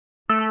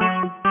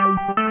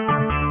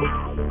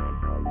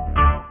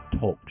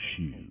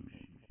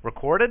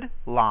Recorded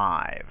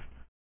live.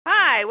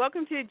 Hi,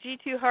 welcome to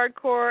G2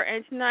 Hardcore,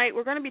 and tonight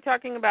we're going to be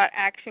talking about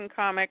Action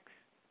Comics,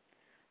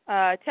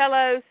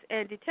 Telos,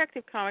 and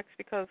Detective Comics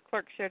because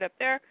Clark showed up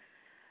there.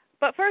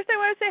 But first I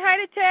want to say hi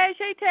to Tej.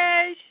 Hey,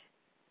 Tej.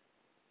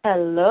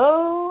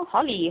 Hello,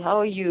 Holly. How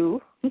are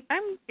you?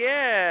 I'm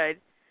good.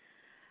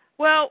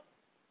 Well,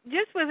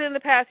 just within the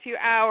past few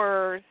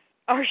hours,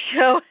 our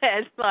show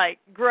has,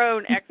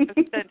 grown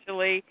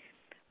exponentially.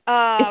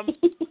 And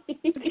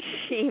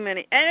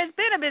it's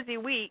been a busy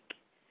week.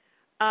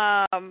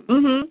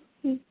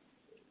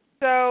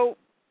 So,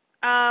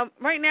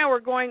 right now we're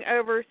going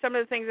over some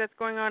of the things that's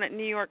going on at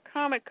New York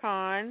Comic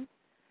Con.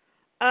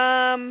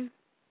 Holy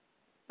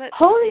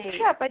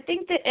crap, I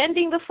think they're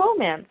ending the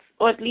Fomance,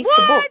 or at least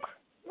the book.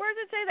 Where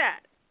does it say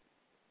that?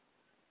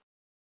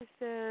 It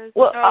says...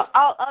 Well,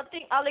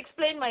 I'll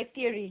explain my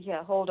theory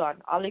here. Hold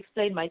on. I'll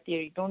explain my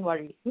theory. Don't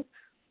worry.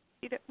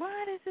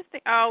 What is this thing?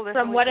 Oh, this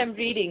From what I'm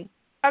reading.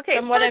 Okay,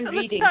 from what I'm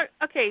reading.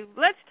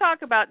 Let's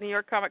talk about New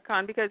York Comic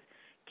Con because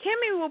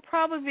Kimmy will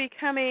probably be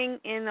coming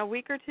in a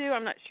week or two.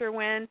 I'm not sure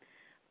when.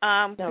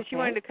 Because she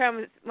wanted to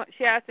come.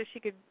 She asked if she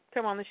could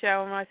come on the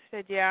show, and I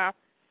said yeah.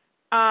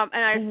 And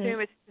I assume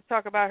it's to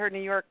talk about her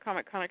New York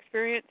Comic Con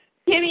experience.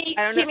 Kimmy,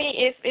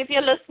 if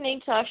you're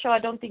listening to our show, I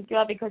don't think you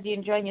are because you're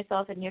enjoying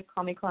yourself at New York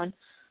Comic Con.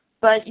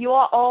 But you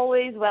are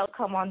always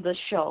welcome on the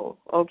show,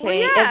 okay? Well,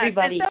 yes,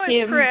 everybody.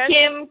 And so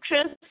Kim,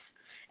 Chris,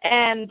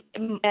 and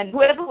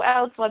whoever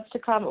else wants to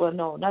come. Well,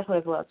 no, not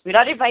whoever else. We're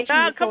not inviting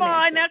you. Come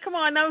on.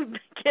 Don't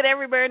get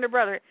everybody and their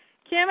brother.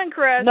 Kim and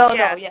Chris,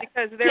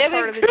 because they're Kim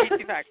part of the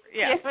GC Factory.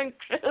 Yeah. Kim and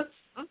Chris.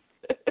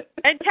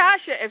 And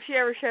Tasha, if she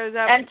ever shows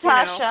up. And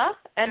Tasha.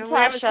 And we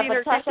haven't seen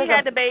her because she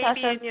had the baby,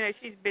 and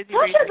she's busy.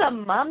 Tasha's a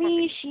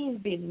mommy. She's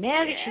been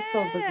married. She's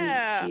so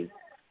busy.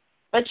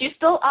 But you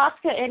still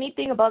ask her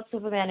anything about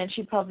Superman, and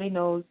she probably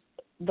knows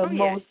the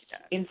most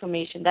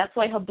information. That's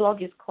why her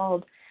blog is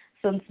called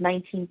Since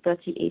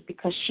 1938,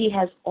 because she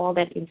has all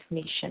that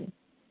information.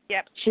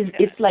 Yep.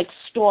 It's like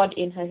stored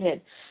in her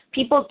head.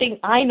 People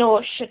think I know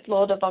a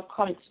shitload about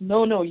comics.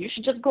 No, you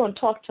should just go and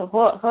talk to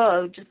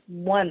her just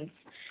once.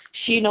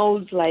 She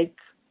knows,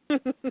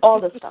 all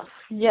the stuff.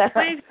 Yeah.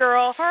 Please,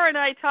 girl. Her and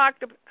I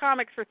talked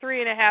comics for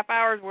 3.5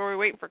 hours while we were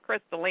waiting for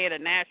Chris to land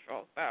in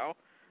Nashville, so.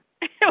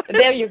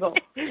 There you go.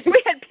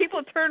 We had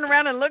people turn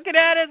around and looking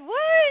at us.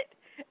 What?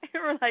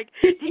 And we're like,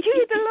 did you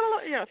eat the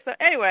little, so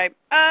anyway.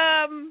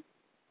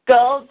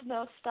 Girls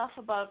know stuff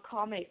about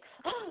comics.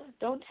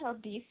 Don't tell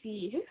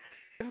DC.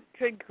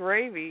 Good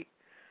gravy.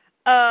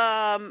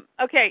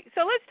 Okay,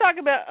 so let's talk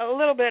about a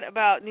little bit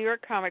about New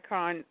York Comic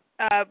Con.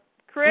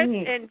 Chris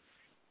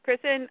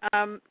and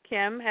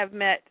Kim have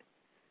met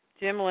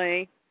Jim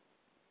Lee.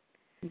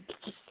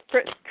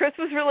 Chris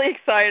was really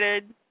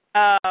excited.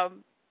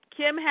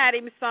 Kim had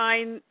him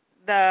sign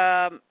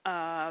the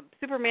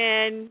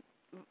Superman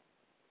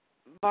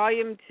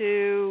Volume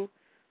 2,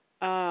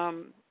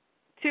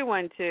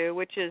 212,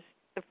 which is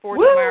the For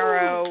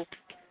Tomorrow.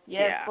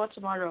 Yes, For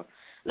Tomorrow.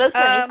 Listen,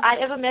 if I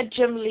ever met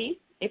Jim Lee,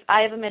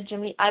 I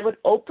would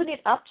open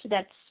it up to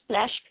that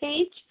splash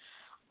page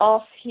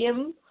of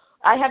him.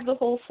 I have the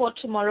whole For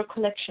Tomorrow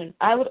collection.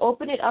 I would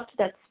open it up to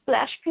that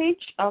splash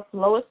page of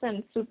Lois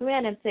and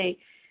Superman and say,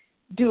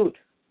 dude,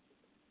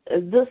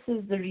 this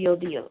is the real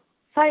deal.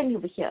 Sign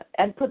over here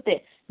and put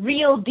the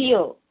real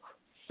deal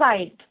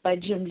signed by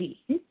Jim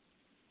Lee.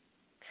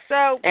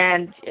 So,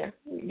 and if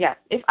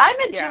I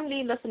met Jim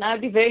Lee, listen, I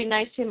would be very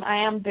nice to him. I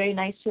am very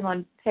nice to him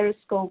on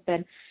Periscope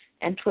and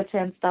Twitter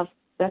and stuff.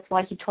 That's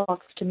why he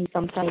talks to me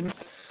sometimes.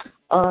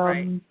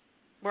 Right.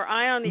 Where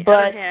I, on the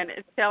other hand,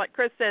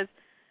 Chris says,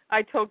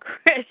 I told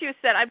Chris, you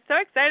said, I'm so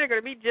excited I'm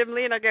going to meet Jim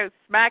Lee, and I go,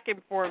 smack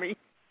him for me.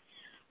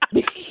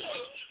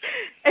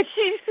 And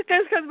she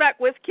comes back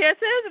with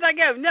kisses, and I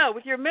go, no,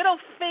 with your middle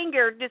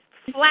finger, just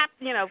flick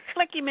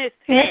him in his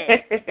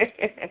head.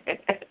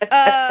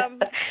 Of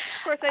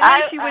course, I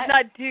knew she would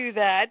not do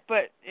that,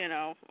 but,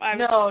 I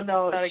would go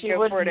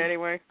for it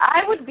anyway.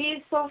 I would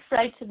be so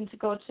frightened to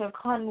go to a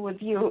con with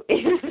you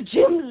if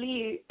Jim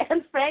Lee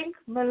and Frank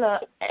Miller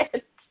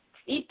and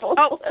people.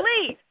 Oh,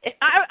 please.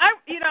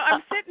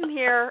 I'm sitting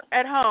here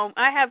at home.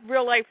 I have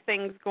real life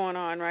things going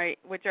on, right,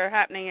 which are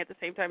happening at the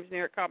same time as New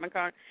York Comic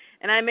Con.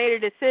 And I made a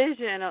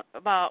decision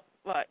about,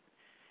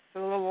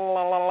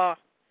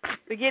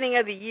 beginning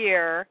of the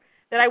year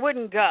that I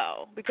wouldn't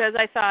go because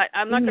I thought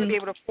I'm not going to be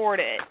able to afford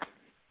it.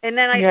 And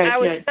then I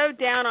was so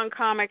down on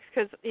comics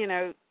because,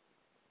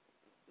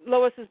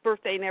 Lois's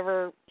birthday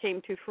never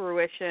came to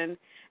fruition.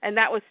 And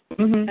that was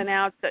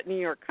announced at New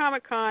York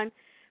Comic Con.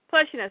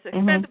 Plus, it's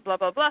expensive, blah,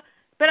 blah, blah.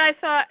 But I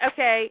thought,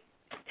 okay,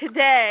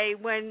 today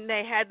when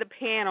they had the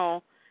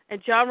panel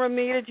and John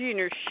Romita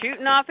Jr.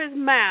 shooting off his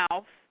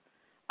mouth,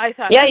 I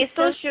thought... Yeah, he's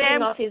still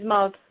shooting off his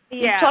mouth.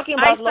 Yeah, he's talking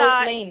about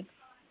Lois Lane.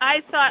 I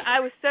thought I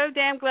was so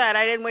damn glad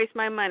I didn't waste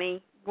my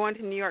money going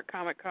to New York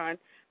Comic Con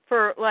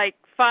for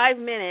 5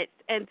 minutes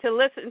and to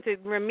listen to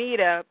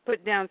Romita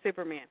put down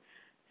Superman.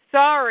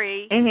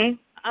 Sorry,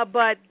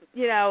 but,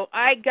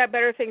 I got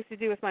better things to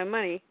do with my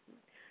money.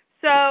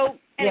 So,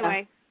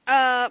 anyway...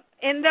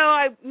 and though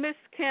I miss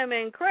Kim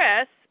and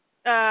Chris,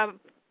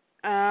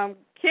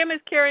 Kim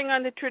is carrying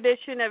on the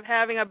tradition of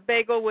having a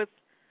bagel with,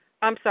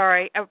 a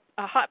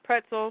hot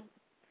pretzel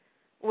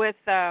with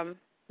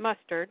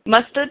mustard.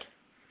 Mustard?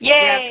 Yay!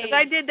 Yeah, because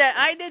I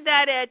did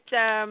that at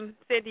San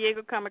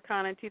Diego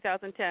Comic-Con in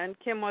 2010.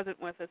 Kim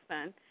wasn't with us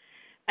then.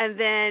 And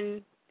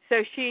then,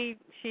 so she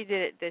did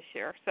it this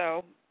year.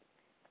 So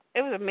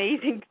it was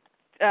amazing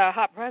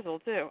hot pretzel,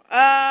 too.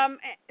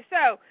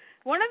 So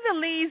one of the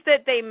Lees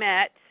that they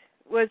met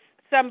was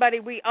somebody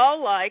we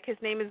all like. His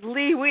name is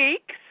Lee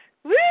Weeks.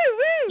 Woo,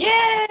 woo!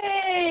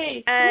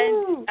 Yay!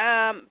 And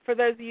for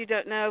those of you who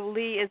don't know,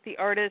 Lee is the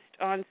artist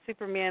on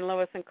Superman,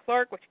 Lois and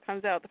Clark, which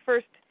comes out, the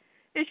first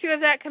issue of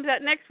that comes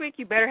out next week.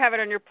 You better have it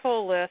on your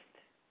pull list.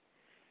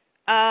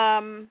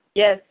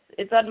 Yes,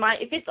 it's on my,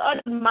 if it's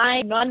on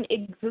my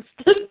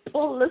non-existent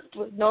pull list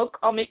with no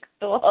comic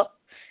store,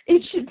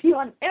 it should be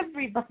on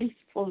everybody's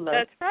pull list.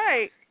 That's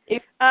right.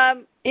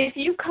 If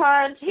you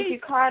can't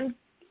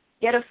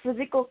get a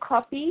physical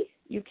copy,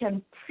 you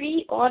can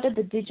pre-order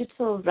the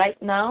digital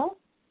right now.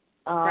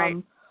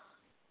 Right.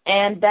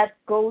 And that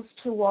goes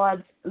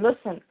towards,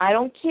 listen, I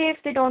don't care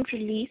if they don't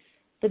release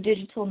the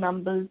digital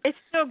numbers. It's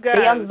still good.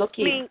 They are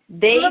looking. I mean,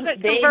 they look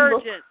at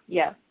Convergence.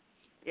 Yeah.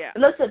 Yeah.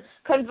 Listen,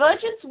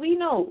 Convergence, we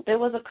know there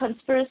was a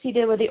conspiracy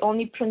there where they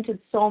only printed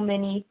so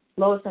many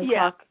Lois and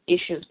Clark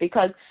issues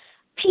because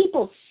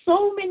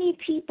so many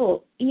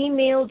people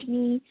emailed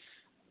me,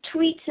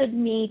 tweeted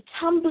me,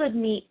 Tumblred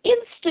me,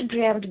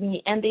 Instagrammed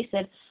me, and they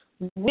said,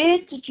 where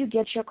did you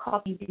get your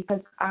copy?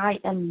 Because I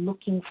am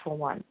looking for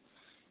one.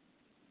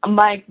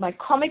 My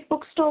comic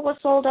book store was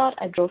sold out.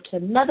 I drove to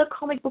another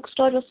comic book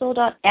store, it was sold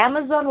out.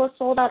 Amazon was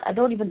sold out. I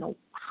don't even know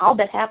how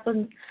that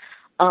happened.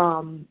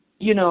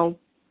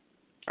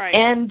 Right.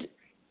 And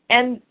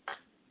when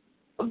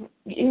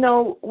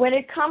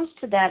it comes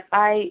to that,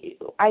 I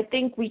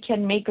think we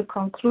can make a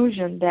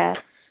conclusion that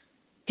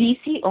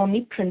DC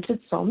only printed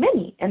so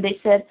many, and they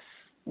said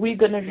we're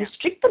going to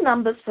restrict the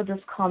numbers for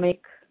this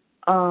comic,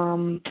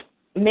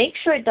 make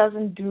sure it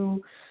doesn't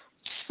do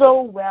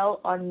so well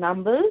on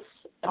numbers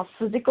of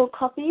physical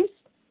copies.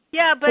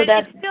 Yeah, but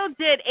it still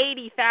did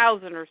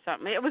 80,000 or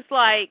something. It was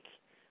like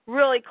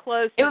really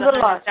close to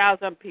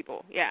 100,000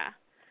 people. Yeah.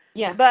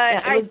 Yeah, but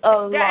it was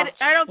a lot.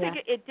 I don't think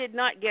it did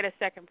not get a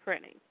second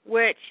printing,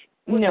 which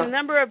with the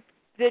number of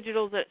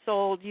digitals it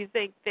sold, you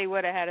think they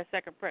would have had a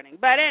second printing.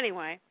 But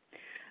anyway.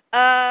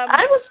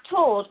 I was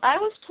told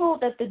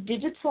that the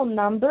digital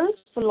numbers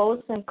for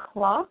Lois and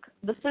Clark,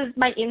 this is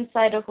my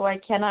insider who I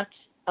cannot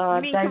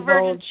you mean divulge.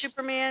 Convergence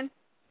Superman?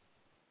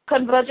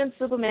 Convergence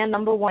Superman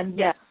 #1,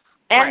 yeah.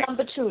 And right.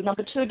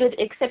 Number two did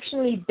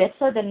exceptionally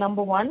better than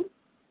 #1.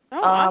 Oh,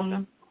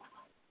 awesome.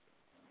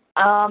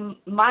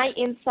 My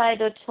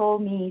insider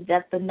told me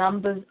that the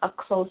numbers are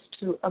close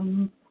to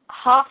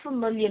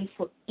 500,000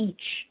 for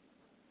each.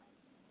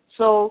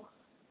 So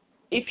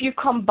if you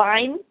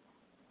combine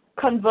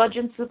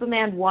Convergence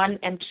Superman 1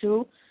 and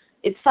 2,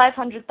 it's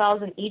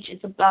 500,000 each.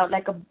 It's about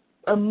like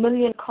a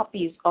million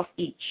copies of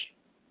each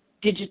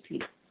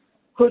digitally,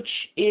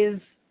 which is,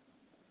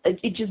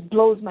 it just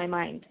blows my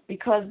mind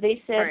because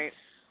they said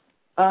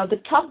the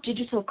top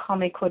digital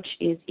comic, which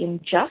is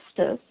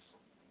Injustice,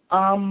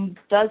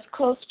 does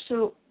close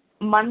to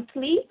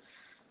monthly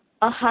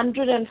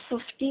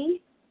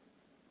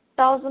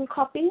 150,000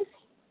 copies.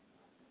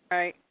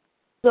 Right.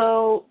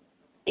 So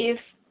if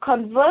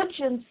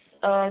Convergence,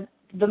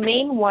 the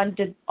main one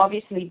did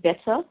obviously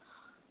better,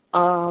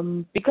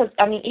 because,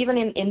 I mean, even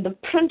in the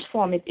print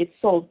form, it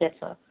sold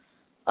better.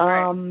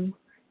 Right.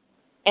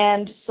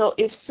 And so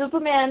if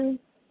Superman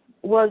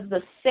was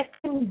the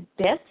second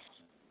best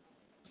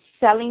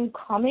selling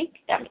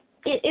comic, I mean,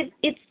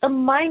 it's a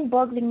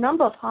mind-boggling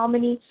number of how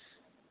many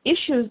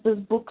issues this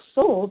book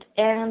sold,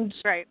 and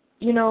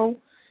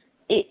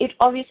it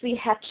obviously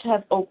had to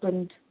have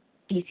opened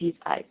DC's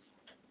eyes.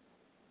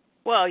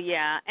 Well,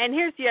 yeah, and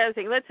here's the other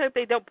thing. Let's hope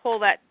they don't pull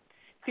that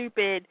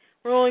stupid,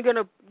 we're only going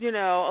to,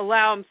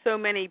 allow them so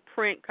many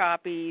print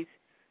copies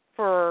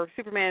for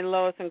Superman,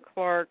 Lois and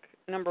Clark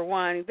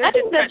 #1. They're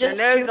just cutting their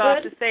nose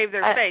off to save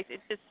their face.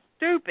 It's just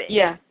stupid.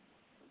 Yeah.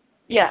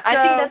 Yeah, I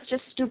think that's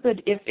just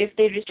stupid if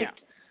they restrict. Yeah.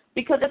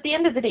 Because at the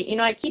end of the day,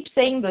 I keep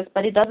saying this,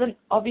 but it doesn't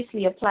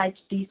obviously apply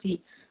to DC.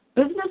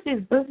 Business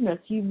is business.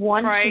 You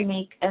want to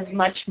make as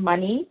much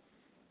money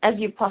as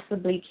you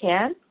possibly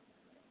can.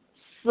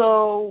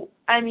 So,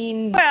 I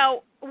mean...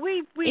 Well,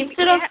 we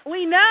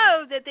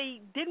know that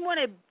they didn't want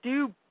to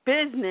do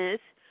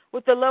business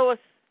with the Lois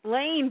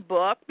Lane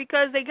book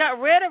because they got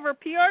rid of her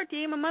PR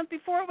team a month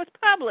before it was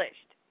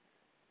published.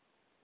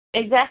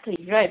 Exactly,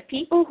 right.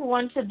 People who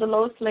wanted the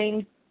Lois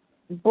Lane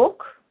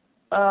book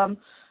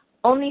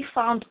only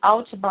found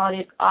out about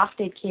it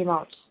after it came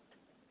out.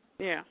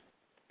 Yeah.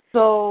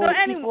 So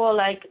people were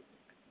like,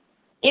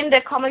 in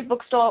their comic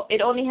book store,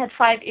 it only had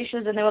 5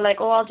 issues, and they were like,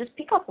 oh, I'll just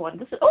pick up one.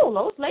 This is,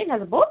 Lois Lane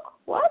has a book?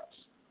 What?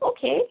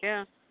 Okay.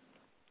 Yeah.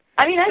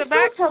 I mean, I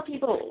still tell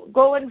people,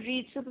 go and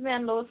read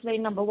Superman Lois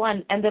Lane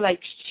 #1, and they're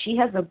like, she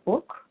has a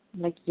book?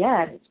 I'm like,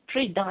 yeah, it's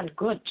pretty darn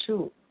good,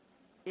 too.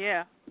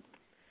 Yeah.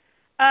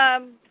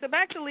 So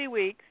back to Lee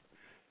Weeks.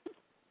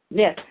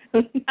 Yes.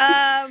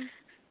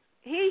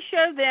 He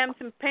showed them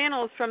some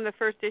panels from the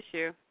first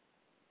issue.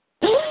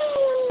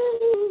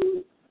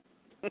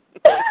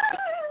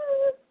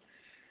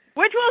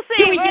 Which we'll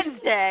see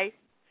Wednesday,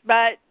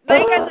 but they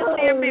got to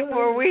see them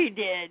before we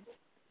did.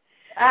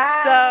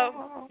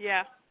 So,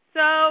 yeah.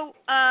 So,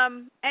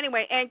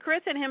 anyway, and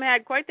Chris and him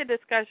had quite the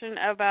discussion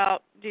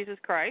about Jesus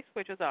Christ,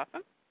 which was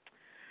awesome.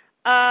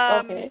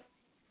 Okay.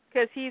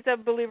 Because he's a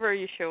believer of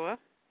Yeshua.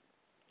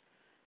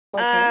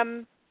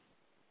 Okay.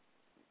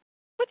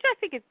 Which I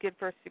think is good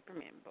for a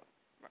Superman book,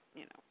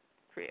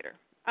 creator.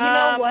 You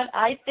know what?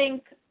 I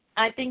think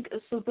a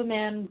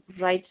Superman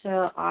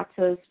writer,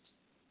 artist,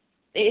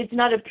 it's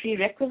not a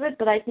prerequisite,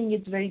 but I think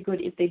it's very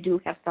good if they do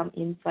have some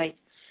insight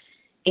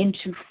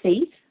into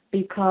faith,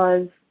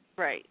 because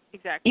right,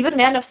 exactly. Even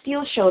Man of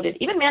Steel showed it.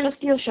 You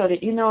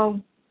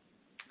know,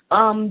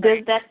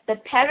 there's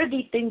that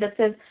parody thing that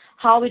says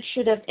how it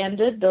should have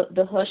ended.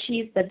 The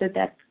Hershey's that did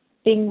that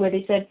thing where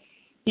they said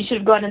he should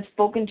have gone and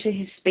spoken to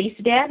his space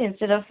dad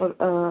instead of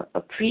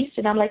a priest.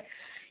 And I'm like,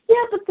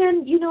 yeah, but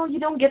then, you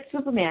don't get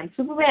Superman.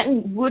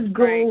 Superman would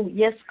go, right.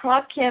 Yes,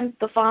 Clark Kent,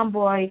 the farm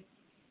boy,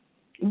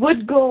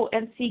 would go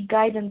and seek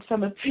guidance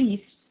from a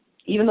priest,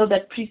 even though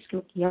that priest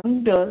looked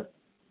younger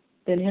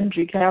than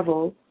Henry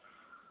Cavill.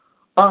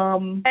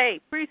 Hey,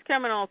 priests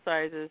come in all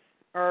sizes,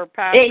 or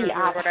pastors,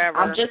 or whatever.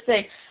 I'm just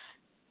saying,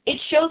 it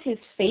shows his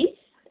faith,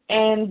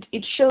 and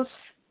it shows,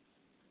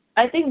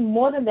 I think,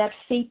 more than that,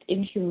 faith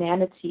in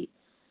humanity.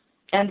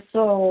 And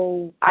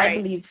so right.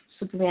 I believe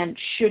Superman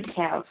should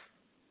have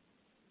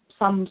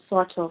some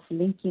sort of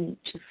linking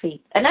to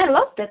faith. And I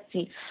love that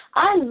scene.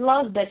 I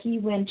love that he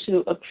went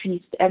to a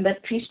priest, and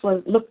that priest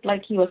looked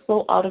like he was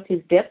so out of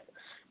his depth,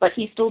 but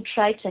he still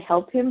tried to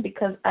help him,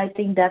 because I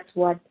think that's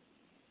what,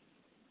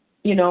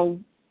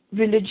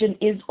 religion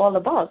is all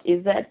about,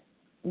 is that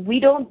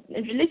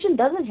religion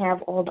doesn't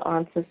have all the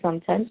answers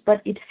sometimes,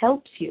 but it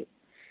helps you.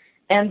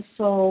 And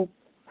so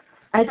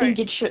I think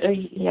it should,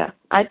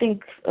 I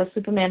think a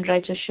Superman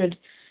writer should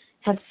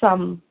have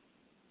some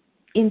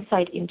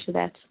insight into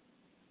that.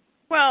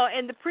 Well,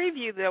 in the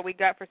preview that we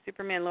got for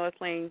Superman Lois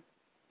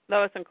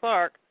and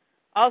Clark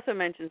also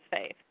mentions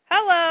faith.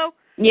 Hello.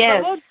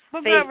 Yes. So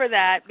we'll go over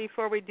that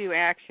before we do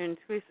action.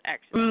 So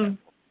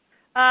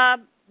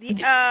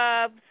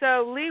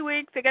Lee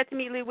Weeks, they got to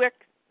meet Lee Weeks,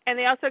 and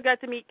they also got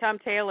to meet Tom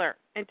Taylor.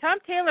 And Tom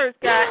Taylor's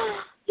got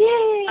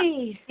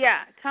yay!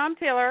 Tom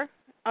Taylor,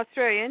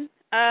 Australian.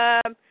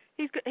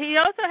 He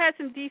also has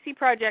some DC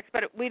projects,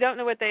 but we don't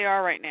know what they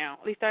are right now.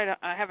 At least I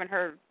haven't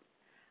heard.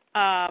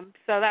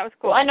 So that was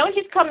cool. Well, I know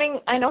he's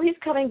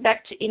coming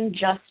back to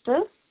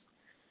Injustice.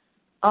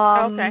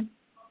 Okay,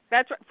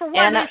 that's right. For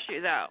one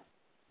issue though.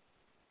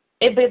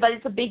 But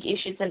it's a big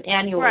issue. It's an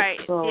annual. Right.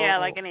 So. Yeah,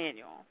 like an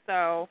annual.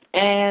 So.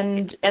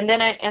 And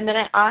then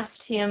I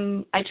asked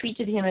him. I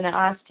tweeted him and I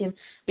asked him,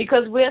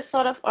 because we're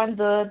sort of on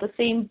the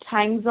same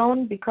time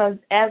zone, because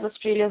as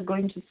Australia is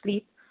going to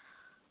sleep,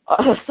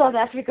 South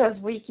Africa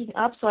is waking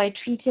up. So I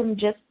tweet him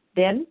just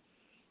then,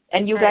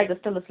 and you guys are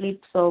still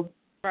asleep. So.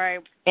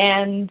 Right.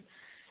 And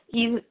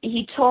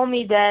he told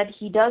me that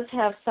he does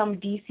have some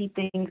DC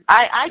things.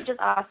 I just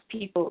ask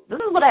people. This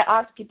is what I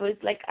ask people.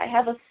 It's like I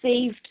have a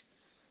saved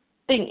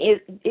thing.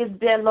 Is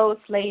there Lois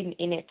Lane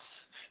in it?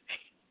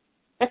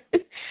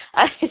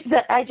 Is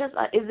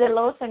there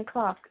Lois and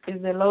Clark?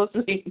 Is there Lois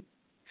Lane?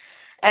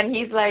 And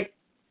he's like,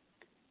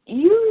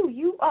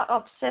 you are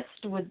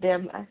obsessed with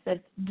them. I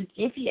said,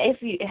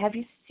 have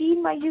you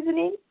seen my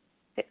username?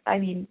 I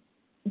mean,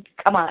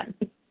 come on.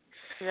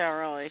 Yeah,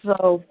 really.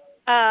 So.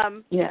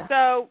 Yeah.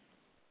 So,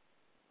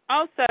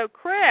 also,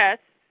 Chris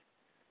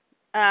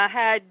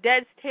had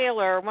Des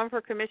Taylor. One of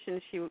her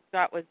commissions she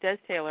got was Des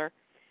Taylor.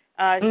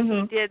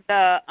 He did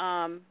the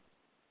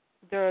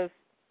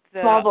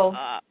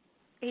Smallville.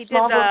 He did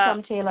Smallville,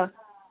 Tom Taylor.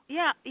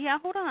 Yeah.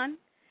 Hold on.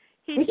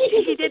 He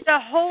did the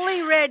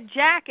Holy Red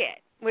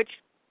Jacket, which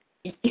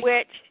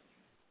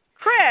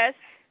Chris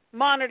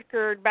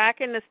monitored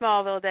back in the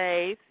Smallville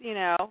days.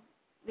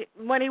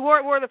 When he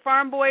wore the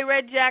farm boy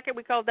red jacket,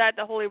 we called that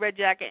the Holy Red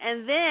Jacket.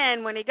 And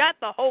then when he got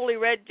the Holy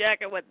Red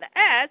Jacket with the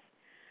S,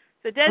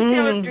 so Des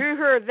Taylor drew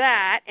her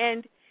that,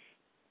 and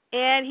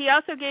he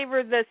also gave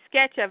her the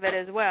sketch of it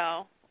as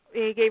well.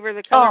 He gave her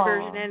the color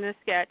version and the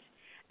sketch.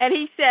 And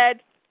he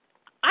said,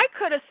 I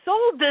could have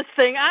sold this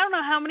thing I don't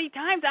know how many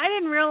times. I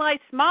didn't realize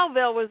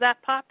Smallville was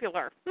that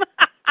popular.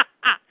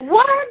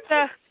 What?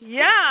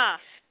 Yeah.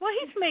 Well,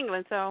 he's from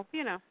England, so,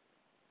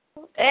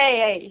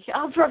 Hey,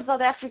 I'm from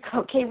South Africa.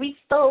 Okay,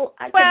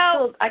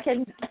 I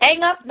can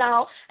hang up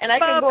now, and I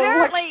can go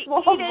watch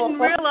Smallville. Apparently, he didn't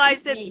realize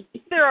that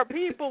there are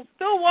people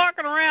still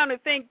walking around who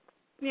think,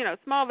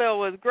 Smallville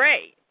was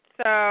great.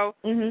 So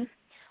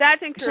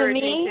that's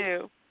encouraging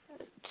too.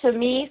 To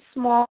me,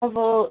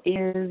 Smallville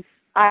is,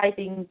 I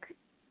think,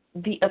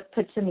 the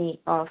epitome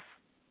of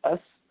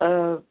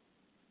a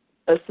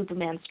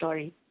Superman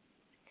story,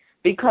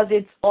 because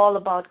it's all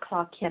about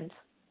Clark Kent.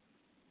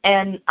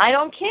 And I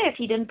don't care if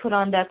he didn't put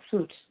on that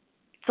suit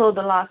till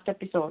the last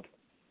episode.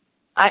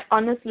 I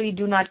honestly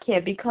do not care,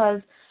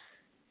 because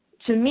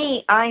to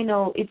me, I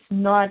know it's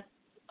not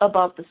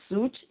about the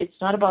suit. It's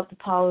not about the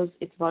powers.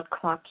 It's about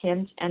Clark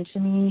Kent. And to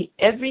me,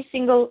 every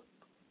single,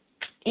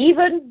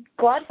 even,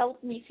 God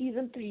help me,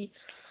 season 3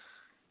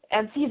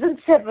 and season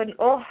 7, hate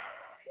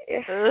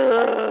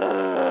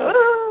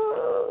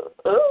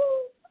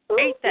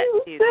that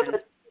season.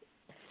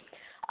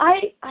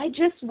 I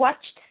just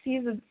watched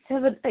season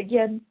 7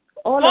 again.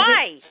 All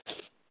Why? of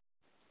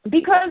it.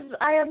 Because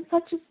I am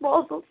such a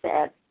Smallville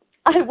fan.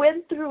 I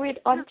went through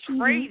it on TV.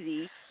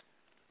 Crazy.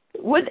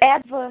 With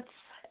adverts.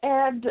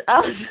 And,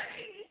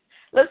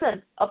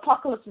 listen,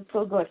 Apocalypse is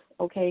so good,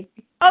 okay?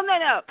 Oh,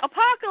 no.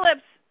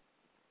 Apocalypse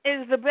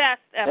is the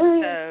best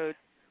episode.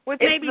 With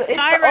maybe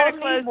Tyra a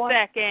close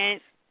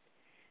second.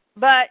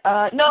 But,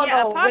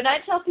 no. When I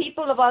tell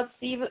people about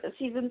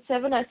season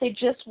 7, I say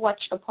just watch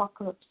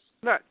Apocalypse.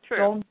 Look,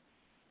 true.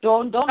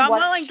 Don't Tom watch.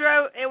 Welling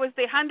it was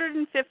the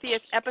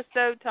 150th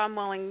episode. Tom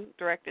Welling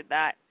directed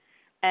that.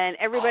 And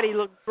everybody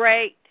looked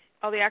great.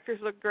 All the actors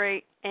looked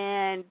great.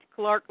 And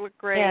Clark looked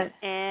great. Yes.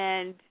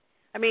 And,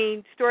 I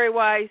mean,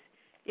 story-wise,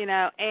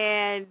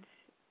 and...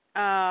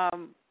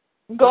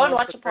 Go and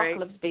watch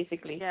Apocalypse,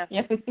 basically. Yeah.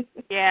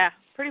 Yeah,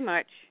 pretty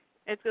much.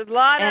 It's a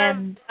lot of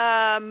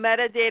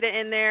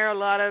metadata in there, a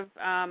lot of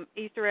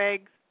Easter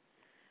eggs.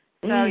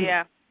 So,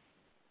 yeah.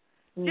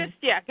 Just,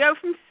 go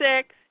from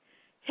 6,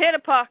 hit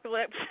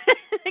Apocalypse,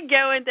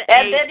 go into 8.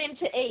 And then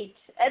into 8.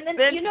 And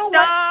then you know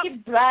stop.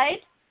 what?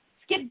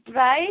 Skip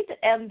Bride,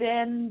 and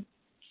then...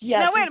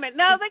 Yeah, no, wait a minute.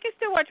 No, they can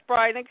still watch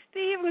Bride. They can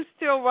even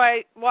still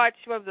watch, what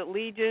was it,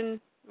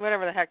 Legion?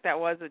 Whatever the heck that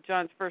was that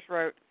John first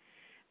wrote.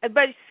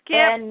 But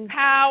skip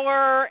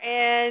Power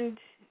and...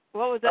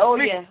 What was that? Oh,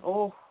 yeah.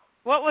 Oh.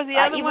 What was the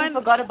other one? I even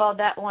forgot about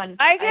that one.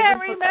 I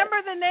can't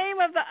remember the name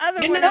of the other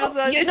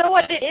one. You know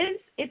what it is?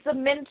 It's a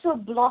mental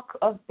block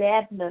of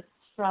badness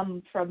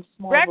from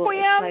Smallville.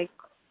 Requiem?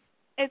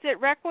 Is it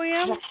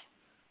Requiem?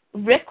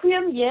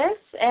 Requiem, yes.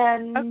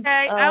 And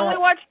okay, I only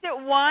watched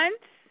it once.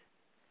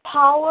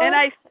 Power. And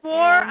I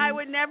swore I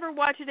would never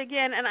watch it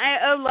again. And I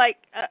owe like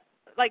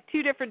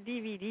 2 different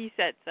DVD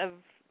sets of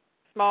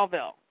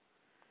Smallville.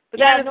 But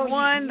that is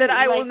one that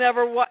I will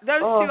never watch.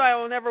 Those 2 I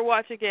will never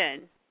watch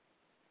again.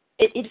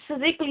 It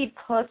physically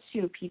hurts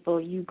you,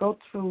 people. You go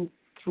through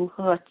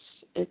hurts.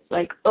 It's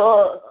like,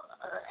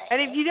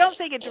 And if you don't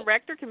think a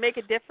director can make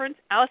a difference,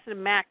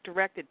 Allison Mack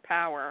directed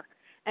Power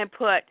and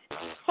put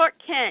Clark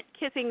Kent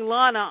kissing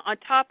Lana on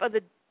top of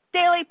the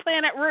Daily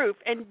Planet roof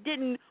and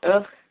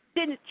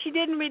she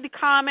didn't read the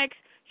comics.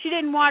 She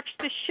didn't watch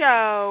the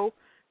show.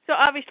 So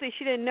obviously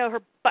she didn't know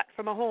her butt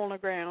from a hole in the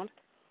ground.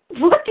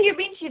 What do you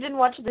mean she didn't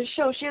watch the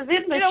show? She was in the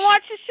show. She didn't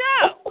watch the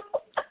show.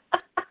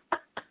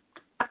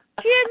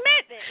 She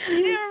admitted it. She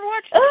didn't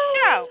watch the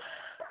show.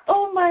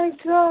 Oh my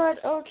God.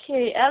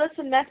 Okay.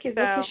 Allison Mack is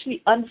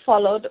officially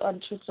unfollowed on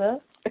Twitter.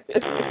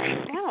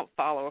 I don't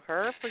follow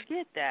her.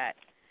 Forget that.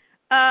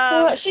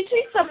 She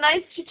tweets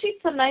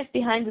some nice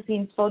behind the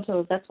scenes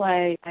photos. That's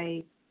why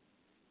I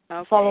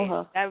follow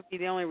her. That would be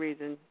the only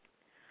reason.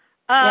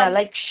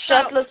 Like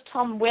shirtless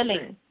Tom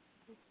Welling.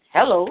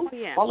 Hello. Oh,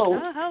 yeah. Follow.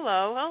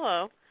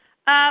 Hello.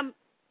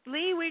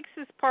 Lee Weeks'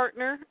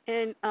 partner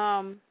in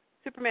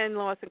Superman and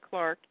Lois and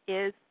Clark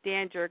is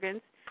Dan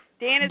Jurgens.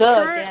 Dan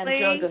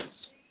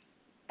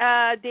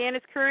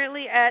is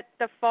currently at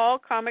the Fall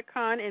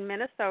Comic-Con in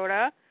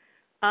Minnesota.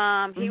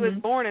 He was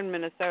born in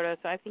Minnesota,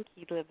 so I think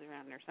he lives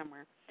around there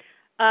somewhere.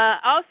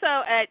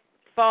 Also at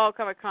Fall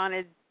Comic-Con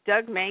is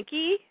Doug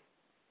Mankey,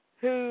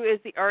 who is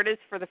the artist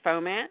for the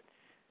Fomance.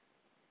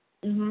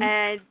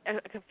 And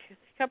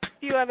a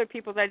few other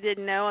people that I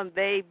didn't know, and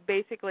they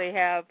basically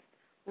have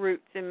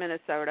roots in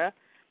Minnesota.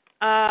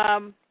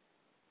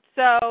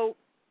 So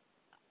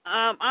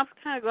I'm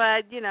kind of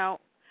glad,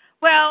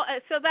 Well,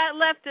 so that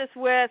left us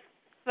with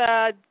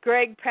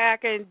Greg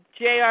Pak and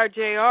JR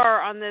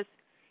on this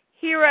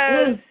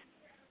Heroes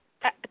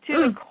to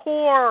the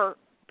Core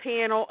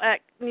panel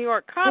at New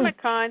York Comic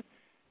Con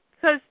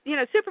because,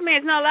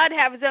 Superman's not allowed to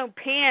have his own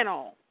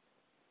panel.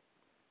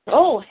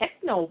 Oh, heck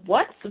no.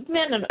 What?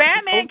 Superman and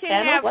Batman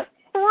can have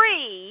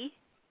 3.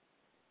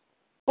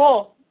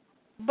 4.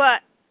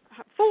 But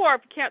 4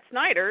 if you count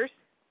Snyder's.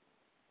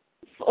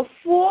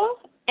 4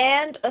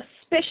 and a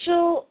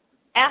special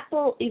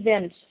Apple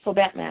event for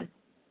Batman.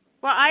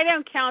 Well, I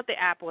don't count the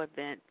Apple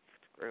event.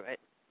 Screw it.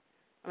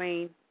 I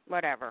mean,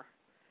 whatever.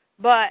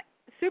 But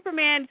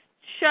Superman's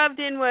shoved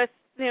in with,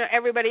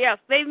 everybody else.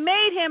 They've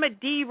made him a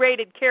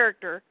D-rated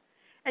character.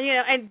 And,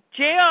 and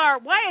JR,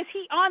 why is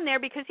he on there?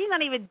 Because he's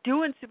not even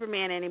doing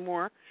Superman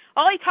anymore.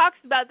 All he talks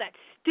about that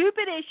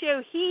stupid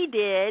issue he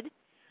did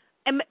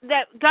and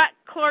that got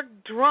Clark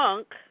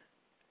drunk.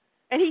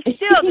 And he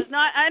still does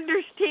not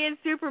understand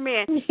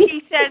Superman.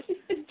 He says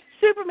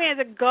Superman's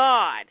a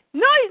god.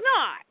 No, he's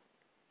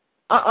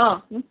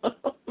not.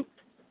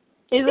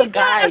 He's a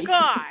guy. He's not a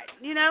god,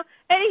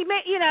 And he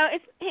made,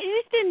 it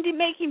just didn't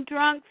make him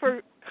drunk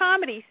for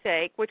comedy's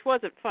sake, which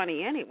wasn't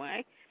funny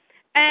anyway.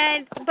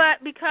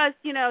 But because,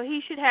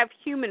 he should have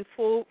human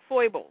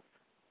foibles.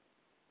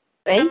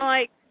 Right? I'm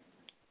like,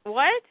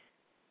 what?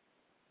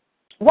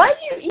 Why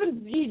do you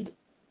even read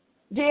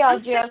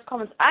JR's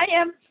comments. I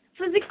am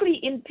physically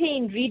in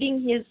pain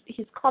reading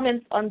his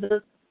comments on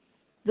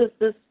this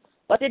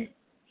what is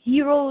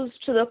Heroes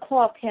to the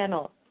Core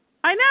panel.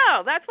 I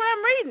know, that's what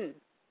I'm reading.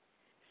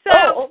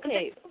 So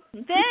okay.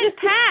 Then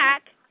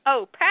Pac,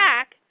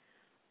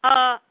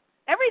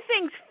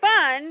 everything's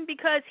fun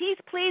because he's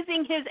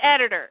pleasing his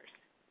editors.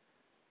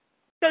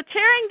 So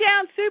tearing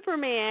down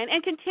Superman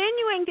and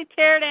continuing to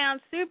tear down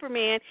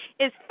Superman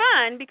is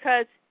fun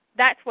because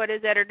that's what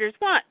his editors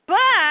want.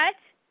 But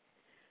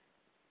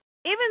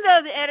even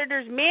though the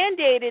editors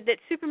mandated that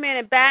Superman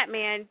and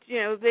Batman,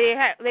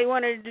 they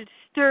wanted to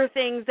stir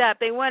things up,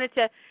 they wanted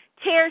to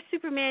tear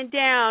Superman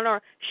down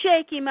or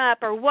shake him up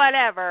or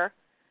whatever,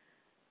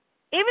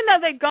 even though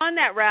they'd gone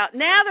that route,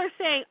 now they're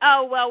saying,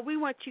 oh, well, we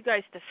want you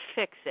guys to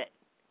fix it.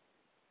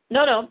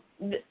 No.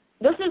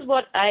 This is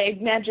what I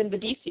imagine the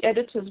DC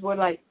editors were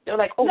like. They're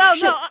like,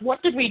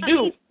 what did we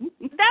do?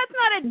 That's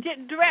not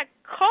a direct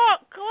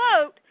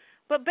quote,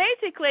 but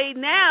basically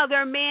now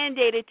they're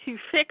mandated to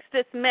fix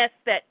this mess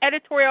that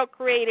editorial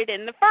created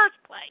in the first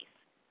place.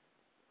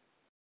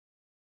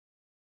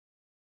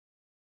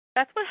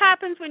 That's what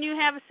happens when you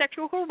have a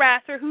sexual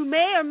harasser who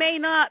may or may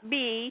not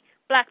be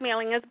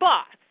blackmailing his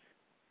boss,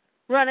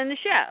 running the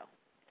show.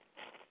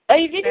 Are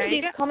you getting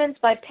these comments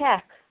by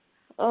Pac?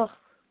 Ugh.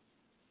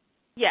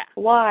 Yeah.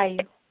 Why?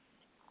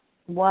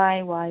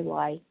 Listen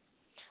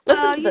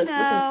to this.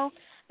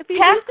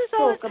 Pac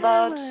spoke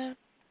about...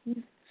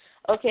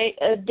 Okay,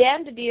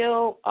 Dan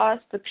DiDio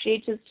asked the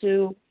creators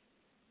to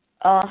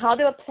how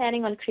they were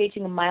planning on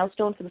creating a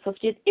milestone for the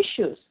 50th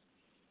issues.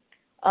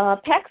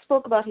 Pac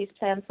spoke about his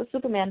plans for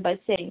Superman by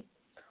saying,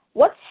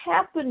 what's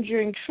happened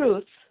during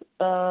Truth's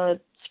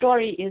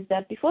story is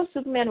that before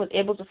Superman was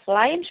able to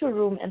fly into a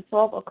room and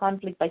solve a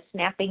conflict by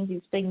snapping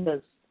his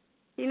fingers.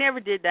 He never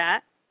did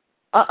that.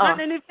 Not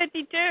in the New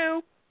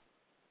 52.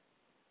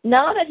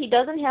 Now that he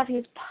doesn't have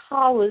his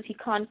powers, he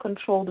can't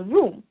control the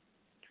room.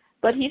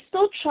 But he's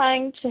still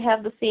trying to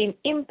have the same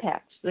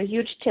impact. The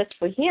huge test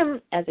for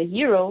him as a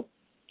hero,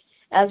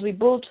 as we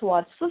build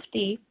towards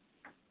 50,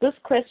 this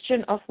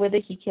question of whether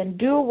he can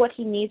do what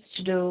he needs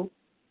to do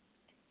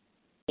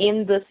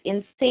in this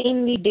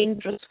insanely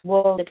dangerous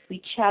world that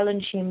we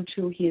challenge him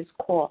to his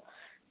core.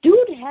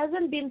 Dude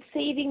hasn't been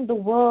saving the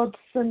world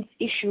since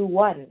issue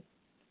 1,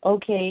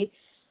 okay?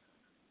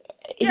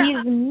 Yeah. He's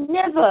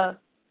never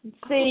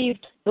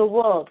saved the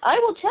world. I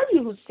will tell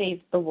you who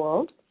saved the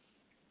world.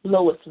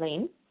 Lois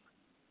Lane.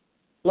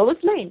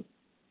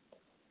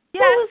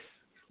 Yes. Lois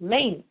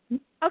Lane.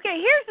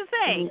 Okay, here's the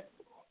thing.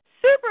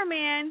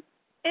 Superman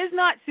is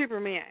not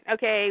Superman,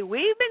 okay?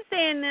 We've been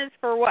saying this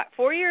for,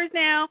 4 years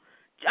now?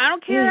 I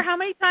don't care how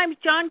many times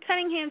John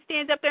Cunningham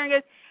stands up there and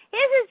goes, this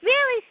is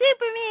very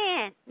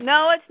Superman.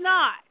 No, it's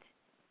not.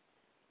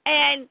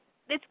 And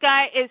this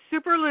guy is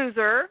super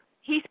loser.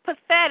 He's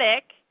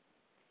pathetic.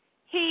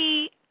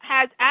 He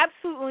has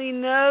absolutely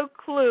no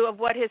clue of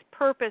what his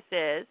purpose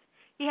is.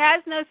 He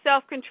has no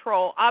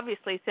self-control,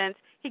 obviously, since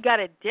he got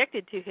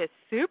addicted to his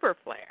super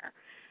flare.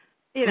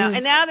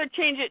 And now they're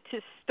changing it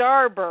to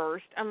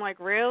Starburst. I'm like,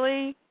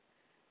 really?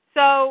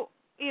 So,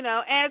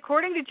 and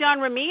according to John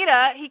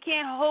Romita, he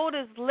can't hold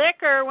his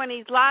liquor when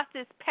he's lost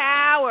his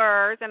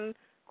powers, and, of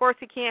course,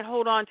 he can't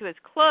hold on to his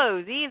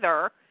clothes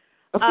either.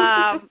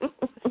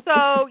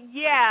 So,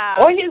 yeah.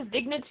 Or his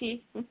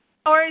dignity.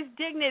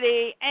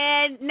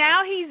 And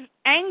now he's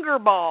anger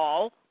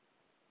ball.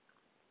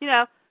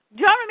 John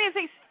Romita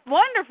thinks it's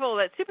wonderful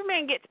that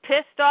Superman gets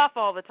pissed off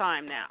all the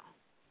time now.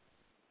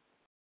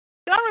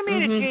 John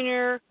Romita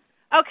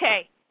Jr.,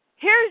 okay,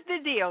 here's the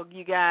deal,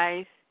 you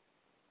guys.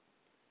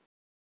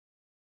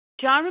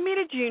 John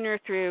Romita Jr.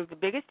 threw the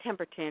biggest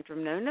temper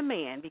tantrum known to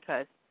man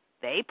because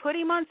they put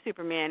him on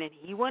Superman and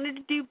he wanted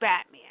to do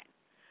Batman.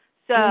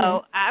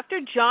 So after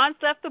Johns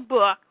left the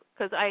book,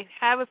 because I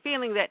have a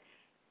feeling that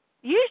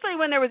usually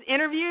when there was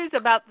interviews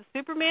about the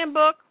Superman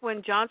book,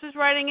 when Johns was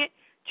writing it,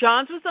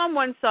 Johns was on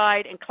one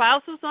side and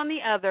Klaus was on the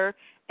other,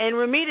 and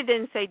Romita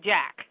didn't say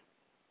jack.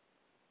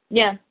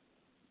 Yeah.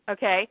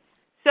 Okay.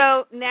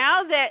 So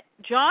now that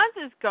Johns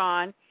is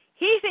gone,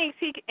 he thinks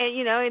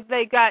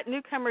they got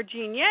newcomer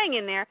Gene Yang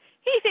in there.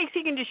 He thinks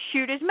he can just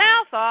shoot his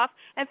mouth off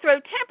and throw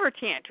temper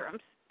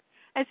tantrums.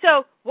 And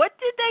so what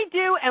did they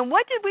do, and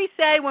what did we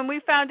say when we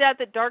found out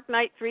that Dark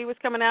Knight 3 was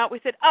coming out? We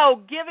said,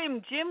 give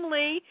him Jim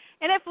Lee,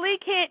 and if Lee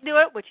can't do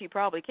it, which he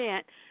probably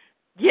can't,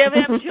 give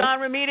him John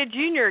Romita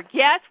Jr.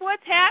 Guess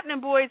what's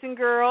happening, boys and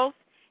girls?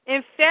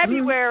 In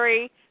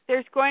February,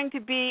 there's going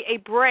to be a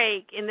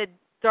break in the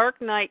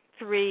Dark Knight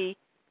 3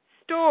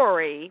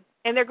 story,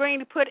 and they're going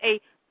to put a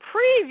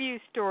preview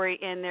story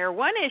in there,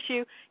 one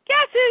issue.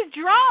 Guess who's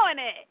drawing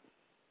it?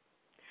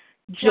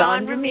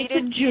 John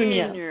Romita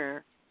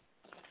Jr.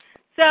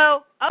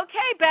 So,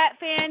 okay, Bat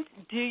fans,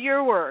 do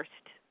your worst.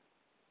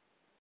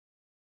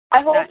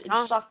 I hope it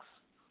sucks.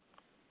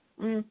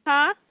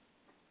 Huh?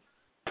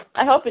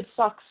 I hope it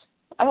sucks.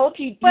 I hope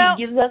he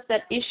gives us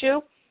that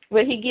issue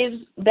where he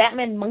gives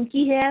Batman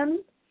monkey hands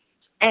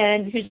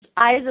and his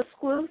eyes are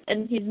squished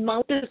and his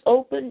mouth is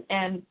open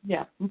and,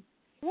 yeah.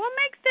 What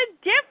makes the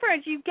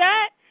difference? You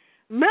got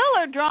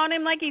Miller drawing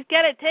him like he's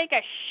got to take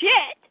a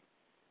shit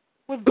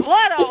with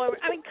blood all over.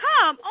 I mean,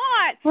 come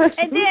on.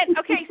 And then,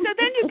 okay, so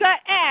then you got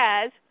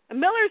Az.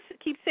 Miller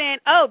keeps saying,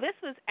 oh, this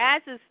was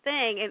Az's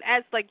thing. And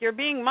Az, like, you're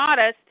being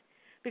modest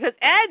because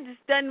Az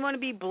doesn't want to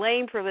be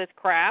blamed for this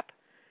crap.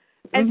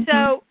 And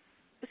so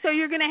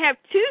you're going to have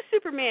two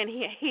Superman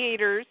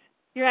haters.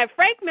 You're going to have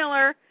Frank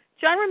Miller,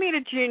 John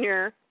Romita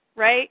Jr.,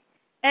 right,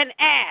 and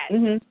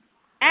Az.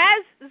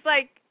 Az is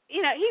like,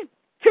 you know, he's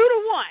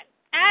 2-1.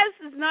 Az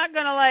is not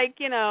going to, like,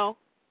 you know,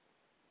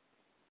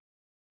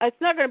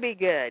 it's not going to be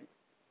good.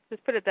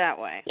 Let's put it that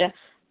way. Yeah.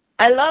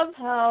 I love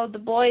how the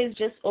boys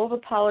just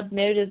overpowered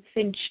Meredith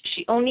Finch.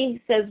 She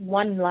only says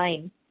one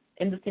line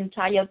in this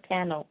entire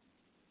panel.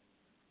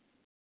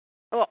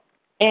 Well,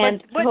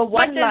 and her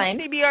one line...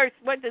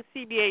 What does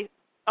CBR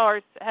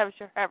have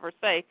her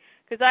say?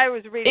 Because I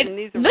was reading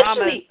these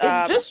Rama's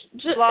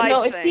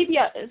live thing.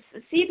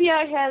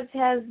 CBR has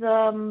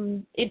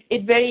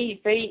it very,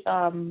 very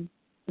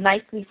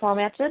nicely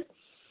formatted.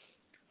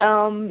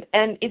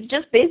 And it's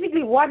just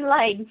basically one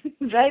line,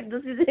 right?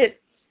 This is it.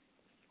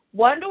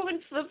 Wonder Woman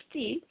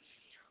 50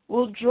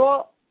 will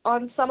draw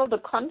on some of the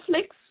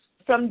conflicts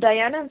from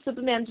Diana and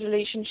Superman's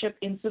relationship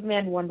in Superman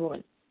and Wonder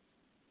Woman.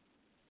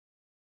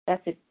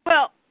 That's it.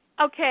 Well,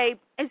 okay,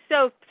 and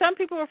so some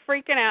people were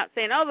freaking out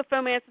saying, oh, the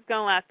romance is going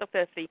to last till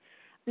 50.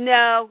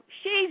 No,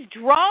 she's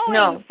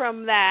drawing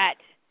from that.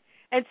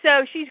 And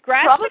so she's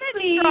grasping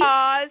at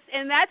straws,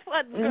 and that's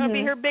what's going to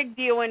be her big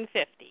deal in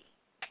 50.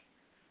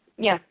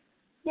 Yeah.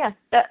 Yeah.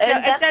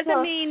 It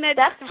doesn't mean that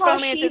the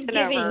romance isn't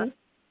over.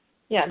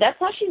 Yeah, that's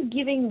how she's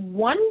giving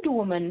Wonder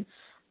Woman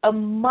a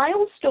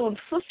milestone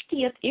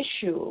 50th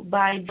issue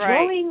by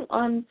drawing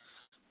on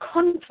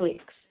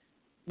conflicts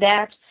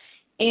that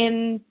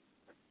drawing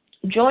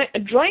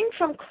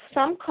from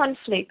some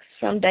conflicts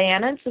from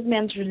Diana and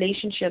Superman's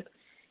relationship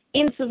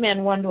in Superman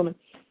and Wonder Woman.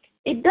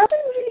 It doesn't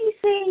really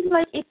say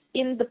like it's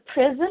in the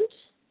present,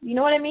 you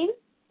know what I mean?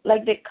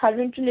 Like the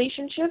current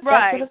relationship.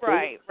 Right, that sort of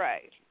thing.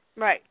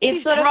 Right. It's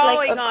she's sort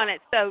drawing of like on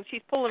it, so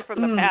she's pulling from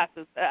the past.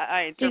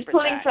 I interpret she's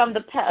pulling from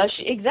the past.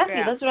 Exactly.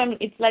 Yeah. That's what I mean.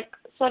 It's like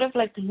sort of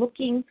like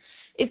looking.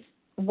 It's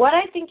what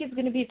I think is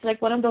going to be. It's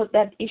like one of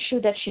that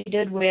issue that she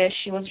did where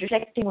she was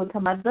reflecting with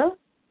her mother,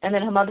 and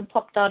then her mother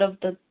popped out of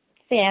the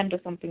sand or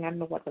something. I don't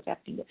know what was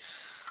happening there.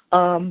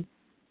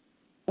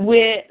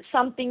 Where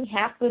something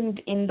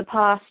happened in the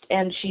past,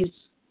 and she's,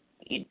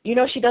 you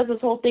know, she does this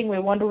whole thing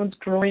where Wonder Woman's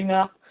growing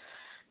up,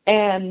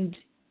 and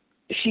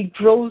she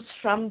grows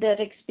from that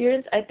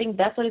experience. I think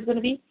that's what it's going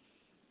to be.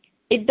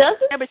 It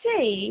doesn't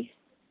say.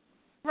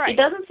 Right. It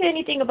doesn't say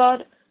anything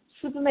about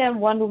Superman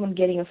and Wonder Woman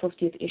getting a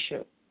 50th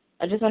issue.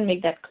 I just want to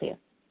make that clear.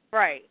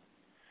 Right.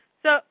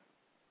 So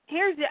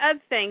here's the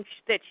other thing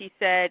that she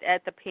said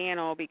at the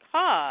panel,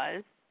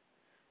 because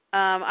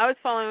I was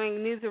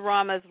following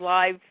Newsarama's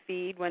live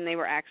feed when they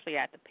were actually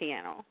at the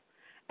panel.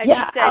 And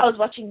yeah, she said, I was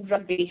watching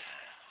rugby.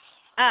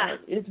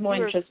 It's more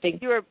interesting.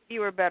 You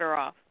were better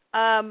off.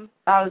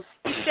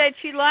 She said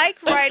she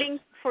liked writing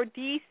for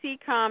DC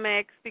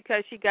Comics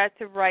because she got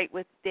to write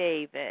with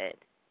David,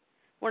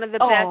 one of the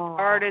best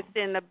artists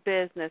in the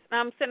business. And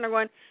I'm sitting there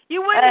going,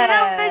 you wouldn't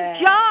have the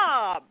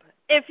job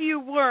if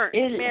you weren't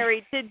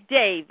married to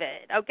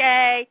David,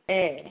 okay?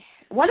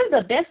 One of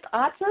the best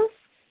artists?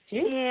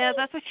 Yeah,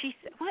 that's what she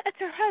said. What? That's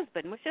her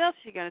husband. What else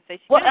is she going to say?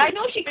 I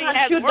know she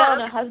can't shoot down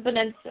her husband,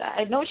 and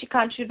I know she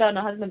can't shoot down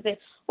her husband and say,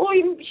 oh,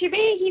 he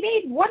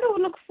made Wonder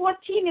Woman look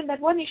 14 in that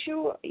one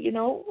issue, you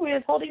know, where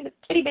he's holding the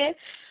teddy bear.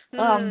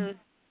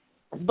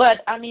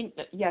 But, I mean,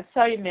 yeah,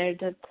 sorry, Mary,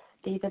 that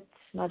David's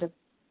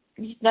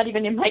he's not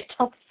even in my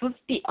top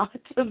 50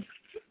 artists. Some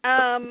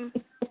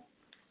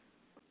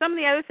of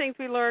the other things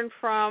we learned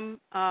from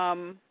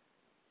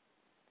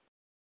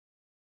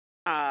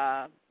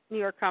New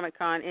York Comic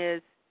Con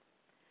is,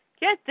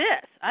 get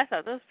this. I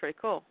thought that was pretty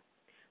cool.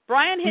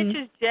 Brian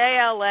Hitch's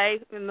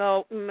JLA,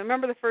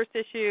 remember the first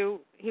issue,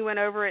 he went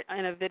over it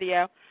in a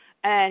video,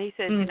 and he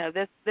said, you know,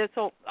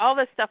 all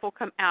this stuff will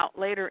come out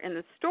later in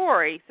the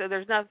story, so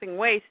there's nothing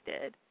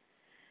wasted.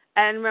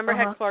 And remember,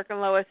 had Clark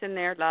and Lois in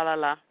there, la la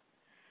la.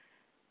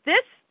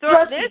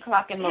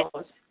 Clark and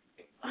Lois.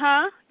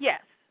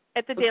 Yes,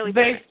 at the Daily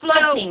Planet.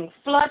 Very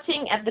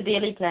flirting at the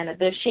Daily Planet.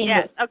 They're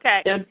shameless. Yes,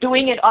 okay. They're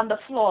doing it on the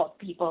floor,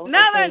 people.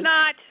 No, they're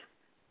not.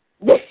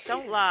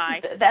 Don't lie.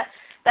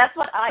 That's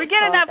what I We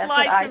get enough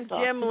lies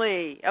from Jim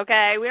Lee,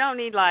 okay? We don't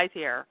need lies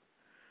here.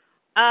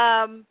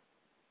 JLA,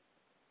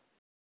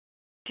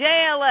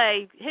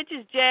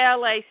 Hitch's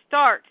JLA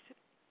starts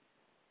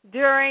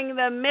during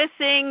the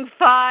missing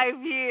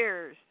 5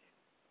 years.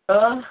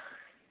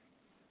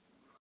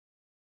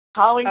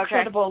 How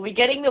incredible. Okay. We're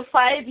getting to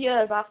 5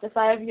 years after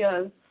 5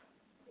 years.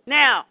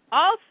 Now,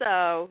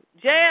 also,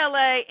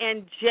 JLA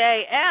and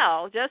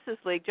JL, Justice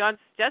League, John's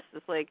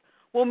Justice League,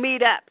 will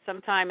meet up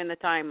sometime in the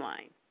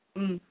timeline.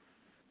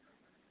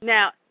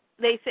 Now,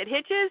 they said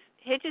Hitch's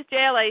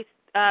JLA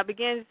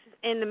begins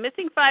in the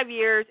missing 5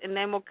 years and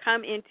then will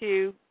come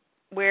into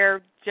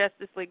where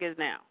Justice League is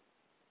now.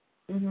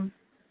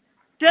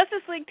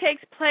 Justice League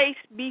takes place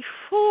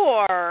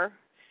before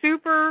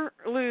Super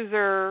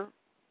Loser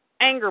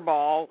Anger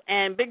Ball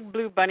and Big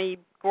Blue Bunny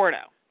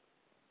Gordo.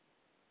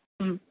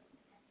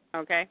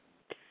 Okay?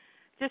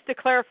 Just to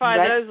clarify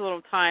those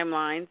little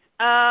timelines.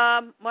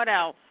 What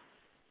else?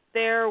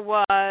 There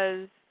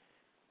was...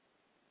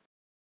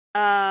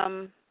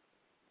 oh,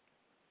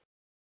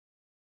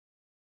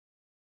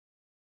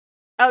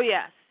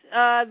 yes.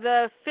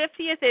 The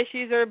 50th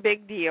issues are a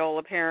big deal,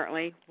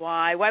 apparently.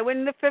 Why? Why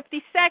wouldn't the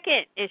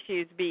 52nd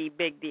issues be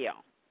big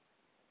deal?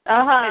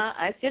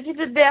 I see what you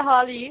did there,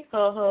 Holly.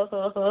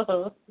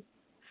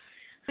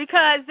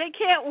 Because they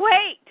can't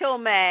wait till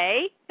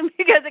May,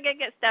 because they can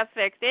get stuff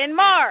fixed in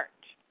March.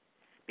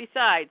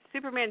 Besides,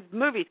 Superman's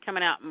movie's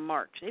coming out in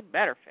March. They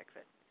better fix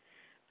it.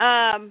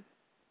 And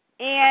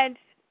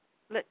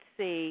let's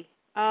see.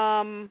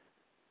 Yeah,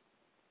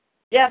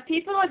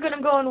 people are going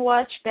to go and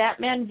watch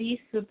Batman v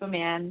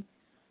Superman.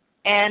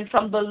 And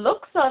from the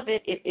looks of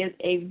it, it is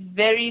a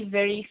very,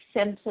 very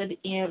centered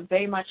in,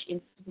 very much in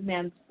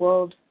Superman's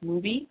world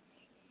movie.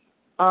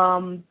 I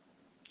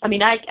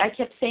mean, I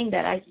kept saying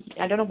that. I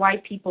don't know why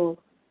people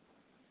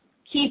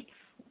keep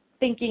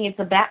thinking it's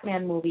a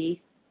Batman movie.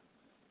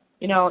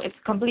 You know, it's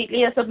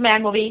completely a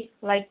Superman movie,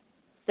 like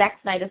Zack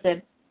Snyder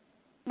said.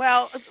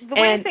 Well, the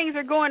way things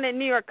are going at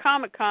New York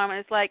Comic Con,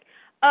 it's like,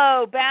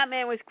 oh,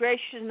 Batman was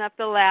gracious enough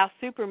to allow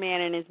Superman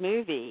in his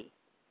movie.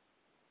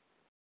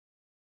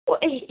 Well,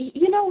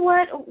 you know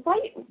what?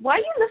 Why are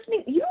you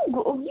listening? You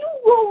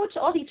go to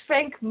all these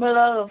Frank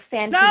Miller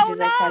fan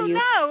pages, I tell you.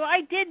 No,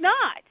 I did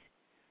not.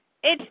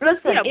 It's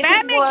Listen,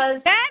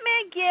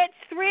 Batman gets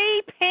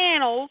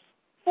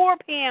 4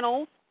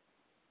 panels,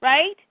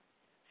 right?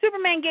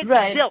 Superman gets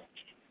zilch.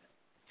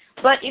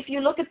 But if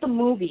you look at the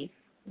movie,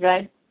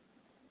 right?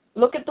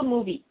 Look at the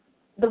movie.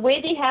 The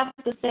way they have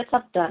the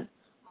setup done,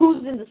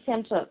 who's in the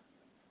center?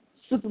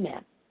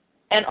 Superman.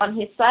 And on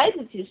his side,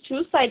 it's his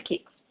 2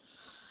 sidekicks.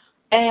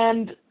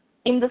 And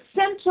in the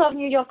center of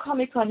New York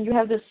Comic Con, you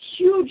have this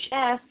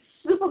huge-ass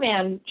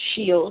Superman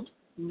shield,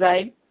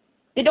 right?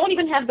 They don't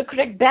even have the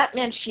correct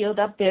Batman shield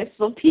up there,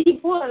 so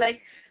people are,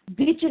 like,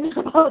 bitching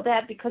about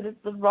that because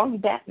it's the wrong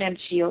Batman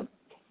shield.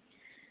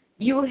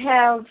 You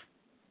have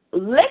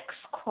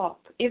LexCorp.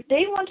 If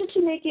they wanted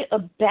to make it a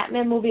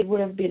Batman movie, it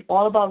would have been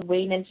all about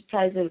Wayne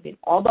Enterprises. It would have been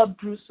all about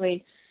Bruce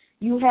Wayne.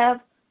 You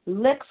have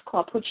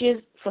LexCorp, which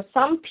is, for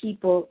some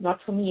people, not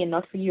for me and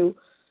not for you,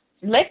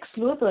 Lex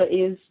Luthor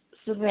is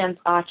Superman's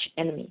arch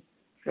enemy,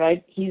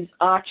 right? He's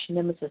arch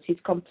nemesis. He's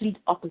complete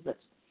opposite.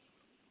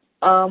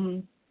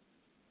 And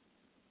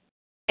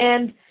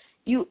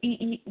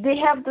they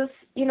have this,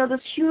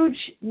 this huge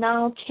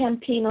now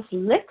campaign of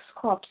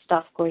LexCorp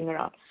stuff going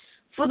around.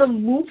 For the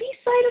movie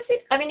side of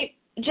it, I mean,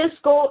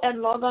 just go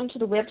and log on to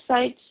the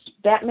website,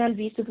 Batman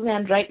v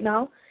Superman right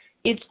now.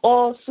 It's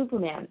all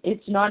Superman.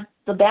 It's not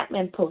the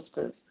Batman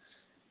posters.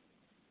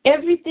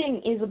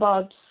 Everything is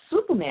about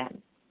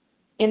Superman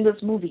in this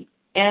movie.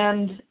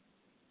 And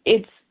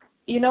it's,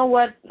 you know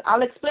what,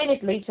 I'll explain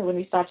it later when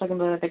we start talking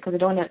about it because I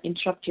don't want to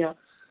interrupt your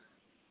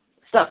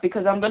stuff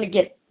because I'm going to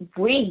get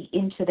way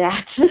into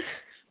that.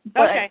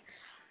 But, okay.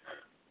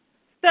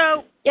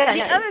 So,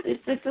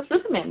 it's a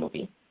Superman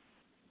movie.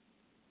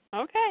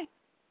 Okay.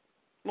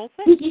 We'll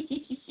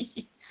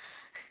see.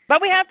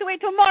 But we have to wait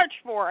till March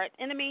for it.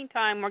 In the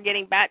meantime, we're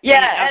getting Batman.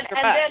 Yeah,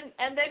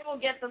 and then we'll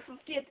get the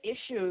 50th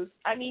issues.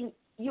 I mean,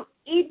 you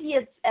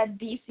idiots at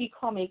DC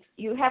Comics,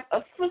 you have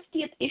a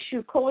 50th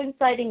issue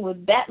coinciding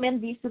with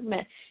Batman v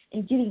Superman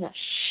and getting a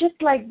shit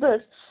like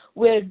this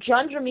where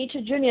John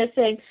Romita Jr. is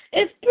saying,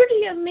 it's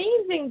pretty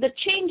amazing the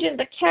change in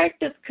the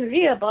character's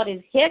career about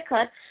his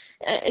haircut.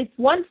 It's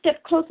one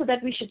step closer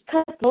that we should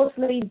cut Lois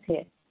Lane's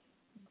hair.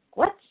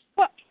 What?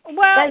 Well,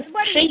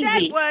 what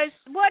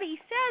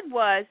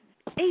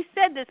he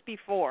said this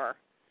before,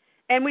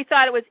 and we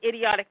thought it was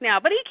idiotic now,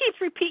 but he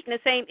keeps repeating the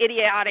same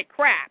idiotic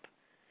crap.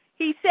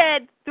 He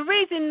said the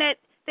reason that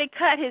they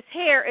cut his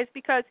hair is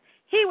because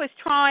he was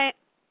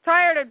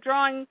tired of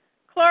drawing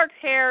Clark's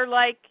hair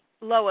like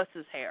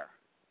Lois's hair.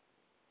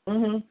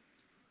 Mm-hmm.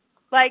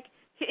 Like,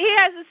 he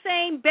has the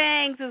same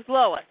bangs as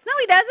Lois. No,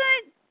 he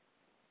doesn't.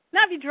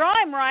 Not if you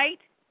draw him right.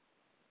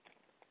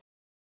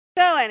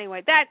 So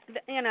anyway, that's,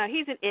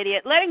 he's an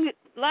idiot.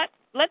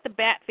 Let the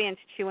Bat fans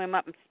chew him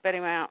up and spit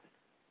him out.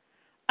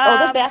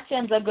 The Bat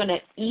fans are going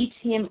to eat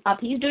him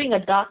up. He's doing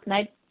a Dark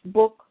Knight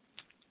book.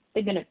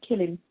 They're going to kill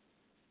him.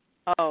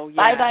 Oh, yeah.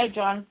 Bye-bye,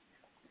 John.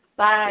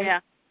 Bye.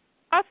 Yeah.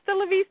 Hasta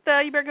la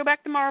vista. You better go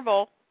back to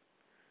Marvel.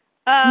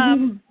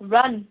 Run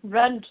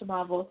to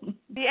Marvel.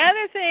 The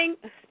other thing,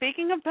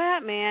 speaking of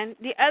Batman,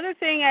 the other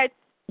thing at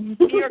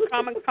New York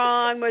Comic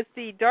Con was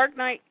the Dark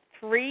Knight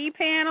 3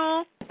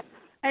 panel.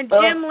 And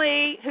Jim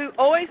Lee, who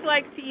always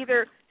likes to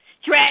either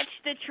stretch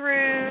the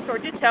truth or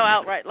just tell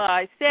outright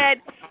lies, said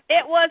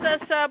it was a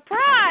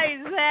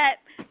surprise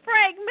that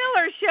Frank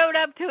Miller showed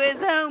up to his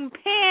own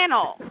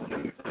panel.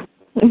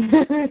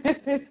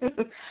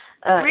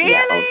 Really?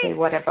 Yeah, okay,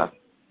 whatever.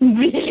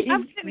 Really?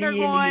 I'm sitting there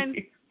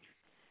going...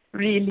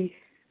 Really?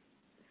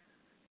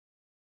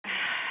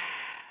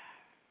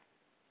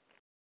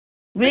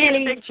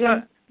 Really,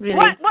 Jim? Really?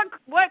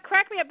 What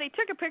cracked me up? They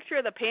took a picture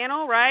of the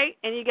panel, right?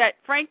 And you got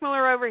Frank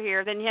Miller over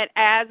here. Then you had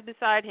Az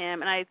beside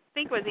him, and I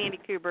think it was Andy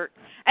Kubert,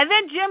 and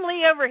then Jim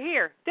Lee over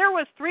here. There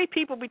was 3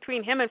 people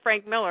between him and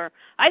Frank Miller.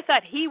 I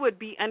thought he would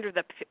be under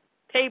the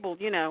table,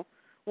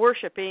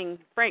 worshiping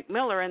Frank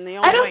Miller in the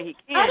only way he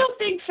can. I don't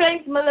think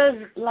Frank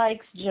Miller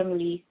likes Jim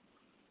Lee.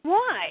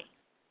 Why?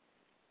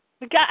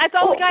 That's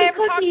all the guy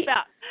ever talks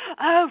about.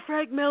 Oh,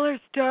 Frank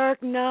Miller's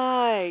Dark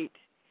Knight.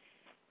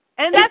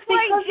 And that's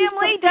why Jim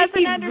Lee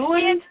doesn't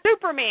understand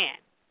Superman.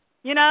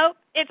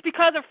 It's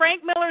because of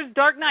Frank Miller's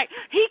Dark Knight.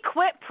 He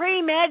quit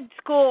pre-med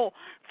school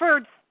so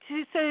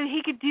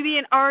he could be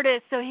an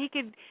artist, so he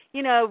could,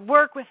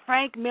 work with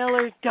Frank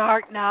Miller's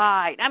Dark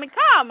Knight. I mean,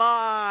 come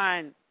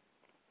on.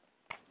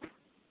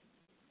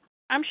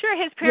 I'm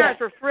sure his parents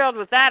were thrilled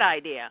with that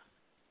idea.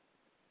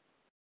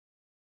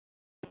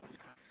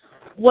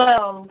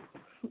 Well,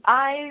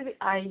 I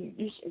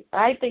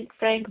think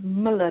Frank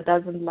Miller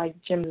doesn't like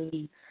Jim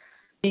Lee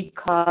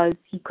because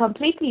he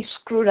completely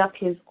screwed up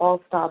his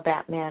All-Star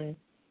Batman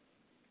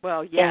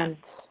and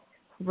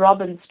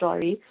Robin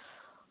story.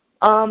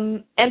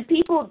 And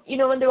people,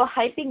 when they were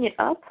hyping it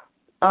up,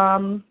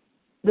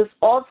 this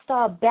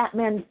All-Star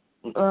Batman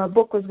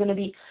book was going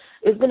to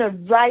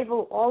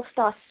rival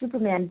All-Star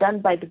Superman done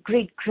by the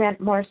great Grant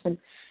Morrison.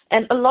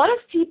 And a lot of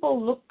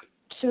people look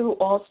to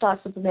All-Star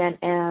Superman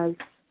as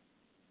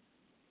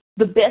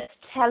the best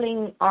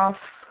telling of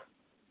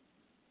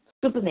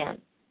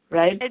Superman,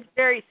 right? It's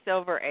very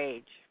Silver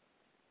Age.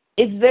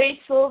 It's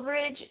very Silver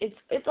Age.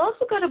 It's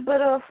also got a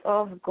bit of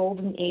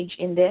Golden Age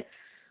in there.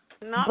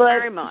 Not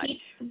very much.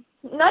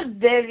 Not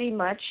very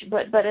much,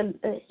 but a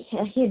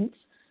hint.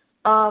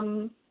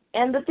 And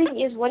the thing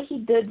is, what he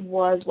did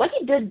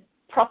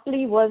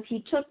properly was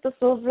he took the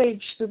Silver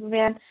Age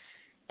Superman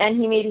and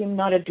he made him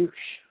not a douche.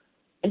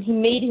 And he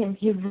made him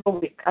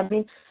heroic. I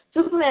mean,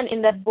 Superman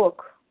in that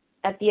book,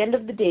 at the end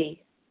of the day,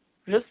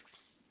 risks,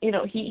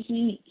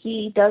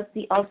 he does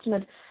the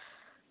ultimate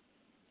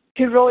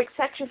heroic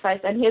sacrifice,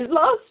 and his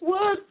last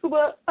words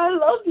were, "I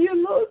love you,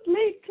 Lois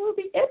Lane, till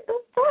the end of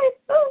time."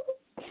 Oh.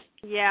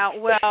 Yeah,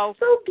 well,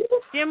 so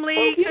Jim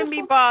Lee couldn't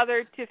be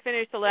bothered to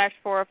finish the last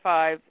 4 or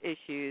 5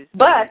 issues.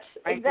 But,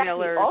 Frank exactly,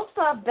 Miller's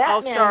All-Star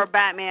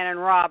Batman and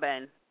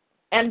Robin.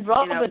 And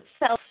Robin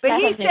itself. But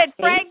he said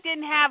Frank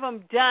didn't have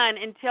them done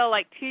until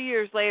like 2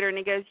 years later, and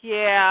he goes,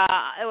 "Yeah,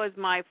 it was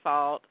my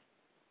fault."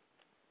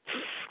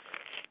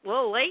 A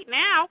little late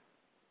now.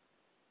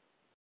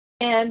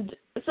 And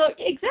so,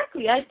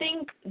 exactly, I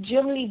think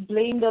Jim Lee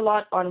blamed a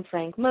lot on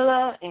Frank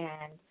Miller,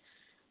 and,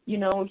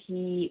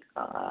 he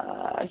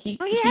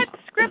had the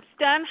scripts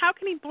done. How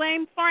can he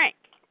blame Frank?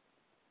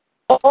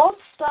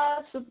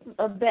 All-Star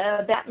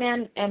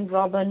Batman and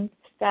Robin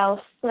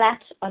fell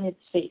flat on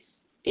its face.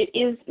 It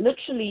is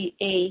literally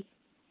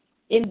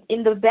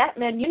in the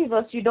Batman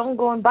universe, you don't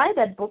go and buy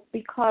that book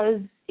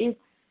because it's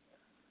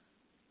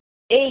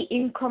A,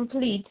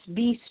 incomplete,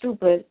 B,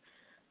 stupid.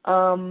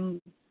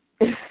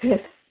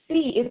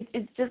 C,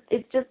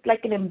 it's just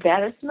like an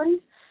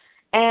embarrassment.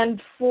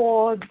 And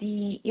for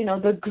the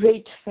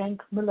great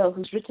Frank Miller,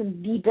 who's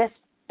written the best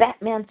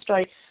Batman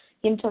story,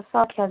 hint of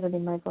sarcasm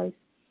in my voice.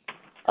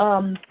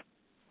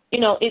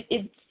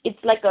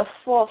 It's like a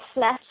fall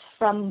flat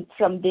from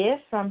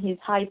his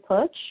high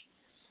perch.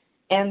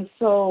 And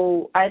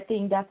so I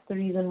think that's the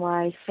reason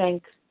why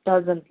Frank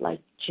doesn't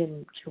like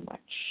Jim too much.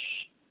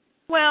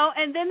 Well,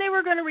 and then they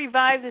were going to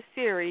revive the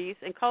series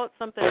and call it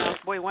something else,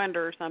 Boy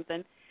Wonder or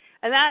something.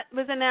 And that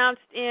was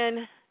announced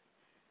in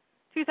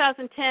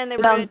 2010. They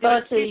were going to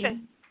do it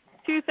in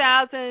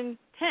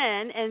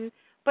 2010,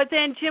 but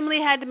then Jim Lee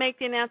had to make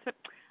the announcement,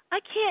 "I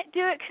can't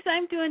do it because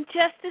I'm doing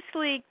Justice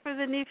League for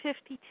the New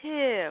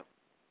 52.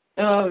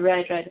 Oh,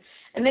 right.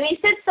 And then he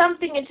said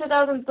something in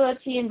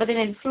 2013, but then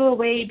it flew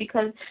away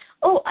because,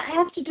 I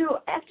have to do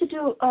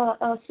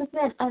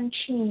Superman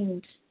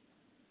Unchained.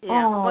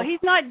 Yeah. Oh. Well,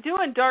 he's not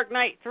doing Dark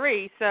Knight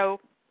 3, so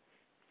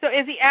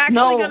is he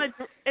actually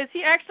is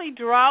he actually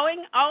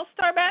drawing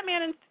All-Star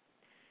Batman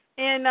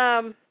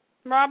and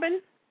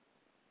Robin?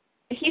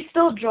 He's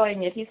still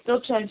drawing it. He's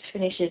still trying to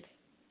finish it.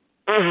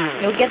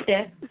 He'll get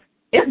there.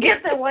 He'll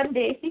get there one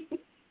day.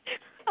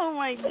 Oh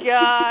my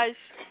gosh.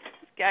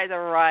 This guy's a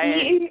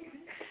riot.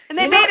 And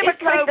they made him a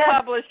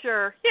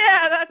co-publisher.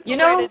 Yeah, that's the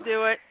way to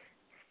do it.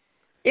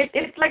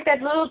 It's like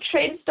that little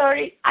train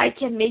story. I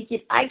can make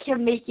it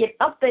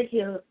up the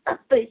hill. I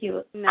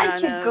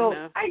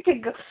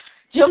can go.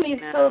 Jim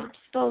Lee's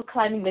still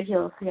climbing the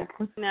hill. Yeah.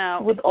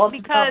 No. With all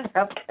because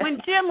when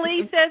Jim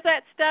Lee says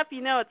that stuff,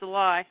 it's a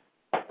lie.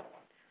 The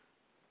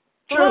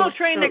True, little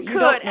train that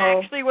could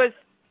actually was,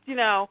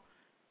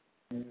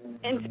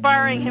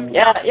 inspiring him to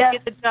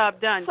get the job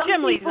done.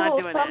 Jim Lee's not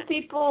doing that.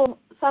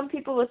 Some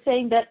people were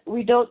saying that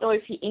we don't know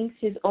if he inks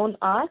his own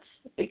art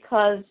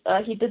because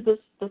he did this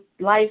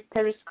live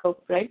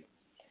Periscope, right?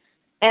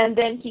 And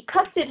then he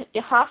cuts it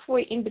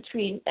halfway in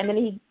between, and then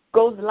he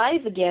goes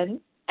live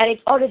again, and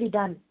it's already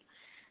done.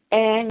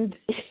 And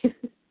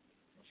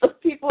so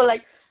people are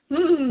like,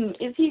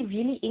 is he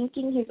really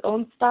inking his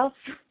own stuff?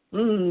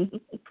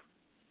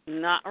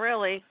 Not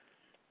really.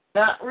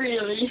 Not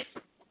really.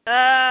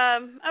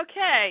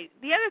 Okay.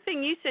 The other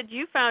thing you said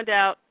you found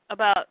out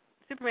about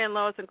Superman,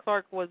 Lois and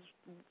Clark was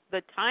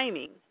the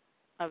timing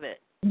of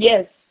it.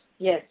 Yes.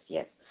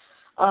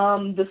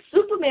 The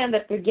Superman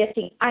that we're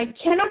getting, I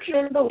cannot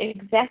remember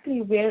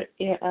exactly where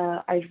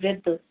I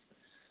read this.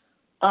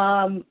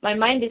 My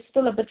mind is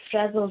still a bit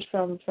frazzled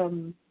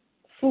from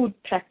food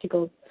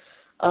practicals,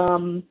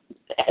 and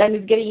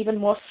it's getting even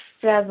more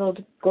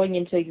frazzled going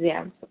into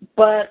exams.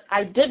 But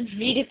I did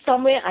read it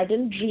somewhere. I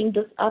didn't dream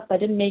this up. I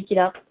didn't make it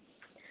up.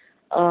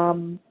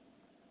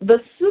 The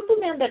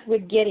Superman that we're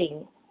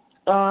getting,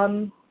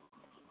 and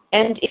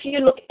if you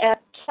look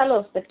at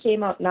Telos that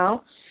came out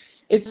now,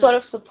 it sort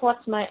of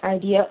supports my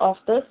idea of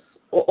this,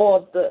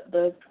 or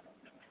the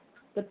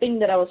thing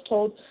that I was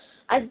told.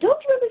 I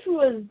don't remember if it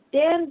was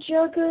Dan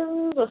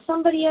Jurgens or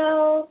somebody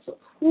else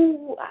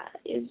who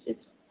it's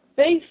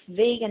very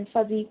vague and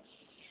fuzzy.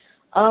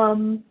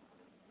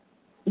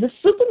 The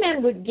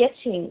Superman we're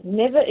getting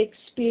never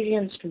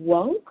experienced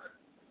wonk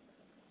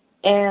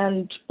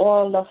and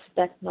all of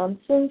that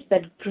nonsense,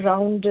 that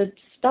grounded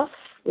stuff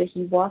where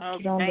he walked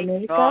around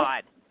America.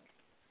 God.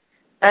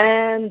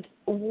 And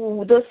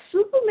the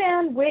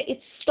Superman where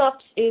it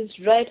stops is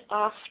right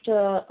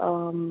after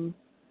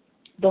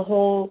the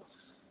whole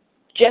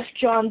Jeff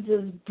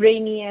Johns'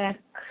 Brainiac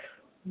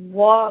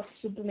War of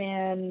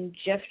Superman,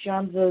 Jeff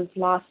Johns'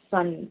 Last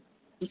Son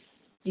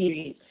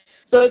series.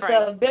 So it's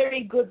a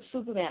very good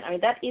Superman. I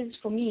mean, that is,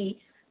 for me,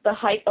 the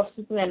height of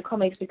Superman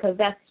comics, because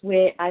that's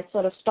where I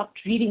sort of stopped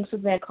reading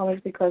Superman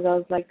comics, because I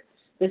was like,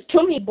 there's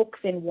too many books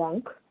in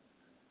Wonk,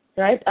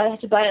 right? I had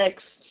to buy, like,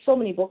 so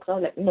many books. I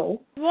was like,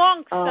 no.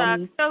 Wonk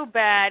sucked so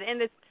bad, and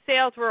the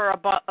sales were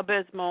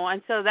abysmal,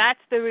 and so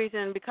that's the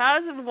reason,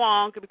 because of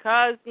Wonk,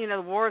 because, you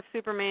know, the War of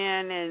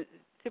Superman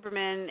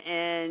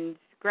and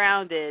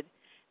Grounded,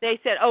 they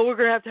said, oh, we're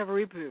going to have a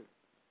reboot.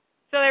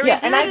 So they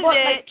rebooted and I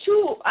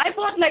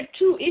bought like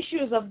two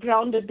issues of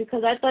Grounded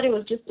because I thought it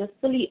was just a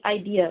silly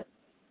idea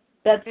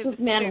that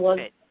Superman was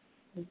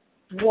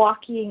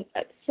walking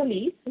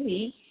silly.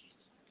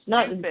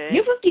 Not stupid.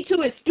 New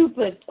 52 is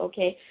stupid,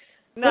 okay?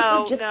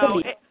 No.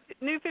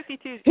 New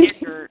 52 is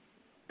ignorant,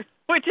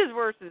 which is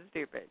worse than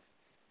stupid.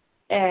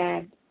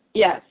 And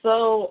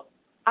so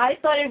I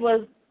thought it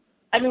was.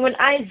 I mean, when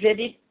I read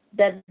it,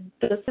 that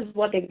this is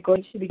what they're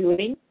going to be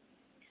doing,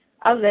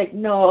 I was like,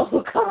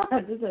 no,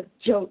 God, this is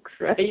jokes,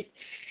 right?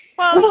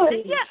 Well,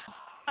 yeah.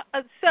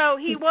 So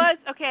he was,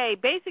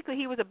 basically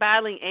he was a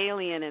battling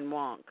alien in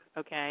Wonk,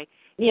 okay?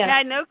 Yeah. He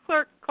had no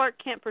Clark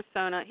Kent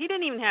persona. He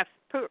didn't even have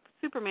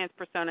Superman's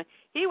persona.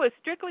 He was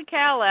strictly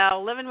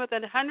Kal-El, living with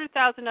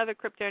 100,000 other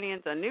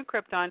Kryptonians on New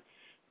Krypton.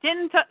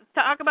 Didn't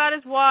talk about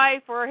his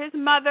wife or his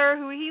mother,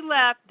 who he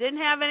left. Didn't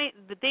have any.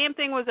 The damn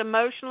thing was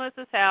emotionless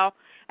as hell.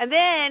 And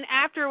then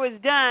after it was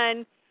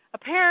done,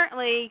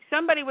 apparently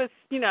somebody was,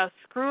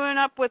 screwing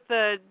up with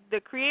the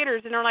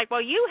creators, and they're like,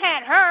 well, you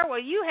had her, well,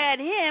 you had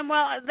him,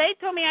 well, they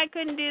told me I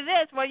couldn't do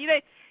this, well,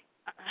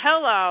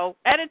 hello,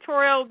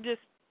 editorial just.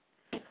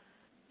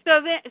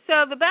 So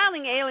the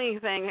battling alien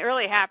thing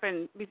really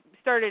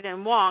started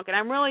in Wonk, and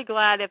I'm really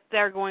glad if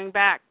they're going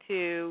back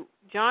to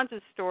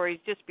Johns' stories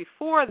just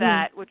before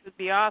that, which would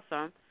be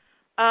awesome.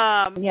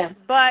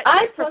 But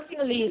I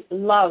personally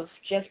love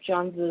Jeff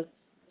Johns'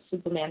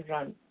 Superman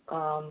run.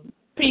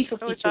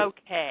 Pre-52. It was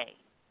okay.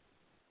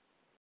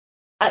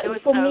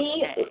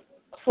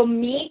 For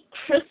me,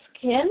 Chris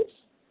Kent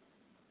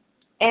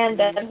and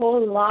that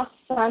whole Last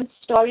Son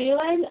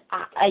storyline,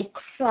 I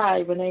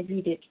cry when I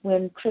read it.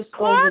 When Chris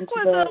Clark goes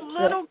into was a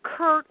little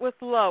curt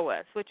with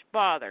Lois, which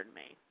bothered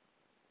me.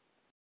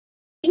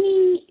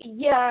 He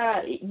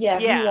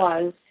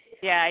was.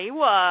 Yeah, he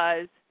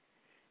was.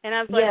 And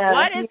I was like,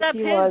 what is up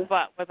his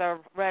butt with a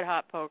red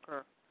hot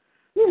poker?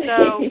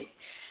 So.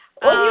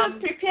 He was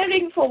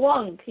preparing for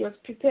Wonk.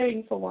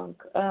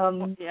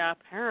 Yeah,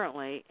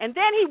 apparently. And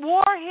then he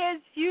wore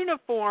his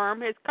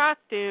uniform, his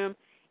costume,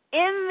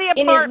 in the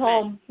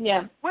apartment. In his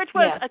home, Which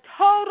was a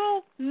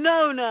total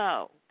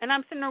no-no. And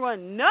I'm sitting there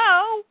going,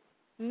 no.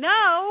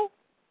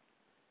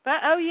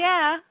 But,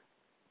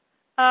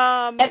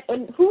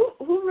 and who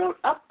wrote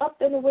Up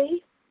and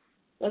Away?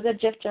 Was that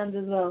Jeff Johns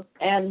as well?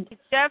 And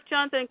Jeff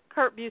Johns and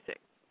Kurt Busiek.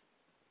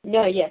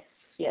 No, yes.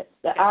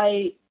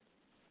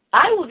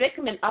 I would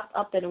recommend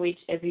Up and Away to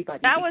everybody.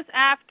 That was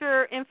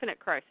after Infinite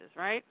Crisis,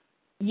 right?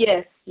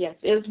 Yes.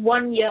 It was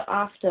 1 year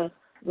after,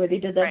 where they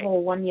did the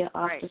whole 1 year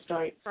after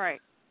story.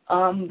 Right.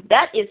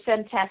 That is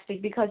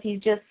fantastic because he's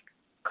just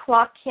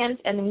Clark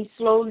Kent and he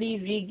slowly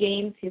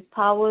regains his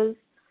powers.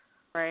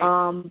 Right.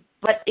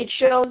 But it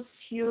shows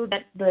you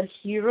that the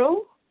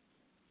hero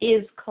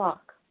is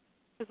Clark.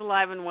 He's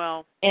alive and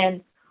well.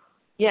 And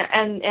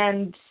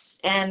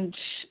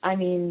I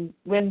mean,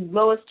 when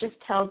Lois just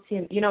tells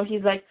him,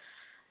 he's like,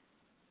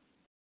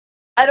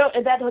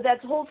 that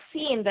whole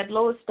scene that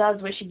Lois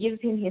does where she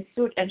gives him his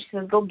suit and she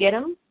says, go get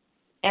him.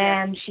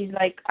 And she's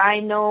like, I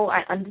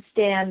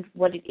understand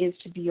what it is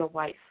to be your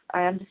wife.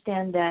 I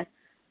understand that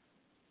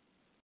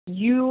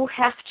you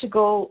have to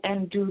go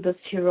and do this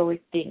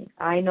heroic thing.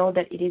 I know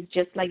that it is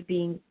just like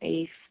being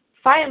a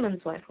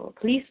fireman's wife or a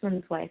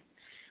policeman's wife.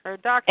 Or a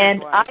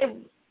doctor's wife.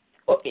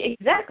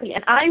 Exactly.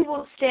 And I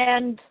will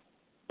stand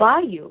by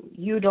you.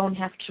 You don't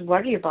have to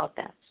worry about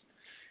that.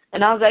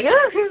 And I was like,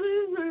 oh,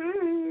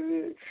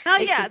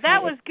 yeah,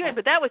 that was good,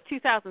 but that was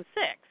 2006.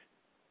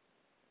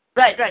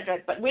 Right.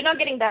 But we're not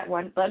getting that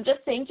one. But I'm just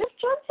saying, just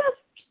John has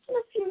a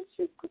few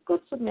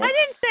good submits. I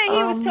didn't say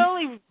he was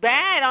totally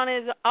bad on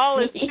all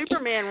his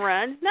Superman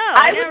runs. No,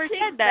 I never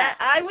said that.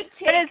 I would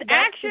take but his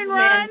action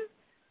run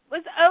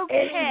was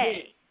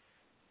okay.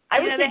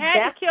 They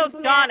had to kill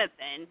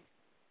Jonathan,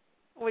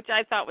 which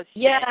I thought was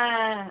shit.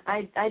 Yeah,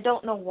 I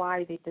don't know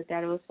why they did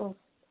that. It was so,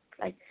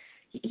 like,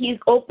 he's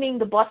opening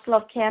the bottle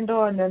of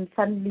candle, and then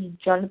suddenly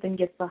Jonathan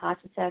gets a heart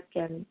attack,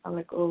 and I'm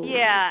like, oh.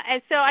 Yeah,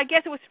 and so I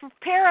guess it was to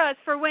prepare us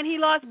for when he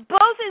lost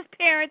both his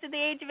parents at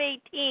the age of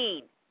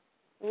 18.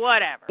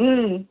 Whatever.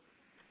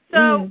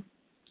 So,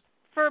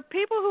 for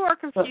people who are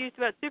confused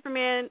about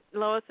Superman,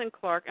 Lois and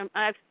Clark, and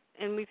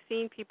we've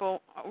seen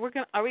people, are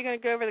we going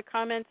to go over the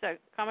comments at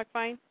Comic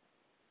Vine?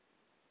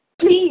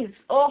 Please.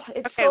 Oh,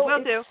 it's okay, so...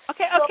 we'll do.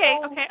 Okay,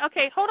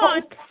 hold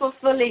on.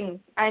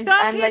 Fulfilling.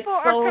 Some people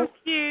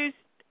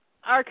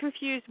are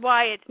confused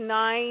why it's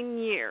 9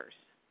 years.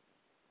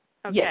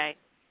 Okay. Yes.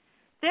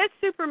 This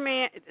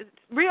Superman,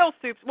 Real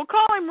Soups, we'll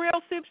call him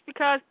Real Soups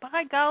because,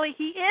 by golly,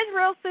 he is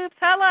Real Soups.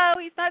 Hello,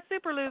 he's not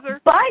Super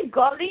Loser. By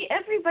golly,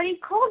 everybody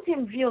calls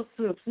him Real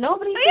Soups.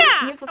 Nobody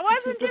thinks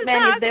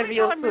Superman is their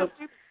Real Soups.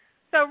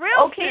 So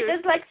Real Soups. Okay,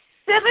 there's like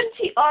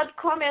 70-odd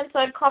comments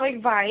on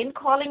Comic Vine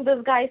calling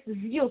this guy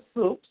Real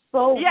Soups.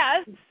 So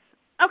yes.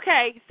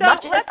 Okay, so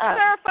let's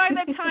clarify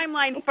the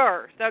timeline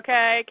first,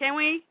 okay? Can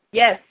we?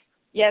 Yes.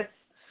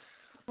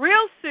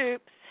 Real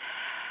Soups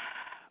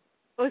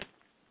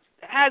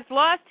has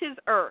lost his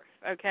Earth,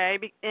 okay,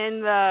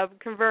 in the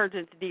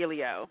convergence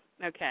dealio,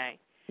 okay?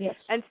 Yes.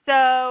 And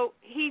so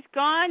he's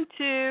gone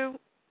to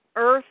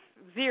Earth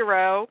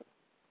Zero,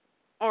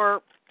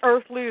 or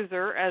Earth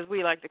Loser, as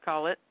we like to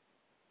call it.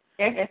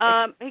 He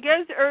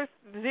goes to Earth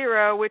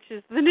Zero, which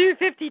is the New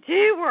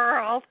 52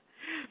 world,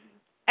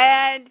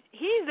 and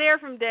he's there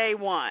from day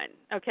one.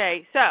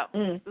 Okay, so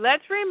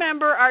let's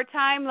remember our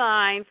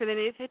timeline for the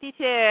New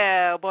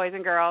 52, boys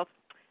and girls.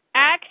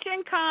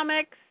 Action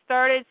Comics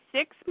started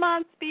 6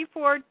 months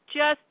before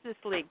Justice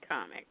League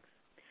Comics.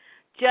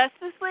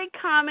 Justice League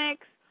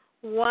Comics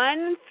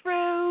 1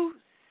 through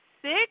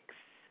 6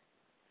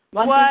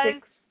 was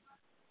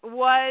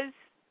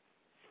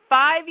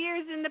 5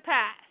 years in the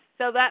past.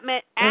 So that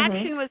meant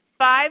Action was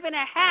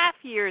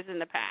 5.5 years in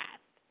the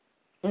past.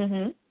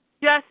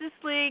 Justice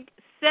League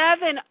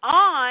 7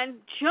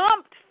 on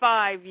jumped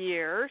 5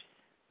 years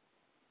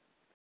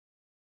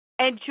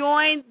and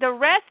joined the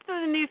rest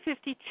of the New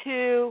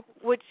 52,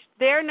 which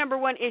their number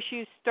one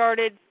issue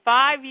started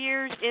 5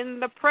 years in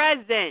the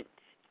present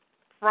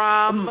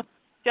from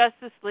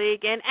Justice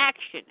League and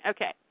Action.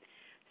 Okay,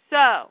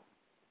 so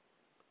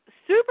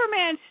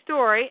Superman's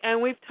story,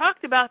 and we've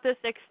talked about this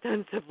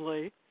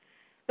extensively,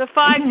 the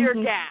 5-year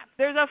gap.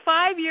 There's a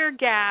 5-year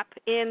gap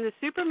in the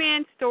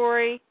Superman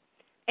story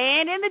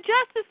and in the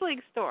Justice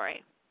League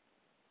story.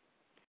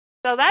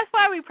 So that's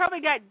why we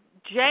probably got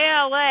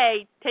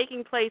JLA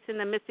taking place in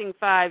the missing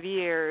 5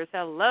 years.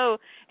 Hello.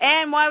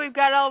 And why we've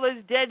got all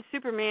those dead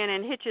Superman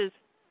in Hitch's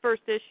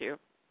first issue.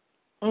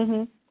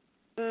 They're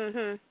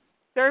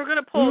going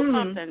to pull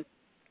something.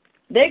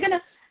 They're going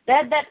to,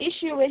 that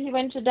issue where he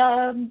went to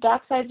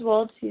Darkseid's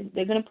world,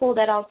 they're going to pull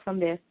that out from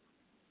there.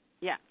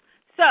 Yeah.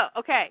 So,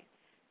 okay.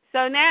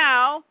 So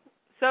now,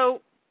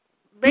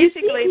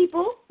 basically, you see,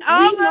 people,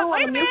 we know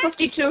our New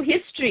 52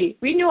 history.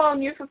 We know our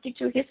New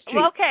 52 history.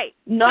 Okay.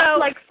 Not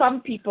like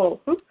some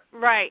people.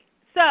 Right.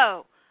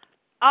 So,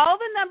 all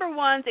the number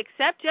ones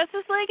except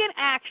Justice League and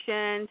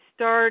Action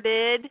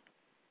started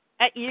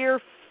at year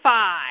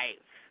 5.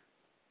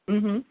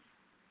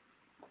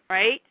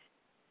 Right?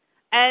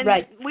 And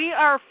we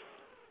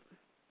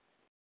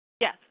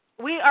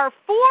are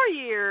 4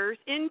 years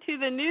into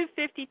the New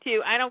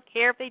 52. I don't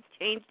care if they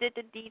changed it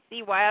to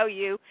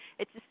DCYOU.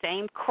 It's the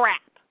same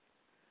crap.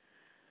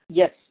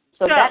 Yes.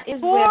 So that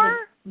is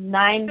where the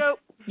 9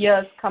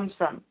 years comes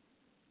from.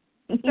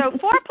 So 4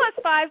 plus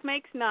 5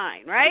 makes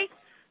 9, right?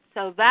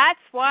 So that's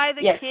why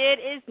the kid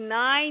is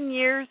 9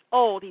 years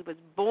old. He was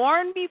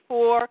born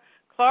before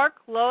Clark,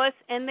 Lois,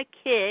 and the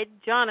kid,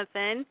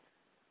 Jonathan,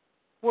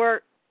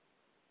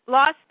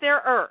 lost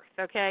their Earth,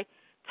 okay?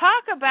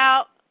 Talk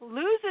about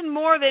losing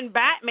more than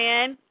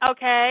Batman,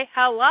 okay?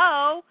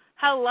 Hello.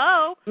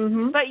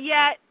 But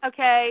yet,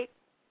 okay,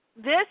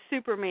 this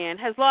Superman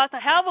has lost a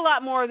hell of a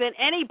lot more than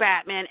any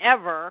Batman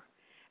ever,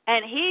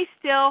 and he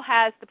still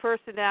has the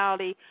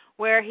personality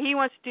where he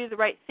wants to do the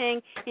right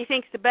thing. He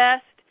thinks the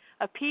best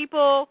of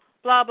people,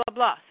 blah, blah,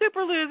 blah.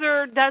 Super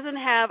Loser doesn't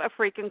have a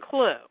freaking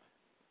clue.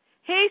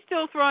 He's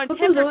still throwing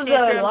temper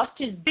tantrums lost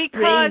his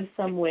brain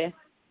somewhere.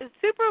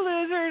 Super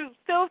Loser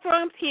still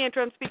throwing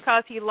tantrums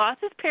because he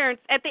lost his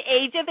parents at the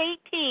age of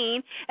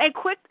 18 and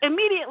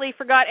immediately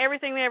forgot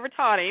everything they ever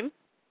taught him.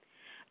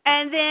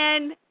 And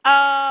then,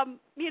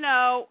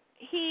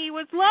 he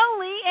was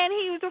lonely and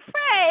he was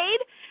afraid,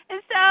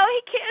 and so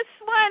he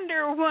kissed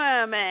Wonder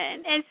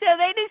Woman. And so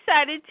they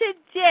decided to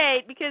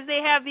date because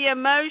they have the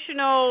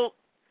emotional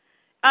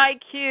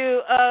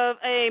IQ of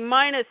a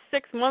minus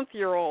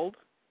 6-month-old.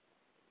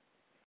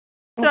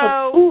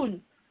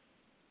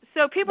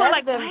 So people are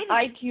like, why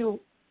IQ.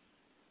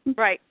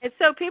 Right. And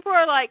so people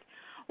are like,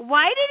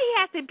 why did he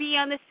have to be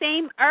on the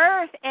same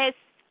Earth as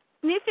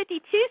New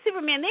 52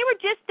 Superman? They were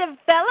just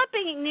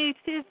developing New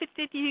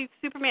 52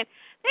 Superman.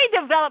 They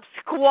developed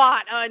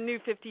squat on New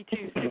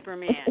 52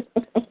 Superman.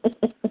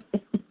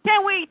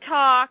 Can we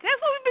talk?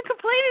 That's what we've been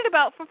complaining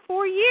about for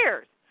 4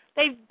 years.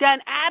 They've done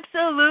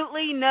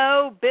absolutely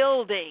no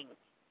building.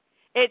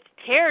 It's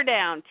tear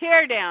down,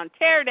 tear down,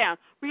 tear down.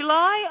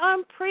 Rely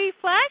on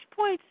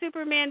pre-Flashpoint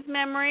Superman's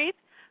memories,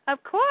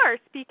 of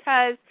course,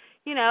 because,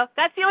 you know,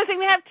 that's the only thing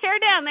they have tear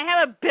down. They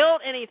haven't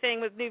built anything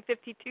with New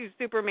 52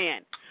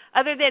 Superman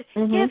other than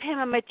give him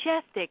a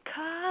majestic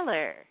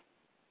collar.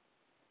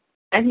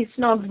 And he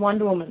snogged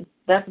Wonder Woman.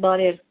 That's about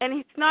it. And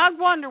he snogged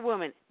Wonder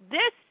Woman.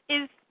 This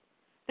is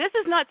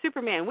not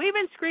Superman. We've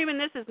been screaming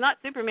this is not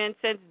Superman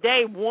since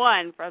day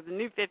one for the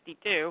New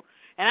 52,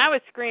 and I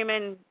was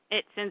screaming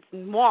it since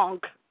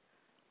Wonk.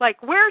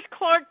 Like, where's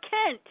Clark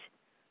Kent?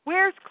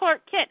 Where's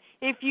Clark Kent?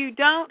 If you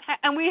don't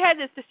and we had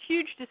this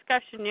huge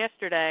discussion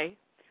yesterday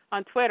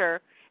on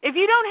Twitter. If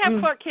you don't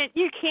have Clark Kent,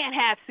 you can't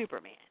have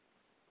Superman.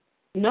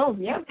 No,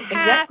 yeah, you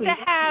exactly. have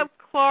to have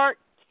Clark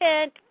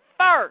Kent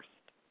first,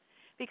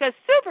 because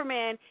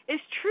Superman is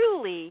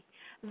truly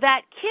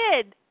that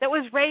kid that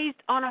was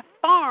raised on a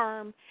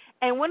farm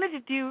and wanted to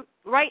do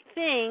right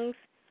things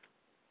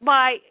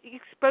by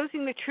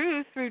exposing the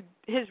truth through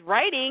his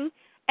writing.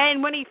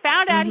 And when he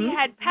found out he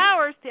had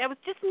powers, it was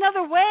just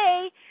another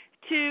way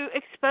to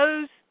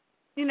expose,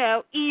 you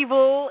know,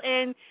 evil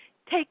and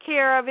take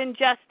care of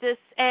injustice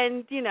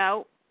and, you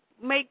know,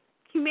 make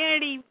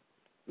humanity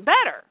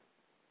better.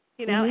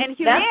 You know, and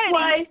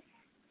humanity.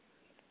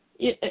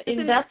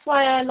 That's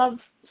why I love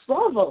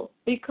Smallville,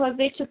 because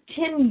they took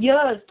 10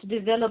 years to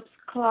develop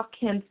Clark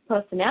Kent's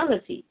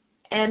personality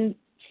and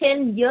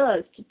 10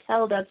 years to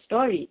tell that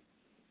story.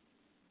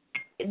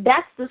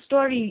 That's the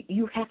story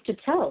you have to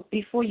tell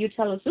before you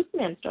tell a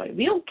Superman story.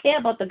 We don't care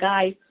about the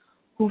guy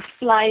who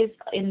flies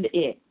in the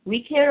air.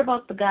 We care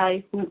about the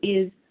guy who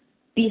is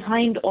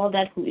behind all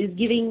that, who is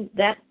giving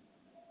that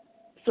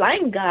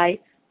flying guy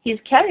his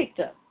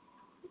character.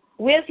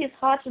 Where's his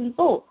heart and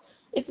soul?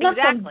 It's not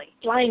some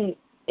flying.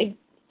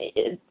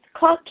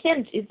 Clark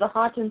Kent is the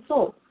heart and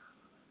soul.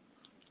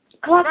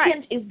 Clark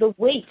Kent is the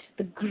weight,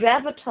 the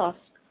gravitas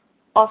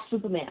of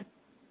Superman.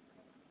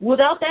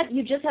 Without that,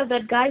 you just have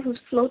that guy who's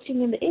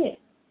floating in the air.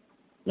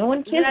 No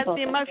one cares about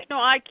that. That's the emotional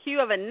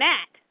IQ of a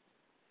gnat.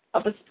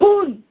 Of a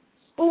spoon.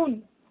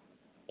 I'm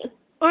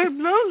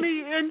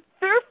lonely and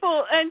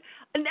fearful, and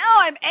now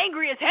I'm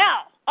angry as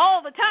hell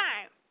all the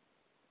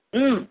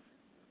time.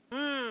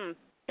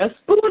 A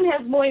spoon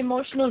has more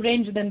emotional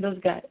range than this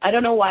guy. I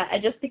don't know why. I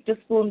just picked a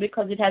spoon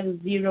because it has a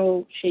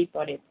 0 shape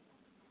on it.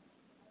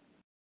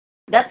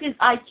 That's his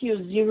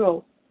IQ,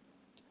 0.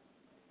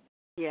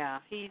 Yeah,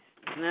 he's...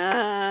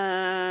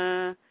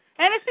 and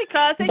it's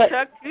because they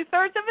took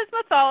 2/3 of his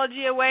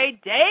mythology away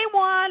day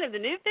one of the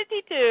New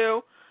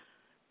 52,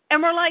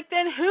 and we're like,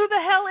 then who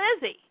the hell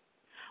is he?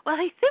 Well,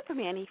 he's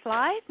Superman. He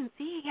flies, and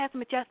see, he has a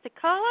majestic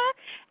collar,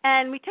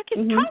 and we took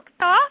his trunks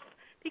off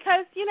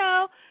because, you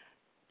know,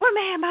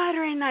 we're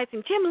modern nights,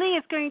 and Jim Lee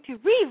is going to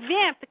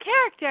revamp the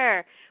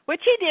character,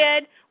 which he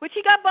did, which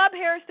he got Bob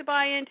Harris to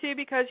buy into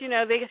because, you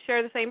know, they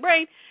share the same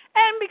brain,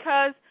 and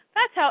because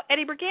that's how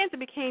Eddie Berganza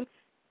became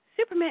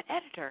Superman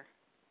editor.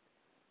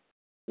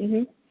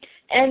 And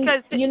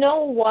because you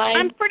know why?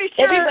 I'm pretty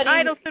sure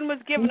Idelson was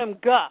giving him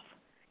guff.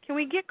 Can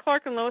we get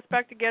Clark and Lois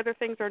back together?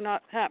 Things are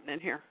not happening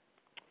here.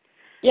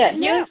 Yeah, he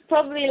was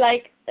probably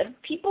like,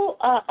 people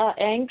are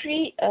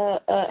angry.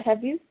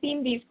 Have you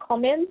seen these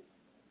comments?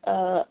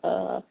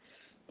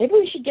 Maybe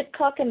we should get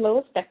Clark and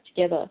Lois back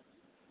together.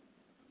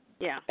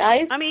 Yeah.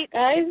 Guys,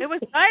 it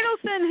was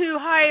Idelson who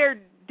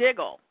hired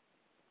Diggle.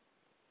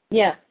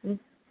 Yeah.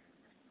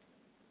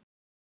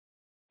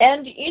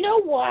 And you know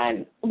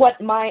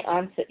what my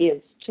answer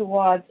is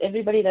towards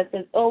everybody that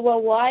says, oh,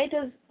 well, why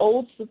does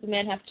old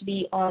Superman have to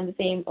be on the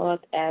same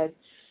Earth as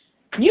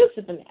new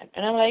Superman?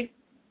 And I'm like,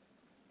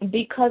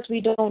 because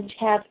we don't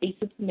have a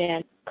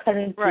Superman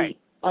currently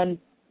on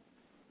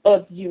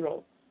Earth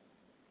 0.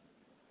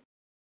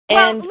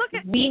 And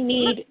we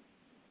need...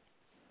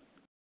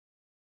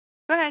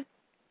 Go ahead.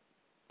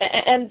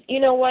 And you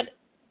know what?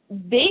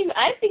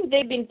 I think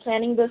they've been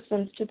planning this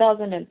since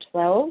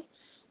 2012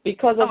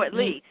 because of... Oh, at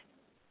least.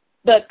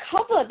 The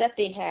cover that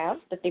they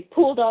have, that they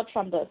pulled out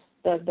from the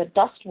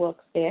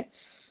Dustworks there,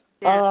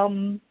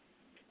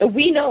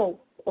 we know,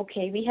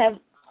 okay, we have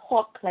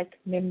Hawk-like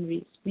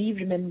memories. We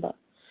remember.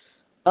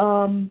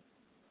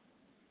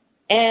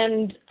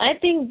 And I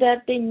think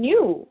that they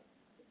knew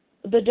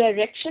the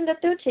direction that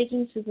they were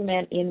taking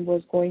Superman in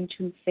was going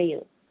to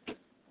fail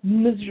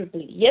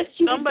miserably. Yes,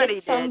 you would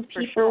get some people,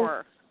 for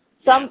sure.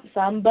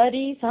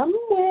 Somebody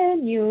somewhere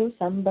knew,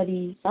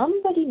 somebody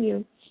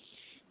knew.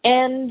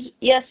 And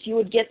yes, you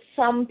would get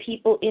some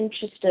people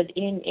interested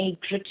in a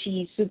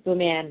gritty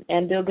Superman,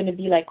 and they're going to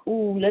be like,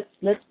 "Ooh,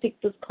 let's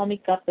pick this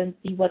comic up and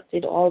see what's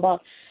it all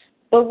about."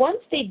 But once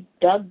they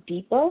dug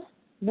deeper,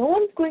 no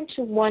one's going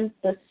to want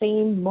the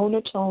same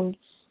monotone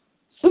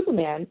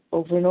Superman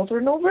over and over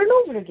and over and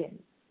over again.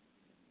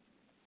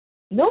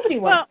 Nobody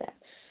wants that.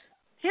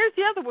 Here's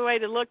the other way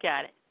to look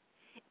at it.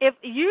 If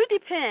you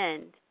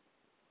depend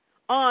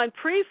on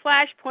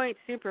pre-Flashpoint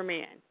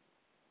Superman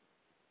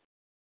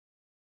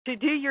to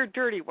do your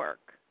dirty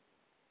work,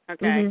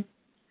 okay?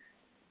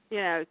 You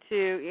know,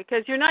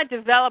 because you're not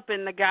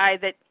developing the guy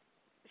that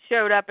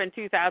showed up in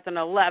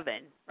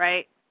 2011,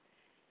 right?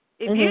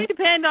 If you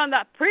depend on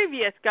the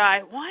previous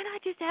guy, why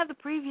not just have the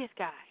previous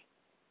guy?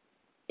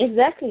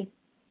 Exactly.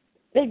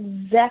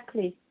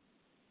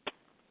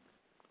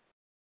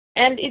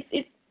 And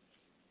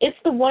it's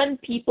the one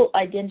people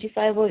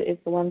identify with.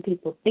 It's the one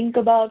people think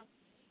about.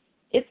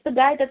 It's the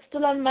guy that's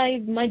still on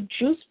my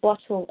juice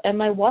bottle and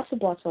my water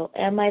bottle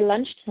and my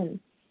lunch tin.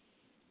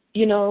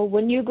 You know,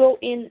 when you go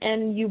in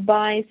and you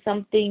buy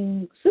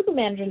something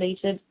Superman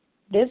related,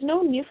 there's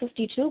no New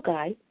 52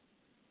 guy.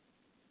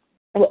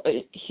 Well,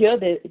 here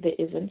there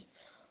isn't.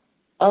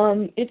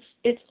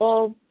 It's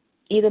all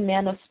either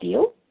Man of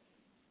Steel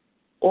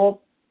or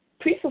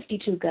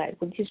pre-52 guy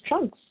with his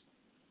trunks.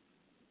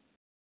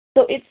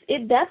 So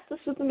that's the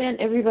Superman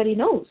everybody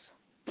knows.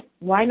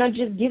 Why not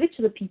just give it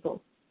to the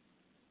people?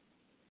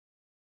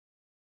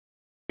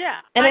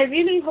 Yeah. And I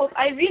really hope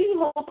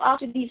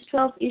after these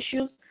 12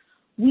 issues,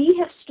 we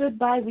have stood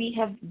by, we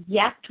have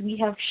yapped, we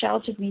have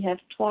shouted, we have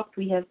talked,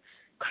 we have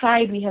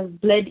cried, we have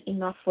bled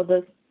enough for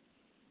this.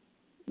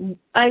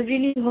 I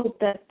really hope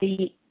that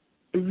they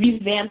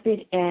revamp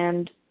it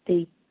and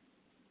they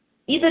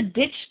either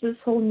ditch this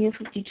whole New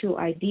 52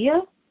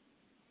 idea,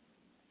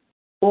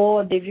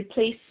 or they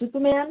replace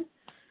Superman,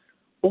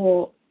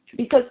 or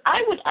because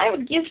I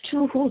would give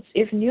two hoots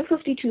if New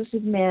 52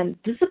 Superman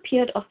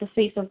disappeared off the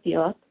face of the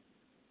earth,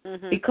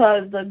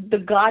 because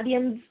the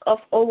Guardians of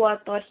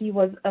Oa thought he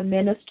was a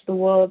menace to the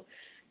world,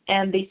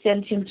 and they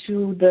sent him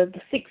to the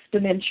sixth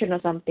dimension or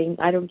something.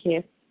 I don't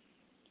care,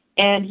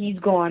 and he's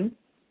gone.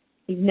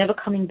 He's never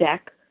coming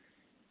back,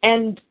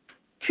 and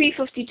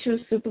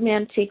pre-52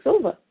 Superman takes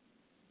over.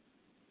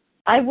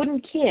 I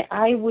wouldn't care.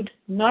 I would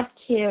not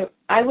care.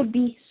 I would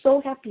be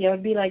so happy. I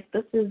would be like,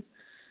 this is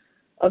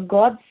a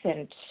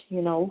godsend,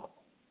 you know.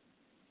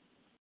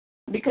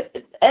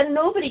 And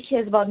nobody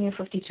cares about New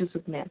 52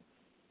 Superman.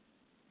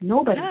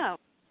 Nobody. No.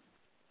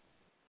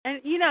 And,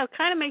 you know, it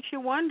kind of makes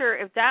you wonder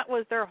if that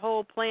was their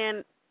whole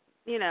plan,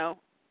 you know,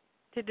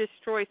 to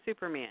destroy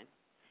Superman.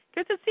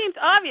 Because it seems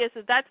obvious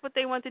that that's what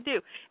they want to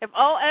do. If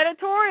all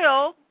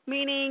editorial,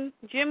 meaning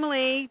Jim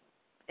Lee,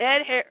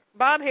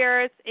 Bob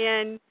Harris,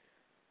 and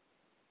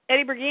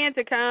Eddie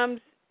Berganza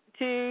comes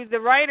to the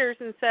writers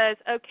and says,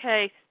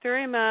 okay, stir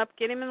him up,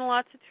 get him in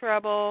lots of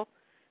trouble.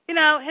 You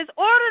know, his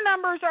order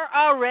numbers are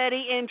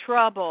already in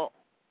trouble.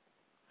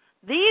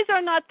 These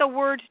are not the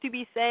words to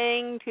be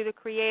saying to the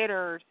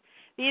creators.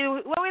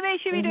 What they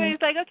should be doing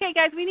is like, okay,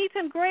 guys, we need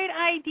some great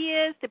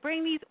ideas to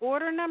bring these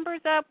order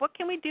numbers up. What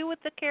can we do with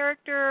the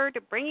character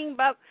to bring him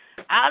up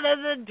out of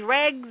the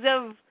dregs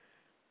of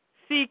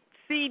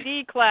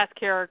CD class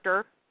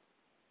character?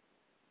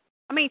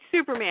 I mean,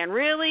 Superman,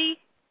 really?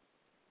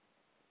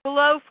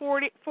 Below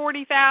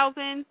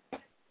 40,000?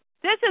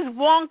 This is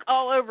Wonk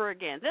all over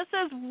again. This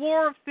is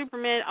War of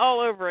Superman all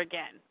over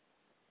again.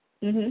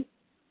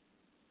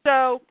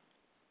 So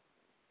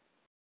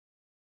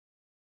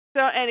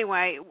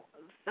anyway,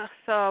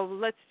 so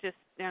let's just,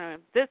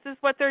 this is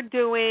what they're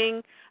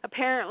doing.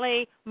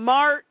 Apparently,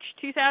 March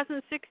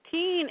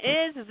 2016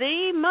 is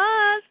the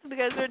must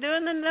because they're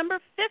doing the number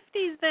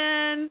 50s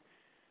then.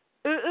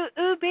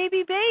 Ooh,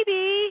 baby,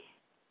 baby.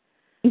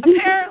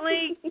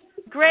 Apparently,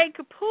 Greg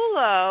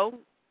Capullo,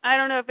 I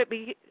don't know if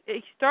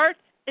it starts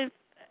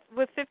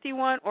with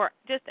 51 or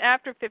just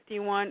after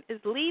 51, is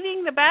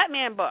leading the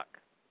Batman book.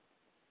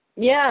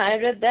 Yeah, I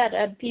read that.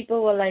 And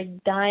people were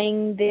like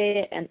dying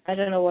there, and I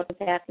don't know what was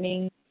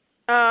happening.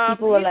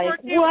 People were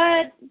like,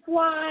 "What?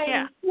 Why?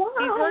 Yeah.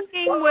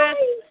 Why?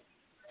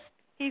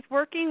 He's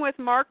working with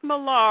Mark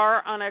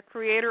Millar on a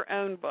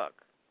creator-owned book.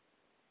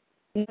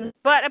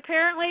 But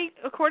apparently,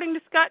 according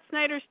to Scott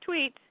Snyder's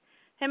tweets,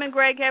 him and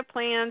Greg have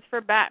plans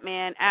for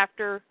Batman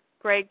after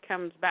Greg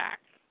comes back.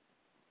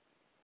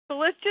 So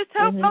let's just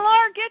hope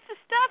Millar gets his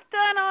stuff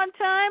done on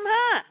time,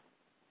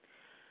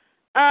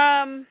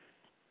 huh?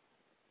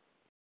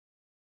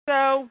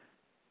 So,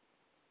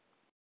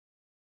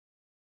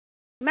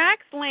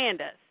 Max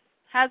Landis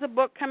has a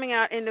book coming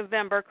out in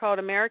November called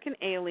American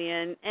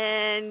Alien,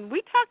 and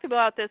we talked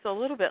about this a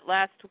little bit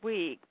last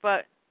week,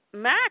 but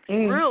Max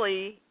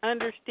really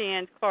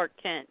understands Clark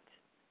Kent.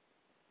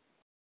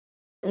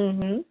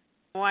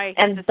 Why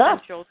he's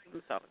essential to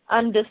himself.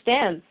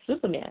 Understands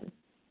Superman.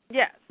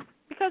 Yes,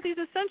 because he's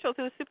essential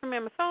to the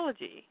Superman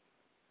mythology.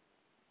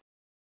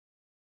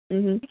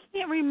 You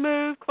can't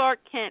remove Clark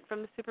Kent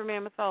from the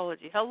Superman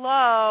mythology.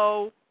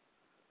 Hello.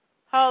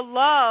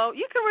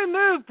 You can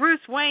remove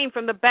Bruce Wayne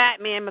from the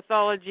Batman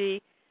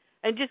mythology,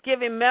 and just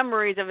give him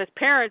memories of his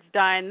parents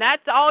dying.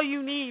 That's all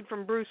you need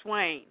from Bruce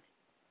Wayne.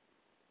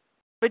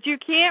 But you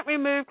can't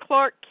remove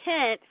Clark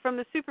Kent from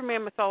the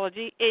Superman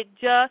mythology. It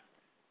just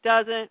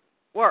doesn't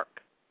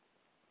work.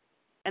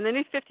 And the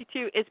New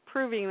 52 is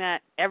proving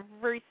that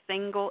every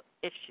single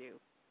issue.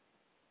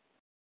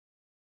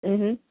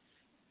 Mhm.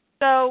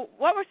 So,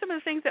 what were some of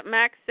the things that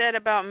Max said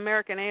about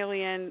American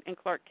Alien and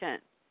Clark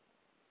Kent?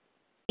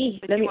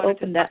 Let me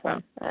open that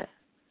one.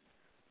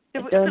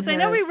 Because I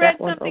know we read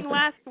something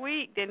last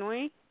week, didn't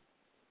we?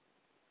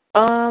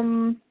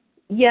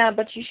 Yeah,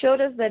 but you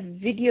showed us that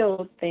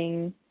video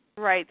thing.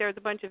 Right, there was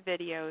a bunch of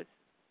videos.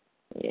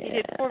 Yeah. He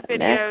did 4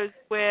 videos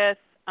with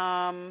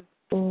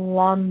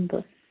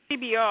Blonde.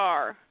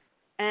 CBR.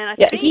 And I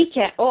think he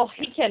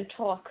can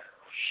talk.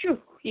 Shoo,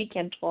 he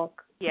can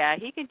talk. Yeah,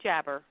 he can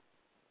jabber.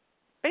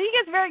 But he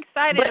gets very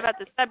excited about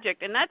the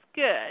subject, and that's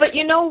good. But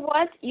you know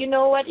what?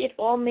 It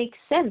all makes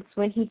sense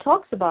when he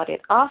talks about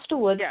it.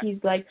 Afterwards,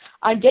 he's like,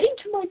 I'm getting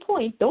to my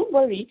point, don't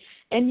worry.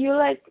 And you're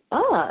like,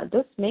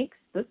 this makes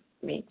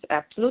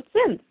absolute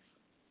sense.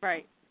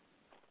 Right.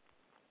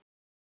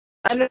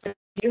 I don't know. Do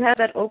you have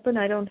that open?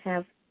 I don't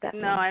have that.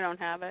 No, I don't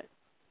have it.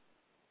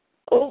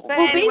 Oh, but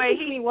well, anyway,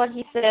 basically what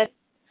he said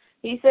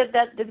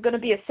that there's going to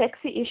be a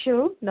sexy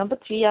issue, number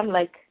 3. I'm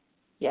like,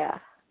 yeah,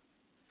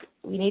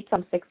 we need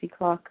some sexy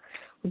Clark.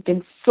 We've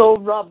been so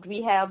robbed.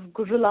 We have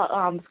gorilla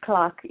arms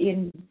Clark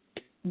in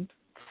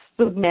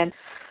Superman.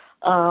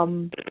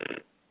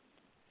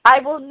 I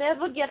will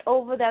never get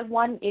over that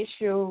one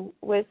issue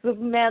where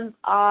Superman's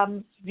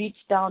arms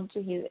reached down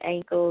to his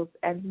ankles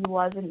and he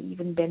wasn't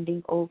even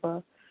bending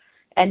over.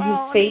 And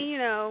his face...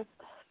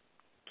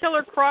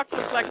 Killer Croc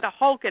looked like the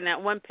Hulk in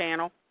that one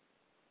panel.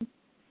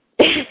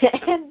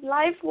 And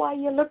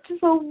Livewire looked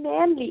so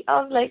manly.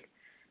 I was like,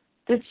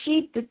 is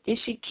she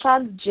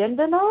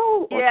transgender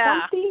now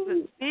or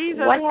something? These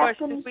are the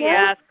questions we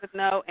ask with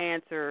no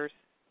answers.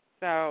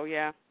 So,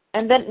 yeah.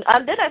 And then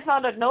I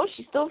found out, no,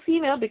 she's still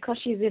female because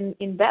she's in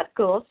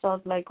Batgirl. So I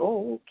was like,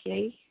 oh,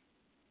 okay.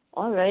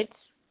 All right.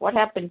 What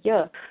happened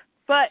here?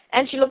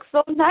 And she looks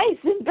so nice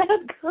in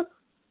Batgirl.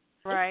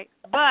 Right.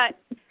 But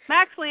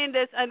Max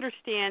Landis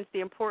understands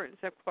the importance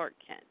of Clark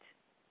Kent.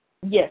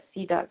 Yes,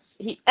 he does.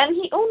 He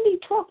only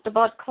talked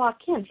about Clark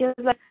Kent. He was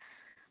like,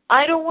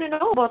 I don't want to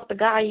know about the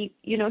guy.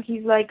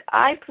 He's like,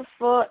 I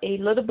prefer a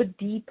little bit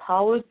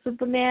depowered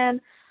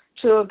Superman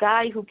to a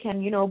guy who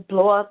can,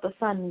 blow out the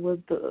sun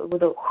with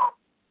a,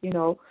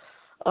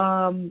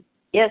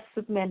 yes,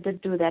 Superman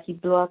did do that. He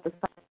blew out the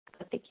sun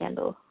with the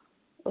candle.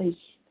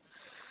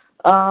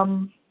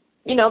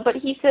 But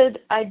he said,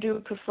 I do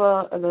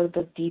prefer a little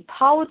bit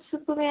depowered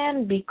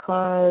Superman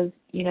because,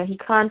 he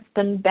can't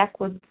spin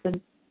backwards in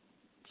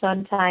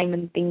sun time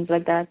and things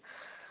like that.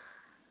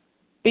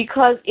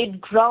 Because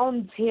it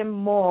grounds him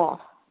more.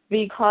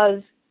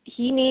 Because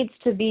he needs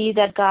to be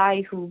that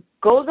guy who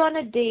goes on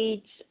a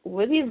date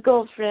with his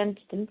girlfriend,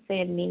 didn't say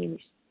a name,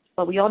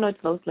 but we all know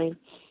it's Lois Lane.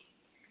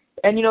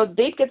 And,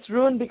 date gets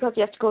ruined because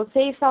you have to go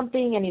say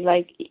something, and he's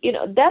like,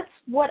 that's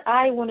what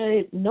I want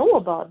to know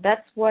about.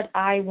 That's what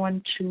I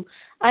want to,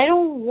 I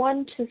don't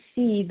want to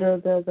see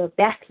the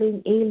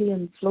battling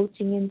alien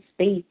floating in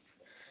space,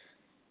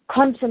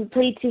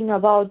 contemplating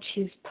about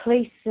his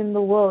place in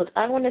the world.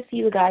 I want to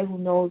see the guy who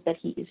knows that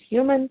he is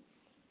human,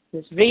 he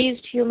was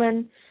raised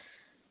human,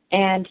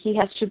 and he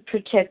has to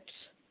protect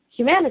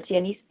humanity.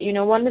 And he's,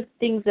 one of the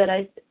things that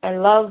I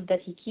love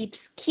that he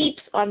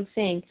keeps on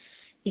saying,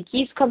 he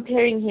keeps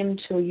comparing him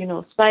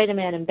to,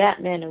 Spider-Man and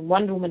Batman and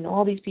Wonder Woman and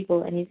all these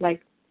people. And he's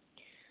like,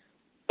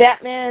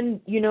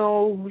 Batman,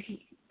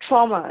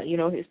 trauma,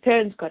 his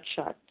parents got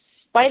shot.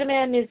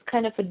 Spider-Man is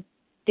kind of a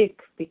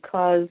dick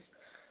because,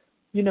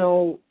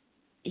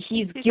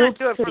 he's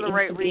guilted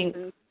into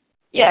being...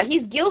 Yeah,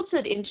 he's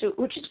guilted into,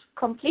 which is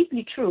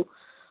completely true.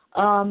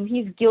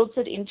 He's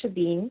guilted into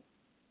being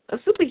a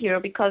superhero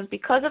because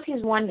of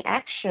his one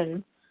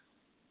action,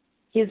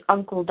 his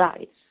uncle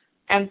dies.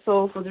 And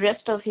so for the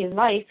rest of his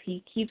life,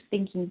 he keeps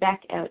thinking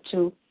back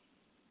to,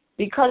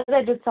 because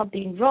I did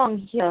something wrong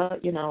here,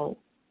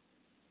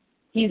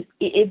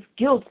 it's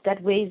guilt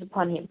that weighs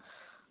upon him.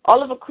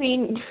 Oliver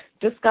Queen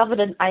discovered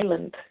an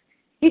island.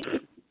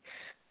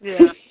 Yeah,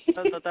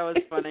 I thought that was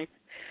funny.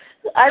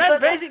 That's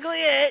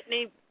basically it. And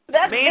he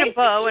made a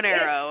bow and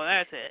arrow.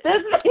 That's it.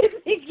 That's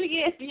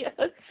basically it, yes.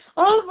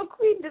 Oliver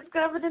Queen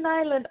discovered an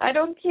island. I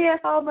don't care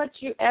how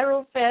much you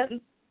Arrow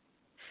fans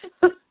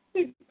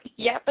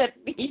yap at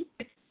me.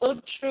 It's so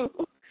true.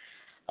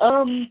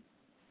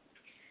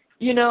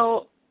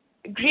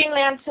 Green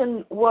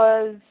Lantern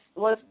was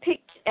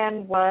picked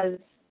and was,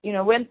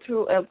 went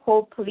through a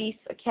whole police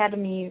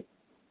academy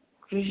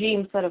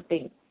regime sort of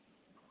thing.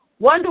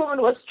 Wonder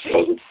Woman was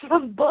trained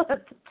from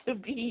birth to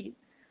be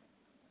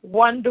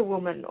Wonder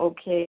Woman,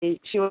 okay?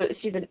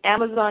 She's an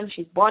Amazon.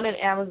 She's born in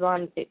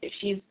Amazon.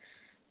 She's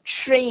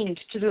trained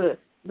to do this.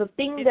 The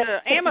thing she's that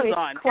an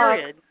Amazon, Clark,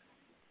 period.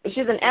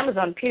 She's an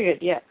Amazon, period,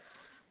 yeah.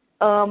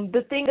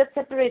 The thing that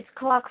separates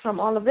Clark from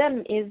all of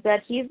them is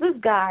that he's this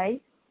guy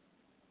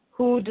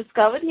who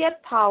discovered he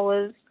had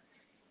powers.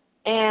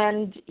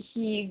 and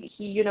he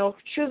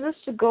chooses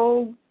to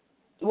go.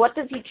 What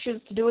does he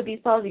choose to do with these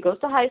powers? He goes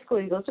to high school,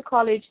 he goes to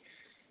college,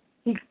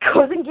 he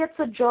goes and gets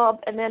a job,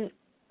 and then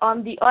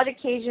on the odd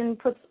occasion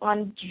puts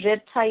on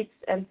red tights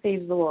and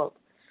saves the world.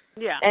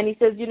 Yeah. And he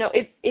says,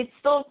 it's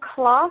still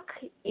Clark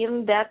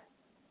in that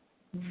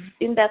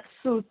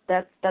suit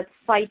that's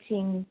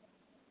fighting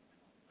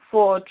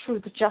for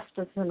truth,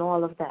 justice, and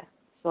all of that.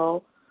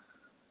 So,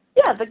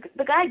 yeah,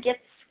 the guy gets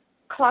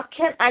Clark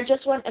Kent. I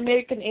just want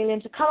American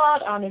Alien to come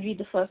out. I want to read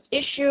the first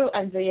issue.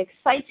 I'm very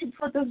excited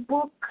for this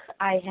book.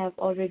 I have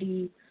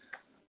already,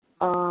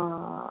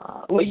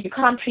 you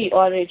can't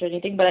pre-order it or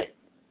anything, but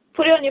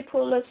put it on your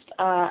pull list.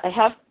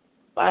 I've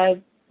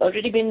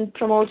already been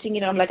promoting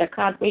it. I'm like, I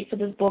can't wait for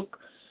this book.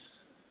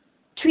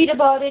 Tweet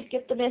about it,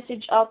 get the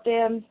message out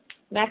there.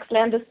 Max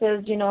Landis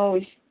says,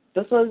 if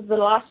this was the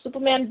last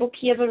Superman book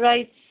he ever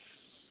writes,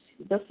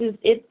 this is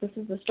it. This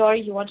is the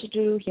story he wanted to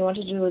do. He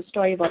wanted to do a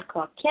story about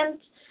Clark Kent.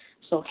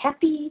 So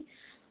happy.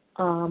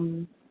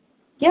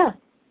 Yeah.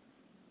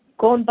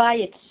 Go and buy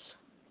it.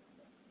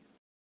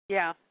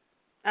 Yeah.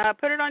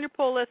 Put it on your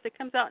pull list. It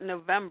comes out in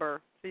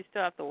November, so you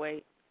still have to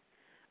wait.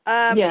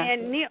 Yeah.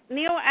 And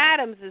Neil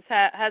Adams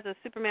has a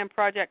Superman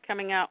project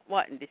coming out,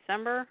 in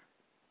December?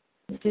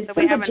 December,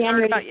 we haven't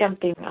January, heard about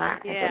something.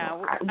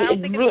 Yeah. I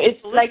don't think it's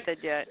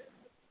solicited yet.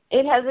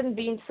 It hasn't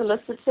been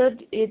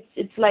solicited.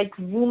 It's like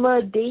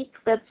rumor date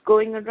that's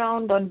going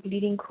around on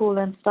Bleeding Cool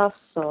and stuff.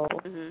 So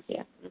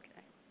yeah,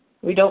 okay.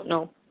 We don't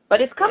know,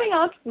 but it's coming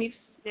out. We've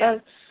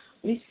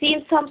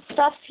seen some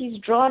stuff he's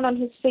drawn on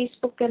his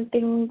Facebook and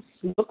things.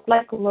 Look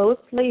like Lois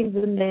Lane's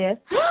in there.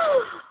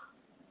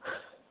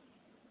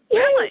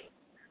 Really?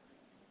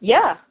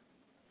 Yeah.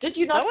 Did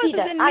you not see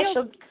that?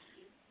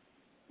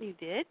 You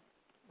did?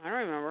 I don't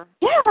remember.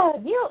 Yeah,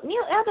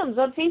 Neil Adams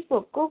on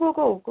Facebook. Go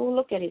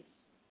look at it.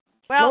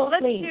 Well,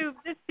 let's do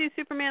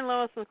Superman,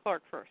 Lois and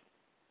Clark first.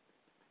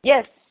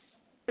 Yes.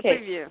 The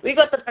preview. We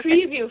got the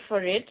preview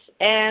for it,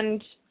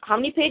 and how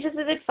many pages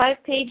is it?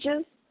 5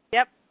 pages?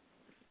 Yep.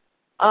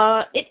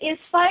 It is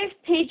 5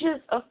 pages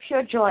of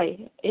pure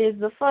joy. It is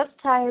the first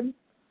time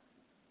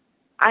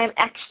I am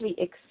actually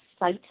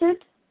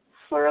excited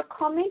for a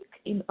comic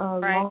in a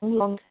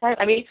long time.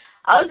 I mean,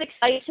 I was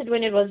excited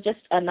when it was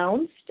just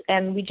announced,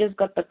 and we just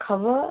got the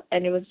cover,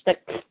 and it was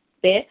like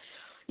there.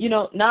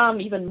 Now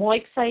I'm even more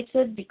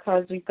excited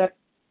because we've got,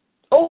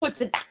 it's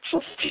an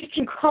actual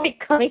freaking comic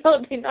coming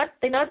out.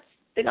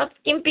 They're not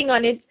skimping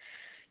on it.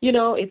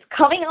 It's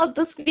coming out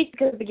this week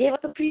because they gave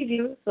us a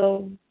preview,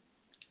 so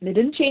they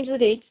didn't change the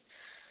date.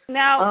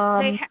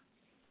 Now,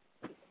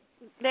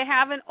 they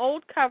have an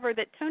old cover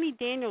that Tony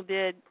Daniel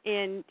did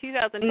in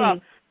 2012.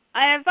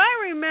 If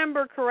I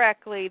remember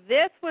correctly,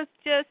 this was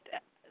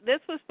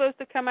supposed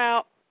to come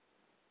out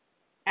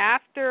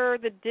after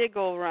the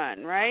Diggle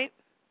run, right?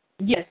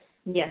 Yes,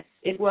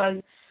 it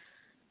was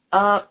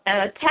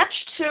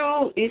attached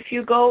to, if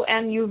you go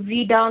and you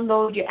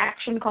re-download your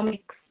Action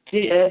Comics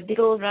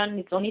Diggle run,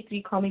 it's only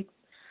 3 comics.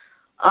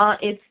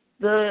 It's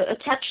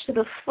attached to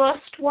the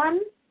first one.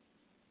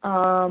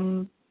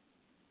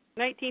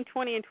 19,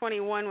 20, and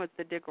 21 was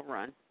the Diggle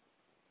run.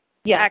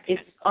 Yeah, Action.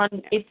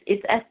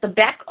 It's at the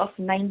back of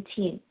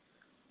 19.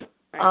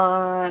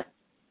 Right.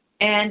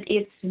 And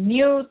it's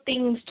new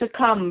things to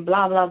come,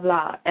 blah blah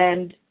blah.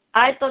 And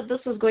I thought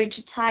this was going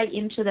to tie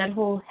into that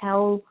whole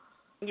hell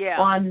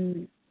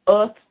on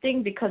Earth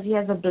thing because he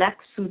has a black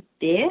suit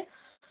there.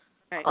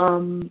 Right.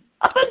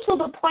 Up until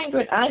the point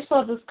when I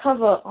saw this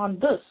cover on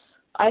this,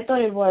 I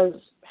thought it was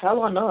hell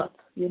on Earth,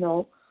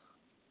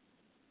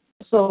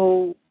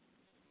 So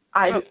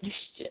I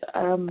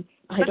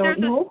don't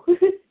know.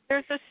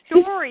 There's a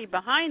story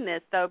behind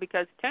this, though,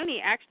 because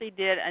Tony actually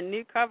did a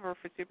new cover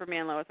for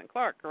Superman, Lois and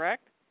Clark,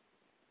 correct?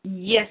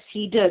 Yes,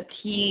 he did.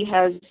 He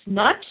has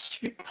not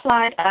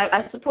replied.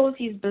 I suppose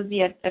he's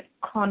busy at a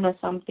con or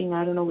something.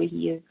 I don't know where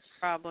he is.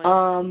 Probably.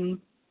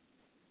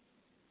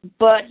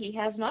 But he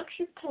has not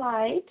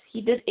replied. He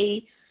did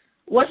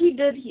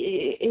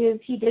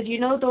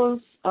those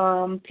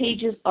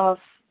pages of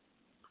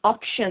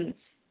options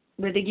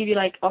where they give you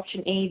like option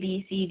A,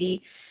 B, C,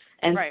 D,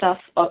 and stuff,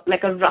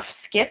 like a rough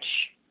sketch.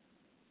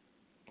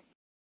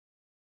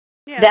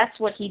 Yeah. That's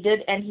what he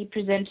did, and he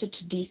presented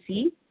to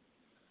DC.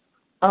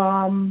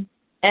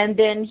 And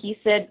then he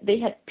said they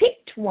had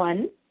picked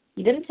one.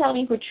 He didn't tell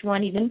me which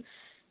one. He didn't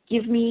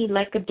give me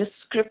like a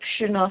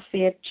description of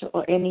it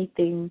or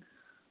anything.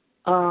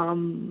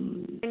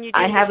 And you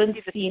I didn't haven't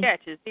see the seen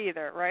sketches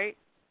either, right?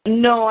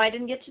 No, I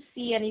didn't get to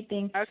see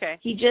anything. Okay.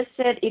 He just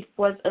said it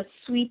was a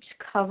sweet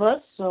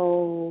cover,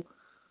 so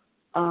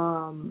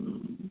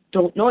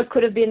don't know. It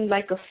could have been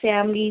like a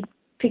family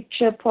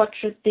picture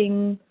portrait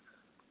thing.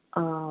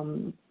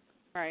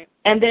 Right.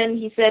 And then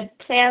he said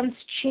plans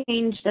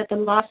changed at the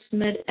last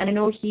minute, and I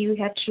know he was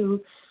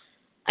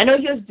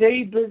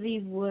very busy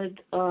with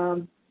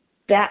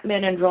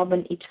Batman and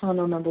Robin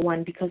Eternal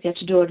 #1 because he had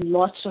to do a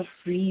lot of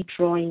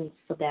redrawings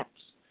for that.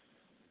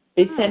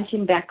 They sent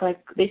him back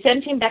like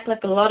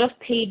a lot of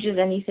pages,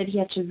 and he said he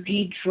had to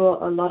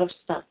redraw a lot of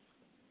stuff.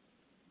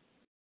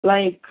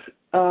 Like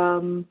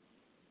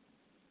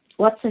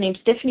what's her name?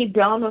 Stephanie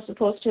Brown was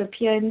supposed to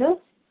appear in this.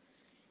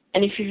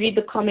 And if you read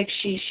the comic,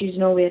 she's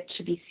nowhere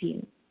to be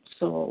seen.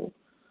 So.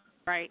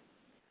 Right.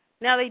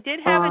 Now, they did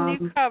have a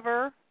new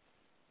cover,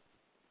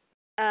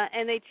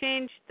 and they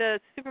changed the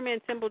Superman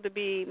symbol to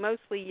be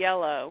mostly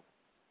yellow,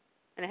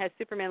 and it has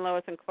Superman,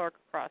 Lois, and Clark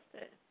across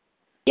it.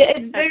 Yeah,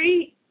 it's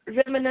very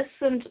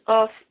reminiscent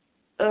of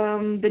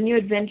the New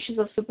Adventures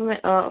of Superman,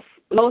 of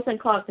Lois and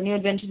Clark, the New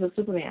Adventures of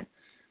Superman.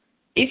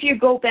 If you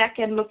go back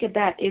and look at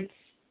that, it's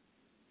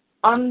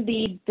on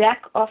the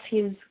back of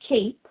his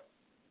cape.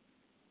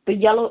 The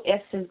yellow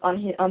S is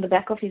on the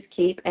back of his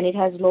cape, and it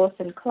has Lois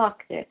and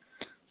Clark there.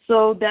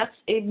 So that's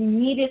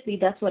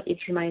what it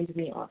reminds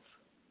me of.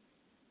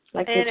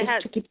 Like they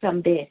just took it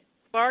from there.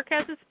 Clark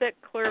has a spit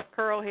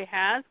curl. He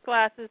has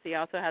glasses. He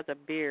also has a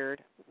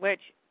beard, which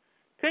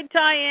could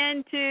tie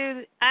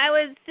into I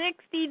was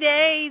 60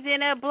 days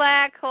in a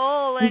black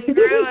hole and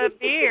grew a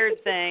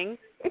beard thing,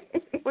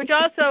 which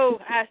also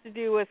has to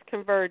do with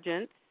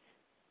convergence.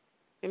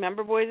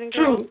 Remember, boys and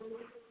girls?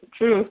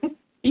 True.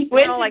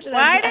 Like,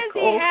 why does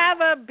he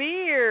have a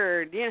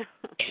beard?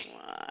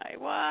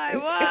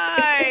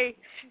 Why?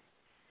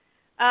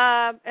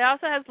 It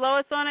also has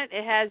Lois on it.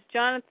 It has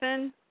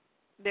Jonathan,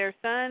 their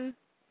son,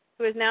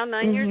 who is now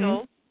 9 years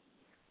old.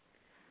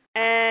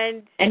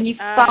 And he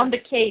found the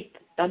cape.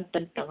 Dun,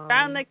 dun, dun.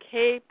 Found the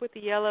cape with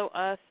the yellow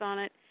us on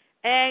it.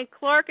 And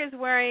Clark is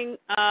wearing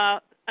a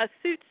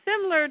suit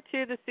similar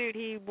to the suit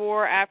he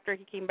wore after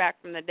he came back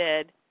from the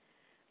dead.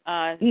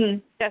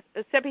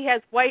 Except he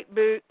has white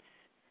boots.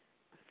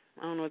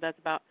 I don't know what that's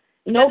about.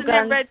 No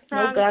guns.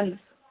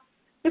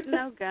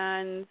 No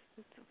guns.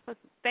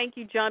 Thank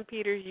you, John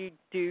Peters, you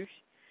douche.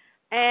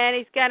 And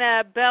he's got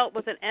a belt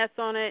with an S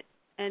on it.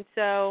 And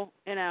so,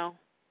 and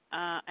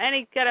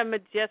he's got a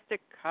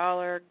majestic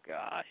collar.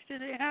 Gosh, do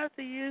they have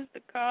to use the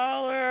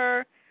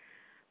collar?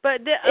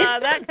 But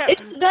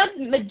it's not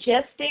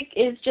majestic.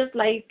 It's just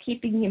like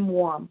keeping him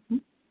warm.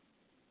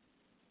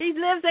 He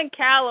lives in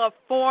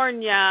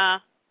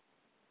California.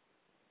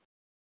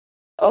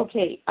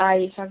 Okay,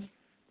 I have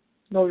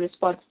no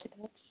response to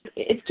that.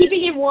 It's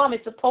keeping him warm.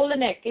 It's a polar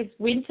neck. It's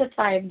winter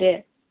time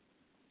there.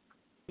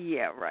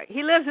 Yeah, right.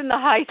 He lives in the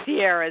high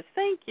Sierras.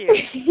 Thank you.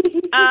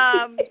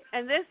 And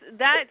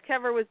that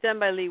cover was done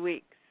by Lee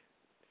Weeks.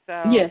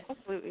 So yes.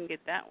 Hopefully we can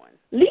get that one.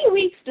 Lee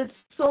Weeks did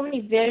so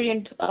many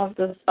variants of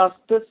this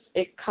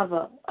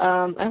cover.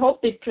 I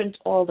hope they print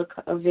all the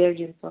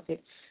variants of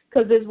it,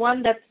 because there's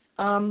one that's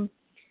in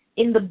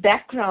the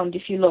background.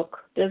 If you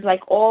look, there's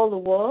like all the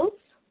worlds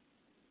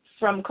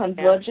from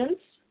Convergence,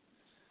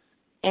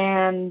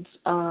 and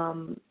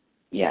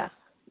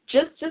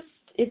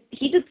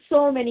he did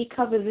so many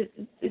covers.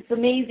 It's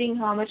amazing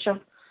how much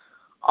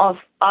of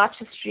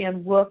artistry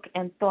and work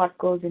and thought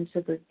goes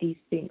into these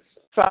things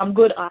from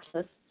good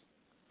artists.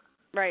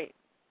 Right.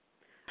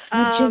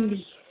 Jim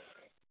Lee.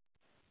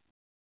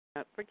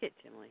 Forget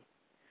Jim Lee.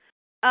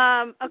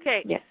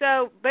 Okay, yeah.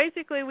 So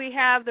basically we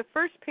have the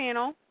first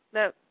panel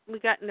that we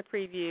got in the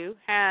preview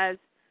has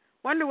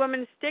Wonder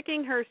Woman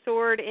sticking her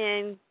sword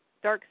in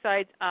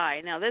Darkseid's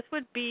eye. Now this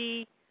would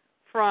be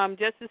from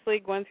Justice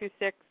League 1 through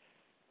 6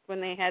 when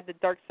they had the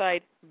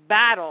Darkseid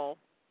battle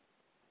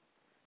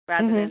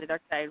rather than the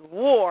Darkseid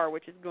war,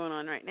 which is going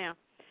on right now.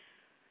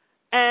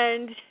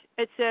 And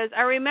it says,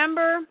 I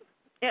remember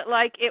it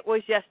like it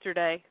was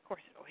yesterday. Of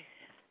course it always is.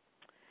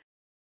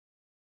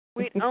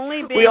 We'd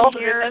only been we all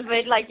here. remember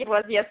it like it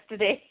was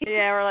yesterday.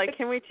 Yeah, we're like,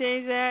 can we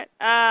change that?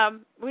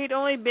 We'd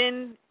only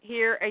been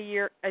here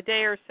a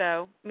day or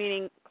so,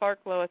 meaning Clark,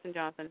 Lois, and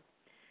Jonathan.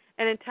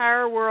 An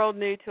entire world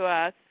new to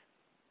us,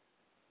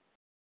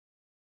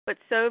 but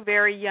so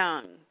very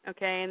young.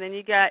 Okay, and then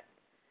you got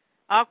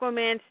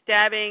Aquaman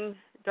stabbing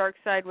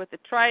Darkseid with a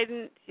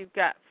trident. You've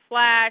got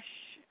Flash.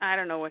 I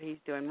don't know what he's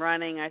doing,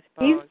 running, I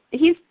suppose.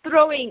 He's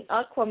throwing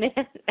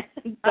Aquaman.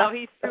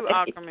 He threw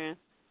Aquaman.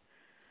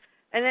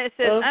 And then it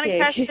says,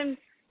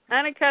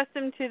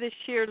 unaccustomed to the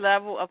sheer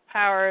level of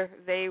power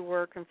they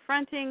were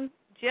confronting,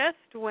 just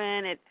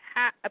when it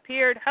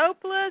appeared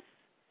hopeless,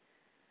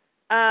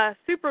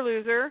 super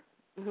loser,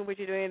 who would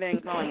you do anything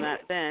calling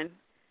that then,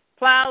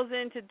 plows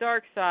into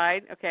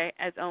Darkseid,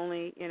 as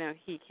only,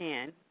 he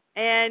can,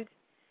 and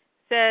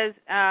says,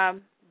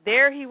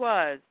 there he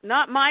was,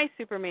 not my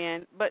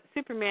Superman, but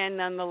Superman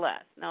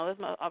nonetheless. Now, this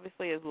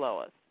obviously is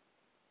Lois,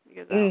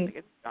 because I don't think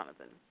it's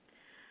Jonathan.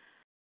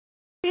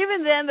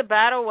 Even then, the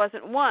battle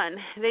wasn't won.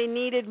 They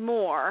needed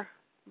more,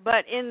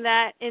 but in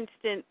that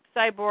instant,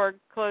 Cyborg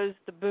closed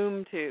the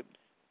boom tubes,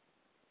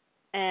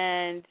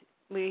 and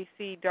we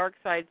see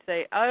Darkseid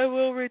say, I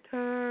will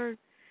return,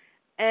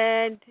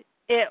 and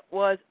it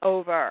was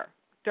over.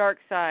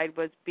 Darkseid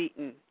was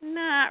beaten.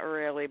 Not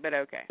really, but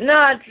okay.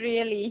 Not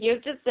really. He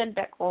was just sent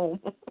back home.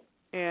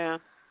 Yeah.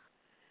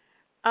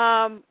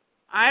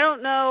 I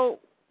don't know.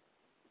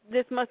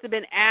 This must have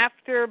been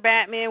after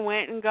Batman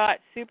went and got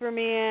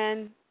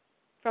Superman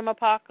from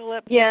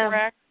Apocalypse,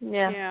 correct?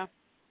 Yeah.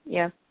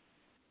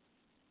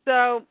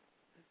 So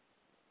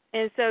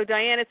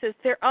Diana says,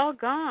 they're all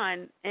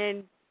gone.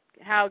 And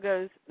Hal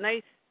goes,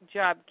 nice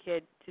job,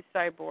 kid, to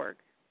Cyborg.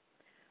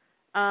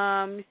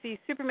 You see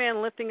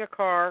Superman lifting a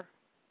car,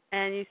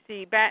 and you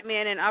see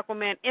Batman and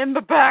Aquaman in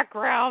the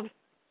background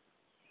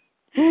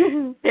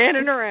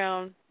standing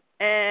around.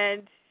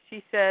 And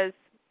she says,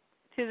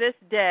 to this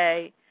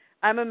day,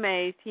 I'm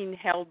amazed he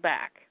held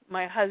back.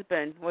 My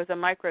husband was a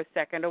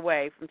microsecond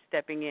away from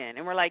stepping in.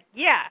 And we're like,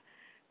 yeah,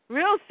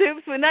 real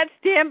soups would not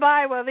stand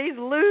by while these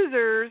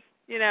losers,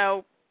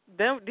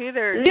 don't do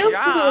their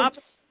job.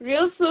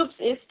 Real soups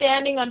is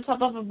standing on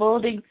top of a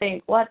building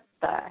saying, what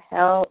the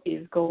hell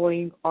is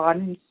going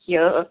on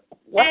here?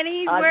 What and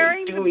he's are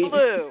wearing they the doing?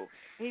 blue.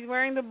 He's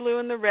wearing the blue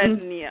and the red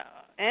and the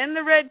and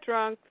the red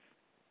trunks.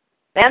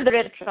 And the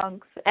red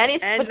trunks. And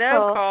his and foot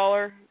no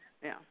collar.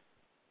 Yeah.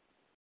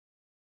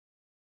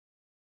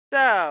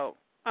 So,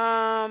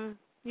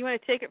 you want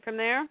to take it from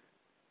there?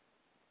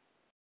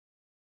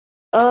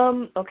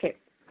 Okay.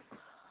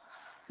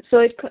 So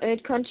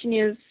it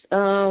continues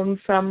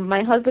from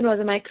my husband was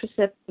a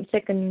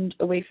microsecond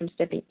away from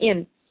stepping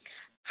in,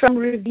 from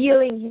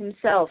revealing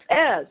himself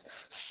as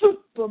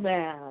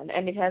Superman,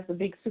 and it has the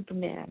big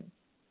Superman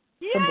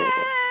symbol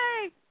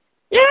there.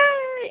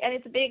 Yay! And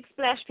it's a big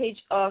splash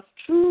page of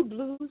true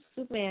blue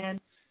Superman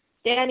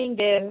standing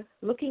there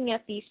looking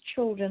at these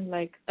children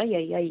like, ay,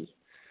 ay, ay.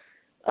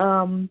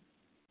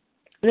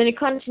 Then it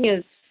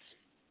continues,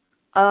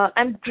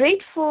 I'm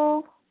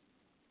grateful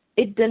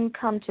it didn't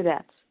come to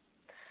that.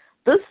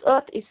 This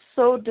earth is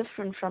so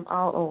different from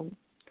our own.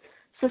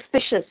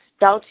 Suspicious,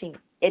 doubting,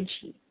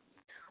 edgy,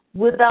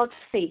 without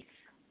faith.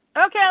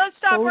 Okay, let's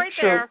stop so right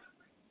true. there.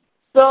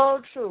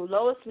 So true.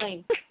 Lois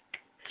Lane.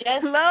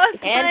 Just Lois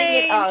handing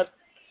Lane it out.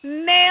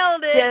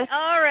 Nailed it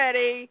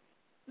already.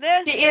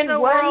 This is a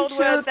world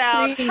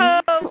without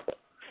hope,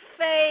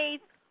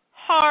 faith,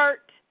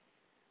 heart.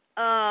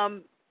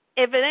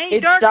 If it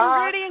ain't dark and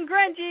gritty and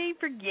grungy,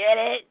 forget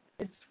it.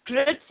 It's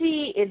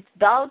gritty, it's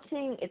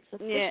doubting, it's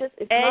suspicious.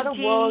 It's edgy. not a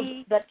world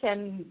that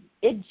can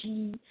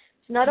edgy.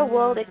 It's not a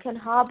world that can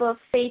harbor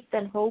faith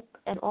and hope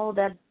and all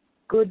that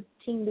good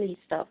tingly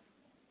stuff.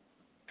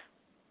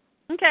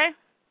 Okay.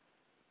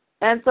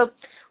 And so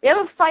we have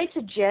a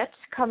fighter jet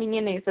coming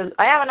in and he says,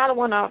 I have another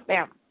one out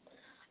there.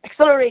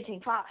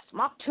 Accelerating fast,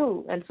 Mach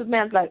 2. And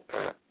Superman's like,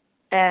 pfft.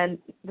 And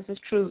this is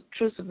true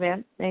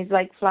Superman. And he's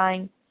like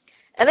flying.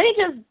 And then he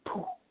just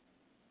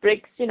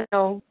breaks,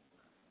 lands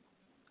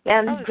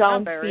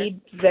ground speed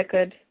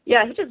record.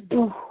 Yeah, he just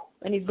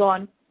and he's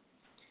gone.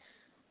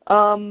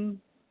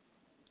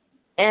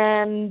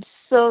 And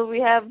so we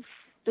have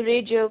the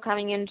radio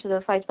coming into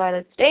the fight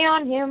pilot. Stay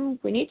on him.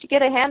 We need to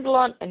get a handle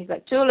on. And he's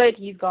like, too late.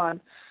 He's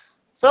gone.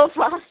 So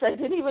fast, I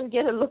didn't even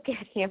get a look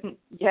at him.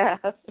 Yeah.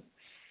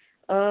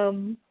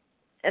 And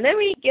then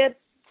we get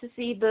to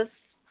see this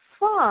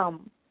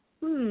farm.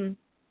 And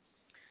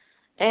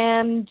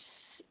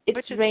it's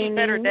which has raining. Seen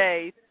better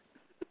days.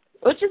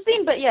 Which has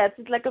seen, but yeah,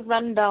 it's like a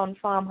rundown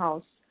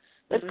farmhouse.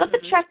 It's got the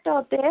tractor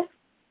out there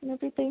and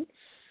everything.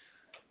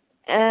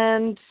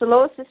 And so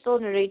Lois is still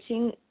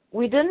narrating.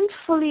 We didn't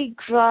fully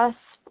grasp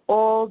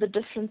all the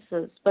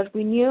differences, but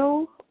we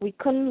knew we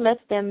couldn't let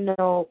them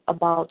know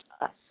about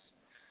us,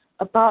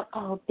 about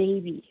our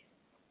baby.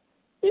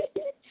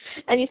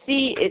 And you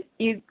see,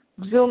 you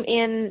zoom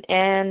in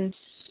and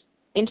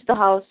into the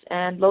house,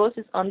 and Lois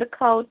is on the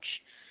couch.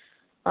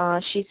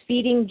 She's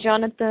feeding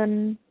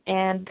Jonathan,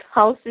 and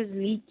house is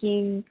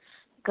leaking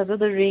because of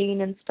the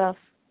rain and stuff.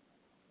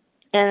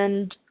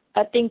 And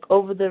I think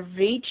over the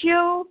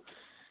radio,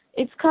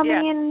 it's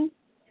coming in,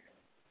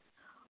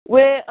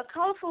 where a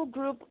colorful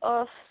group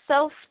of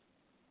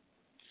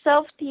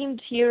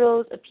self-themed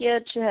heroes appear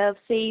to have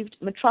saved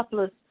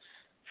Metropolis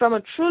from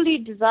a truly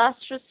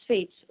disastrous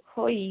fate.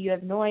 Hoy, you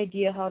have no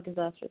idea how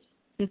disastrous.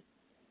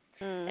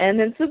 And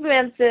then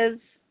Superman says,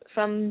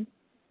 from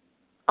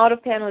out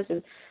of panel,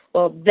 says,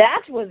 well,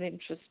 that was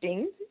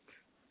interesting.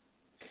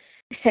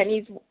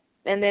 And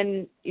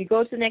then you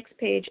go to the next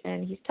page,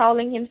 and he's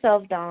toweling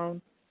himself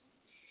down.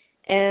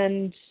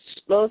 And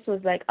Lois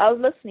was like, I was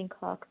listening,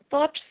 Clark.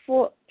 Thought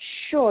for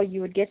sure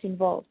you would get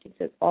involved. He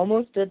says,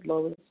 almost did,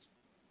 Lois.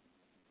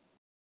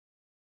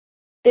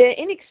 Their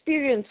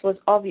inexperience was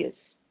obvious,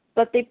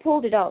 but they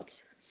pulled it out.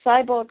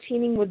 Cyborg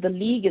teaming with the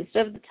League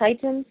instead of the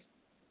Titans.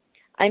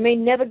 I may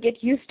never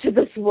get used to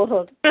this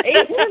world.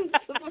 Amen,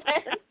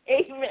 Superman.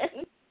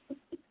 Amen.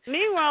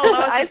 Meanwhile,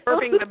 Lois is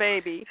burping the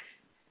baby.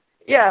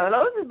 Yeah,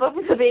 Lois is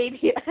burping the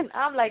baby, and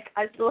I'm like,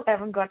 I still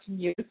haven't gotten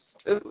used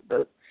to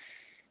this.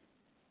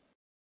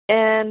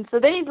 And so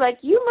then he's like,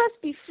 you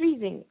must be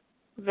freezing,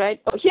 right?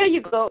 Oh, here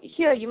you go.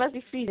 Here, you must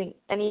be freezing.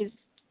 And he's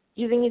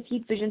using his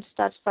heat vision to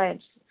start fire.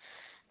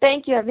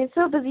 Thank you. I've been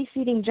so busy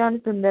feeding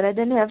Jonathan that I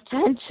didn't have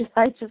time to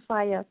light a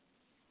fire.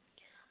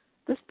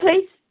 This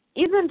place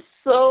isn't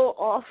so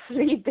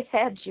awfully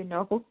bad,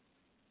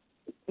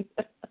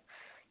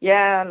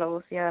 Yeah,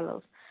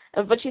 Lois.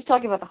 But she's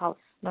talking about the house,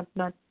 not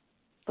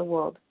the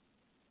world.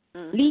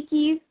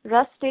 Leaky,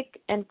 rustic,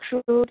 and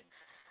crude.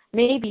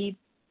 Maybe,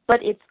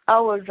 but it's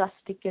our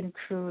rustic and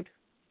crude.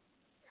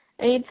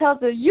 And he tells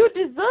her, you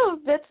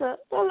deserve better.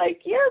 They're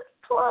like, yes,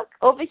 Clark.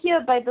 Over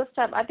here, by this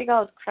time, I think I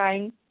was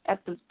crying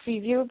at the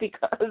preview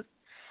because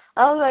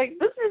I was like,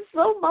 this is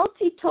so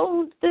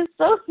multi-toned. There's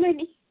so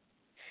many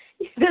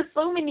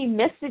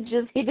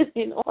messages hidden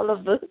in all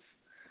of this.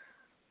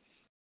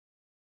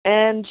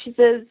 And she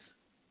says,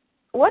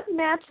 what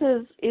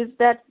matters is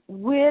that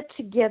we're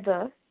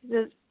together. She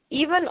says,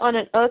 even on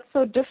an earth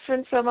so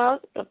different from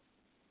ours. I'm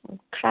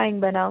crying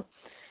by now.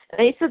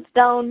 And he sits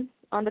down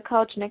on the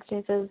couch next to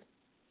me and says,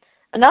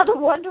 another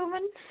Wonder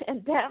Woman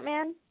and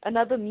Batman,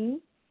 another me.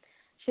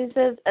 She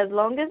says, as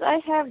long as I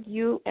have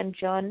you and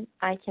John,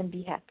 I can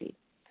be happy.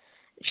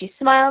 She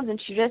smiles and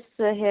she rests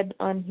her head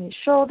on his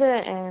shoulder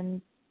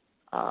and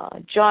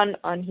John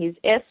on his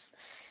S.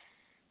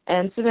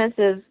 And Superman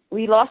says,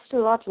 we lost a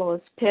lot,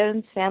 Lois.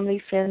 Parents,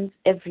 family, friends,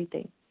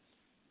 everything.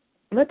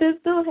 But they're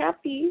still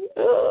happy.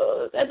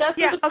 And that's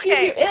where the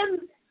preview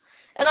ends.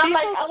 And I'm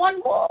like, I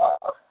want more.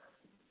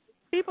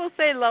 People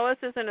say Lois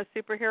isn't a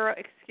superhero.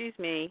 Excuse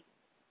me.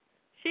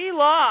 She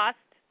lost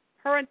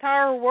her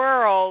entire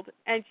world,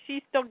 and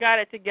she still got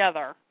it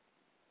together.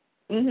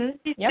 Mm-hmm.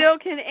 She still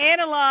can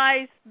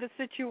analyze the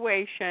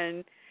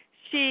situation.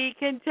 She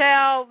can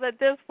tell that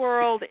this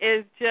world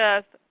is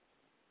just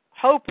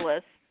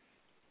hopeless.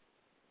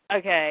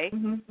 Okay.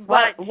 Mm-hmm.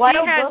 But while she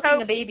has birthing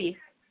hope. a baby.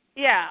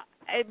 Yeah,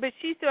 but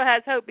she still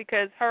has hope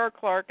because her,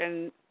 Clark,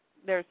 and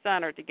their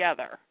son are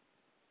together.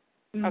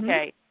 Mm-hmm.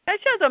 Okay. That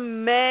shows a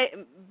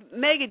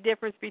mega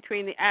difference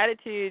between the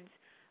attitudes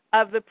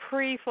of the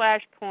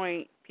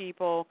pre-Flashpoint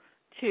people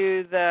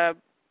to the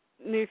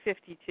New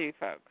 52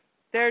 folks.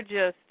 They're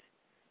just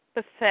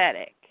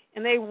pathetic,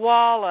 and they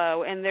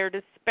wallow in their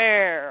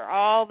despair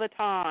all the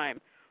time,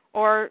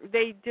 or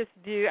they just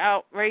do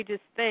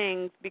outrageous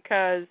things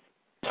because,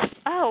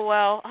 oh,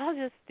 well, I'll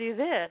just do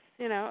this,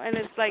 and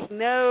it's like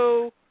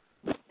because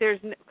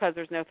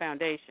there's no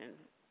foundation.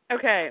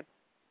 Okay,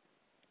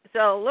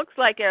 so looks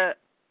like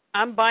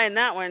I'm buying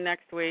that one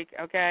next week,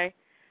 okay?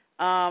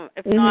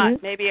 If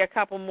not, maybe a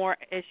couple more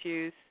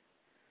issues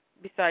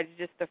besides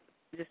just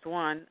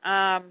one.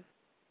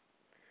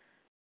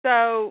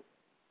 So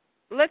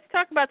let's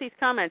talk about these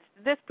comments.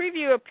 This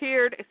preview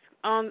appeared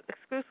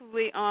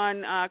exclusively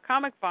on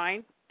Comic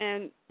Vine,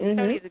 and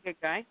Tony's a good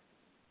guy.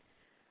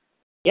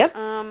 Yep.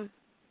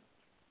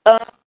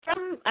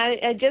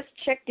 I just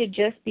checked it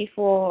just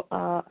before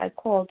I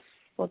called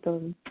for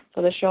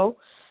the show.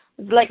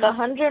 It's like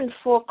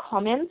 104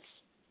 comments.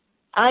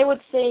 I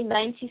would say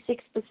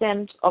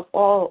 96% of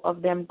all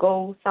of them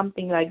go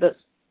something like this.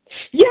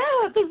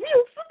 Yeah, the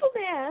real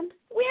Superman.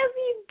 Where has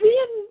he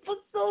been for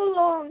so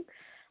long?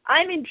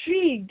 I'm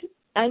intrigued.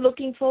 I'm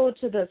looking forward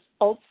to this.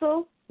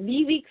 Also,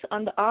 Lee Weeks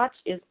on the art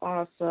is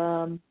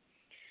awesome.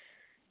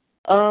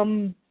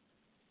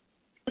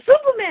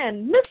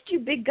 Superman, missed you,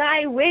 big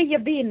guy. Where you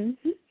been?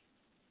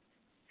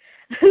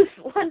 This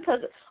one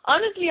person.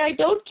 Honestly, I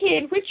don't care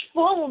in which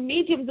form or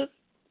medium this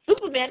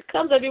Superman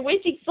comes. I've been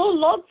waiting so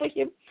long for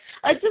him.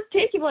 I just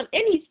take him on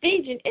any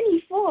stage, in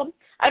any form.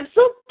 I'm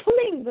so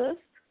pulling this.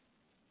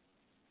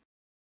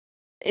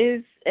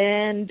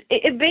 And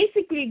it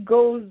basically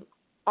goes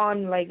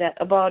on like that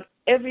about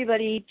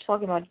everybody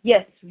talking about,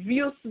 yes,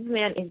 real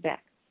Superman is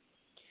back.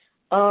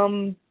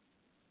 And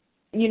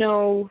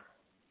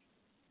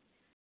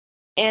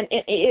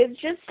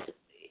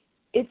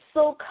it's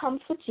so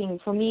comforting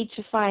for me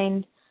to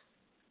find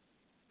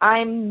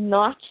I'm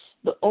not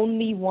the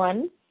only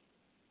one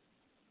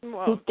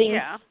who thinks.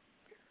 Yeah.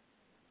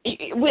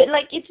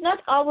 It's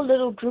not our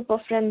little group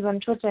of friends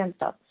on Twitter and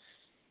stuff.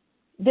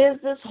 There's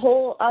this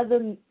whole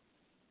other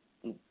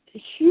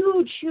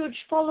huge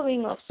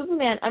following of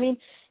Superman. I mean,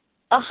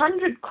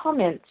 100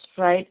 comments,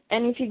 right?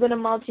 And if you're going to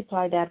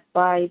multiply that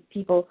by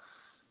people,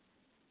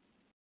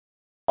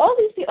 all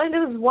these people, and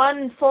there was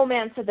one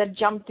foremancer that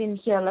jumped in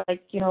here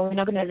like, we're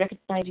not going to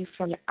recognize you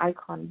from your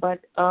icon.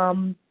 But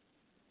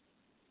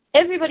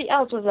everybody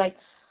else was like,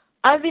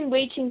 I've been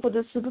waiting for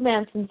the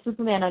Superman since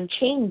Superman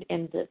Unchained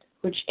ended,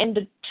 which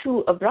ended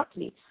too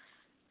abruptly.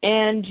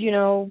 And,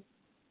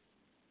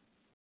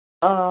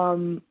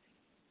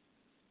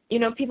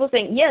 people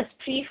saying, yes,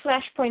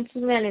 pre-Flashpoint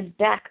Superman is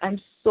back. I'm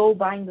so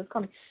buying this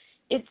comic.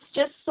 It's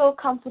just so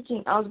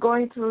comforting. I was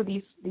going through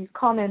these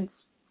comments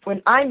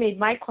when I made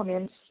my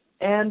comments,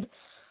 and,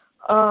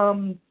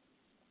 it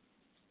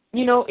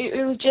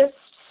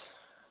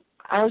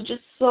was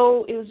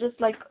just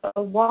like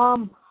a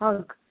warm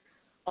hug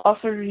of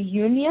a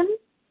reunion,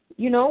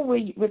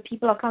 where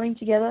people are coming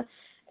together.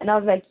 And I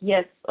was like,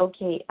 yes,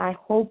 okay, I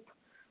hope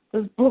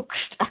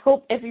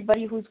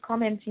everybody who's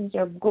commenting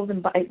here goes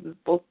and buys this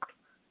book.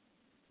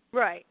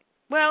 Right.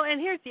 Well,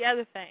 and here's the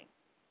other thing.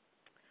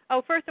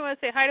 Oh, first I want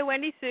to say hi to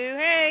Wendy Sue.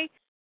 Hey.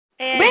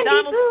 And Wendy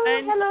Donaldson.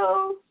 Sue,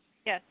 hello.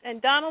 Yes,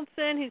 and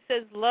Donaldson, who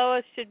says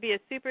Lois should be a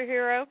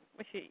superhero,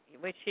 which she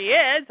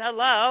is.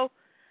 Hello.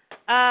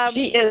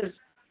 She is.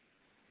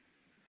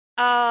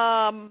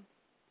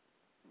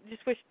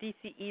 Just wish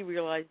DCE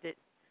realized it.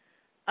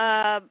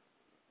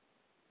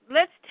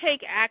 Let's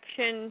take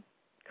Action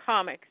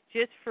Comics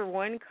just for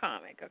one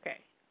comic, okay?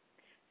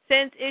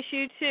 Since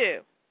issue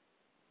 2,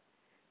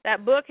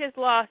 that book has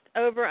lost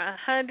over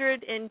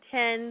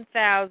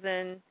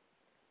 110,000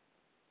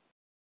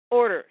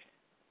 orders.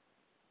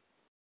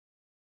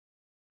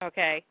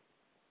 Okay.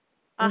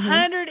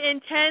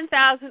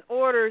 110,000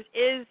 orders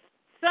is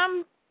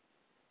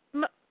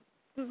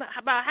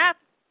about half.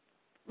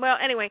 Well,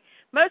 anyway,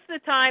 most of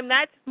the time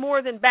that's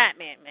more than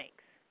Batman makes.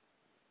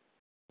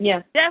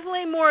 Yeah.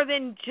 Definitely more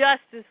than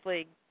Justice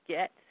League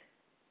gets.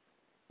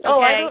 Okay?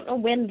 Oh, I don't know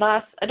when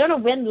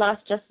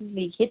last Justice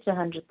League hits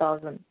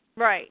 100,000.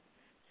 Right.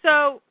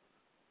 So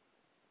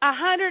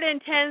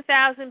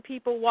 110,000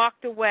 people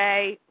walked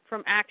away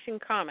from Action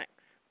Comics.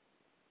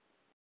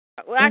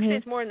 Well, actually,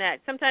 it's more than that.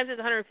 Sometimes it's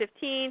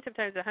 115,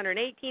 sometimes it's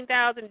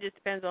 118,000. It just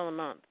depends on the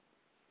month.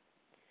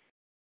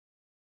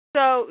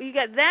 So you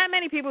got that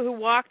many people who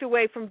walked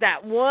away from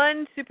that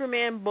one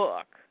Superman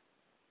book.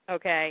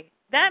 Okay?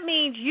 That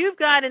means you've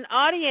got an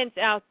audience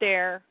out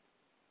there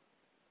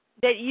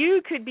that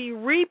you could be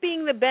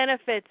reaping the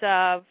benefits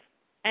of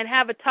and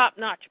have a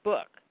top-notch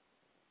book.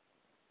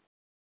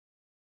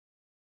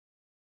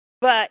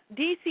 But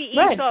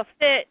DCE saw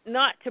fit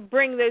not to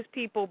bring those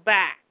people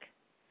back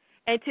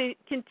and to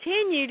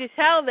continue to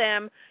tell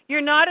them,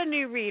 you're not a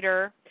new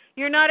reader,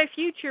 you're not a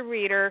future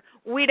reader,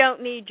 we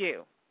don't need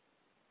you.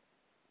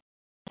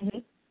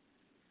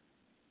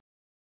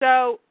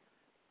 So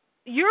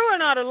you're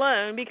not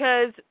alone,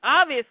 because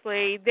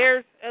obviously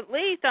there's at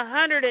least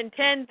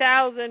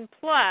 110,000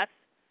 plus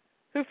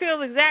who feel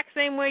the exact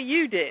same way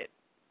you did.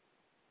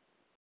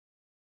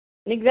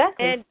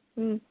 Exactly.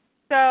 And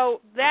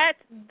so that's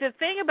the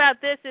thing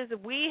about this, is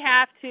we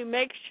have to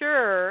make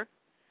sure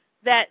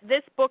that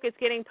this book is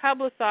getting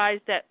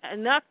publicized, that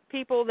enough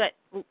people, that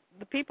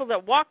the people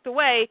that walked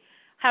away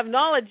have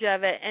knowledge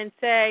of it and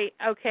say,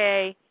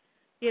 okay,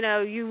 you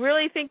know, you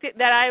really think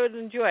that I would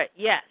enjoy it?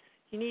 Yes,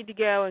 you need to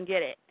go and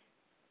get it.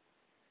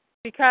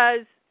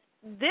 Because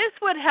this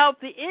would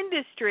help the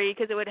industry,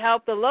 because it would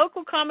help the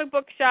local comic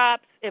book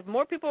shops. If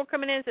more people are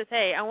coming in and says,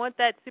 hey, I want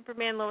that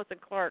Superman, Lois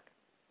and Clark,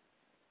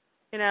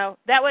 you know,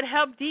 that would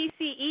help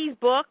DCE's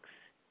books,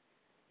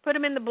 put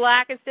them in the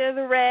black instead of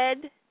the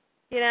red,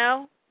 you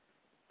know.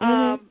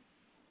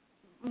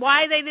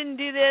 Why they didn't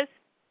do this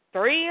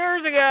 3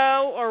 years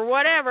ago or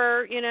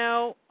whatever, you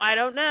know, I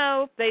don't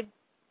know.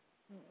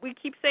 We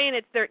keep saying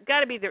it's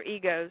got to be their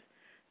egos.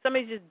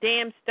 Somebody's just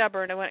damn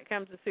stubborn when it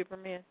comes to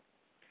Superman.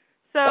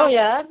 So,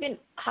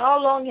 how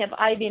long have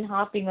I been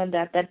harping on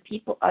that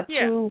people are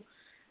too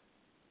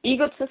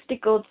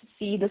egotistical to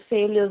see the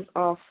failures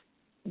of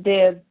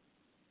their,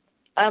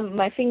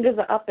 my fingers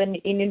are up in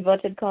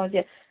inverted commas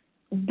here,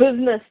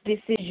 business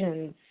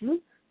decisions.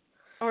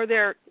 Or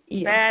their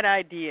bad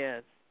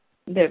ideas.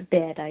 Their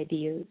bad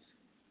ideas.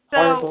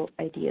 Horrible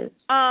ideas.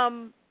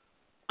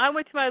 I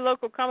went to my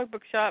local comic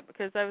book shop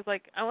because I was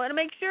like, I want to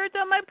make sure it's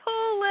on my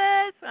pull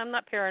list. I'm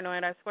not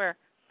paranoid, I swear.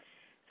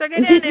 So I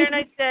got down there and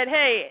I said,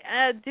 hey,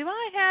 do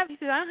I have, he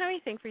said, I don't have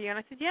anything for you. And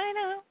I said, yeah, I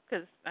know,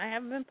 because I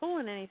haven't been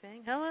pulling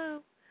anything.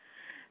 Hello.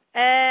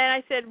 And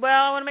I said,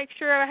 well, I want to make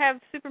sure I have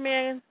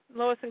Superman,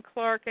 Lois and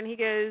Clark. And he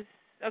goes,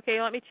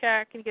 okay, let me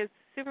check. And he goes,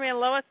 Superman,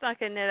 Lois? I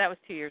said, no, that was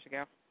 2 years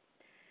ago.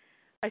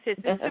 I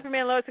said,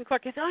 Superman, Lois and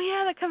Clark. He says, oh,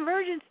 yeah, the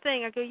Convergence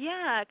thing. I go,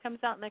 yeah, it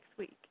comes out next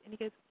week. And he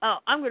goes, oh,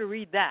 I'm going to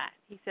read that.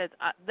 He says,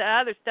 the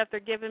other stuff they're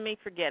giving me,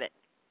 forget it.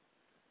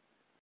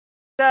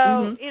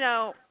 So, you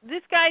know,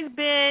 this guy's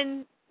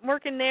been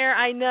working there,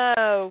 I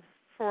know,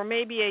 for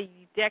maybe a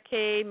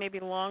decade, maybe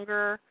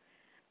longer.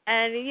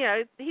 And, you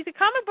know, he's a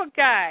comic book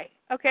guy,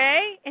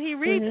 okay? And he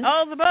reads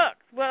all the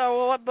books.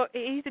 Well, what book?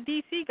 He's a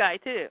DC guy,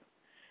 too.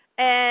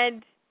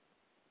 And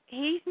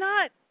he's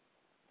not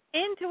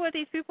into what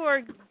these people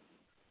are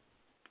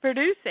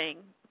producing,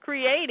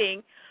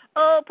 creating.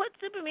 Oh, put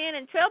Superman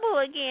in trouble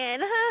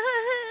again.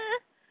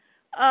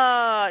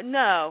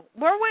 No.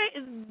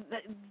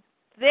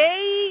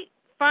 They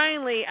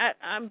finally,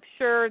 I'm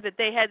sure that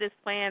they had this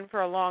plan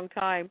for a long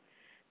time,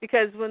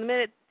 because when the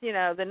minute, you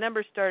know, the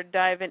numbers started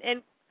diving,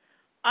 and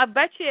I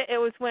bet you it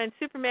was when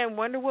Superman and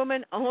Wonder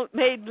Woman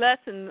made less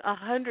than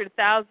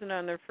 100,000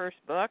 on their first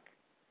book.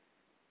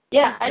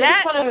 Yeah, I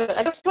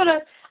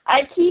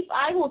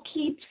will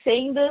keep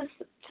saying this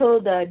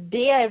till the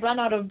day I run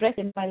out of breath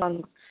in my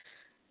lungs.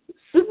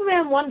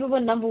 Superman Wonder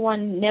Woman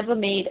 #1 never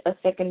made a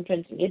second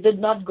printing. It did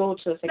not go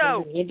to a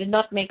second printing. It did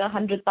not make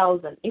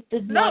 100,000. It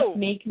did not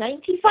make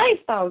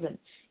 95,000.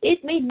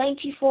 It made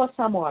 94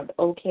 some odd,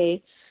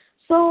 okay?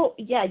 So,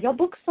 yeah, your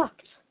book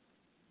sucked.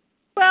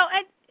 Well,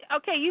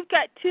 okay, you've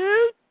got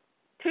two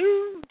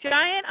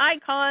giant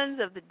icons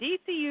of the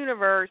DC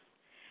universe,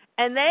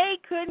 and they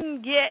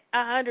couldn't get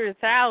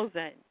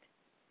 100,000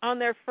 on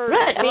their first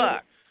book. I mean,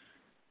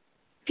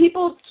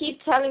 people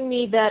keep telling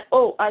me that,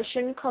 I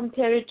shouldn't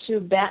compare it to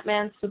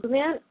Batman,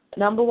 Superman,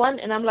 #1,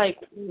 and I'm like,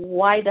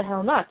 why the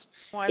hell not?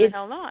 Why the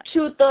hell not?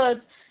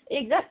 2/3,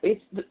 exactly.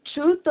 It's the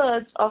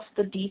 2/3 of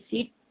the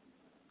DC,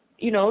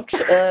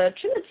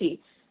 trilogy.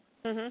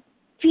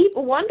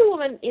 Wonder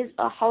Woman is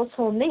a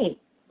household name.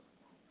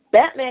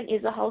 Batman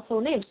is a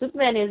household name.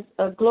 Superman is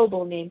a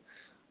global name.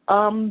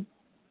 And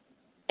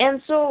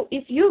so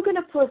if you're going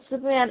to put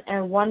Superman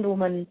and Wonder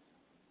Woman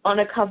on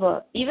a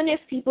cover, even if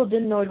people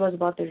didn't know it was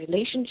about the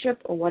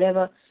relationship or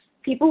whatever,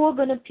 people were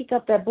going to pick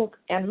up that book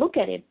and look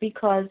at it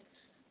because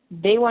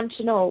they want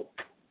to know,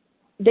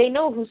 They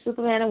know who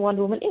Superman and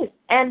Wonder Woman is.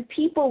 And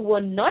people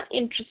were not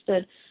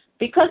interested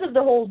because of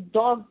the whole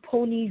dog,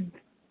 pony,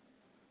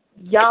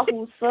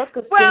 Yahoo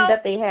circus thing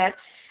that they had.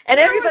 And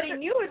everybody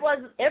knew it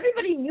was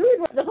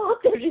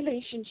about their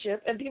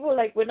relationship. And people were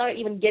like, we're not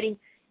even getting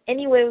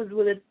anywhere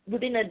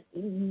within a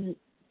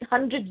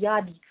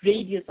 100-yard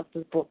radius of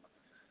this book.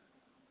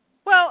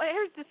 Well,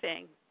 here's the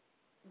thing.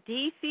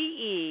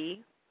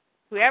 DCE,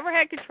 whoever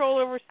had control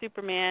over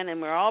Superman,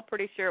 and we're all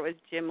pretty sure it was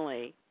Jim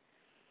Lee,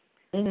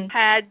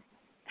 had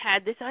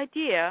this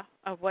idea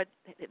of what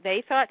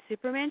they thought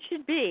Superman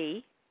should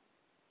be.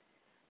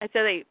 And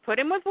so they put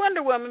him with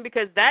Wonder Woman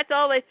because that's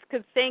all they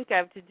could think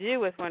of to do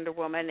with Wonder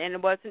Woman. And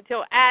it wasn't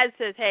until Az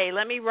says, hey,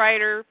 let me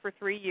write her for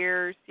 3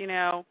 years,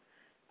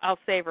 I'll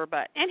save her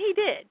butt. And he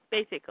did,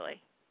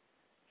 basically.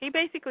 He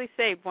basically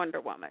saved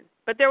Wonder Woman.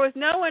 But there was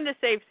no one to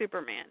save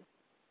Superman.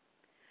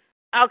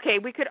 Okay,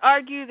 we could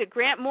argue that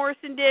Grant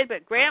Morrison did,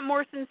 but Grant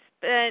Morrison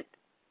spent,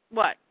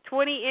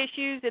 20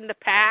 issues in the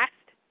past?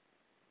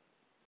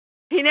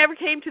 He never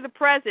came to the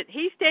present.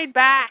 He stayed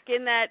back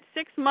in that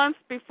 6 months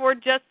before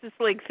Justice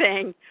League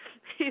thing.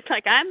 He's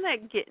like, I'm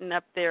not getting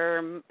up there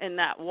in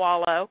that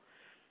wallow.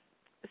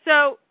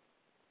 So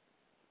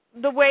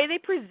the way they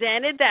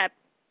presented that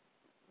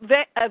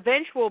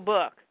eventual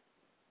book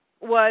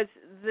was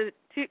the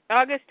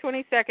August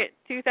 22nd,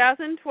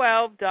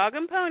 2012 Dog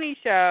and Pony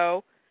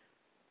show,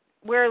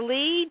 where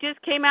Lee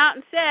just came out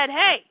and said,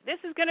 hey, this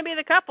is going to be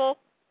the couple.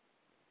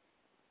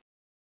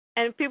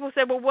 And people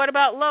said, well, what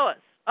about Lois?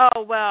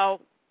 Oh,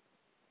 well,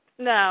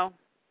 no.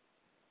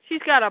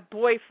 She's got a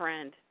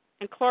boyfriend,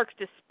 and Clark's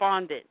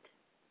despondent.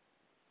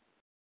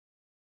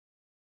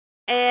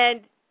 And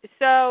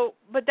so,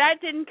 but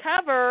that didn't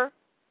cover,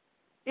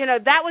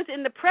 that was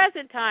in the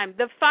present time.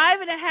 The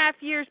 5.5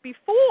 years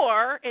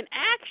before, in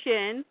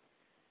action,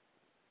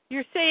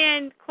 you're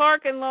saying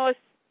Clark and Lois,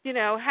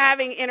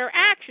 having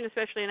interaction,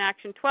 especially in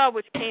Action 12,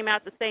 which came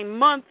out the same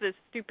month as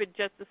stupid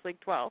Justice League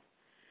 12.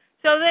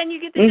 So then you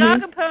get the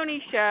Dog and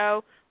Pony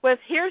show with,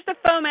 here's the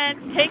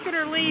foment, take it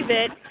or leave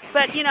it,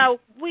 but,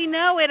 we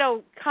know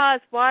it'll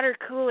cause water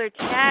cooler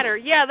chatter.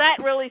 Yeah, that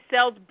really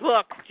sells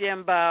books,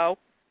 Jimbo.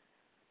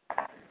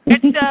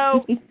 And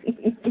so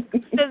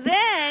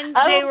then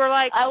they were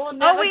like, I will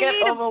never get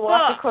need over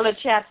water cooler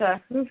chatter.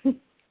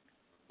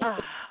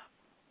 And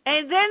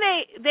then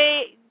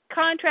they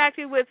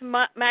contracted with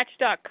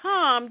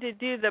Match.com to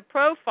do the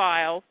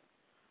profiles,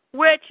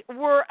 which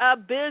were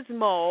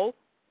abysmal.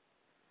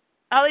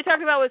 All they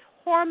talked about was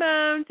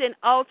hormones and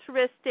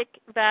altruistic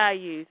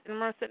values. And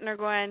we're sitting there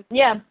going,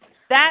 yeah,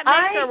 that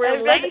makes a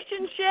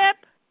relationship?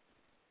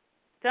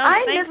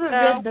 I never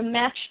read the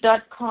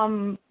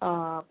Match.com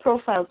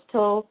profiles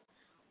till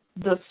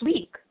this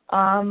week.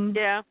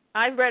 Yeah,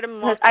 I read them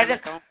most I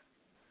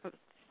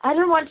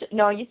didn't want to.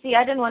 No, you see,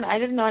 I didn't want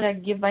to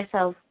give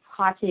myself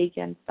heartache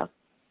and stuff.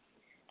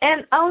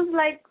 And I was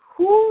like,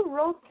 who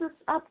wrote this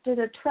up? Did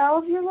a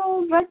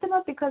 12-year-old write them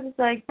up? Because it's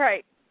like,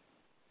 right.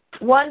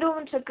 Wonder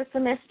Woman took a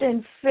semester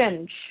in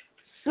French.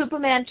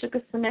 Superman took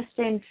a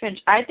semester in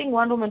French. I think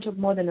Wonder Woman took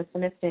more than a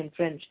semester in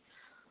French.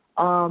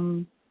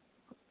 From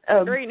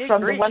the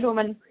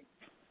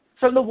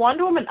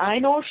Wonder Woman I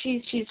know,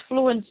 she's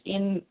fluent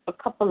in a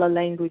couple of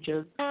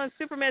languages.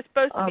 Superman's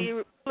supposed to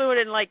be fluent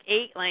in like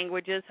 8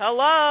 languages.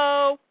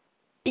 Hello.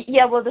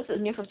 Yeah, well, this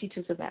is New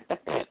 52 Superman.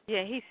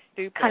 Yeah, he's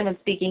stupid. Can't even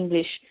speak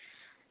English.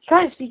 He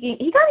can't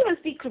even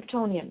speak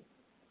Kryptonian.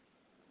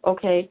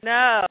 Okay.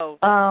 No.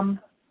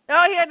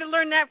 He had to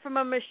learn that from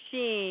a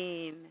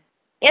machine.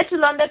 He had to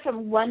learn that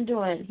from Wonder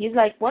Woman. He's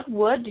like, what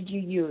word did you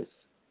use?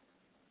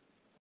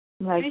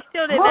 Like, he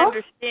still didn't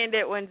understand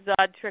it when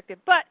Zod tricked it.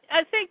 But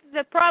I think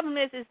the problem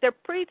is they're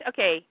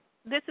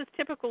this is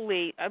typical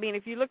Lee. I mean,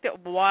 if you looked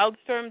at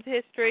Wildstorm's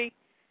history,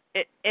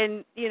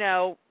 and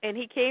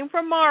he came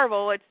from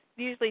Marvel, it's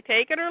usually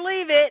take it or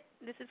leave it.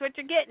 This is what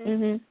you're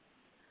getting.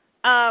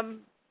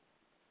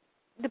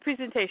 The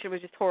presentation was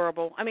just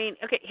horrible. I mean,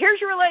 okay,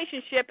 here's your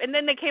relationship, and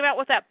then they came out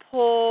with that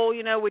poll,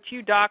 which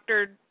you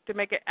doctored to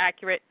make it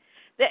accurate.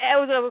 It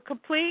was a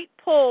complete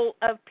poll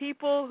of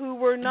people who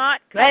were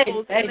not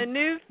couples in the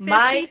new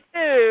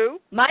 52.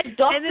 My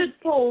doctored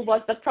poll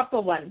was the proper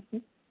one.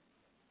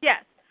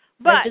 Yes,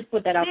 but just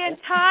put that out the there.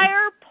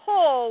 entire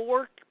poll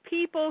were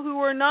people who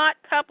were not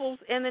couples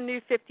in the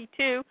new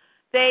 52.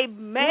 They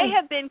may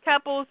have been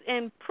couples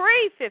in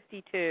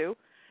pre-52,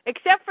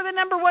 except for the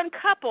number one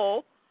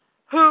couple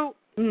who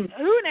in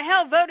the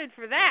hell voted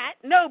for that?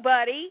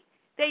 Nobody.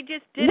 They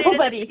just did it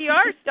as a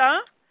PR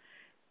stunt.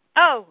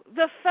 Oh,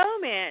 the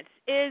Fomance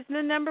is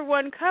the number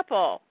one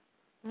couple.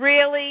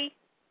 Really?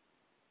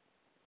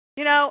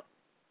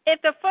 If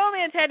the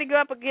Fomance had to go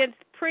up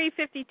against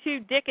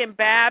pre-52 Dick and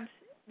Babs,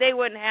 they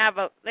wouldn't have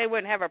a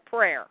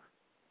prayer.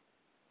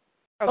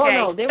 Okay? Oh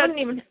no, they wouldn't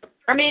even.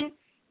 I mean,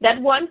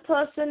 that one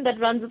person that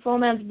runs the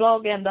Fomance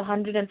blog and the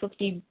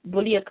 150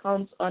 bully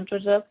accounts on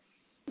Twitter,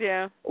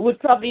 would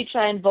probably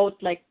try and vote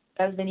like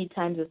as many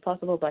times as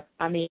possible. But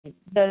I mean,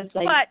 there's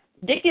like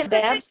Dick and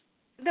Babs.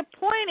 The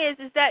point is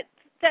that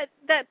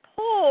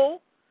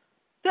poll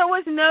There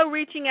was no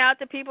reaching out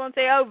to people and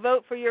say, oh,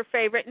 vote for your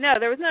favorite. No,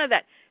 there was none of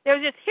that. There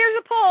was just, here's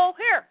a poll,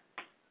 here.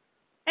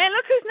 And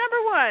look who's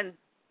number one.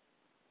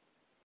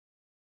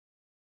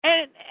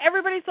 And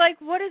everybody's like,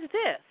 what is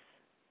this?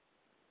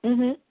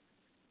 Mhm.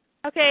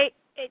 Okay,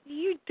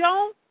 you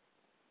don't,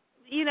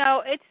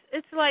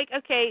 it's like,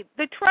 okay,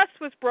 the trust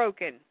was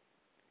broken.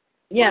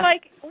 Yeah. You're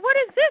like, what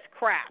is this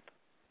crap?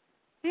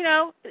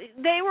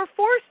 They were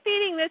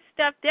force-feeding this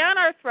stuff down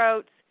our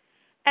throats,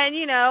 and,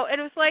 it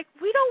was like,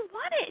 we don't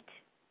want it.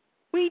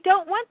 We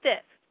don't want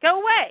this.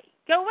 Go away.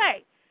 Go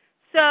away.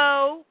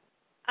 So,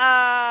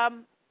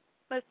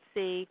 let's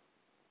see.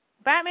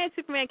 Batman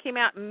Superman came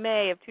out in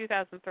May of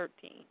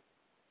 2013.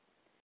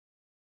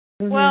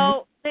 Mhm.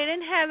 Well, they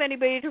didn't have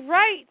anybody to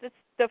write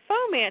the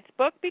Fomance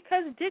book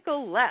because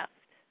Diggle left.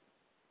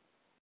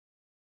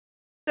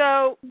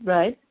 So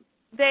right.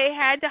 They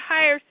had to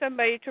hire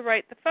somebody to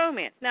write the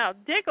Fomance. Now,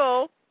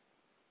 Diggle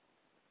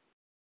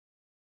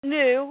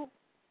knew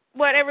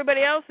what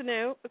everybody else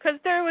knew because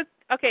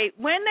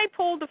when they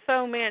pulled the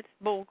Fomance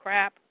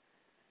bullcrap,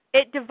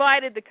 it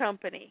divided the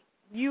company.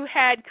 You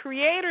had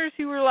creators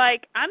who were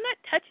like, I'm not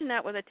touching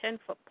that with a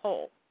 10-foot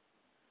pole.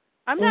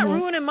 I'm not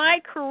ruining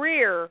my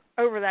career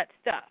over that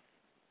stuff.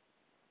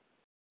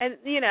 And,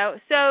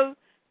 so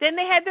then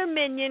they had their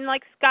minion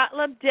like Scott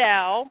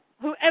Lobdell,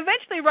 who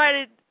eventually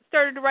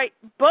started to write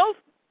both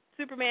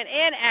Superman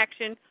and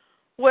Action,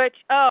 which,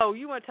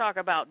 you want to talk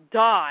about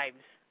dives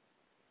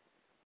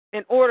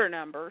in order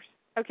numbers.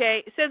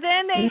 Okay, so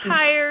then they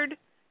hired,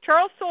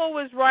 Charles Soule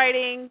was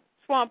writing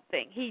Swamp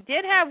Thing. He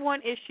did have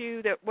one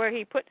issue where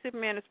he put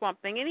Superman in Swamp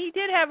Thing, and he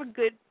did have a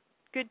good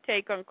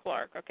take on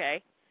Clark,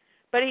 okay?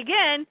 But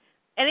again,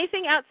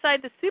 anything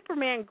outside the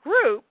Superman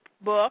group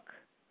books,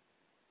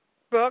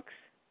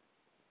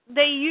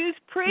 they use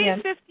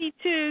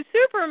pre-52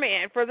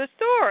 Superman for the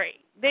story.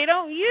 They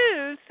don't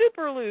use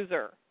Super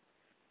Loser.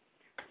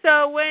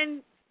 So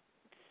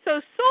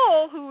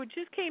Soule, who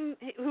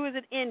was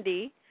an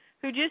indie,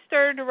 who just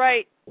started to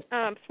write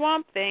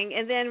Swamp Thing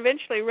and then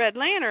eventually Red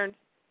Lantern,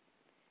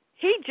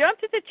 he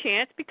jumped at the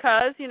chance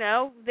because,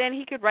 then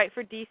he could write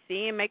for DC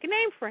and make a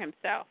name for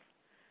himself.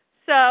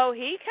 So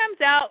he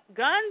comes out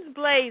guns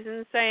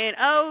blazing saying,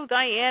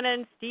 Diana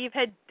and Steve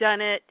had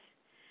done it,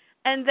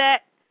 and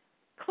that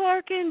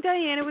Clark and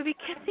Diana would be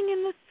kissing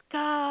in the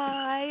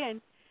sky,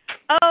 and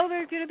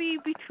they're going to be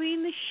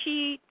between the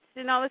sheets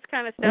and all this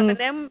kind of stuff. And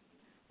then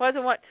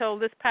wasn't till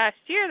this past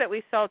year that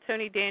we saw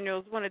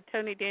one of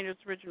Tony Daniels'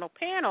 original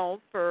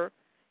panels for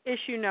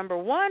issue number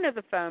 1 of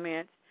the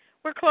Fomance,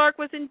 where Clark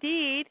was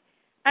indeed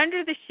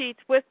under the sheets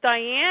with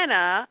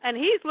Diana, and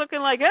he's looking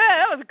like,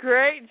 that was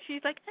great. And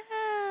she's like,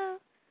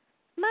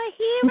 my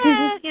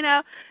hero,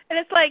 And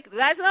it's like,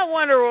 that's not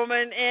Wonder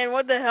Woman, and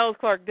what the hell is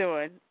Clark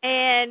doing?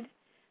 And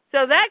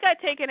so that got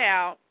taken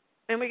out,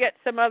 and we got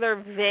some other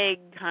vague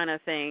kind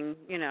of thing,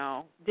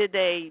 did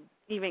they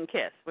even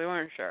kiss? We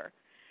weren't sure.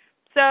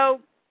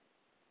 So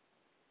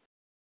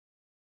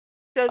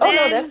then,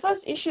 no, that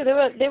first issue,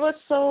 they were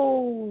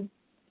so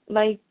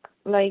like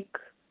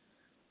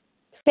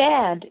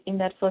sad in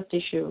that first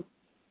issue.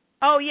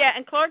 Oh yeah,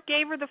 and Clark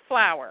gave her the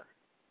flower.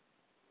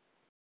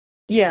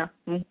 Yeah.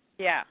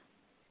 Yeah.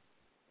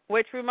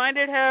 Which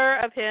reminded her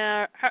of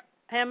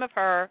him of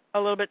her a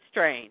little bit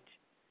strange.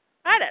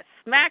 I'd have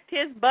smacked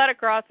his butt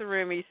across the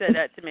room. He said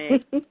that to me.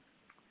 What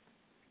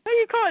do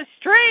you call it?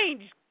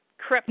 Strange,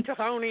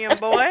 Kryptonian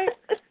boy.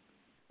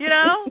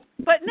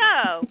 But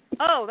no.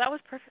 That was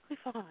perfectly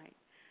fine.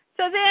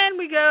 So then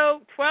we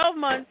go 12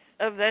 months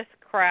of this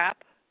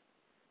crap.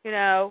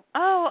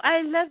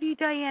 I love you,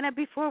 Diana,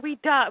 before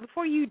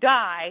you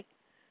die.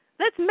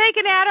 Let's make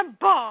an atom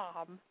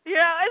bomb. It's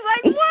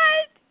like,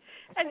 what?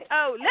 And,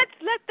 let's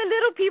let the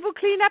little people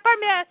clean up our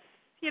mess,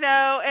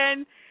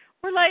 and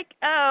we're like,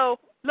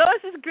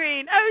 Lois is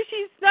green.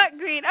 She's not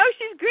green.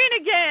 She's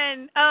green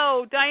again.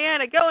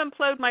 Diana, go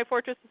implode my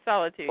Fortress of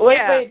Solitude. Wait.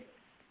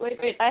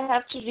 I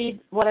have to read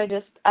what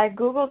I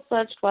Google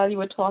searched while you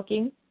were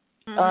talking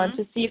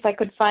to see if I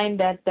could find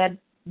that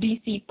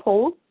DC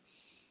poll.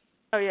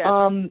 Oh,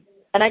 yeah.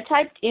 And I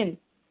typed in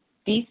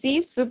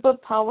DC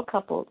superpower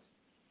couples.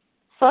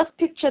 First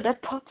picture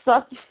that pops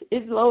up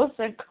is Lois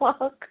and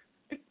Clark.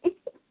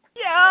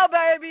 Yeah,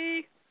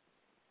 baby.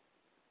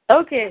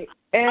 Okay.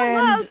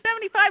 And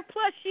 75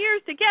 plus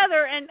years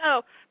together, and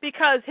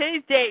because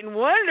he's dating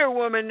Wonder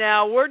Woman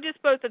now, we're just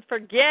supposed to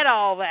forget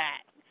all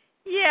that.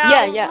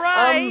 Yeah.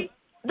 Right.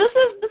 This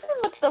is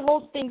what the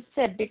whole thing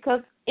said,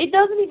 because it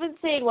doesn't even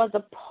say it was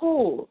a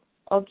poll.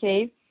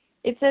 Okay,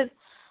 it says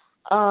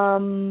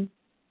some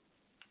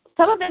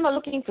of them are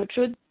looking for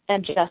truth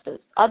and justice.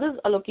 Others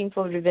are looking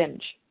for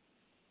revenge.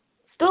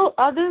 Still,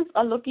 others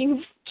are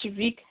looking to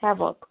wreak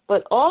havoc.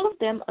 But all of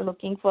them are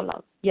looking for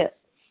love. Yes.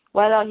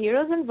 While our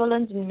heroes and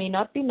villains may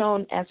not be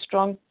known as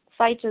strong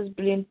fighters,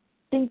 brilliant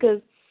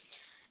thinkers,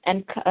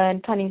 and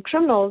cunning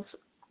criminals,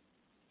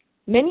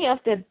 many of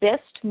their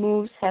best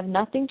moves have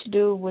nothing to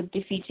do with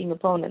defeating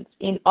opponents.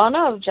 In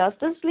honor of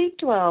Justice League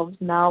 12's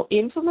now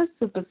infamous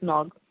Super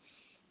Snog,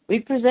 we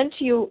present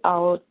to you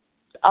our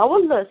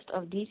list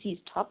of DC's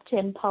top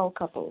 10 power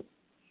couples.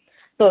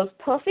 Those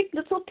perfect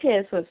little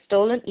pairs who have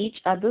stolen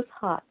each other's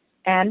hearts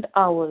and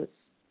ours.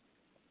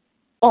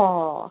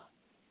 Aww.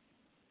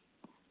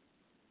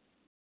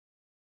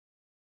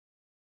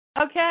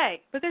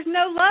 Okay, but there's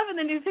no love in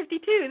the New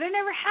 52. There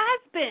never has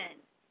been.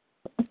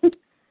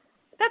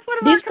 That's one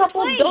of our complaints. These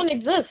couples don't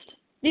exist.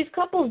 These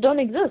couples don't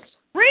exist.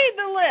 Read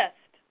the list.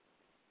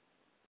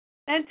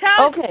 And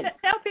tell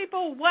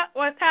people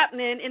what's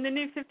happening in the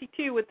New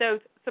 52 with those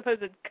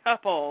supposed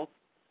couples.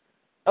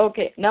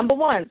 Okay, number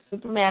 1,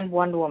 Superman,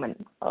 Wonder Woman.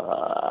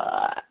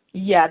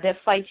 Yeah, they're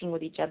fighting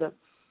with each other.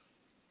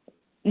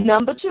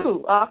 Number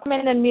 2,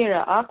 Aquaman and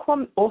Mira.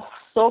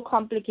 So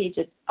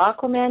complicated.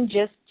 Aquaman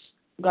just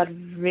got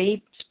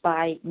raped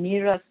by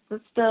Mira's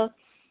sister,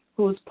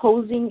 who's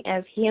posing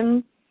as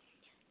him,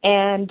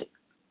 and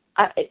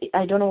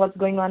I don't know what's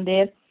going on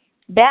there.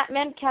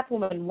 Batman,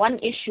 Catwoman, 1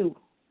 issue.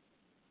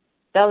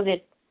 That was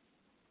it.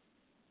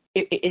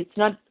 It's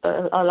not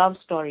a love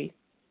story.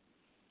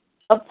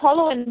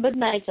 Apollo and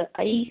Midnighter.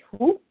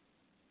 Who?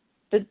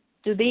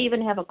 Do they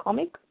even have a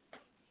comic?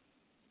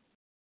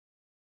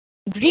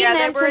 Green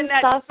Lantern, they were in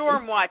that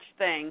Stormwatch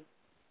thing.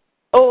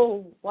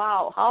 Oh,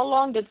 wow. How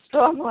long did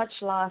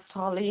Stormwatch last,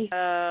 Holly?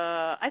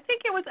 I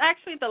think it was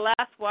actually the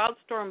last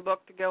Wildstorm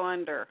book to go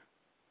under.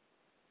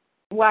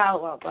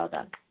 Wow, well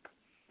done.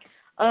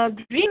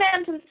 Green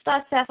Lantern,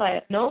 Star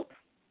Sapphire. Nope.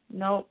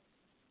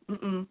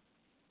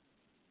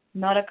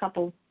 Not a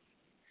couple.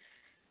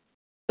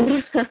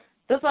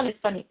 This one is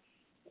funny.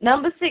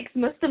 Number 6,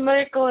 Mr.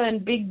 Miracle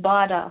and Big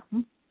Bada.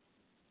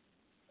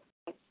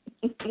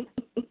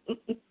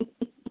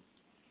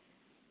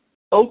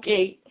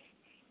 Okay.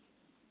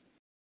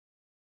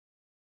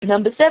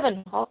 Number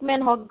 7,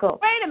 Hawkman,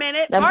 Hawkgirl. Wait a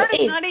minute. Number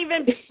 8.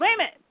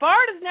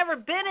 Bard has never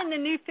been in the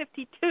New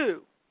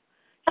 52.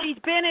 She's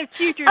been in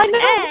Future's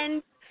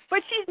End,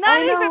 but she's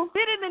not even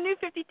been in the New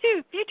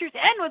 52. Future's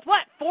End was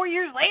what, 4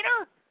 years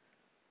later?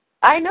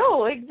 I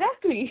know,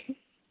 exactly.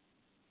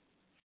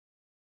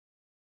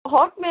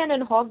 Hawkman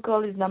and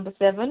Hawkgirl is number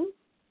 7.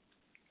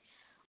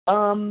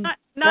 Not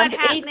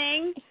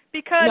happening 8,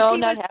 because he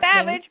was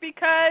savage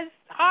because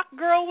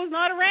Hawkgirl was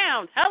not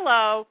around.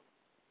 Hello.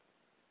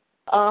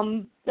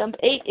 Number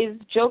 8 is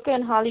Joker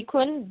and Harley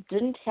Quinn.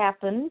 Didn't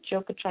happen.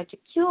 Joker tried to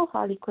kill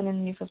Harley Quinn in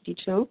the New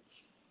 52.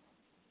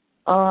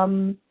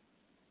 Number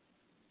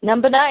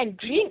 9,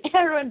 Green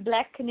Arrow and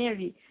Black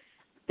Canary.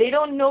 They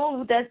don't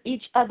know that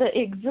each other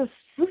exists.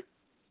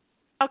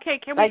 Okay,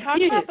 can we talk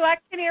about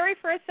Black Canary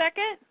for a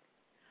second?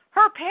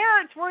 Her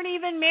parents weren't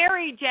even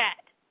married yet.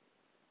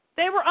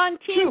 They were on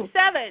Team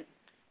 7.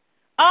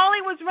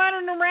 Ollie was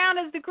running around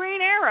as the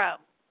Green Arrow.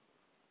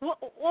 What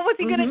was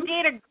he going to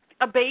date,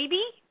 a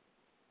baby?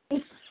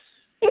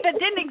 That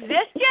didn't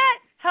exist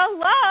yet?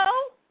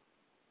 Hello?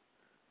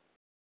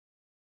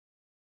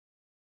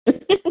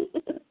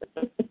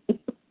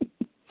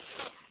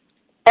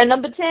 And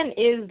number 10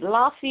 is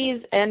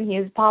Laffy's and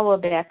his power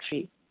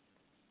battery.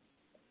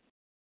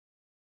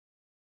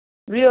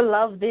 Real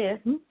love there.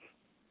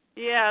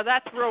 Yeah,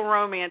 that's real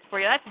romance for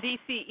you. That's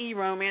DCE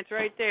romance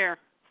right there.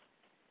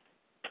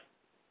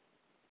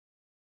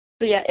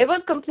 So yeah, it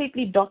was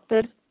completely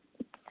doctored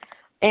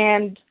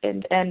and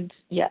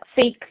yeah,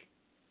 fake.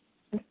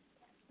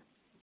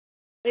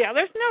 Yeah,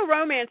 there's no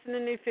romance in the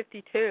New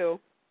 52.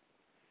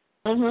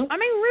 I mean,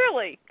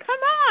 really, come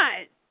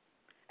on.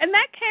 And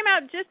that came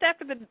out just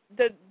after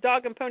the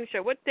Dog and Pony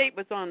Show. What date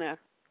was on there?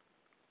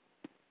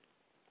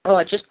 Oh,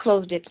 I just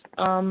closed it.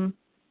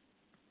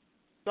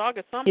 Dog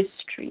or something?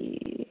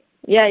 History.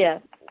 Yeah.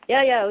 It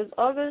was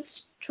August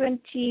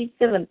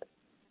 27th.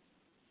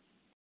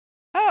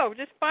 Oh,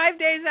 just 5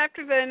 days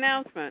after the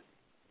announcement.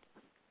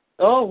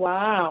 Oh,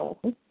 wow.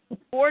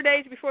 4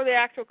 days before the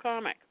actual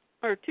comic.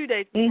 Or 2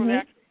 days before the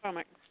actual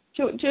comic.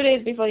 2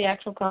 days before the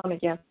actual comic,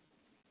 yeah.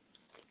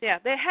 Yeah,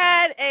 they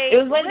had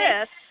a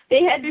list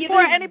they had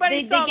before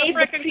anybody saw the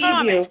frickin'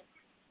 comic.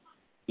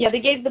 Yeah, they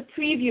gave the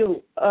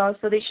preview,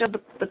 so they showed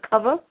the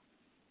cover.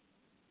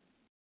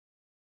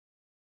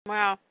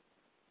 Wow.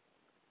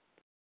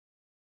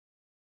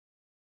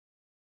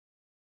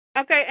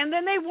 Okay, and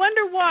then they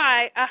wonder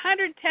why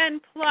 110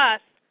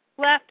 plus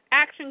left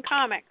Action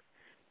Comics.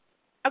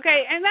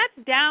 Okay, and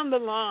that's down the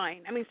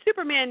line. I mean,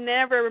 Superman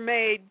never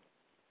made,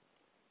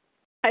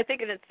 I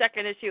think in its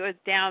second issue it was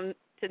down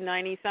to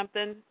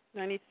 90-something,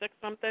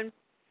 96-something.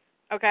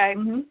 Okay?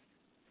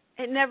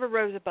 It never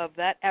rose above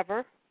that,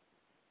 ever.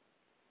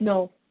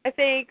 No. I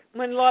think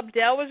when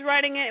Lobdell was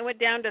writing it, it went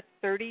down to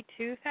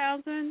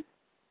 32,000.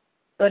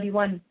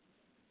 31.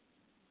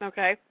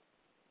 Okay.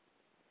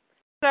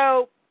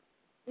 So,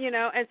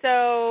 and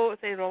so,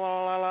 say,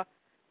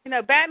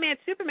 Batman,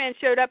 Superman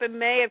showed up in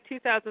May of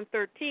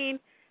 2013,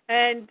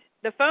 and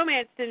the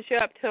Fomance didn't show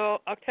up till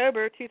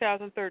October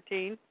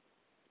 2013,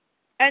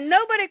 and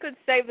nobody could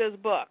save those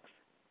books.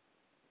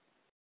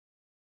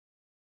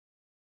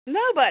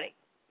 Nobody.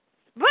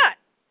 But.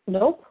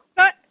 Nope.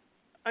 But,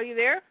 are you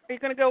there? Are you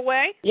going to go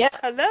away? Yeah.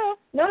 Hello?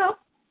 No.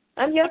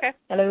 I'm here. Okay.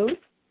 Hello.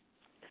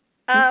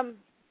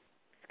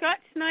 Scott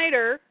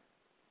Snyder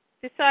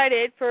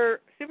decided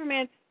for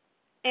Superman's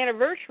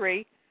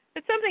anniversary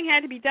that something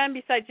had to be done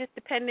besides just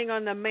depending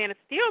on the Man of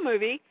Steel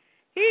movie.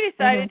 He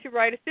decided to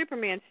write a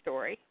Superman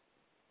story.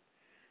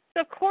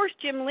 So, of course,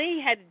 Jim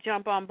Lee had to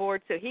jump on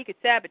board so he could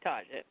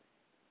sabotage it.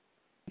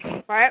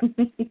 Right?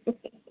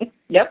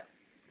 Yep.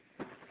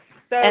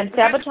 So, and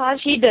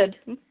sabotage he did.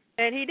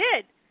 And he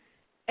did.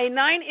 A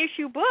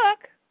 9-issue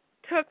book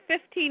took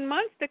 15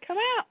 months to come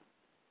out.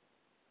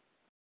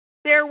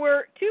 There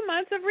were 2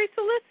 months of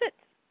resolicits.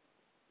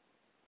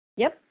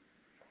 Yep.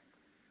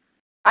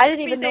 I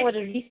didn't even know what a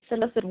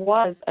resolicit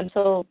was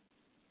until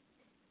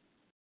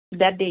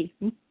that day.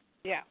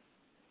 Yeah.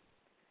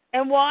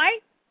 And why?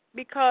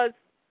 Because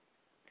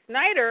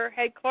Snyder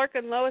had Clark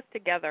and Lois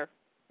together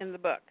in the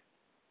book.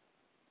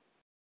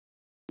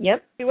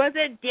 Yep. He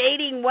wasn't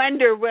dating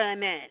Wonder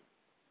Woman.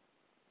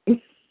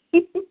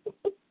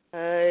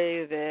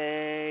 Hey,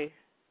 they.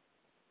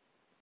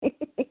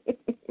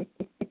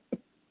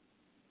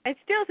 And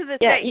still to this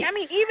day, I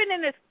mean, even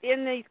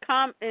in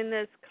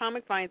this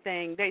Comic Find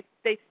thing, they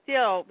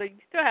still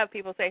have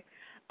people say,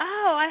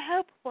 "Oh, I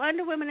hope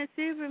Wonder Woman and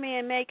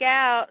Superman make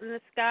out in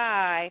the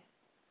sky."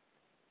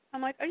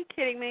 I'm like, are you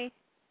kidding me?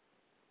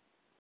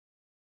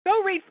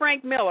 Go read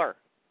Frank Miller.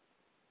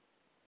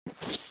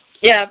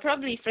 Yeah,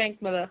 probably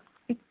Frank Miller.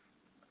 Oh,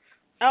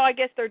 I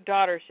guess their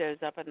daughter shows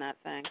up in that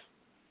thing.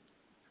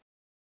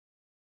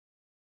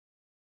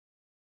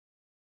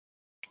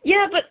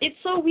 Yeah, but it's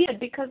so weird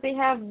because they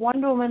have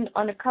Wonder Woman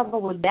on the cover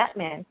with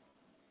Batman.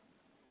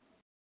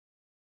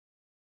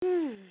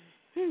 Who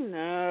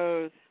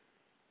knows?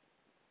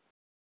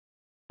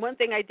 One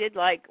thing I did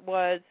like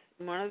was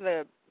one of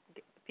the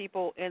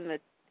people in the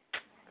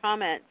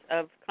comments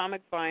of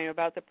Comic Find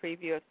about the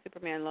preview of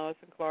Superman, Lois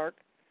and Clark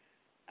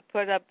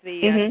put up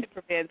the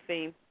Superman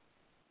theme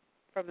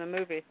from the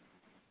movie.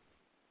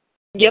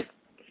 Yep.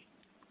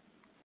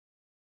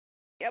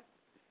 Yep.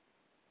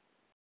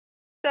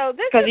 So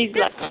this because he's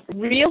like,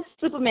 real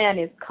Superman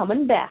is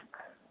coming back.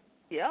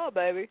 Yeah,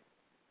 baby.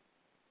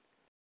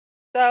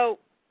 So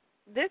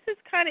this is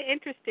kind of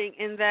interesting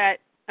in that,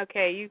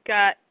 okay, you've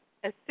got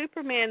a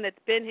Superman that's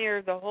been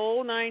here the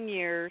whole 9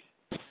 years,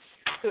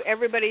 who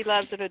everybody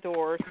loves and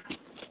adores.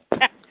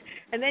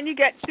 And then you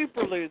got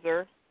Super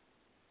Loser,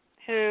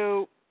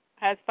 who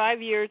has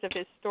 5 years of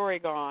his story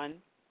gone.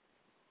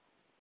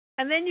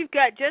 And then you've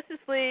got Justice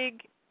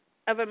League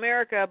of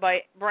America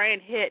by Brian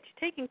Hitch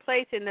taking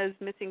place in those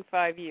missing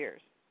 5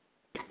 years.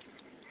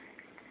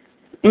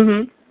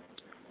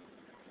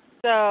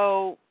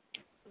 So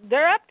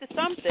they're up to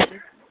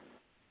something.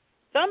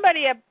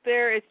 Somebody up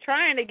there is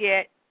trying to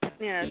get,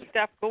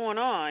 stuff going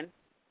on.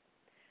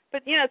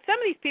 But, some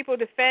of these people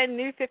defend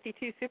New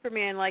 52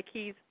 Superman like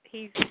he's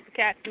the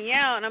cat's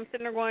meow, and I'm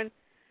sitting there going,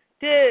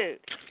 dude,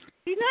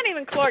 he's not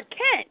even Clark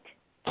Kent.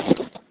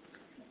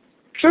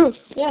 True,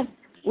 yeah.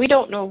 We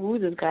don't know who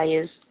this guy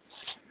is.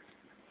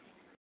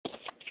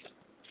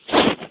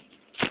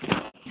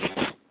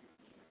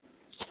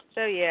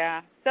 So,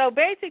 yeah. So,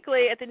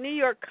 basically, at the New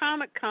York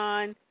Comic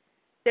Con,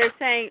 they're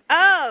saying,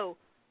 oh,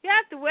 you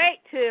have to wait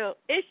till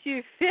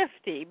issue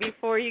 50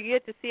 before you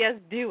get to see us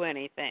do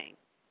anything.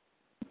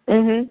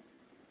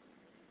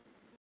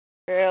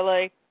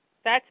 Really?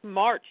 That's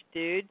March,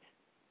 dudes.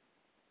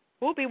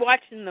 We'll be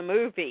watching the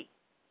movie.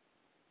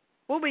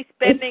 We'll be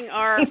spending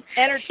our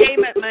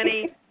entertainment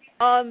money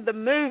on the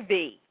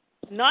movie,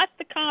 not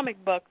the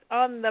comic books,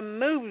 on the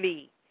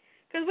movie.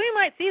 Because we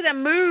might see the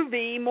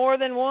movie more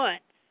than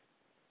once.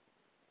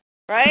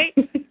 Right?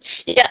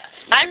 Yeah,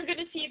 I'm going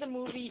to see the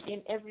movie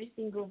in every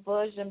single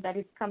version that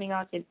is coming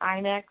out in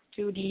IMAX,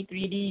 2D,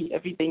 3D,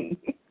 everything.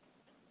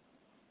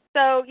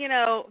 So,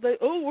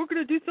 we're going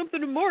to do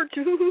something in March.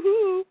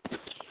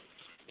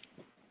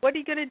 What are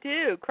you going to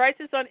do?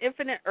 Crisis on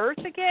Infinite Earth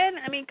again?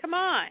 I mean, come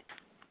on.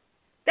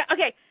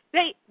 Okay,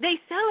 they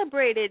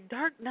celebrated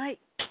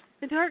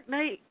the Dark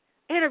Knight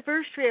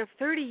anniversary of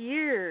 30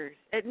 years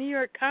at New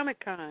York Comic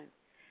Con.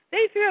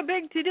 They threw a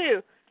big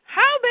to-do.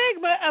 How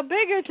big a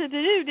bigger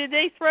to-do did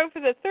they throw for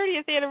the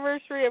 30th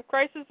anniversary of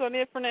Crisis on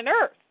Infinite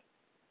Earth?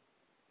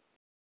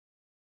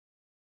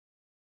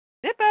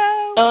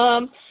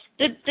 Zippo!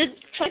 Did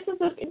Crisis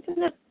of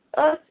Infinite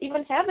Earth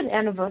even have an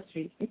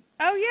anniversary?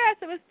 Oh, yes,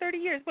 it was 30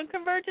 years. When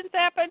Convergence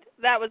happened,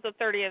 that was the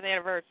 30th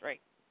anniversary.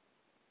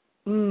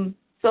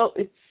 So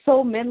it's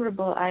so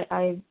memorable.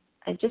 I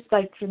just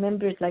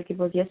remember it like it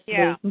was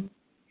yesterday. Yeah.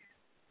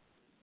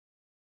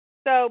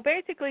 So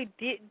basically,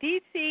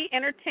 DC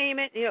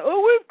Entertainment,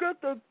 we've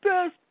got the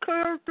best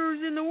characters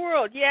in the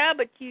world. Yeah,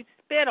 but you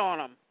spit on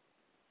them.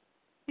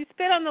 You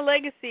spit on the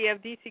legacy of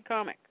DC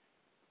Comics.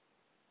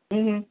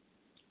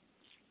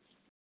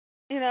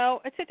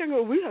 I sit there and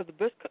go, we have the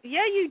best.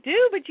 Yeah, you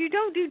do, but you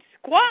don't do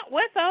squat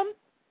with them.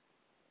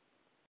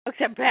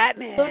 Except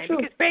Batman,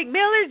 because Frank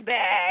Miller's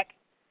back.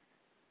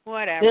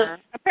 Whatever. Yeah.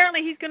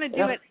 Apparently he's going to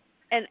do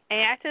an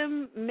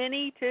Atom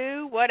mini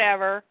too.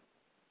 Whatever.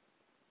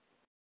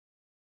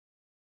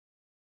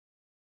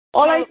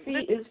 All I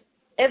see is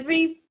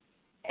every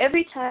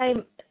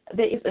time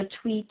there is a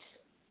tweet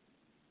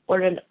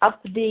or an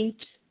update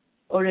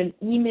or an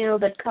email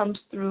that comes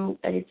through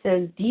and it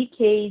says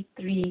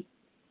DK3,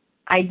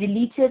 I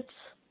delete it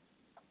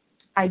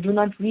I do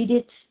not read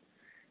it.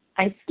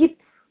 I skip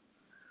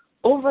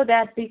over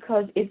that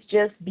because it's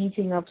just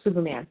beating up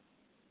Superman.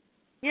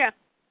 Yeah.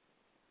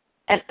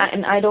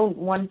 And I don't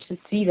want to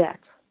see that.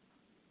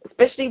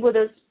 Especially with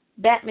a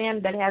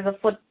Batman that has a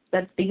foot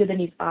that's bigger than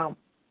his arm.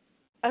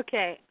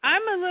 Okay,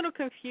 I'm a little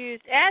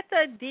confused. At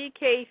the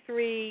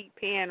DK3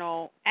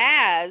 panel,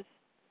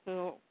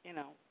 who,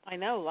 I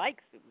know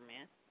likes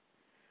Superman,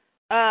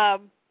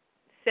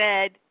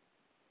 said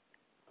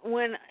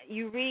when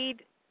you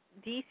read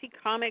DC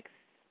Comics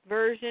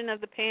version of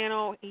the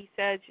panel, he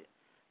said,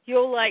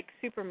 you'll like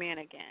Superman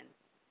again. ...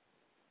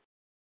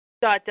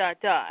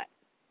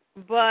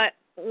 But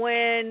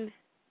when,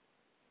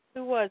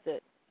 who was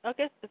it? I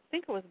think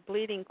it was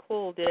Bleeding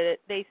Cool did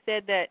it. They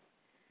said that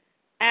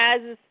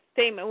Az's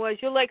statement was,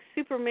 you'll like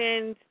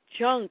Superman's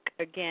junk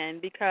again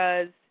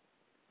because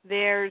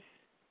there's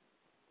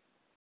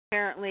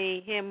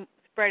apparently him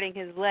spreading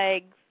his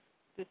legs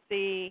to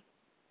see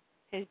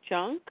his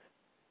junk,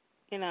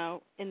 in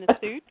the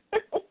suit.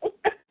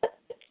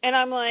 And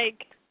I'm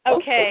like,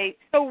 okay,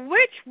 so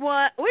which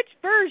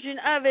version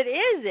of it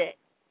is it?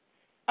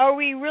 Are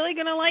we really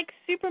going to like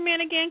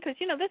Superman again? Because,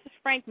 this is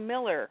Frank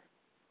Miller,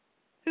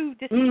 who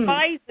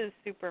despises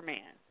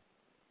Superman.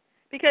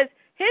 Because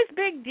his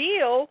big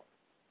deal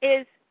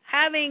is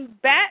having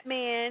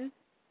Batman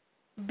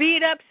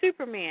beat up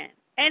Superman.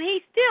 And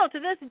he still, to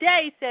this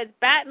day, says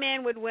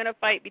Batman would win a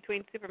fight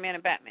between Superman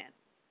and Batman.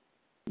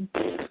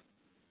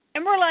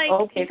 And we're like,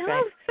 okay, no,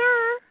 Frank.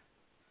 sir.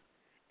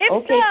 If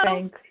okay, so,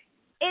 Frank.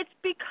 It's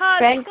because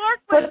Frank, Clark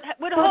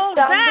would hold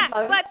back.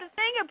 The but the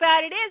thing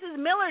about it is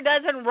Miller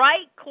doesn't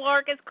write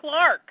Clark as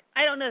Clark.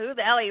 I don't know who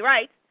the hell he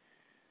writes.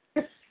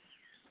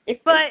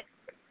 But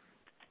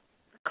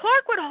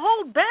Clark would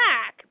hold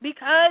back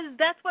because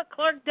that's what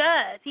Clark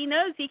does. He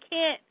knows he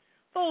can't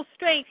full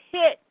strength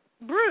hit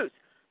Bruce.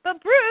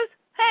 But Bruce,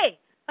 hey,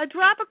 a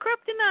drop of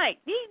kryptonite.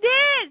 He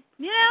did,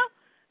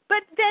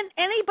 But then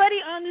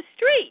anybody on the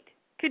street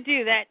could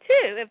do that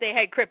too if they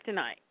had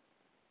kryptonite.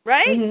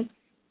 Right? Mm-hmm.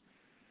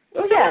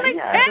 Oh, so yeah,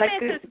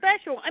 Batman's so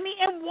special. I mean,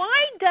 and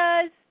why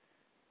does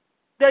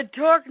the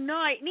Dark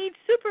Knight need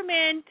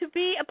Superman to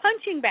be a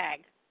punching bag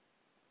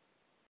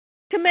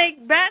to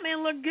make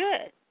Batman look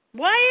good?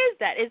 Why is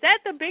that? Is that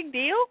the big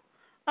deal?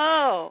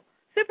 Oh,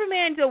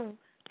 Superman's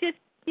just,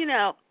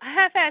 a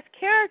half-assed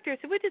character,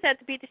 so we just have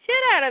to beat the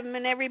shit out of him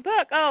in every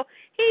book. Oh,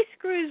 he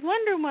screws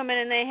Wonder Woman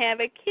and they have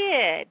a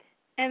kid.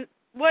 And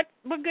what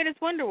good is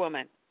Wonder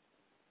Woman?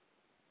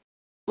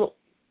 Well,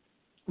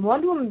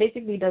 Wonder Woman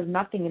basically does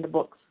nothing in the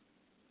books.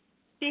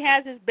 She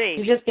has his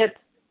baby.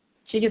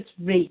 She gets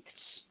raped.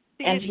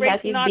 She has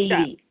his baby.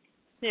 Up.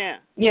 Yeah.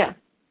 Yeah.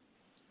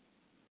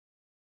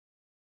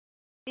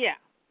 Yeah.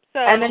 So,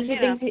 and then she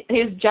thinks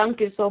his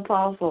junk is so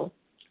powerful.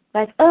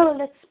 Like, oh,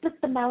 let's split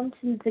the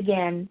mountains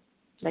again.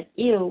 Like,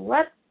 ew,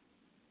 what?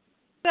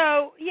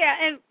 So, yeah,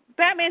 and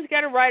Batman's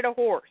got to ride a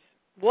horse.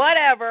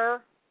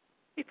 Whatever.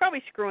 He's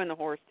probably screwing the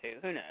horse, too.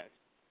 Who knows?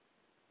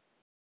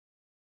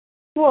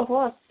 Poor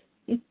horse.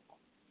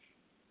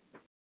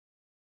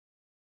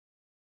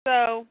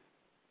 So,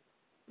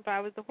 if I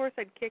was the horse,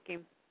 I'd kick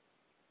him.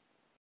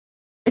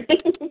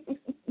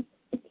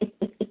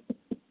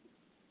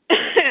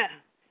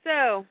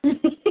 So.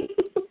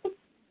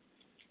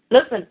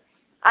 Listen,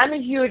 I'm a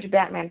huge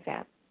Batman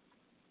fan.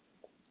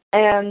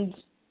 And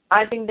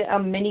I think there are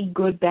many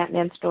good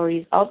Batman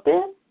stories out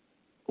there.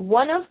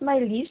 One of my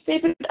least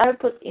favorite I would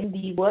put in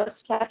the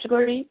worst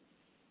category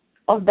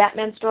of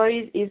Batman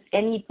stories is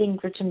anything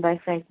written by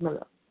Frank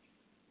Miller.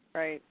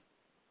 Right.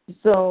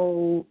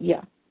 So,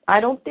 yeah. I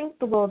don't think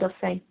the world of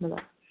Frank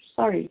Miller.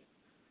 Sorry.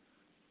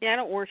 Yeah, I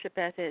don't worship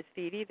at his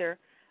feet either.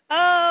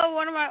 Oh,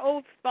 one of my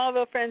old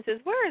Smallville friends says,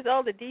 where is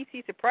all the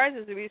DC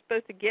surprises that we were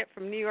supposed to get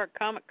from New York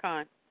Comic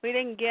Con? We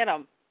didn't get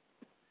them.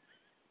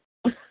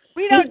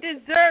 We don't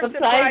deserve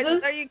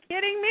surprises. Are you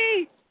kidding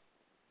me?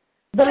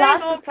 The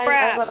last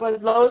surprise ever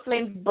was Lois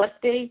Lane's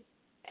birthday,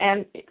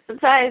 and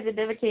surprise, it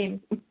never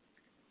came.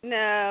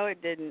 No,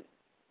 it didn't.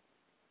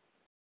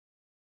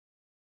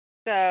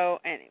 So,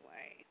 anyway.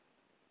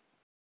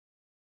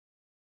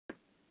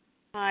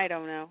 I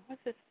don't know.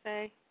 What's this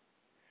say?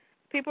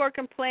 People are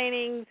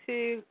complaining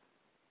to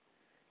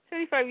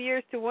 75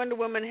 years to Wonder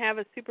Woman have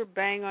a super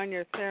bang on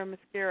your Sarah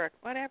mascara.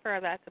 Whatever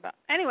that's about.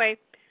 Anyway,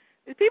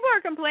 people are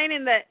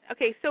complaining that,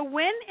 okay, so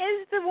when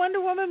is the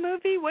Wonder Woman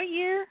movie? What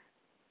year?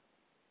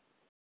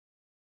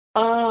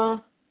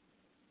 From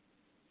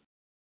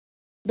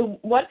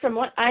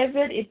what I've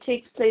read, it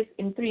takes place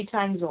in 3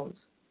 time zones.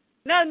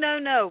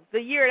 No. The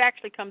year it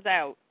actually comes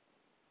out.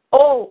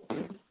 Oh.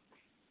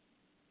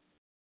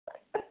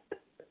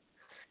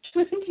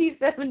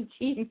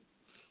 2017.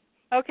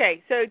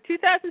 Okay, so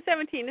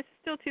 2017. This is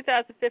still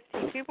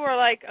 2015. People are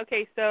like,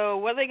 okay, so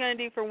what are they going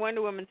to do for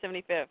Wonder Woman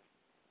 75th?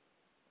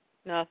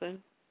 Nothing.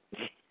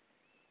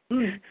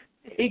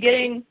 You're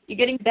getting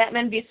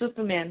Batman v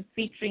Superman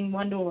featuring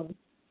Wonder Woman.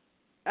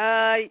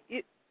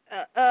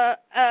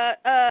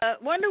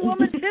 Wonder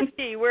Woman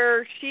 50,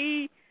 where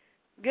she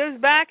goes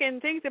back and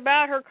thinks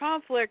about her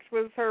conflicts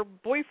with her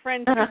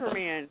boyfriend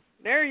Superman.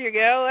 There you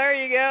go. There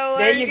you go.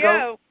 There you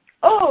go.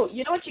 Oh,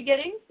 you know what you're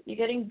getting? You're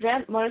getting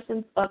Grant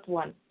Morrison's Earth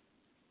One.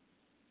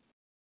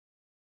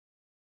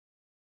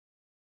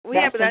 Well,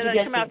 yeah, but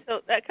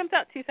that comes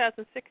out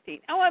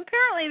 2016. Oh,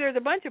 apparently there's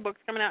a bunch of books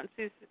coming out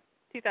in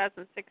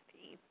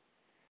 2016.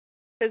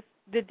 Because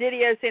the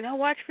Didio saying, "Oh,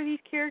 watch for these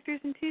characters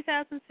in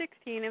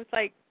 2016." It's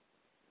like,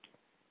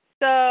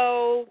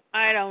 so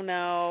I don't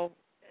know.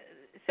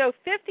 So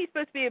 50 is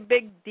supposed to be a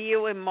big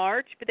deal in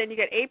March, but then you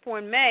got April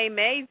and May.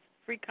 May's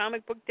Free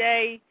Comic Book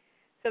Day,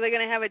 so they're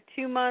going to have a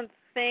 2-month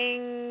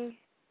thing,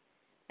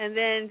 and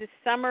then the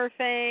summer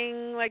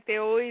thing like they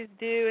always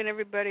do, and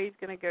everybody's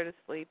going to go to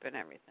sleep and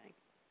everything.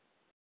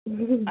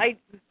 I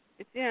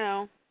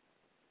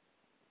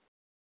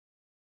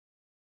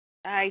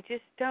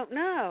just don't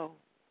know.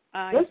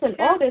 Listen,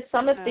 all this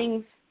summer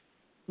things,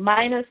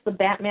 minus the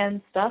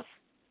Batman stuff,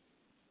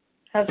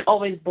 has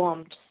always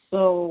bombed.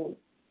 So,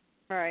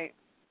 right.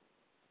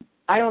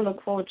 I don't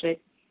look forward to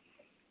it.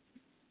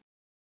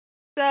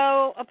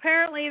 So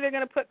apparently they're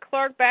going to put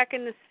Clark back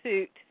in the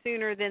suit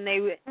sooner than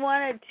they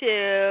wanted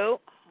to.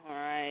 All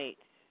right.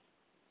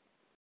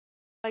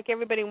 Like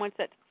everybody wants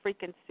that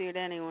freaking suit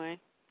anyway.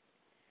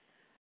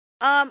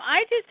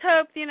 I just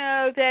hope,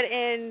 that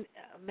in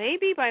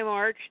maybe by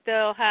March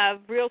they'll have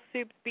Real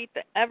Soups beat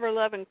the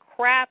ever-loving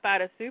crap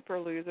out of Super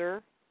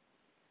Loser,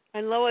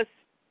 and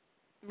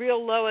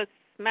Real Lois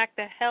smack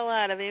the hell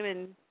out of him,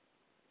 and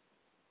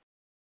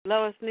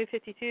Lois, New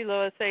 52,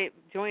 Lois say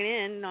join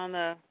in on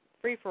the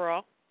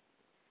free-for-all.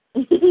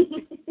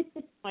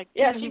 Like,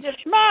 yeah, she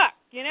just schmuck.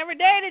 You never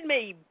dated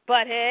me, you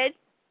butthead.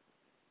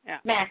 Yeah.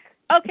 Mac.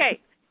 Okay,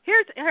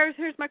 here's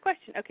my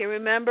question. Okay,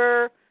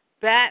 remember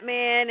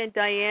Batman and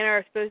Diana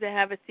are supposed to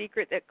have a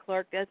secret that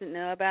Clark doesn't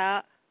know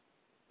about?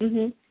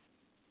 Mhm.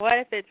 What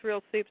if it's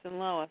Real Soups and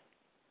Lois?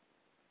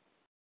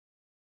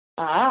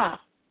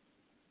 Ah.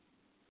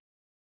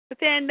 But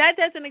then that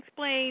doesn't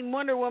explain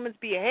Wonder Woman's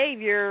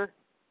behavior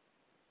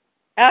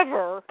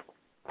ever.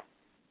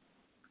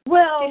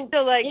 Well, she's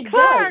still like,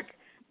 Clark,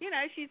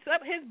 does. She's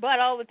up his butt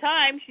all the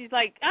time. She's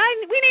like,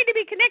 we need to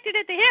be connected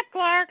at the hip,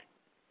 Clark.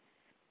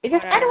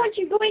 Because I don't want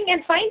you going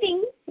and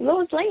finding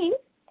Lois Lane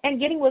and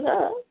getting with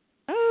her.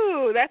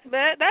 Ooh, that's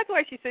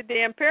why she's so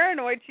damn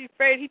paranoid. She's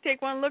afraid he'd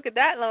take one look at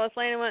that Lois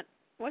Lane and went,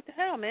 what the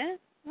hell, man?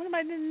 What am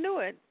I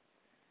doing?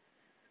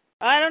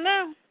 I don't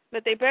know.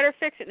 But they better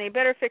fix it, and they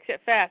better fix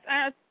it fast.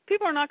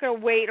 People are not going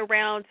to wait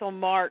around till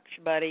March,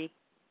 buddy.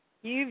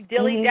 You've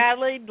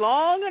dilly-dallied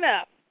long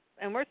enough,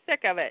 and we're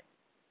sick of it.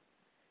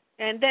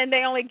 And then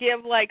they only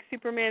give, like,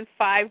 Superman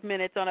 5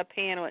 minutes on a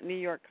panel at New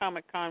York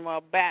Comic Con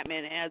while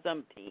Batman has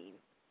umpteen.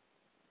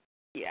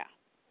 Yeah.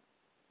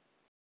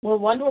 Well,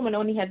 Wonder Woman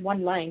only had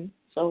one line,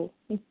 so.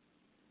 She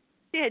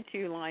had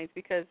 2 lines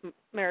because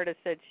Meredith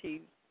said she's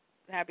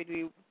happy to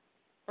be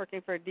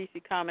working for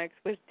DC Comics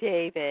with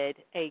David,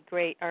 a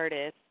great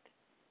artist.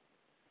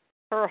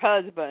 Her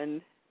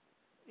husband.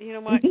 You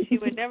know what? She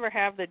would never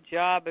have the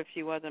job if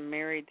she wasn't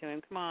married to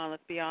him. Come on,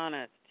 let's be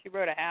honest. She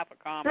wrote a half a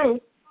comic. True.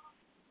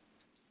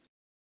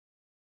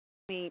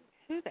 I mean,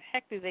 who the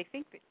heck do they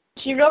think that?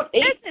 She wrote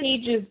 8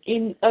 pages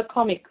in a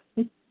comic.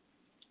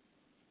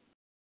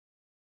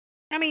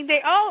 I mean,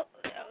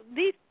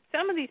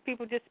 some of these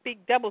people just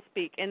speak double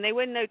speak, and they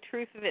wouldn't know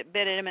truth if it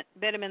bit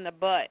him in the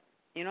butt.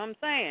 You know what I'm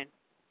saying?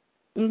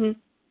 Mhm.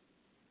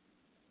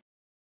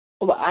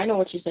 Well, I know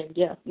what you're saying.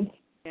 Yeah.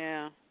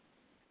 Yeah.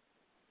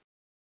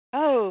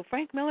 Oh,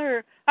 Frank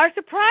Miller, our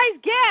surprise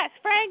guest,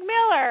 Frank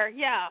Miller.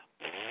 Yeah.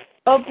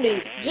 Oh,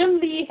 please. Jim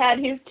Lee had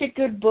his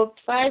ticket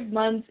booked 5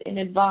 months in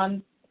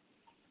advance.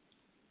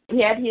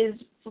 He had his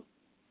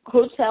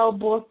hotel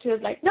booked. He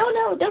was like, no,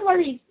 don't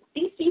worry.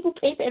 These people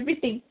pay for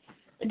everything.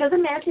 It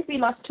doesn't matter if we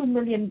lost $2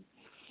 million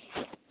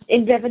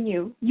in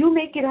revenue. You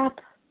make it up,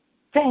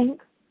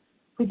 Frank,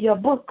 with your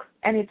book,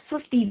 and it's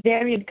 50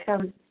 variant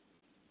colors.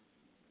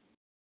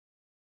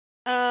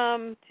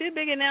 2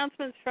 big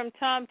announcements from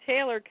Tom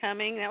Taylor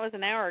coming. That was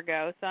an hour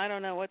ago, so I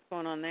don't know what's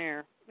going on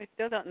there. We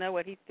still don't know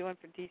what he's doing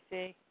for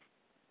DC,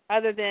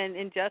 other than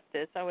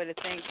Injustice, I would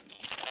think.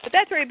 But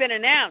that's already been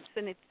announced,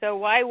 and so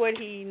why would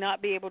he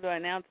not be able to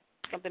announce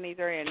something he's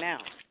already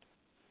announced?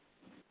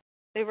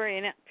 They've already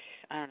announced.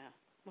 I don't know.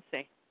 We'll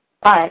see.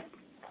 All right.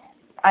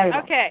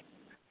 Okay.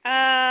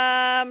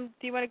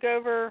 Do you want to go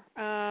over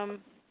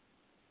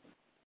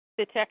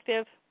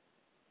Detective?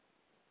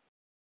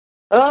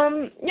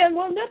 Yeah,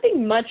 well,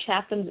 nothing much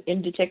happens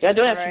in Detective. I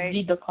don't have to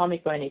read the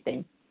comic or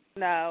anything.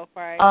 No,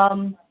 right.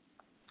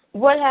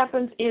 What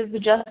happens is the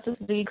Justice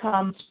League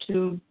comes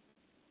to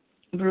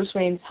Bruce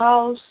Wayne's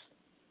house,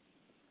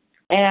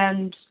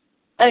 and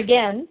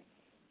again,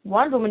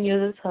 Wonder Woman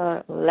uses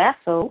her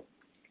lasso,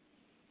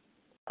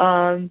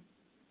 and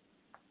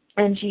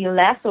she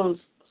lassos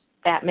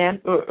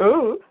Batman,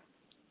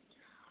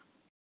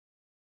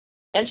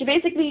 and she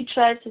basically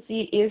tries to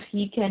see if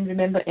he can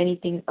remember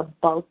anything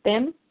about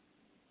them.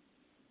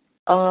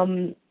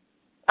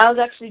 I was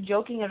actually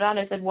joking around.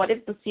 I said, what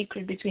if the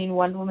secret between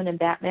Wonder Woman and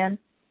Batman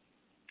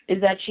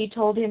is that she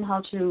told him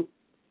how to,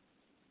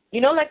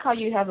 like how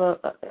you have a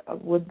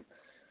wood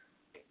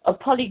a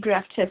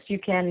polygraph test, you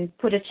can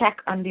put a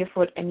check under your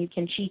foot and you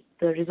can cheat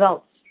the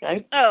results,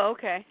 right? Oh,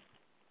 okay.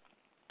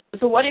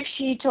 So what if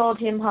she told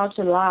him how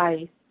to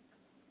lie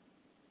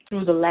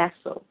through the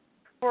lasso?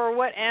 For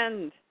what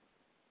end?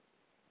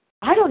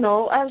 I don't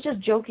know. I was just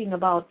joking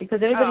about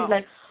because everybody's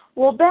like,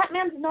 well,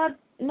 Batman's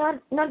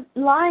not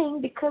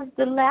lying because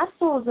the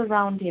lasso is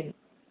around him.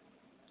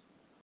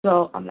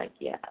 So I'm like,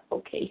 yeah,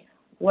 okay,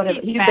 whatever.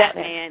 He's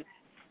Batman.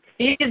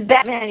 He's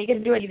Batman. He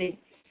can do anything.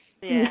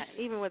 Yeah,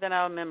 even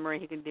without a memory,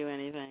 he can do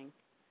anything.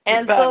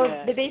 And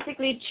so they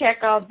basically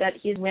check out that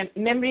his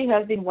memory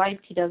has been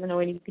wiped. He doesn't know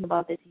anything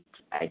about this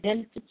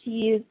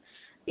identities,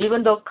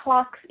 even though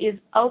Clark is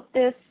out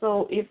there.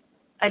 So if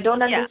I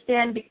don't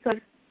understand, because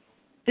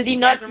did he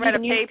not read a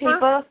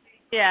newspaper?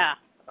 Yeah.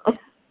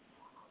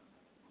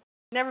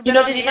 Never been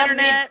on the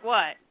internet?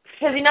 What?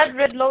 Has he not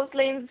read Lois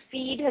Lane's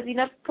feed? Has he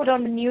not put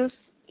on the news?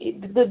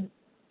 The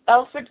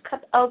Alfred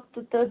cut out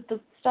the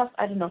stuff?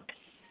 I don't know.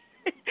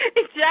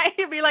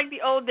 It'd be like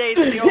the old days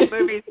in the old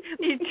movies.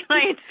 These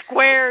giant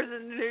squares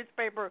in the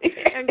newspaper,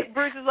 and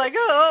Bruce is like,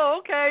 "Oh,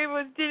 okay.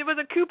 It was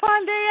a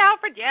coupon day,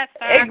 Alfred? Yes,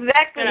 sir."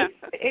 Exactly.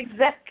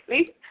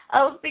 Exactly.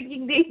 I was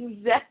thinking the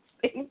exact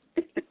same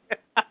thing.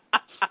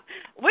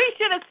 We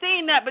should have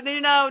seen that, but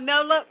no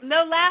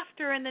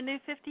laughter in the New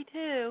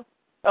 52.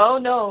 Oh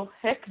no,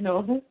 heck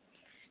no.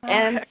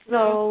 And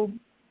so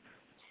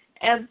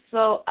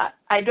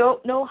I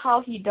don't know how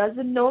he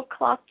doesn't know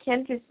Clark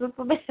Kent is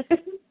Superman.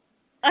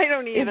 I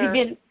don't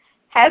either.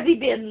 Has he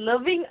been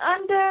living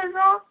under a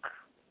rock?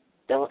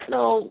 Don't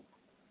know.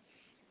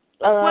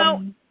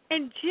 Well,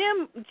 and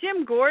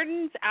Jim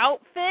Gordon's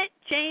outfit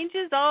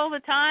changes all the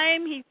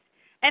time.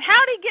 And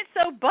how did he get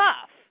so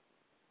buff?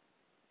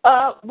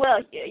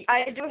 Well,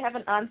 I do have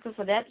an answer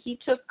for that. He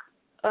took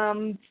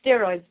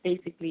steroids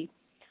basically,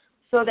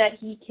 so that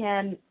he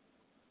can,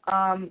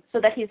 so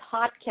that his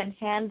heart can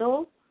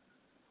handle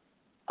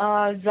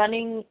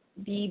running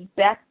the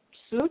bat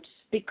suit,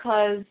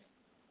 because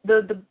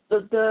the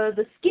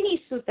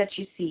skinny suit that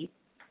you see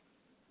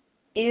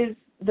is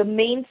the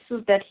main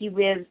suit that he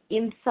wears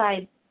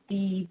inside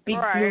the big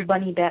blue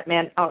bunny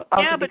Batman outfit.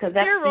 Yeah, but because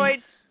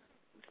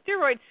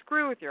steroids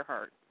screw with your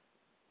heart.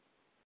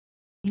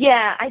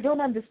 Yeah, I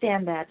don't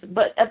understand that.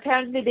 But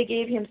apparently they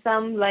gave him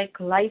some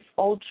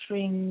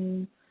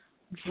life-altering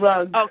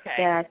drug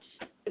that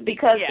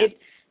because it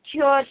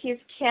cured his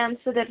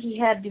cancer that he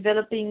had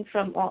developing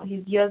from all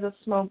his years of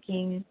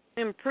smoking.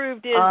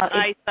 Improved his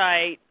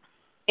eyesight.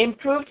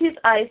 Improved his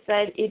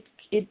eyesight. It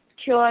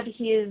cured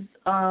his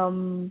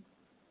from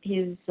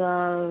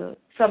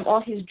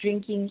all his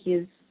drinking,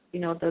 his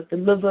the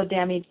liver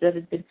damage that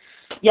had been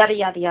yada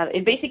yada yada.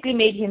 It basically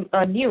made him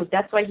new.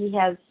 That's why he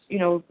has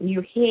new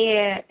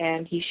hair,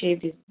 and he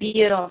shaved his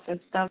beard off and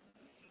stuff,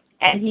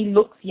 and he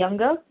looks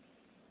younger.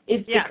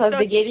 It's because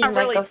they gave him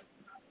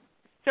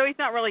So he's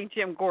not really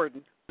Jim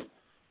Gordon.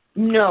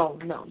 No,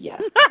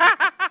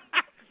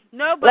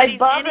 Nobody.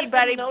 Barbara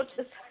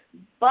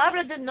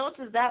didn't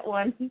notice that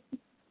one.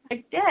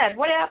 Like, Dad,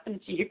 what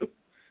happened to you?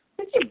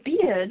 Where's your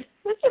beard?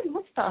 Where's your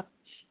mustache?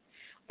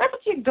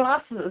 Where's your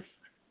glasses?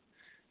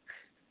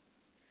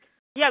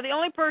 Yeah, the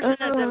only person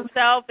as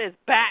himself is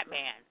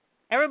Batman.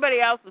 Everybody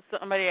else is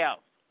somebody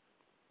else.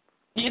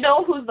 You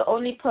know who's the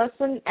only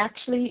person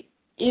actually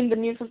in the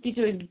New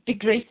 52 is Dick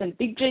Grayson.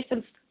 Dick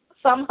Grayson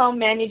somehow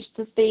managed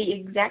to stay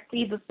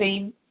exactly the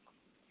same.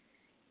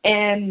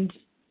 And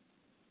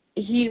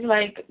he's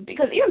like,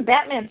 because even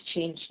Batman's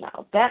changed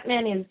now.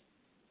 Batman is,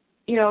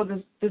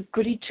 this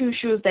goody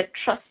two-shoes that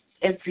trusts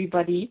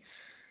everybody.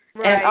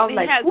 Right, and I was he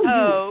like, has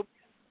hope.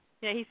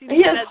 Yeah, he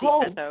has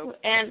hope.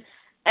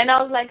 And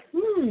I was like,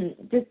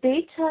 did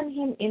they turn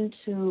him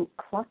into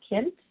Clark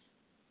Kent?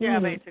 Yeah,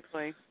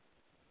 basically.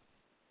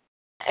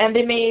 And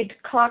they made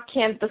Clark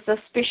Kent the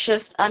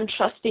suspicious,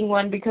 untrusting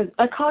one, because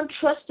I can't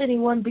trust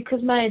anyone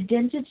because my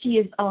identity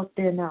is out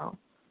there now.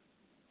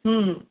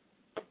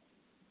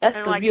 That's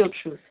the real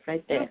truth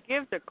right there. Who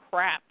gives a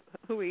crap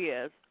who he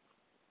is?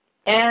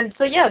 And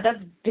so,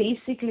 that's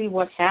basically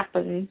what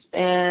happens.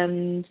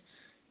 And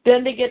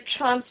then they get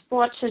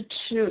transported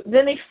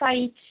then they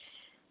fight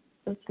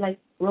this,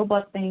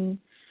 robot thing.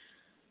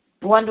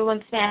 Wonder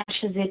Woman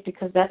smashes it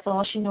because that's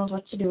all she knows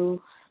what to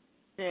do.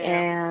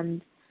 Yeah.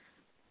 And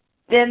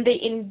then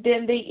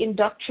they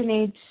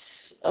indoctrinate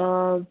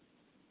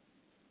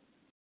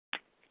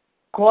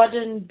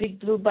Gordon, Big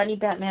Blue Bunny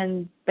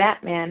Batman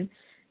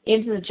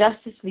into the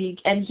Justice League,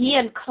 and he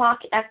and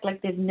Clark act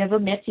like they've never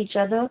met each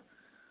other.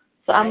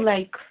 So I'm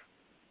like,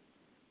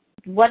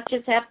 what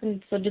just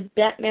happened? So did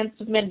Batman,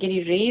 Superman get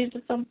erased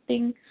or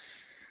something?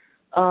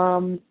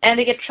 And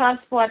they get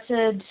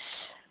transported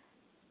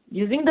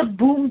using the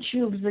boom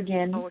tubes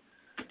again. Oh,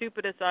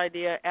 stupidest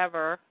idea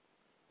ever.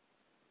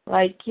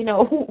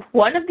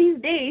 One of these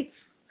days,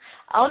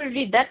 I want to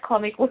read that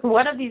comic.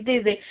 One of these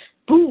days,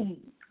 boom,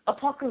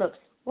 apocalypse.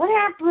 What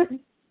happened?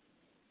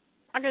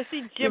 I can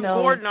see Jim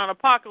Gordon on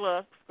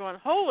Apocalypse going,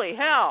 holy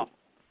hell.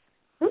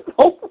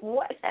 Oh,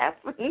 what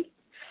happened?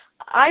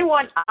 I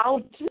want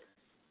out.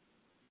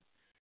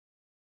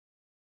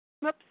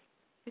 Whoops.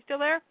 You still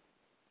there?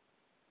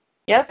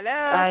 Yep. Hello.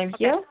 I'm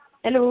here.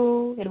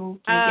 Hello. Hello.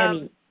 Can you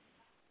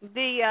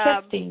hear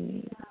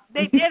me?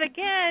 They did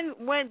again.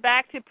 Went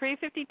back to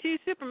pre-52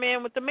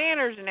 Superman with the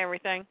manners and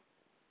everything.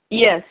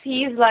 Yes,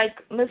 he's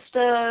like,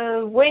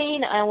 Mr.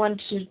 Wayne, I want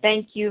to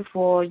thank you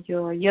for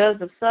your years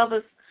of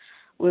service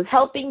with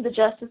helping the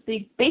Justice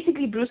League.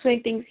 Basically, Bruce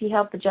Wayne thinks he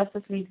helped the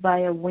Justice League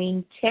via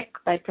Wayne Tech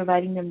by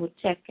providing them with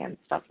tech and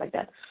stuff like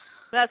that.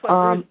 That's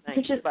what Bruce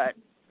thinks, but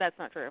that's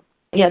not true.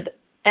 Yeah,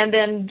 and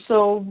then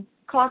so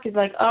Clark is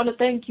like, I want to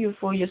thank you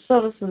for your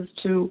services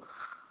to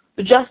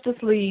the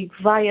Justice League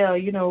via,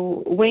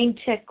 Wayne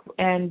Tech,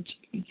 and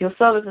your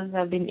services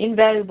have been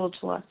invaluable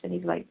to us. And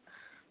he's like,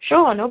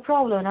 sure, no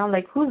problem. And I'm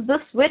like, who's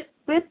this? Where'd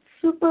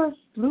Super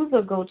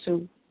Loser go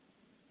to?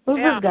 Who's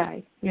this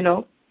guy?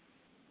 Again,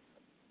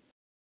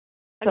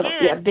 so,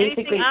 yeah,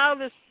 basically, anything out of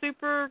the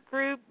super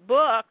group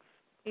books,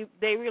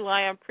 they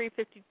rely on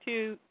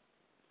pre-52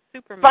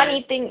 Superman.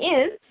 Funny thing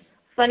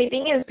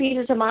is,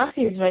 Peter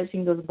Tomasi is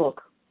writing this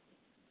book.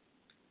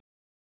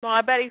 Well,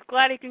 I bet he's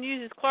glad he can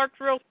use his Clark's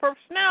real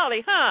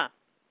personality, huh?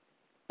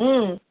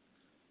 And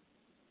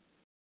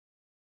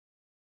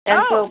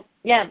so,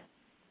 yeah.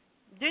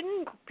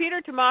 Didn't Peter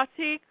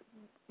Tomasi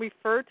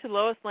refer to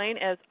Lois Lane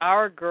as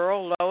our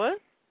girl Lois?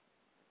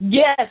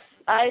 Yes,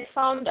 I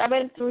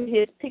went through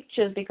his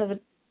pictures because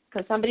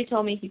somebody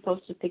told me he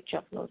posted a picture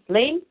of Lois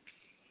Lane.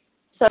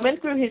 So I went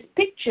through his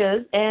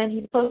pictures, and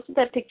he posted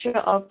that picture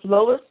of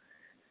Lois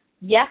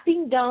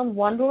yapping down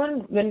Wonder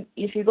Woman.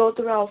 If you go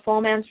through our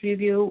four-man's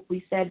review,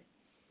 we said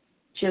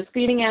she was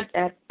screaming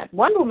at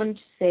Wonder Woman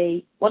to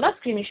say, well, not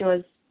screaming, she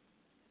was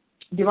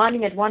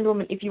demanding at Wonder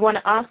Woman, if you want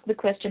to ask the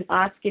question,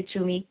 ask it to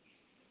me.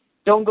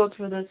 Don't go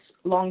through this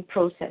long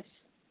process.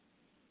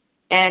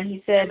 And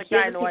he said,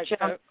 here's a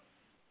picture.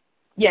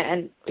 Yeah,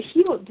 and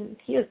he was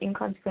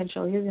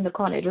inconsequential. He was in the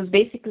corner. It was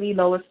basically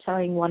Lois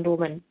telling Wonder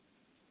Woman,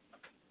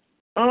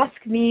 ask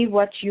me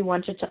what you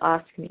wanted to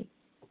ask me.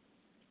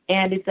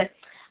 And it's like,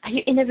 are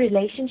you in a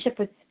relationship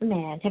with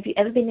Superman? Have you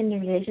ever been in a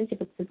relationship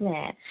with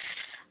Superman?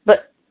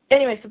 But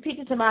anyway, so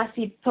Peter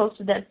Tomasi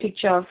posted that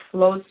picture of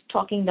Lois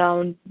talking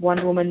down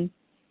Wonder Woman.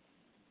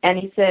 And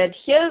he said,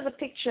 here's a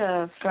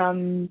picture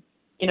from,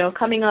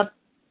 coming up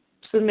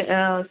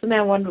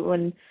Superman Wonder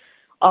Woman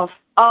of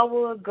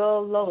our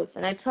girl Lois.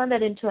 And I turned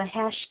that into a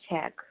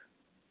hashtag.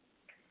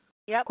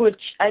 Yep. Which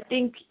I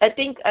think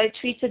I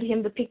tweeted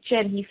him the picture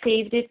and he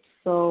faved it,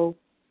 so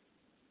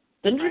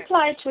didn't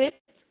reply to it,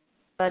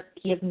 but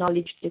he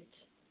acknowledged it.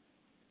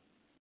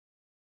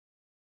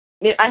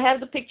 I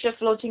have the picture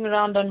floating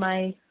around on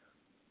my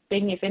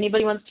thing. If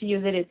anybody wants to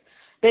use it, it's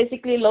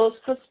basically Lois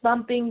fist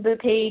bumping the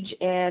page,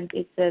 and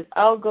it says,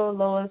 I'll go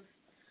Lois,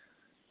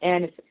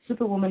 and it's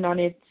Superwoman on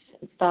it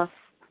and stuff.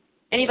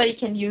 Anybody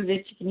can use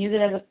it. You can use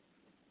it as an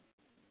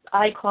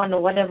icon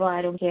or whatever,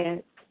 I don't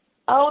care.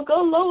 I'll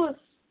go Lois.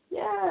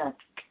 Yeah.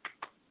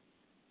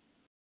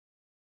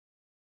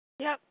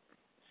 Yep.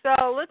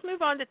 So let's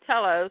move on to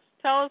Telos.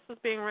 Telos is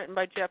being written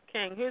by Jeff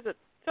King, who's a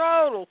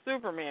total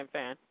Superman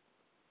fan.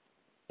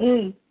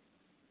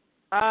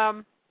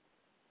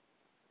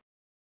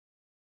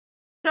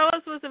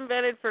 Telos was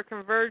invented for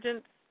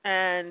Convergence,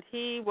 and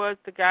he was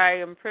the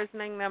guy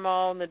imprisoning them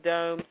all in the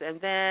domes. And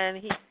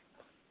then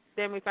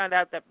we found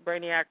out that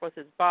Brainiac was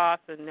his boss,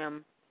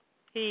 and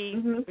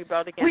he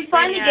rebelled against Brainiac. We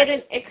finally get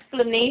an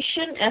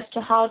explanation as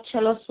to how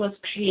Telos was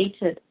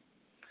created.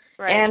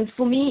 Right. And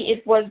for me,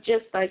 it was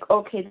just like,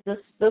 okay,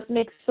 this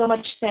makes so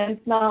much sense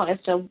now as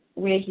to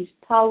where his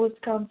powers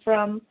come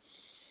from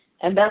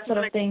and that sort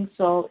of thing.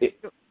 So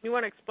you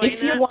want to explain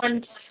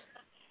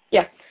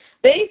that?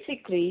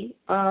 Basically,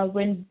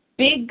 when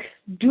Big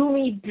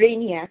Doomy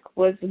Brainiac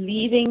was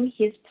leaving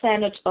his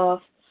planet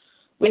of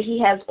where he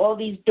has all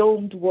these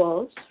domed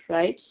worlds,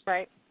 right?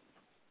 Right.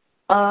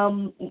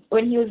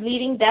 When he was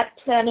leaving that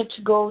planet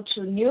to go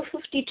to New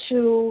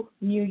 52,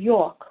 New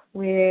York,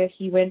 where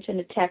he went and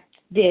attacked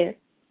there,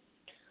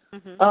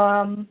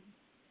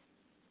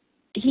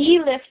 he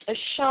left a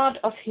shard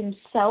of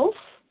himself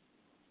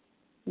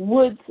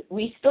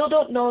we still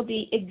don't know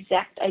the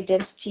exact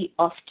identity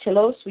of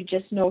Telos. We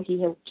just know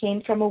he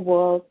came from a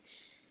world,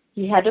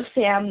 he had a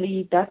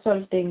family, that sort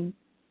of thing.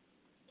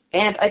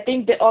 And I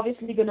think they're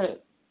obviously going to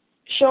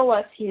show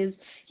us he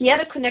had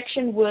a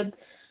connection with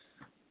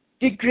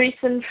Dick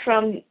Grayson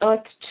from Earth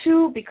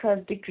 2, because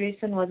Dick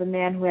Grayson was a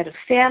man who had a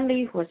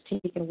family who was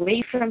taken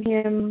away from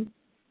him.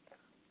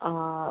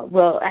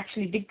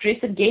 Actually, Dick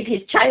Grayson gave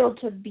his child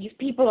to these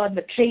people on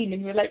the train,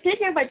 and we were like, take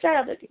care of my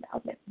child. I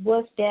was like,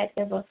 worst dad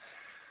ever.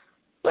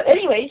 But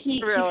anyway,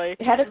 he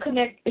had a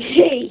connect.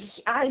 Hey,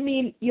 I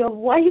mean, your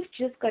wife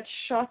just got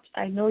shot.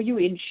 I know you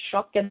in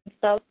shock and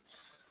stuff.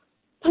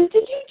 But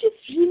did you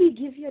just really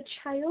give your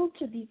child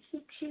to these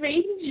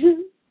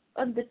strangers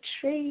on the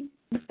train?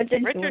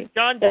 Anyway, Richard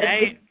John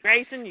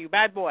Grayson, you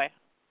bad boy.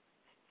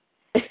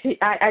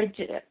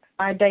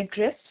 I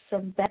digress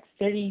from that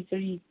very,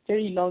 very,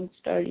 very long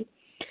story.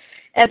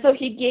 And so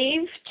he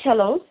gave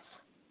Telos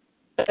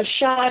a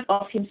shard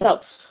of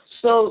himself.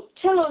 So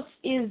Telos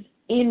is,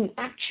 in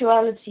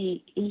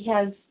actuality, he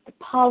has the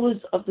powers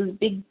of this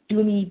big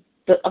doomy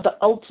the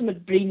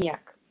ultimate brainiac.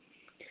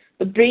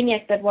 The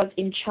brainiac that was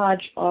in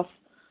charge of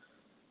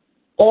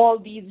all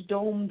these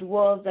domed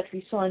worlds that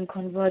we saw in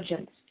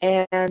Convergence.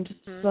 And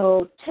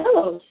so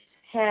Telos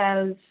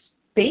has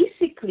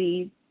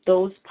basically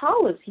those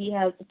powers. He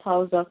has the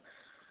powers of,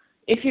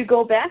 if you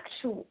go back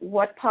to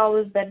what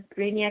powers that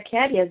Brainiac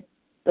had, he has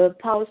the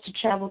powers to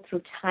travel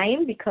through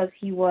time because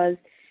he was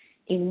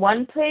in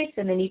one place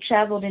and then he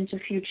traveled into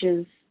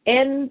future,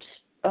 and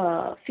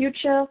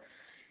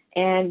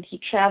he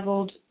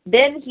traveled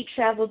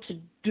to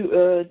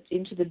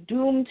into the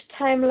doomed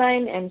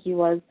timeline, and he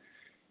was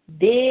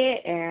there,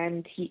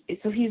 and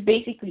he's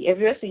basically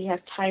everywhere. So he has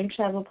time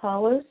travel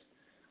powers.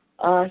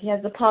 He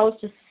has the powers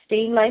to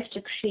sustain life,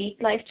 to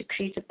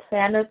create a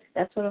planet,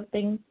 that sort of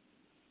thing.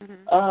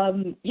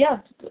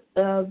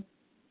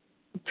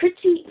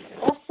 Pretty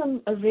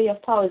awesome array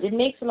of powers. It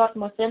makes a lot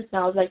more sense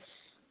now. It's like,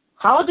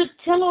 how did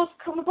Telos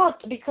come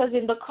about? Because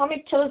in the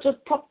comic, Telos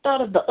just popped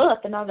out of the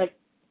earth, and I was like,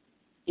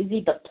 is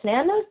he the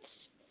planet?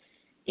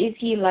 Is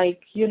he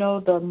like,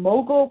 the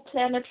Mogul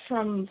planet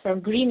from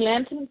Green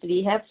Lantern? Did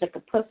he have like a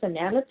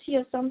personality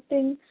or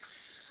something?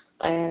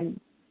 And,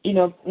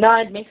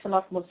 now it makes a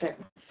lot more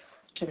sense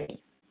to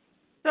me.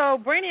 So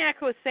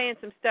Brainiac was saying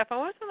some stuff. I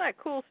want some of that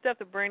cool stuff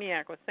that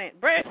Brainiac was saying.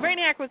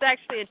 Brainiac was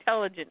actually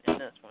intelligent in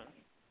this one.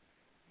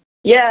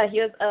 Yeah, he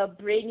was a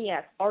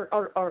Brainiac.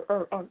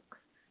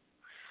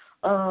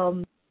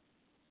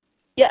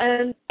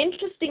 An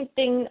interesting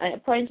thing I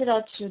pointed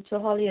out to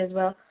Holly as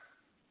well.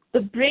 The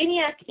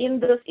Brainiac in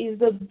this is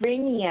the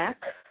Brainiac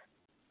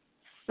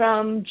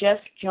from Jeff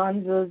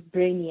Johns'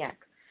 Brainiac.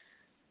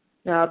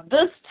 Now,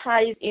 this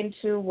ties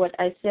into what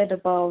I said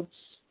about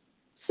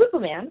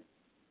Superman.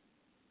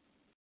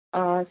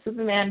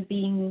 Superman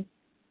being,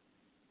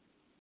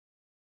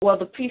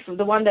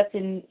 the one that's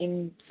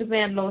in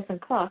Superman, Lois and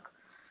Clark.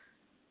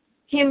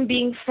 Him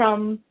being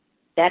from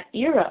that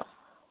era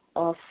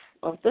of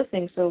this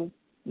thing, so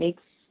it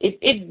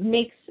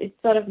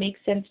sort of makes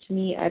sense to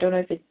me. I don't know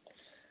if it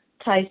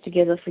ties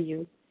together for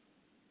you.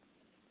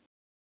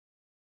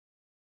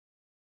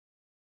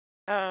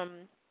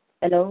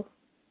 Hello?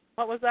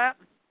 What was that?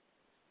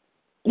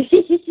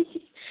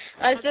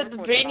 I said the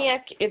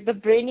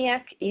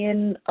Brainiac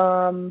in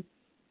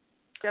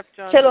Jeff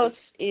Johns. Telos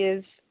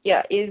is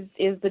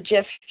the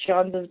Jeff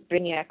Johns'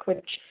 Brainiac,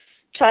 which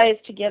ties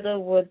together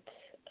with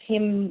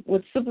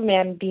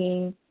Superman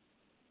being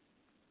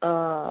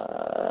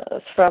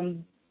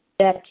from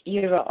that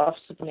era of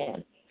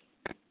Superman.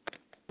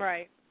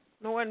 Right.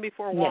 The one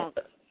before Wonk.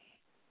 Yeah.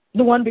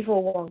 The one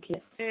before Wonk,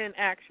 yes. In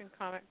Action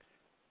Comics.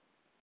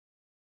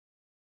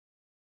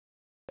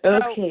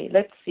 Okay,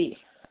 let's see.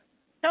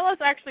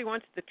 Telos actually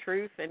wants the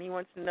truth, and he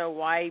wants to know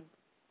why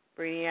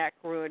Brainiac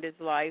ruined his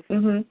life.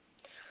 Mm-hmm.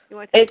 He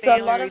wants It's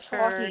a a lot of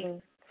return.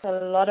 talking. It's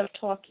a lot of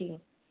talking.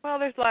 Well,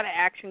 there's a lot of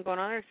action going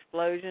on. There's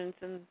explosions,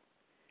 and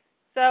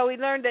so we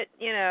learned that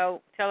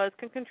Telos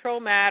can control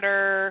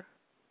matter.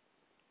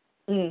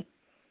 And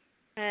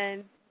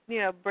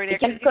Brainiac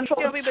can control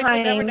kill me, but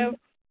time. you'll never know.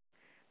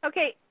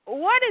 Okay,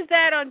 what is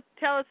that on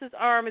Telos'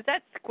 arm? Is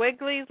that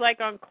squigglies like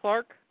on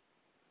Clark?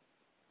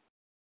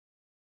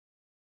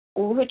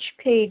 Which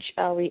page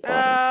are we on?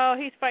 Oh,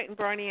 he's fighting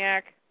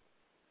Brainiac.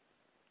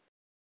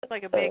 It's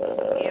like a big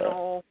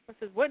animal. It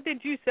says, "What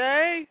did you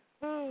say?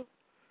 Oh,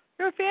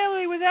 your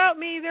family without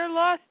me, they're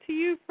lost to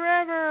you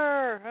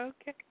forever."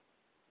 Okay.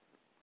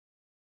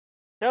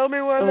 Tell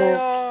me where they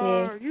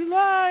are. You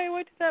lie. I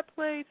went to that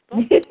place.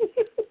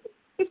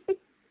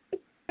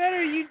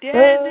 Better you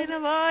dead than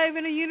alive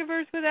in a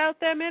universe without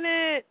them in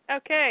it.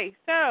 Okay,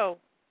 so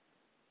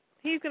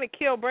he's going to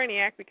kill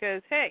Brainiac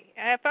because, hey,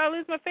 if I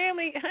lose my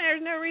family,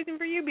 there's no reason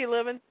for you to be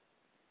living.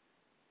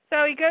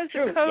 So he goes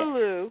to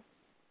Kolu. Yes.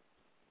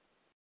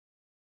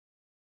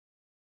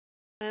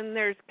 And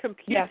there's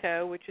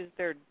Computo, which is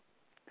their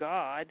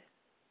god.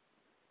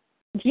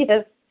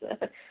 Yes,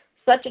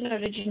 such an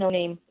original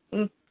name,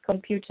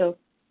 Computo.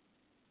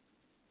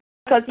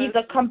 Because he's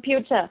a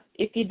computer,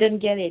 if you didn't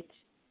get it.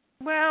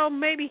 Well,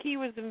 maybe he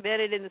was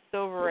embedded in the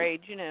Silver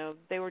Age.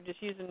 They were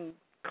just using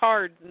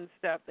cards and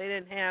stuff. They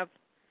didn't have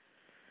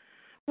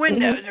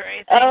Windows or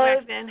anything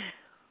back then.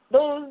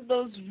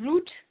 Those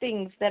root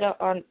things that are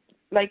on,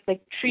 like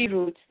tree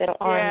roots that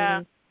are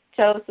on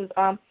Telos'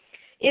 arm,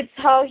 it's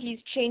how he's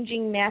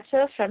changing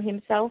matter from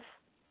himself.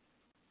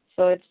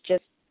 So it's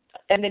just,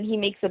 and then he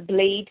makes a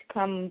blade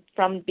come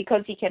from,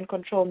 because he can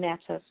control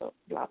matter, so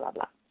blah, blah,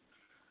 blah.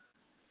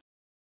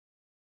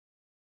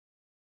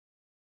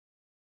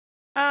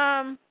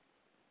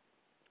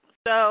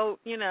 So,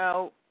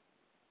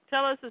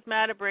 Telos is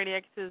mad at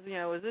Brainiac. He says,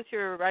 was this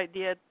your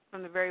idea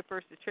from the very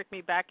first to trick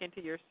me back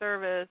into your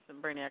service?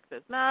 And Brainiac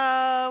says,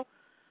 no,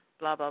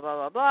 blah, blah, blah,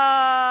 blah,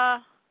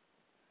 blah.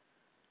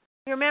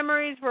 Your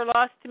memories were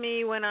lost to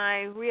me when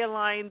I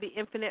realigned the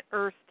Infinite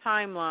Earth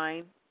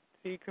timeline.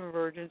 See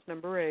Convergence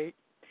number 8.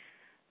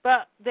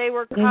 But they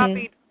were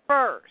copied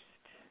first.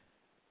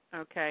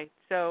 Okay,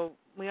 so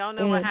we all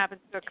know what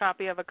happens to a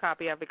copy of a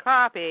copy of a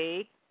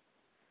copy.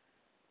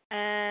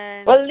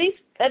 And well,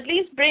 at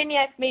least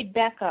Brainiac made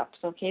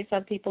backups, okay?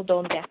 Some people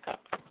don't back up.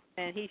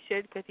 and he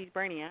should because he's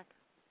Brainiac.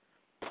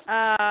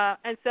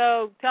 And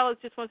so Telos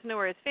just wants to know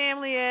where his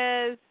family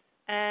is,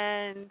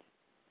 and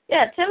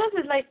yeah, Telos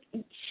is like,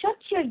 shut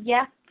your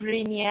yap,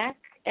 Brainiac,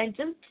 and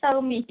just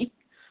tell me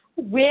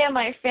where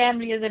my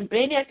family is. And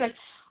Brainiac's like,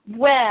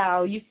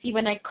 well, you see,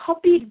 when I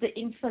copied the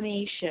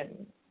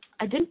information,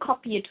 I didn't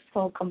copy it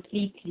full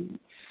completely,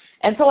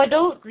 and so I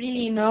don't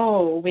really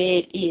know where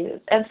it is.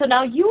 And so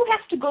now you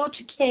have to go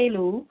to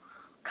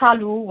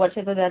Kalu,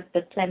 whatever that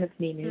planet's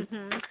name is.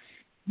 Mm-hmm.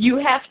 You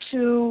have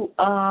to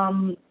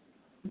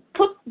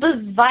put this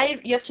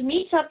vibe. You have to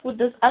meet up with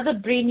this other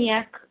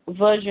Brainiac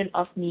version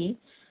of me,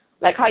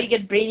 like how you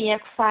get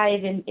Brainiac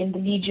 5 in the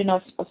Legion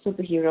of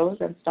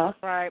Superheroes and stuff.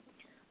 Right.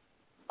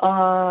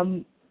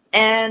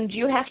 And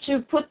you have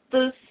to put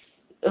this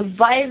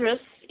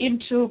virus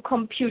into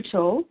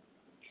computer.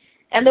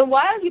 And then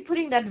while you're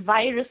putting that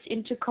virus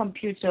into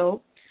computer,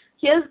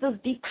 here's this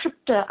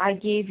decryptor I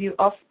gave you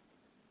of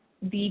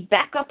the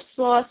backup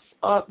source,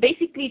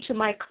 basically to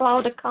my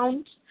cloud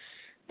account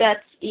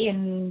that's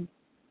in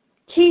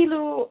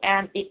Kilo,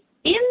 and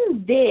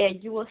in there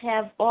you will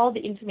have all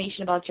the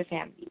information about your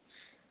family.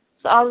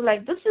 So I was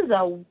like, this is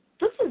a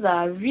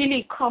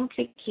really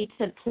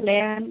complicated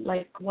plan.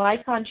 Like, why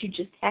can't you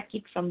just hack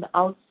it from the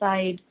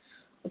outside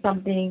or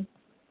something?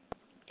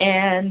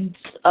 And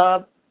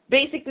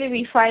basically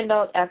we find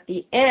out at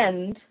the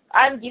end,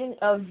 I'm giving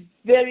a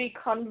very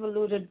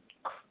convoluted,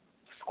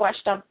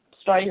 squashed up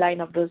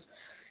storyline of this.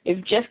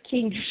 If Jeff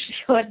King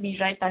heard me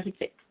right now, he'd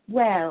say,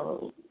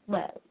 well.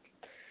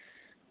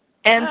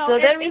 And so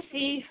then we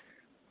see...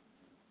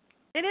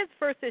 It is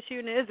first issue,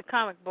 and it is a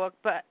comic book,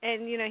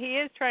 and he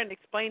is trying to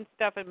explain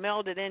stuff and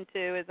meld it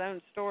into his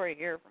own story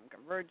here from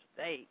Converged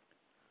State.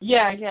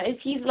 Yeah,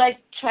 he's like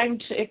trying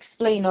to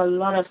explain a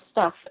lot of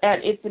stuff,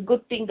 and it's a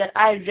good thing that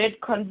I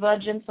read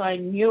Convergence, so I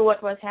knew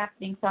what was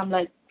happening, so I'm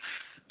like,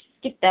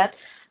 skip that.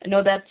 I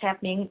know that's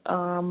happening.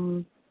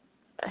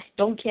 I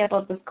don't care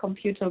about this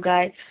computer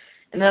guy.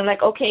 And I'm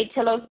like, okay,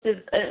 Telos is...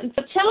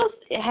 so Telos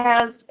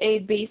has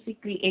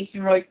basically a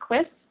heroic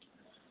quest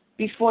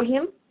before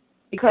him,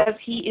 because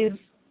he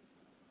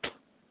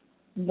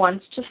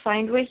wants to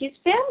find where his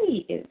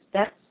family is.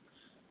 That's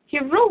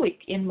heroic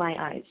in my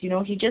eyes.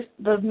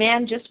 The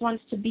man just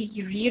wants to be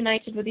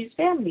reunited with his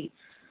family.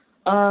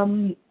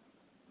 And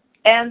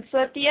so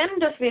at the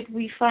end of it,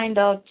 we find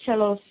out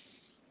Telos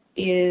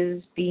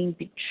is being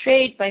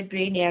betrayed by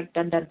Brainiac,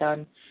 dun dun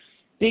dun.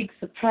 Big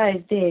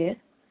surprise there.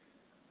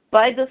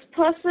 By this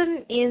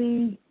person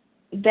in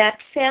that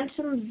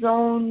Phantom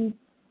Zone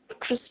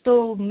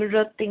crystal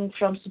mirror thing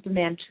from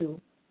Superman 2.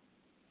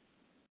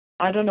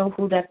 I don't know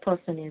who that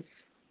person is.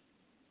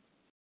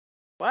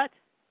 What?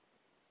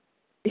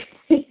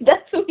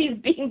 That's who he's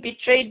being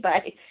betrayed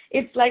by.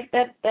 It's like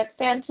that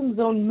Phantom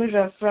Zone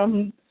mirror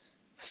from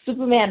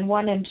Superman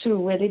 1 and 2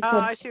 where they put... Oh,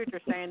 I see what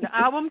you're saying. The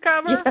album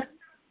cover?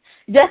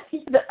 Yeah,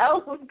 the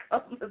album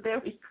cover. There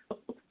we go.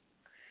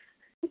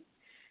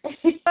 I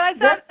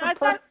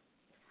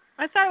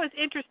thought it was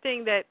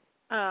interesting that,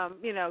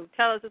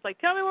 Telos is like,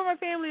 tell me where my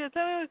family is.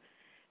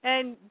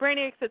 And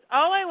Brainiac says,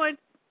 all I want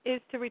is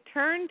to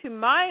return to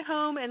my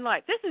home and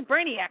life. This is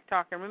Brainiac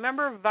talking.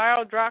 Remember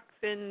Vile Drox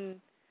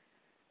in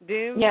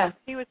Doom? Yeah.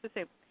 He was the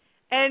same.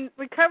 And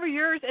recover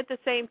yours at the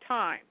same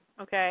time,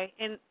 okay?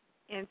 And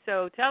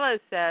so Telos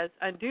says,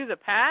 undo the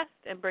past,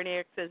 and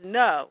Brainiac says,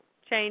 no,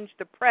 change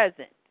the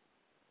present.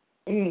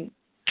 Mm-hmm.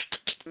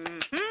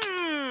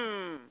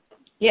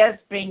 Yes,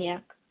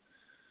 Brainiac.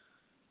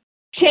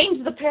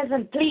 Change the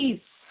present, please.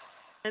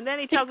 And then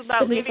he talks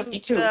about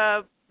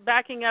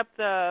backing up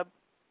the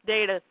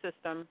data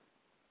system.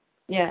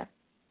 Yeah.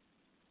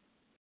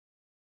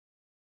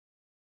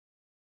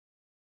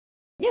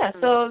 Yeah,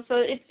 so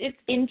it's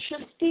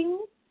interesting.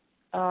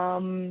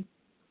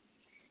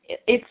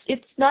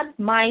 It's not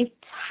my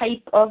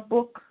type of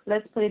book,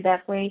 let's put it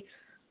that way.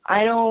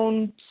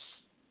 I'm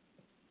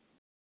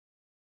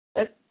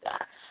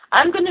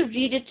going to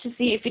read it to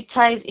see if it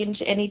ties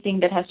into anything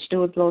that has to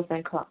do with Lois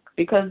and Clark,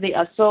 because they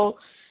are so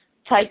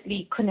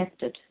tightly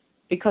connected,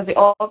 because they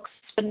all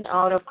spin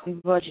out of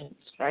Convergence,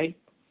 right?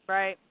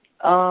 Right.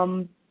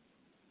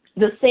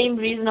 The same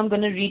reason I'm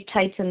going to read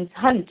Titan's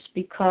Hunt,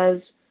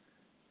 because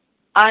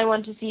I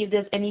want to see if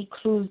there's any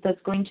clues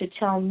that's going to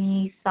tell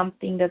me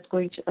something that's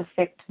going to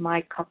affect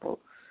my couple.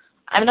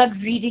 I'm not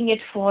reading it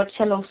for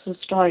Telos'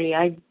 story.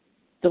 I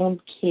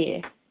don't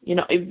care.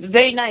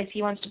 Very nice.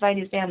 He wants to find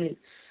his family.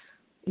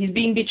 He's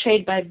being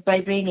betrayed by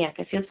Brainiac.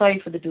 I feel sorry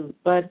for the dude,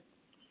 but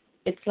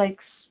it's like,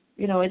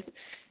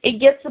 it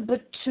gets a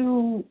bit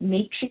too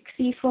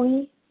matrixy for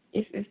me,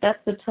 if that's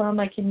the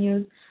term I can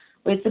use.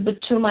 Where it's a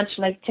bit too much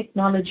like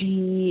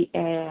technology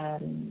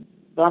and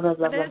blah blah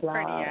blah blah blah.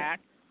 Brainiac.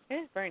 It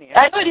is Brainiac.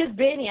 I know it is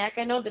Brainiac.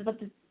 I know that,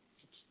 but it's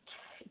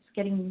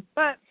getting.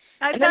 But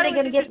I thought they're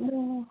gonna get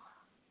more.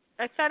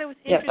 I thought it was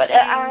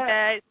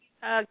interesting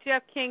that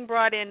Jeff King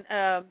brought in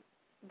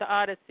the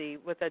Odyssey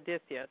with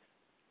Odysseus.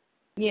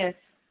 Yes.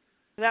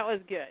 That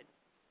was good.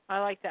 I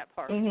like that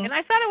part, Mm-hmm. and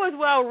I thought it was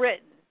well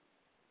written.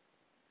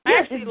 I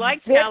Yes, actually it's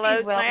liked very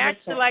Hallows, well and I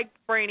actually written. liked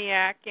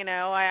Brainiac.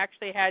 I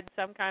actually had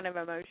some kind of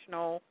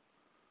emotional,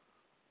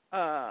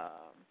 They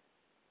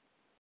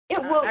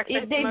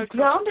grounded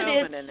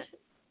fulfillment in it.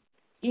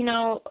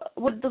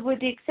 With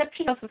the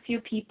exception of a few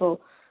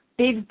people,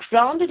 they've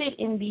grounded it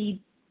in the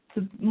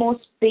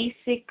most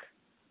basic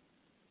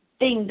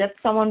thing that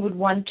someone would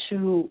want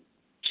to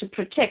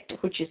protect,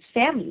 which is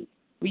family.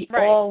 We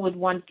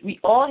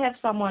all have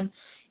someone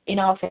in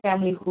our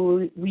family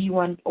who we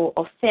want, or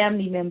a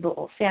family member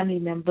or family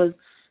members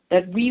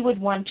that we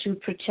would want to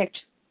protect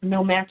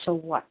no matter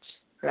what,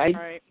 right?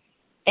 Right.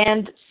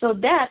 And so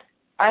that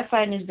I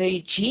find is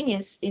very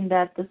genius in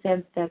that the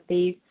sense that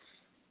they've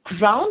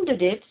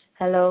grounded it,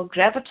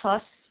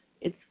 gravitas,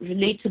 it's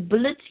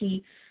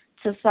relatability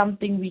to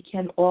something we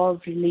can all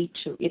relate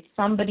to. It's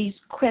somebody's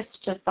quest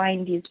to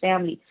find his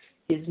family,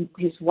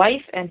 his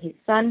wife and his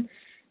son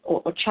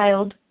or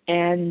child,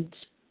 and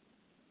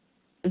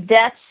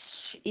that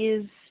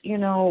is,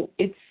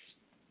 it's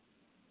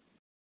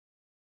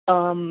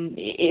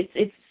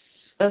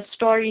a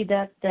story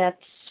that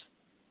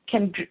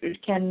can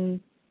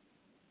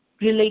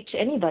relate to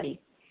anybody.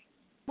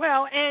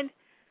 Well, and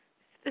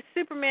the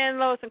Superman,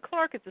 Lois and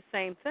Clark is the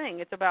same thing.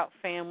 It's about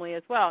family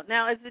as well.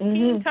 Now, is the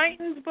Teen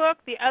Titans book,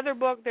 the other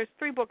book, there's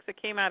 3 books that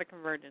came out of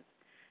Convergence.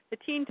 The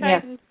Teen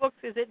Titans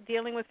books, is it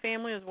dealing with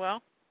family as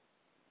well?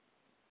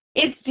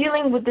 It's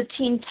dealing with the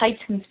Teen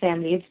Titans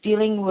family. It's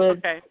dealing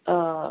with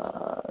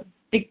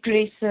Dick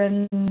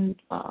Grayson.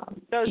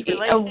 Those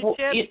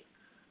relationships?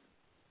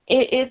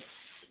 It's,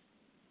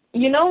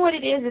 you know what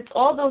it is? It's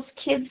all those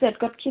kids that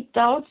got kicked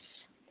out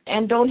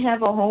and don't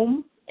have a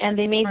home, and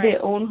they made their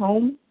own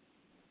home,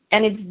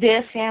 and it's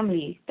their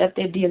family that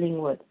they're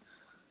dealing with.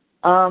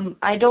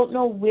 I don't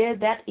know where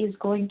that is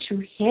going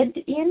to head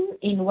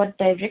in what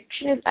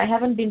direction. I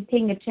haven't been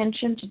paying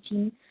attention to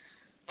Teen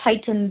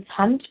Titans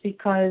Hunt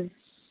because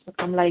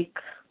I'm like,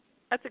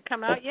 has it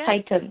come out yet?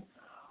 Titan.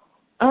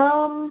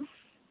 I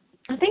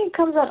think it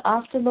comes out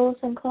after Lois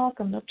and Clark.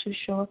 I'm not too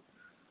sure.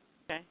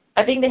 Okay.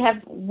 I think they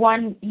have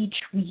one each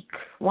week,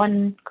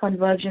 one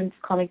Convergence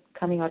comic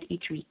coming out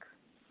each week.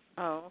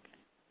 Oh, okay.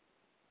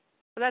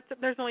 Well,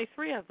 there's only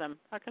 3 of them.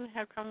 How can they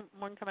have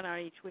one coming out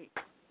each week?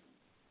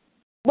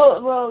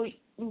 Well,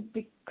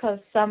 because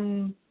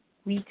some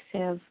weeks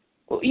have.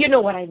 You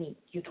know what I mean.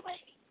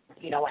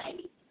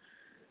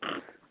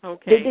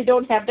 Okay. They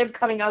don't have them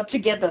coming out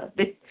together.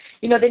 They're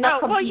not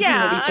competing with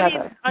each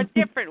other. On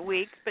different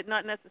weeks, but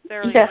not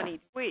necessarily one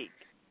each week.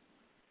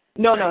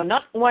 No,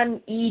 not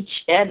one each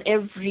and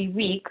every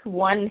week.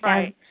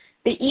 Right.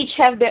 They each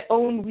have their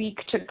own week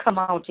to come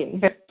out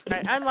in.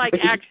 Right. Unlike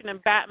Action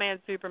and Batman,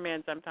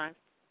 Superman sometimes.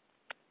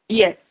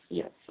 Yes.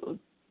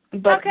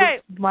 But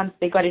this month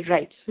they got it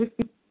right.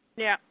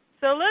 Yeah.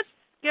 So let's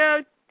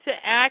go to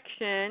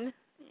Action.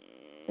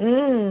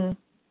 All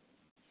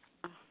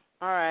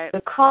right.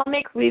 The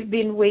comic we've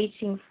been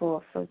waiting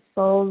for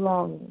so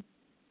long.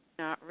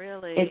 Not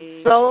really.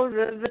 It's so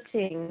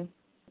riveting.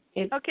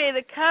 Okay,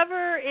 the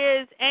cover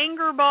is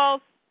Angerball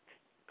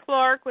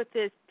Clark with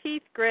his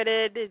teeth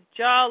gritted, his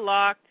jaw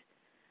locked,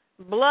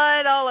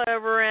 blood all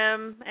over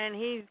him, and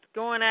he's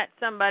going at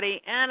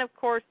somebody. And, of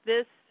course,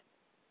 this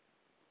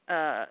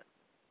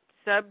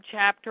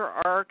sub-chapter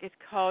arc is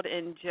called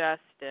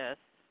Injustice.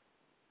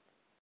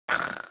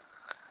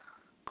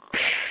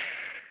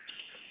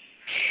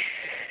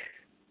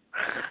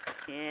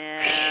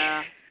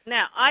 Yeah.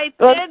 Now, I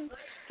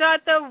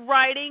thought the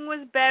writing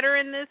was better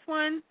in this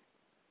one.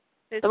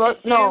 The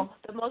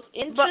most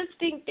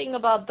interesting thing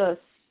about this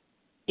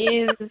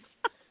is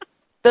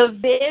the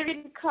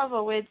variant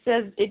cover where it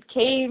says it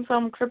came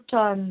from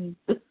Krypton.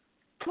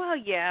 Well,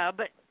 yeah,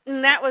 but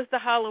that was the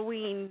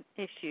Halloween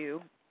issue.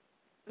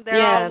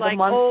 They're all the like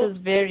monsters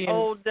variant.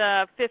 old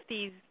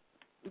 50s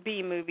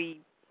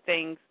B-movie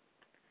things.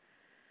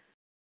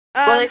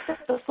 Well,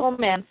 except the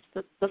romance.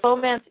 The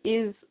romance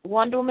is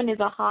Wonder Woman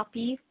is a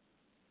harpy,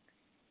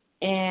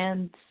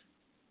 and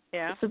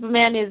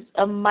Superman is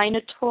a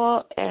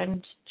minotaur,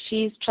 and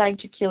she's trying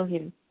to kill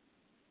him.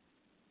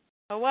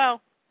 Oh,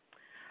 well.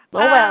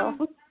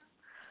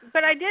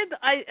 But I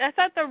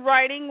thought the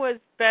writing was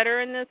better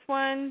in this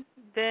one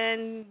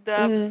than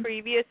the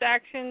previous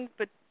actions,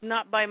 but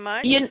not by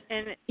much.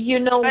 You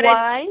know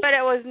why? But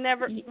it was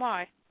never...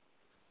 Why?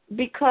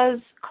 Because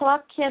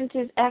Clark Kent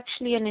is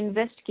actually an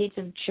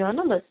investigative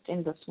journalist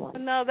in this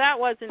one. No, that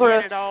wasn't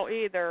it at all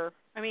either.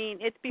 I mean,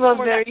 it's before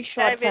for a very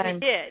short time.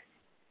 Hit.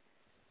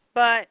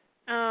 But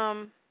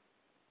I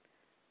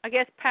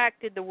guess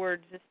Pack did the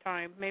words this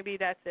time. Maybe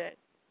that's it.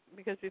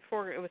 Because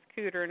before it was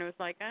Cooter, and it was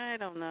like, I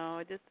don't know,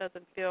 it just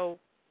doesn't feel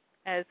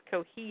as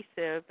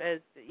cohesive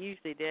as it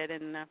usually did.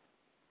 And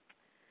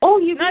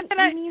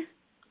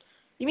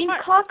you mean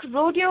Clark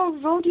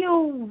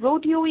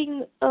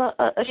rodeoing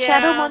a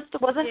shadow monster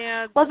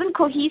wasn't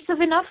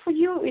cohesive enough for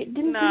you? It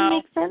didn't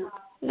make sense?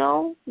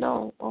 No?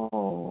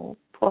 Oh,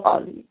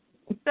 Polly.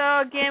 So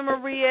again, we're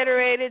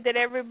reiterated that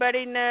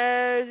everybody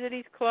knows that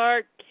he's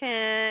Clark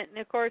Kent. And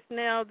of course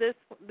now this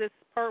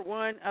part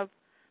 1 of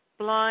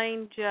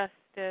Blind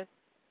Justice.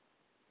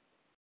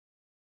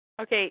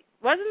 Okay,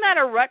 wasn't that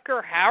a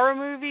Rutger Hauer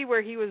movie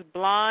where he was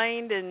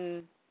blind?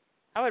 And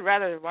I would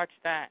rather watch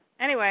that.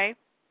 Anyway.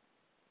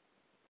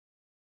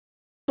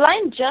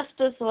 Blind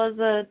Justice was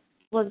a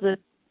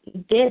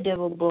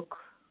Daredevil book.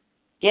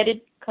 Get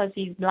it? Because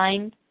he's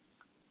blind.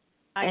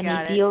 And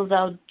he deals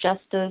out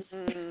justice.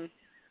 I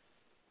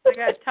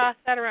got to toss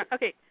that around.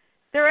 Okay,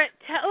 they're at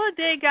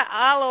Talladega,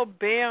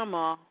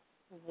 Alabama.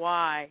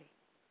 Why?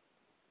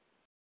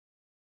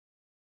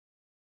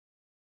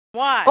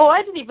 Why? Oh,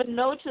 I didn't even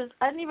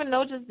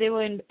notice they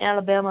were in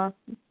Alabama.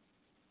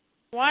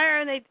 Why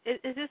are they?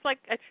 Is this like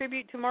a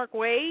tribute to Mark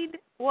Wade?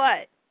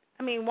 What?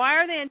 I mean, why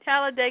are they in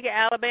Talladega,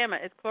 Alabama?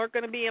 Is Clark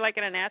going to be like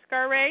in a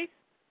NASCAR race?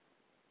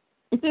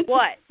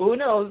 What? Who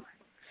knows?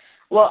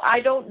 Well, I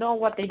don't know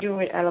what they do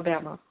in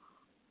Alabama.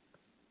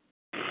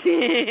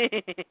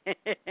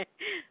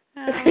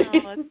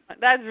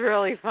 That's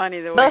really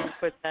funny the way you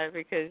put that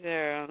because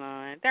I don't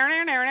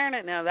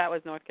know. No, that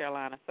was North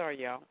Carolina.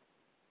 Sorry, y'all.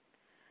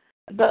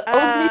 The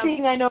only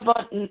thing I know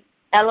about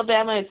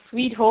Alabama is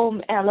Sweet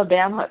Home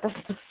Alabama.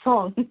 That's the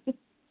song.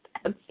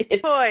 That's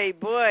it.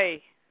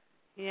 Boy.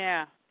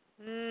 Yeah.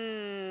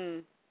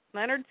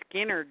 Leonard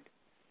Skinner.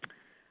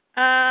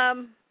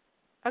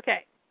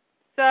 Okay.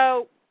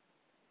 So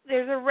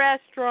there's a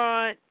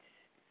restaurant,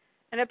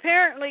 and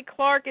apparently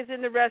Clark is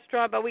in the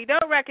restaurant, but we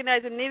don't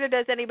recognize him, neither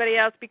does anybody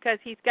else because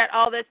he's got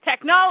all this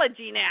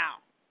technology now.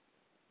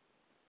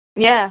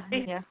 Yeah.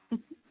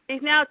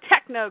 He's now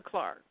Techno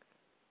Clark.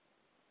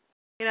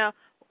 You know,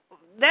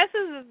 this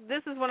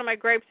is one of my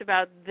gripes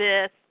about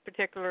this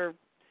particular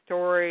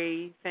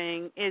story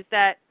thing is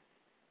that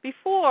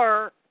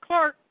before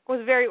Clark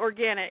was very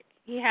organic.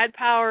 He had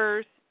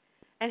powers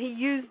and he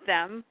used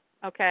them,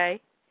 okay?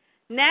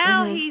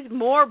 Now he's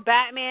more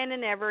Batman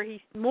than ever.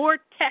 He's more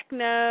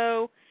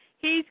techno.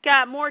 He's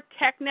got more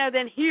techno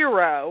than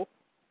hero.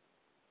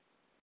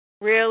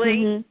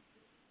 Really?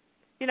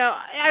 You know,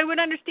 I would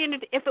understand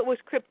it if it was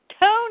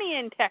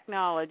Kryptonian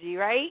technology,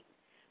 right?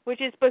 Which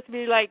is supposed to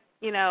be like,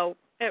 you know,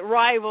 it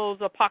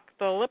rivals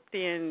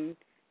apocalyptic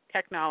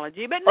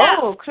technology, but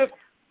no. Oh,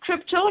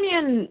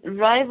 Kryptonian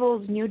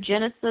rivals New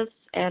Genesis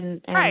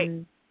and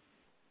right.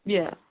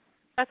 Yeah.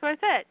 That's what I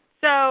said.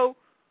 So,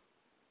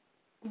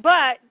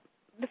 but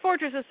the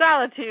Fortress of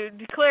Solitude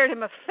declared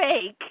him a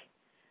fake,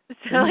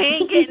 so he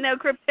ain't getting no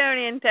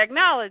Kryptonian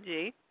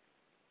technology.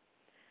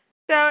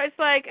 So it's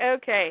like,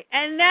 okay.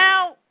 And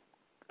now,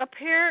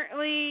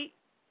 apparently,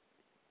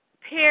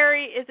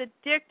 Perry is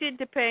addicted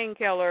to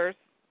painkillers.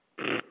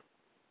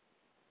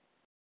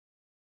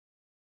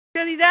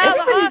 Because he's out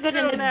of the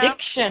hospital now.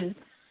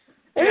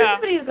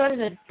 Everybody's got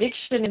an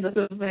addiction in the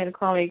Superman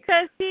comic.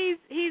 Because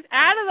he's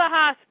out of the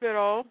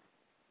hospital,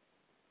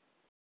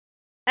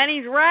 and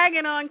he's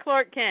ragging on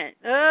Clark Kent.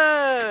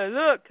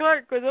 Look,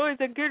 Clark was always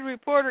a good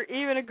reporter,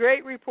 even a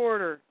great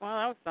reporter. Well,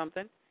 that was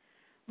something.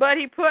 But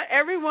he put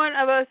every one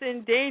of us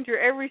in danger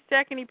every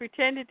second he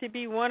pretended to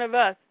be one of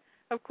us.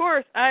 Of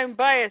course, I'm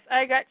biased.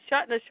 I got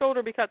shot in the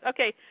shoulder because...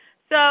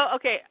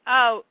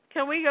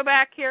 can we go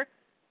back here?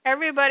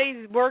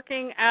 Everybody's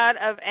working out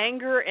of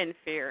anger and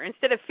fear.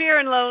 Instead of fear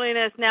and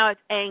loneliness, now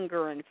it's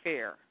anger and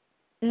fear.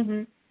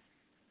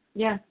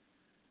 Yeah.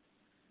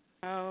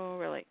 Oh,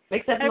 really?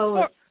 Except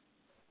Lois.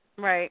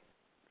 Right.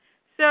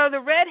 So the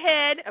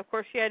redhead, of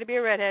course she had to be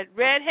a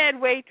redhead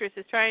waitress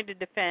is trying to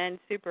defend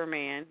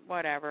Superman,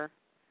 whatever.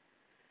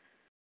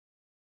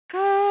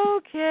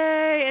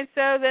 Okay, and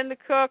so then the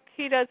cook,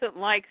 he doesn't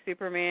like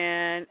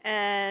Superman,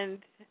 and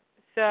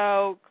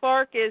so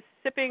Clark is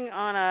sipping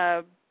on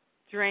a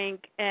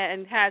drink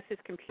and has his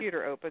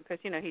computer open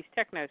because, you know, he's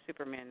Techno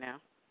Superman now.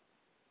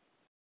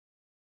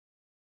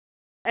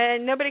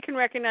 And nobody can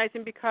recognize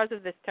him because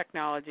of this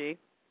technology.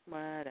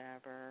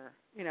 Whatever.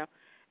 You know.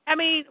 I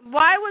mean,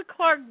 why would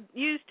Clark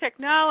use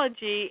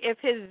technology if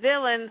his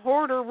villain,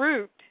 Hoarder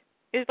Root,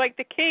 is like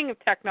the king of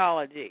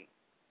technology?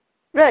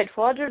 Right.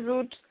 Hoarder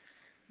Root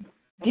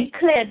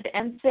declared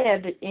and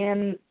said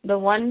in the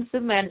one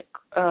Superman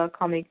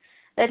comic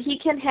that he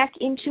can hack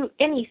into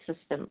any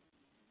system,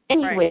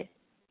 anywhere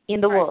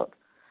in the world.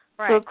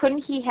 So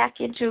couldn't he hack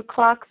into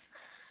Clark's...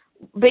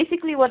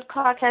 Basically what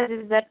Clark has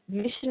is that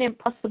Mission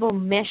Impossible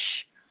mesh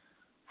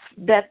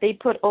that they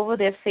put over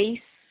their face.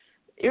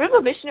 You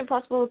remember Mission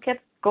Impossible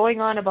kept going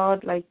on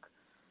about, like,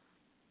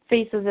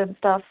 faces and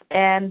stuff,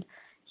 and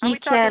he Are we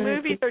talking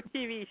movies or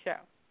TV show?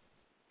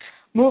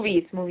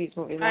 Movies.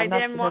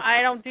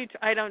 I don't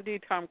do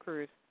Tom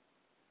Cruise.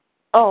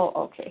 Oh,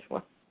 okay.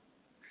 Well,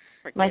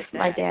 my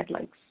dad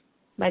likes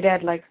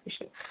the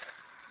show.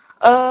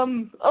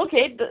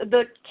 Okay,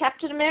 the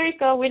Captain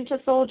America Winter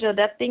Soldier,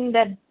 that thing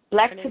that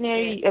Black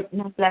Canary,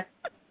 not Black.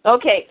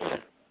 Okay,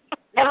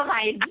 never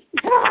mind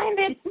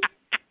it.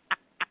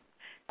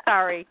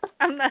 Sorry,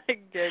 I'm not a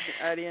good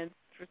audience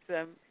for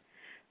some.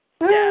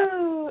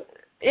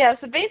 Yeah,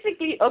 so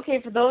basically, okay,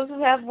 for those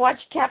who have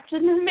watched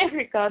Captain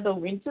America, the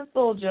Winter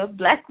Soldier,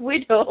 Black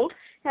Widow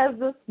has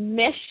this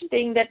mesh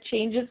thing that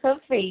changes her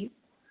face,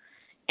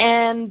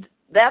 and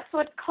that's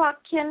what Clark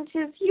Kent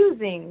is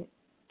using.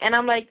 And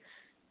I'm like,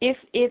 if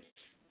it's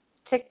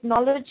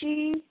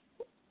technology,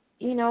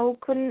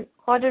 couldn't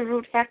Hoarder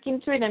Root hack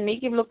into it and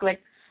make him look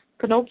like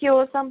Pinocchio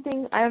or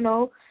something? I don't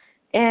know.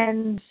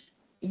 And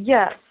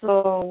yeah,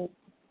 so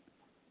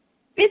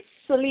it's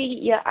silly.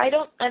 Yeah, I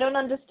don't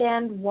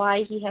understand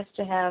why he has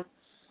to have.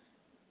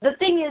 The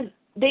thing is,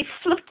 they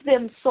flipped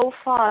them so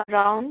far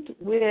around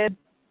where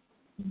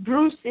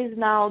Bruce is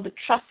now the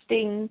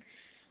trusting.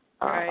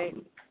 Right.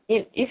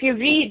 If you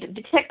read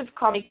Detective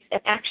Comics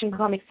and Action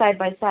Comics side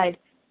by side,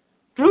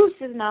 Bruce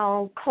is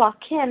now Clark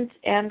Kent,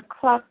 and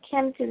Clark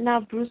Kent is now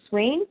Bruce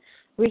Wayne,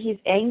 where he's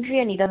angry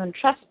and he doesn't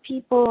trust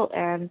people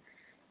and,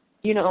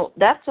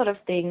 that sort of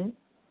thing.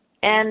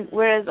 And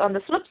whereas on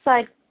the flip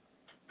side,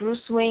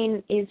 Bruce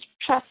Wayne is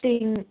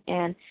trusting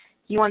and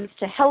he wants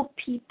to help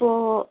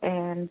people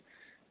and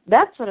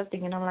that sort of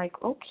thing. And I'm like,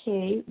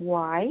 okay,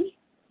 why?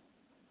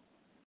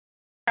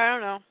 I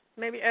don't know.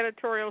 Maybe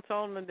editorial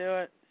told him to do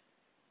it.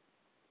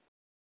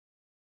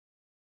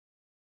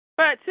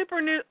 But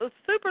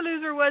Super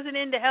Loser wasn't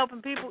into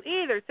helping people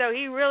either, so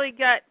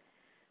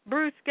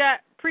Bruce got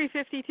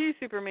pre-52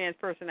 Superman's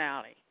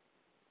personality.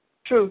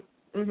 True.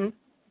 Mhm.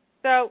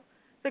 So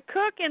the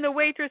cook and the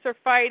waitress are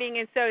fighting,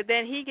 and so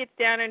then he gets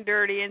down and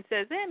dirty and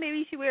says, maybe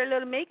you should wear a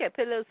little makeup,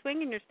 put a little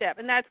swing in your step.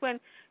 And that's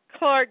when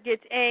Clark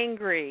gets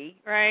angry,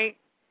 right?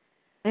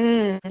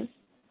 Mm.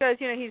 Because,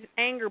 he's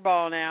anger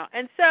ball now.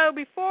 And so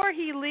before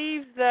he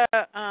leaves the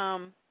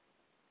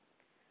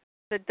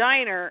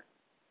diner,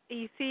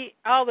 you see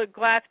all the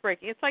glass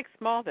breaking. It's like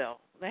Smallville.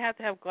 They have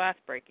to have glass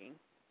breaking.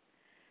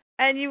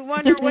 And you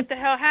wonder what the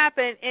hell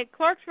happened. And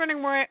Clark's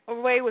running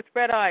away with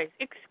red eyes.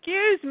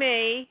 Excuse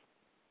me.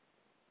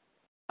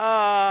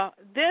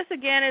 This,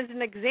 again, is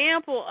an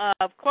example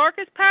of Clark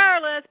is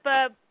powerless,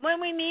 but when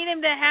we need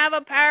him to have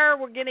a power,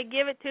 we're going to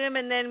give it to him,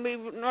 and then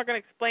we're not going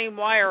to explain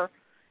why or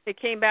it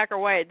came back or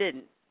why it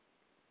didn't.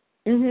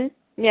 Mhm.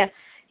 Yeah.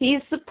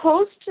 He's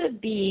supposed to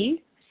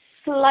be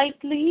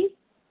slightly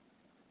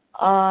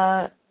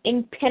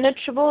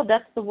impenetrable.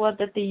 That's the word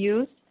that they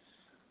use.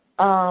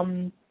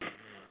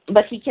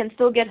 But he can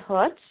still get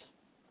hurt.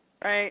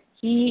 Right.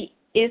 He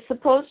is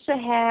supposed to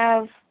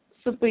have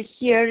super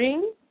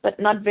hearing, but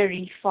not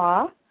very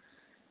far.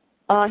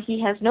 He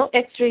has no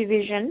X-ray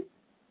vision.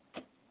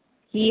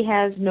 He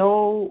has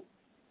no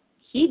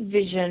heat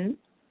vision.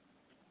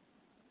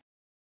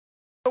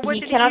 But what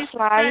he did cannot he use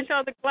fly. to smash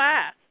all the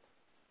glass?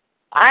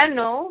 I don't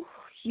know.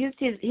 He used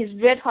his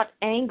red hot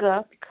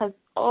anger because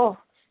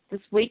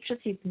this waitress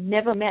he's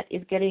never met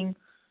is getting,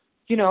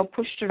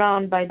 pushed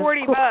around by the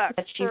 $40 cook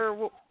that she.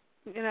 for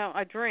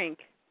a drink.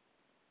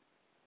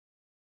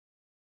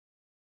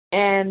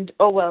 And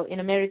in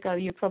America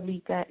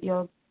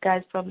your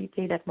guys probably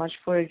pay that much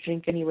for a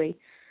drink anyway.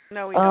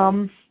 No, we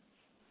don't.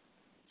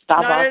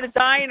 Starbucks. Not at a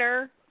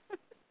diner.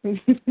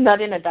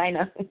 Not in a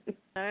diner.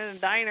 Not in a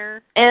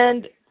diner.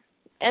 And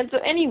so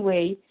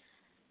anyway,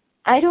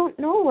 I don't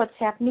know what's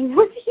happening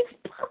with these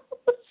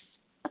powers.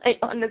 I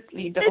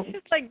honestly don't. It's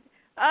just like,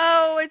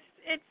 it's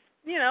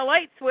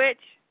light switch.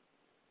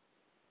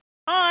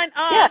 On,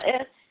 off.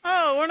 Yeah.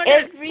 We're not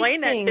going to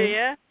explain that to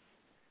you.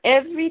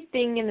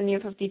 Everything in the New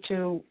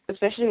 52,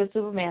 especially with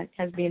Superman,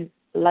 has been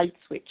light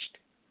switched.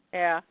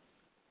 Yeah.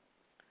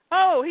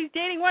 He's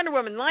dating Wonder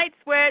Woman. Light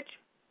switch.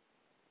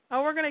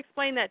 We're going to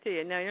explain that to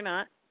you. No, you're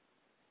not.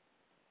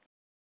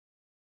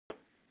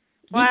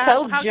 You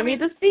tell Jimmy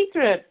the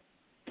secret.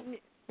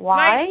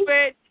 Why? Light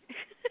switch.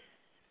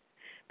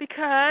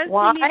 Because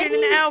Why? he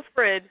needed an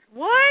Alfred.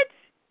 What?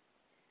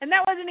 And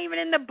that wasn't even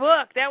in the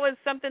book. That was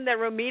something that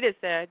Romita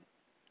said.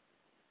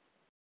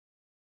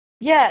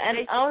 Yeah,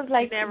 and I was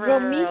like,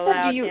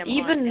 Romita, do you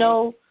even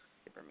know?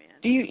 Superman.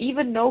 Do you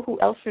even know who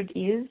Alfred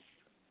is?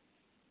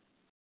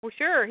 Well,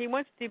 sure. He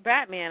wants to do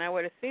Batman. I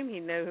would assume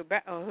he knew who.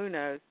 Who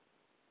knows?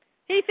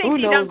 He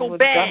thinks he's Uncle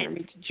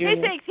Ben.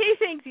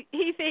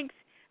 He thinks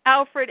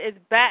Alfred is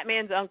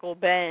Batman's Uncle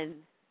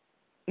Ben.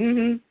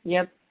 Mhm.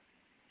 Yep.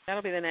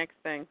 That'll be the next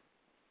thing.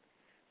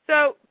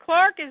 So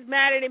Clark is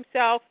mad at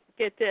himself.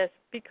 Get this,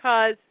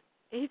 because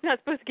he's not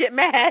supposed to get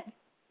mad.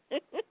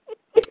 This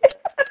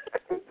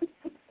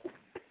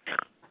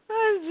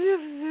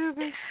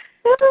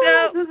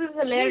is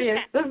hilarious.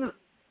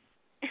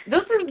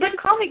 This is the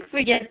comics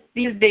we get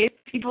these days,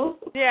 people.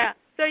 Yeah.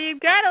 So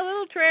you've got a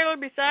little trailer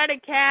beside a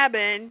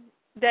cabin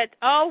that's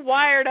all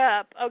wired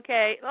up.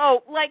 Okay.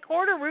 Like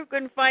Hoarder Root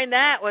couldn't find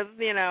that with,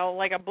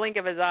 like a blink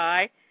of his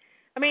eye.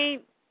 I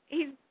mean,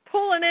 he's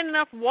pulling in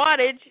enough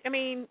wattage. I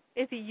mean,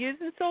 is he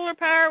using solar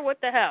power?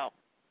 What the hell?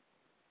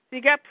 So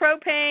you got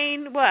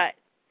propane. What?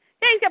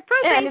 Yeah, he's got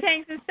propane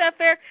tanks and stuff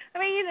there. I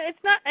mean,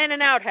 it's not in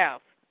an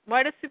outhouse.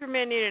 Why does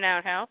Superman need an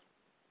outhouse?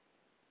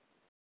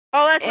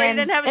 Oh, that's right. He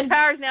doesn't have his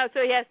powers now,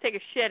 so he has to take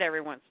a shit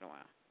every once in a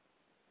while.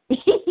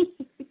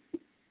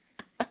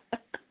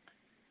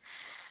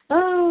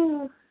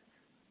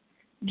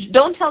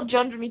 Don't tell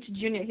John Romita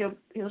Jr.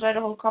 He'll write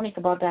a whole comic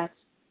about that.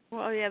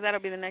 Well, yeah, that'll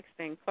be the next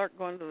thing. Clark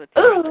going to the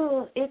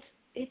top.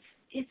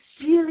 It's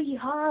really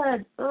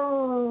hard.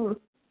 Shouldn't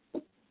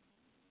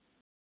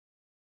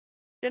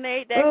have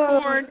ate that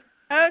corn.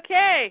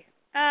 Okay.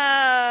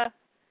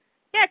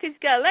 Yeah, because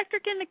he's got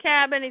electric in the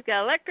cabin. He's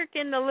got electric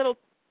in the little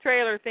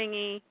trailer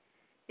thingy.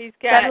 He's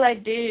got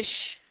satellite dish.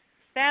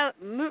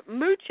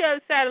 Mucho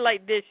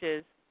satellite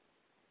dishes.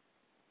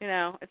 You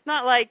know, it's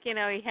not like, you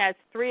know, he has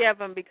 3 of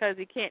them because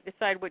he can't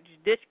decide which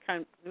dish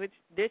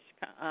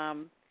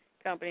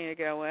company to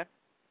go with.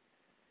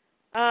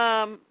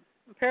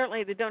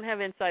 Apparently they don't have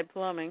inside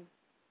plumbing,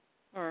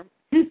 but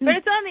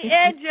it's on the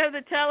edge of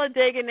the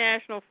Talladega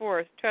National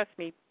Forest. Trust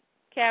me,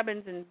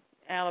 cabins in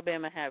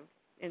Alabama have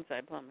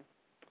inside plumbing.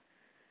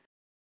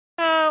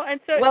 Oh, and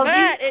so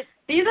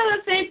these are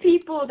the same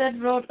people that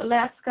wrote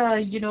Alaska,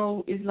 you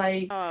know, is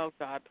like. Oh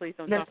God, please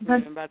don't talk to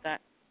me about that.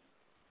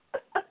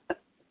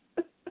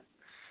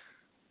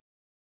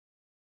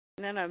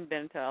 None of them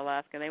been to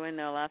Alaska. They went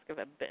to Alaska,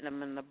 but bitten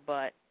them in the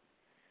butt.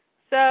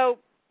 So,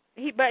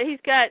 he's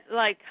got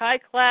like high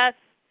class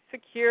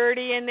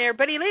security in there,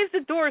 but he leaves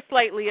the door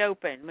slightly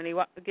open when he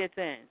gets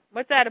in.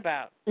 What's that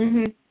about?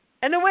 Mm-hmm.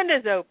 And the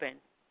window's open.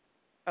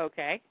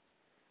 Okay,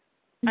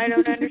 I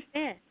don't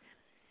understand.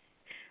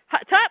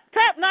 Top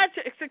notch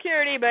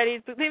security, but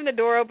he's leaving the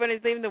door open.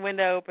 He's leaving the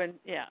window open.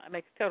 Yeah, it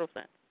makes total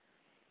sense.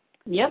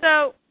 Yep.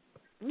 So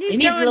he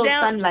needs a little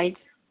sunlight.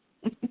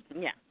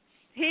 Yeah.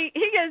 He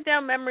goes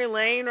down memory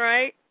lane,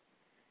 right?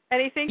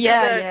 And he thinks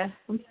of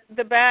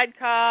the bad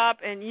cop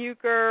and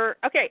Euchre.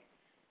 Okay,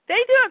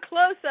 they do a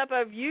close-up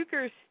of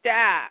Euchre's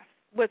staff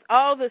with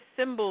all the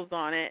symbols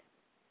on it,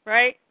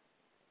 right?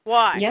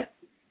 Why? Yep.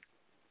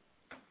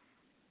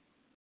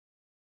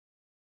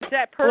 Is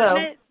that pertinent?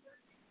 Well,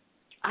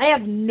 I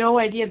have no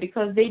idea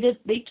because they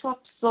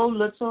talked so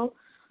little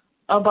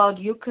about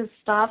Euchre's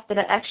staff that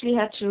I actually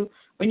had to,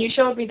 when you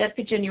showed me that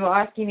picture and you were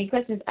asking me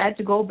questions, I had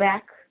to go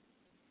back.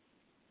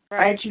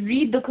 Right. I had to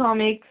read the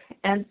comic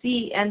and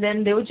see, and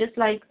then they were just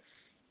like,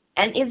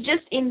 and it's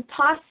just in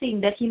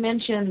passing that he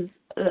mentions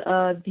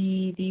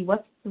the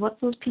what's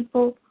those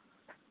people?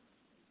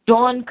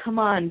 Dawn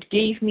Command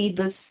gave me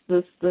this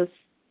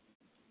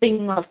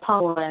thing of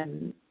power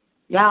and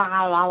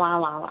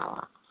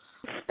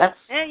that's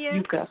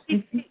Yuka.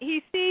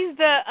 He sees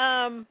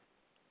the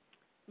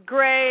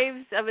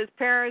graves of his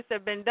parents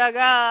have been dug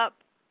up.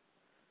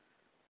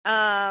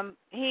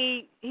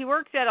 He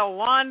works at a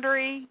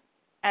laundry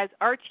as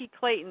Archie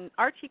Clayton.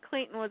 Archie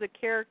Clayton was a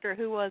character.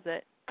 Who was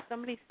it?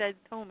 Somebody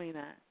told me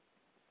that.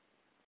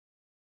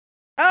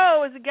 Oh,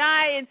 it was a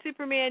guy in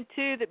Superman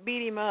 2 that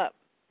beat him up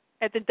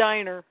at the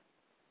diner.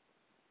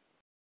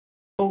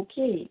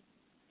 Okay.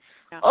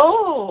 Yeah.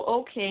 Oh,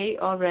 okay.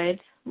 All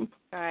right. All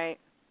right.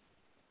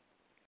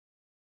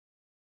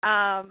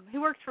 He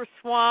works for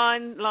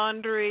Swan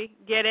Laundry.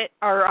 Get it?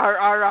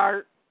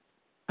 And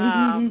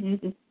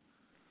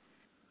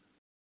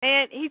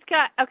he's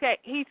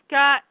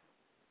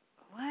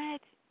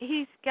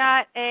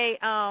got a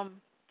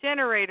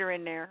generator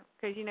in there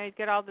because, you know, he's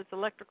got all this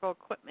electrical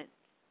equipment.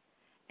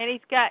 And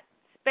he's got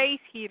space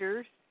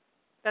heaters.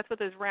 That's what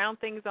those round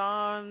things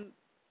on.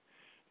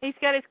 He's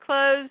got his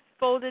clothes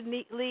folded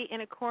neatly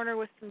in a corner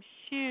with some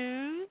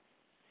shoes.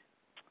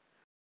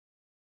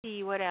 Let's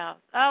see, what else?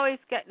 Oh, he's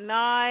got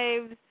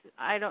knives.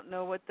 I don't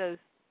know what those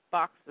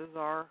boxes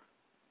are.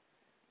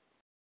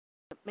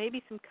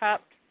 Maybe some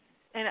cups.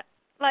 And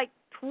like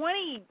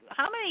 20,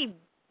 how many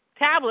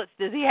tablets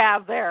does he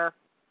have there?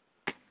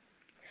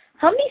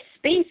 How many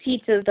space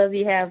heaters does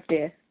he have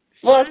there?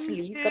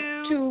 Firstly, he's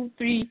got 2,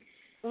 3.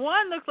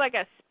 One looks like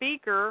a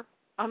speaker.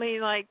 I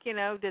mean, like, you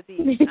know, does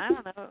he? I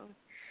don't know.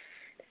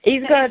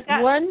 He's got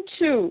 1,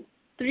 2,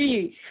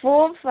 3,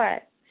 4,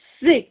 5,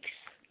 6,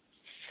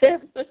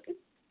 7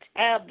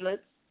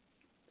 tablets.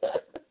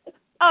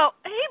 Oh,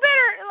 he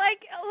better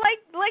like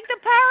the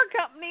power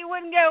company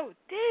wouldn't go,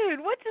 dude,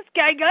 what's this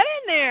guy got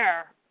in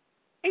there?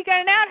 He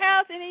got an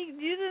outhouse and he's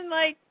using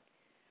like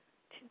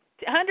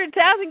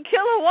 100,000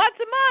 kilowatts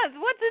a month.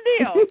 What's the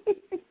deal?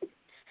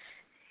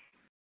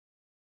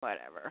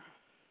 Whatever.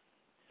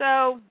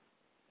 So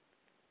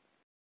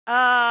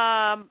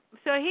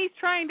he's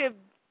trying to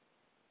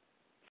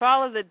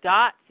follow the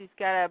dots. He's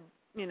got a,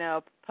 you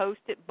know,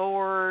 post-it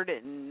board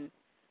and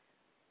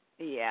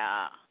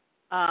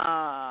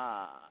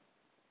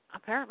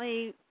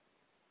apparently,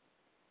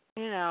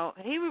 you know,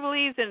 he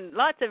believes in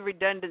lots of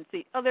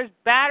redundancy. Oh, there's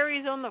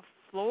batteries on the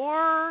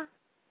floor.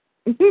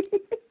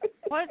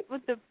 What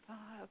with the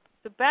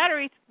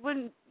batteries?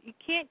 You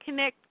can't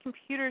connect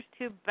computers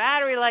to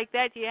battery like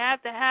that. You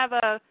have to have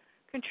a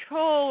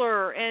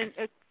controller and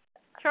a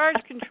charge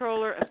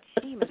controller. Oh,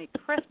 gee, many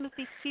Christmas,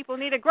 these people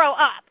need to grow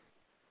up.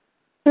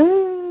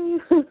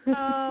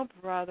 Oh,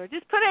 brother.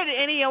 Just put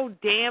any old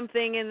damn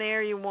thing in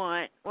there you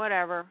want.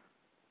 Whatever.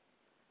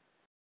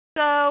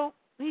 So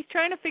he's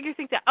trying to figure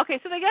things out. Okay,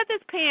 so they got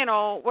this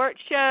panel where it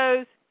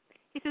shows,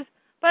 he says,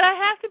 but I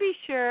have to be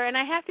sure and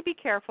I have to be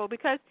careful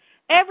because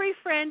every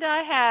friend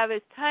I have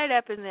is tied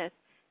up in this.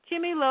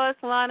 Jimmy, Lois,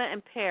 Lana,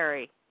 and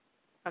Perry.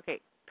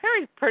 Okay,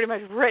 Perry's pretty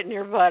much written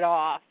your butt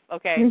off,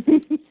 okay? And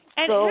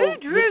so, who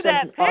drew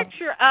that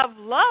picture of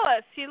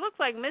Lois? She looks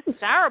like Miss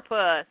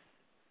Sourpuss.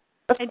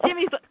 And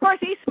Jimmy's, of course,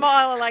 he's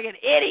smiling like an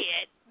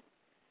idiot.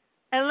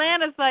 And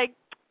Lana's like,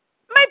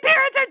 my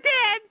parents are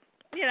dead!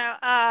 You know,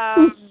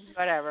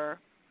 whatever.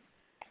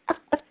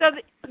 So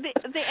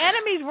the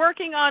enemy's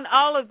working on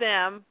all of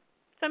them,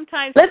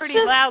 sometimes pretty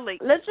loudly.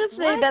 Let's just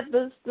say that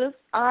this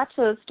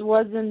artist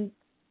wasn't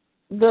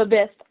the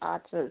best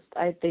artist,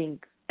 I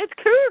think. It's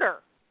Cooter.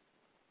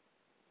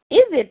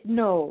 Is it?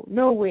 No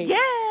way.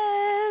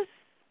 Yes.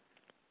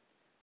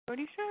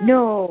 Pretty sure.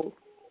 No.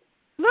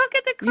 Look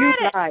at the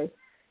credits. You lie.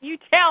 You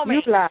tell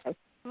me. You lie.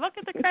 Look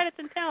at the credits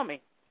and tell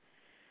me.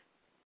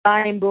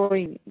 I'm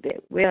going there.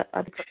 Where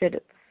are the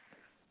credits?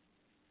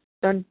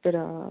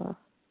 Dun-da-da.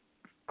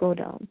 Go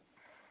down.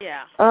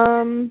 Yeah.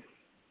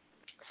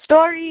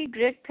 Story,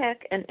 Greg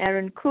Peck and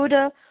Aaron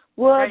Cooder.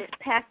 Words,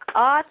 Peck.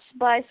 Art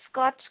by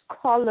Scott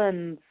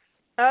Collins.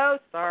 Oh,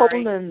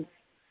 sorry. Collins.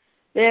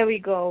 There we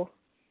go.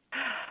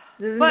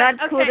 This is not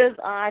Cooder's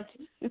art.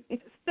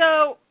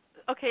 So,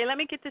 okay, let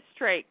me get this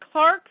straight.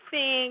 Clark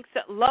thinks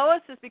that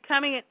Lois is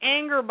becoming an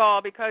anger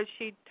ball because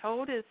she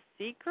told his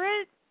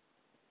secret?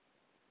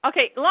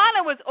 Okay,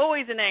 Lana was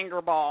always an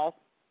anger ball.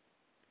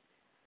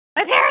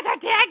 But here's a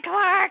dead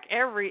Clark!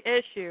 Every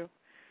issue.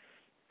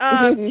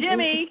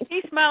 Jimmy,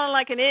 he's smiling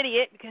like an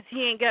idiot because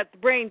he ain't got the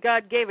brain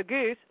God gave a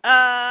goose.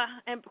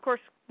 And, of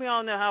course, we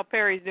all know how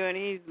Perry's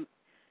doing.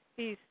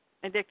 He's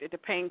addicted to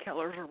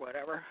painkillers or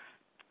whatever.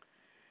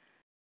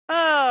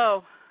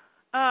 Oh,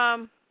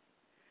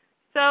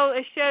 so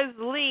it shows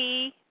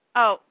Lee.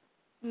 Oh,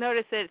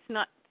 notice that it's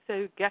not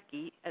so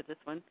gucky as this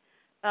one.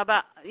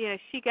 About,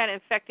 she got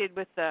infected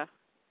with the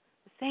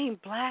same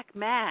black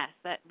mass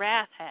that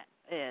Wrath hat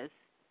is.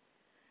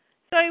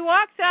 So he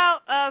walks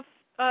out of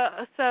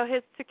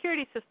his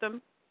security system.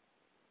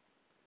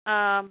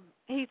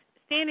 He's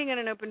standing in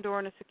an open door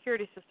and the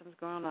security system's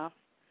going off.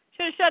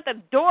 Should have shut the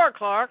door,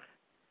 Clark.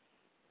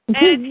 And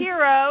it's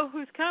Hero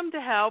who's come to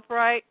help,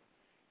 right?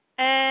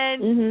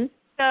 And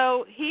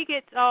so he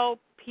gets all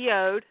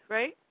PO'd,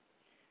 right?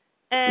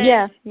 And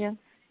yeah.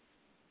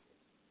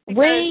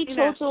 Because,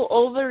 total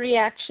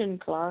overreaction,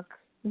 Clark.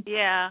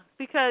 Yeah,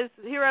 because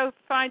Hero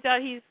finds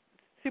out he's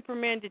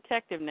Superman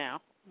detective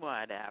now.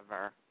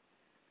 Whatever.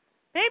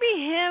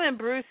 Maybe him and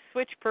Bruce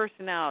switch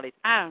personalities.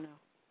 I don't know.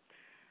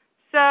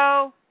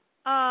 So,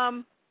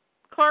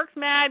 Clark's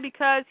mad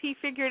because he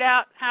figured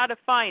out how to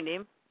find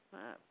him.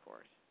 Of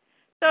course.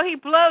 So he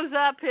blows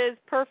up his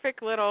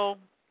perfect little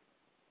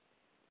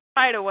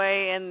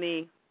hideaway in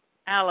the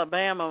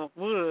Alabama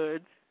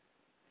woods.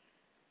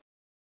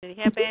 Did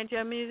he have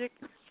banjo music?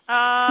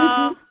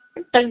 Dun,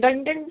 dun,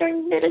 dun, dun,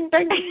 dun,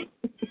 dun.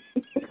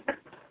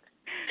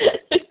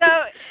 So,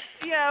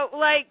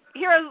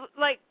 Hero's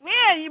like,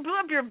 man, you blew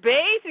up your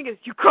base? And he goes,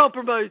 you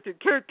compromised it.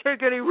 Can't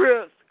take any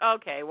risks.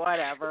 Okay,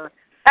 whatever.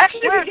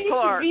 Actually, Where's we need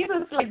Clark? to read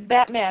this like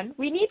Batman.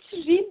 We need to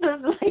read this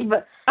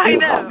like, I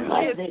know.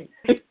 Compromising.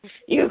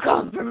 You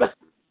compromise.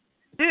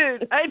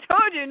 Dude, I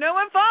told you, no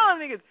one followed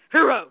me. He goes,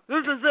 Hero,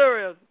 this is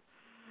serious.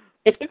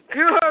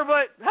 You heard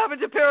what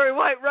happened to Perry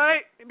White,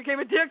 right? He became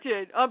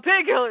addicted on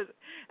painkillers.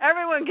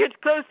 Everyone gets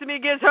close to me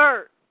gets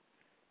hurt.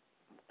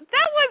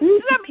 That was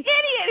some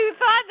idiot who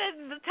thought that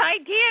the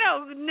Titano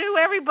knew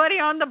everybody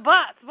on the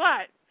bus.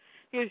 What?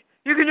 He goes,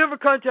 you can never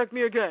contact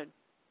me again.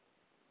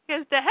 He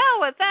goes, to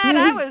hell with that.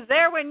 I was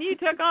there when you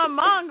took on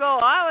Mongol.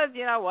 I was,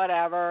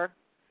 whatever.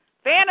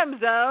 Phantom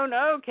Zone,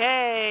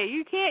 okay.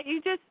 You can't, he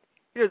goes,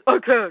 I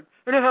can,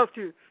 and I have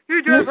to.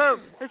 You drive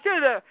home and stay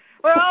there,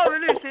 or I'll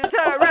release the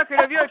entire record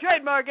of your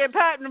trademark and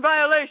patent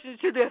violations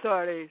to the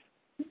authorities.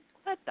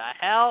 What the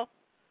hell?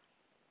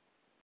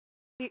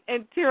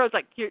 And Hero's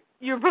like,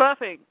 you're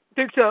bluffing.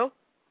 Think so?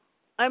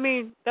 I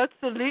mean, that's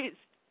the least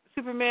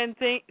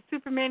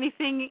Superman-y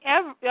thing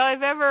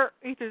I've ever.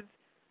 He says,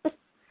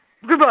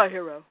 goodbye,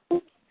 Hero.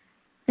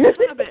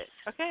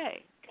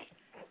 Okay.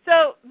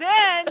 So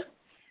then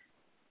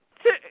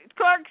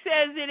Clark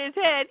says in his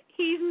head,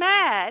 he's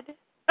mad.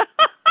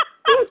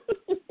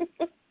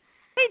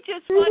 He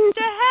just wants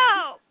to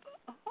help.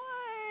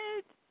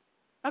 What?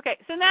 Okay,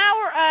 so now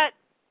we're at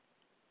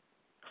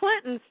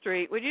Clinton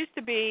Street, which used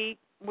to be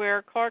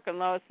where Clark and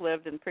Lois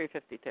lived in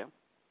pre-52.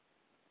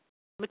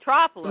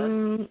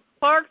 Metropolis,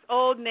 Clark's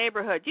old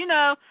neighborhood.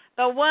 The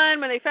one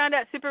when they found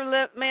out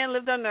Superman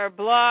lived on their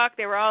block,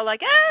 they were all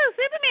like, oh,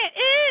 Superman,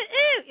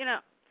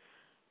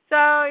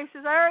 So he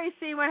says, I already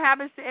see what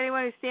happens to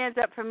anyone who stands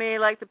up for me,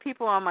 like the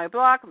people on my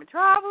block in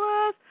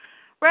Metropolis.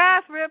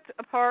 Wrath ripped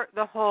apart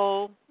the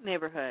whole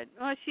neighborhood.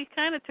 Well, she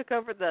kind of took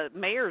over the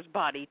mayor's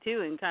body,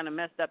 too, and kind of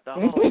messed up the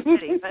whole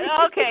city. But,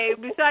 okay,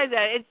 besides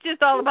that, it's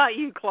just all about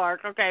you,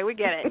 Clark. Okay, we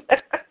get it.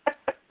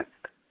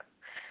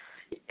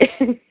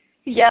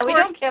 Yeah, we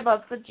don't care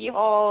about City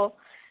Hall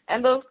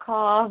and those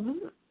cars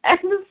and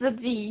the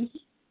city.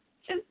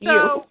 Just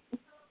you.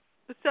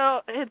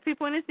 So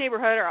people in his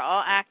neighborhood are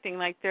all acting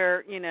like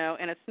they're, in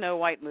a Snow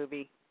White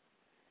movie.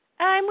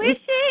 I'm wishing,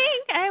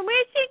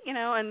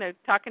 and they're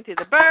talking to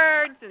the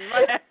birds and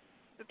whatever.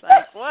 It's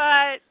like,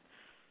 what?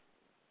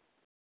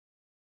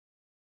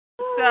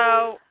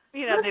 So,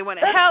 they want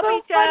to help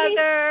each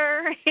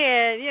other,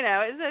 and,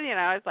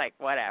 it's like,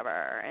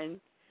 whatever. And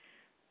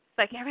it's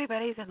like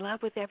everybody's in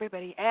love with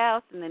everybody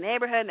else in the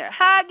neighborhood, and they're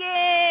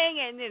hugging,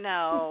 and,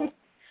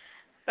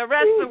 The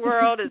rest of the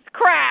world is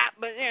crap,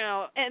 but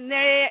in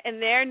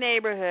their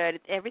neighborhood,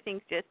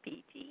 everything's just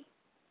peachy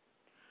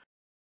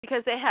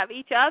because they have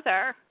each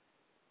other,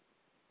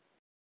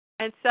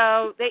 and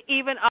so they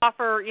even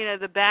offer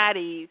the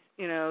baddies,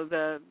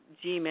 the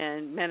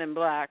G-men, Men in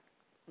Black,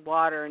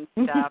 water and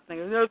stuff. They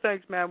go, no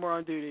thanks, man, we're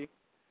on duty,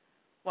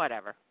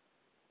 whatever.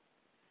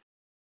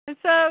 And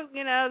so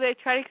they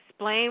try to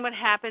explain what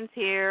happens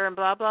here and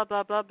blah blah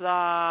blah blah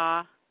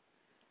blah,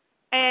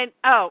 and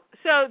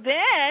so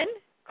then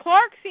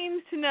Clark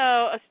seems to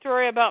know a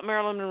story about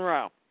Marilyn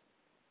Monroe.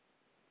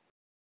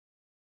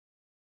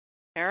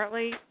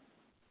 Apparently.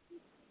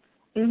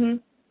 Mhm.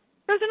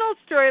 There's an old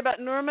story about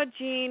Norma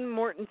Jean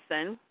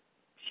Mortensen.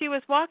 She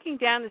was walking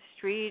down the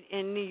street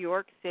in New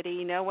York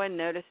City. No one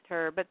noticed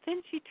her, but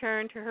then she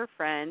turned to her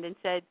friend and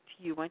said,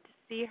 "Do you want to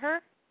see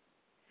her?"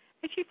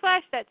 And she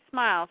flashed that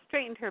smile,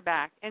 straightened her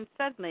back, and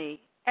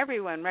suddenly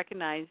everyone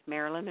recognized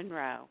Marilyn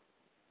Monroe.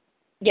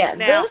 Yeah,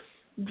 now, this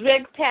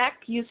Greg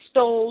Pack you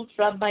stole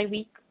from my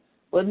week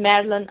with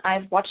Marilyn.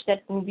 I've watched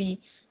that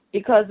movie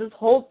because this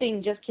whole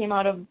thing just came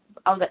out of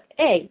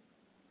hey,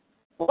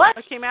 what?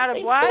 It came out of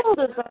they what? Stole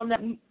this from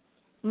that,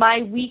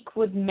 my week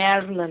with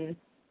Marilyn.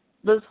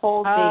 This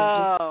whole thing.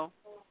 Oh.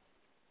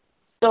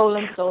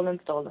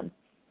 Stolen.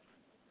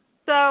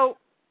 So,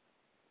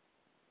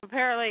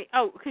 apparently,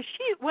 because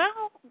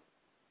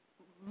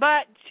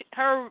but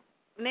her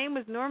name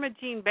was Norma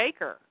Jean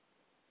Baker.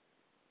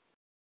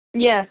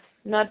 Yes,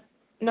 not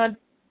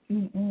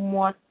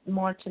Mortensen.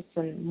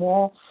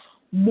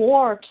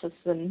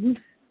 Mortensen.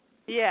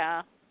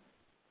 Yeah.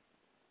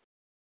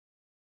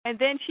 And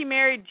then she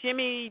married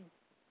Jimmy,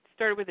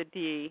 started with a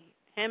D.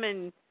 Him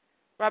and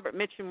Robert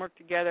Mitchum worked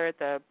together at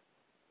the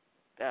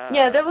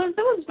yeah, there was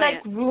plant.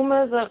 like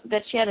rumors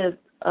that she had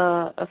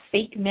a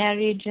fake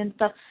marriage and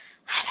stuff.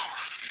 I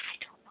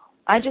don't know.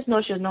 I just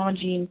know she was Norma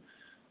Jean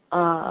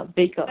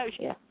Baker. No,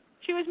 yeah.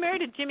 She was married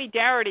to Jimmy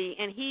Dougherty,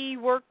 and he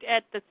worked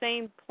at the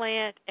same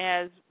plant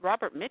as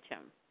Robert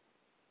Mitchum.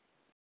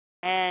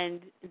 And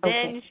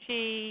then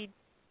she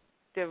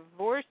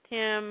divorced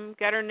him,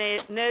 got her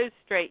nose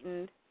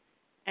straightened,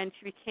 and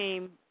she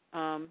became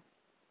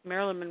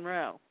Marilyn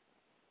Monroe.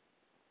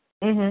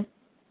 Mhm.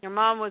 Your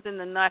mom was in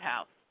the nut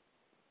house.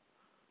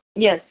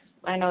 Yes,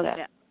 I know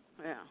that.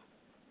 Yeah.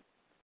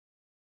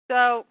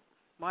 So,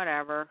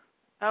 whatever.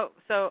 Oh,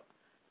 so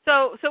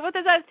what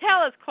does that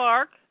tell us,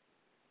 Clark?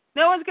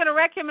 No one's going to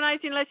recognize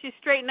you unless you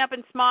straighten up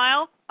and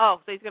smile? Oh,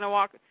 so he's going to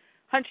walk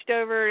hunched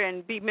over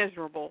and be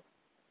miserable.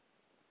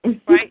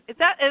 Right? Is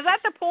that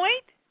the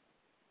point?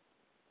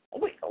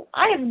 Wait,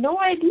 I have no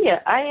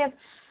idea.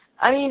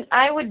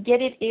 I would get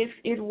it if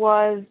it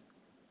was,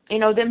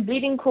 them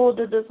Bleeding Cool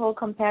did this whole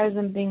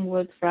comparison thing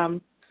with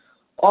from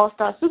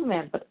All-Star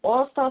Superman, but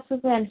All-Star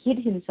Superman hid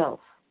himself.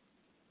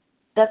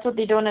 That's what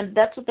they don't, and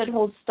that's what that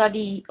whole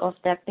study of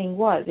that thing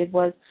was. It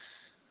was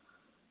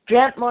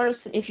Grant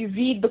Morrison. If you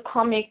read the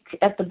comic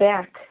at the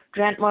back,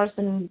 Grant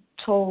Morrison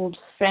told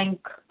Frank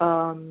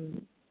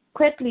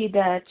Quitely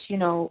that,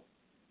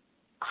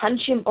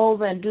 hunch him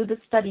over and do the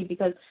study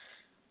because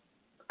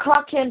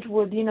Clark Kent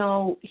would,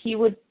 he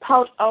would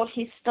pout out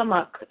his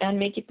stomach and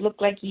make it look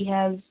like he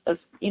has a,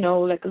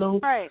 like a little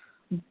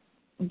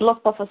bluff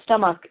of a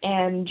stomach,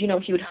 and,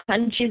 he would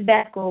hunch his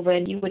back over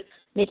and he would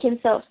make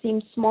himself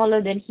seem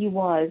smaller than he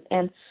was,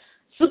 and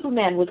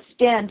Superman would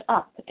stand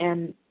up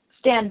and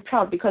stand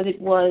proud because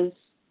it was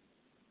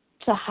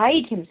to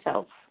hide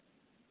himself,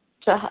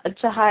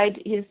 to hide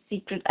his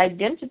secret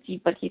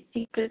identity, but his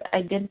secret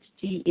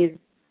identity is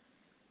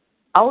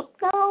out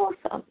now.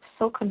 So I'm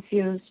so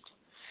confused.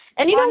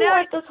 And you know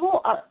what?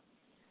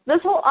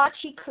 This whole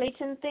Archie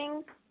Clayton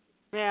thing,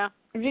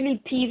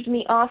 really peeved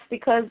me off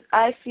because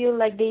I feel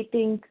like they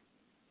think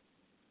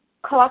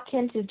Clark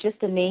Kent is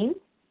just a name.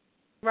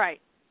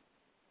 Right.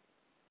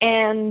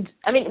 And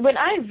when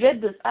I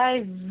read this,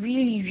 I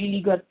really,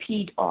 really got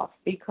peed off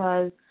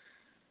because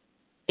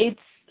it's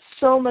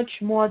so much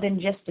more than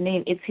just a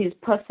name. It's his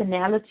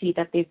personality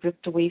that they've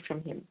ripped away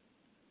from him.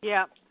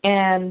 Yeah.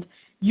 And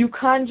you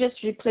can't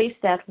just replace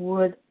that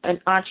with an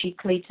Archie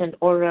Clayton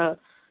or a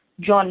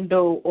John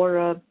Doe or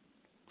a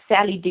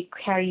Sally Dick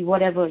Harry,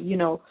 whatever,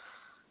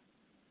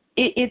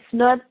 It's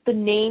not the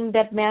name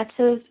that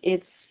matters.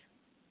 It's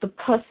the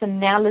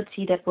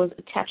personality that was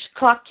attached.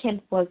 Clark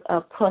Kent was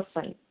a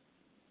person.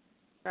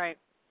 Right.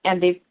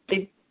 And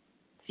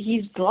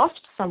he's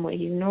lost somewhere.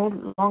 He's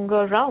no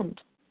longer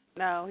around.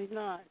 No, he's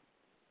not.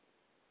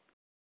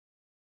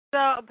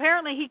 So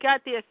apparently he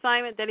got the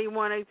assignment that he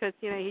wanted because,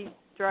 he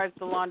drives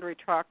the laundry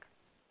truck.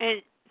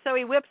 And so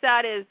he whips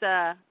out his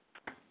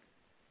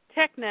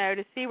Techno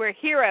to see where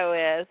Hero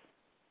is.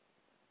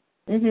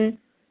 Mhm.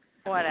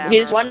 Whatever.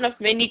 He's one of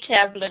many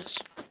tablets.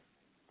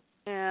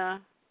 Yeah.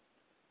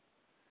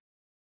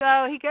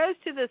 So he goes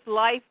to this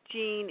Life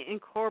Gene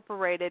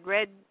Incorporated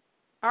Red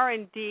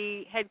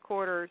R&D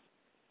headquarters.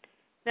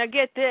 Now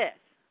get this.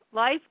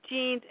 Life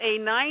Gene's a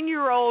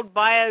 9-year-old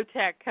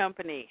biotech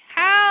company.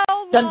 How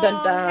long? Dun,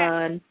 dun,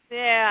 dun.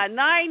 Yeah,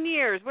 9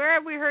 years. Where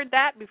have we heard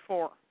that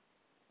before?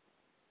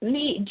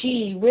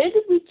 Gee, where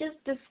did we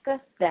just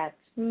discuss that?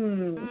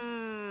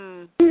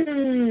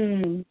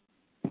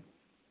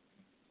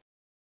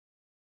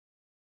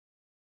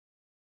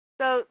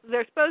 So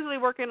they're supposedly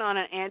working on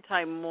an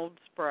anti-mold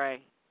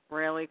spray.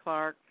 Really,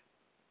 Clark?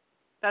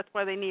 That's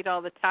why they need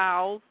all the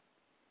towels?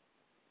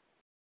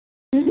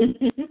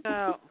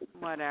 So,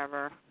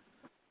 whatever.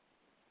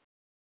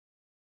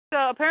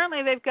 So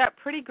apparently they've got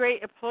pretty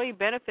great employee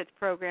benefits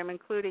program,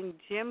 including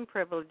gym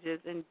privileges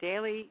and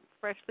daily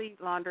freshly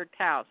laundered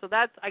towels. So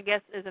that's, I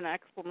guess, is an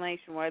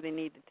explanation why they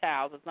need the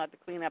towels. It's not to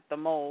clean up the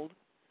mold,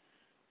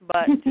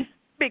 but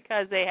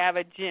because they have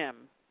a gym.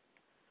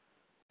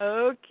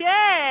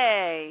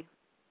 Okay.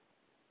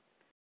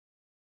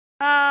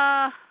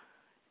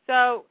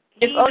 So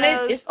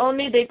if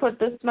only they put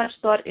this much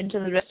thought into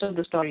the rest of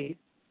the story.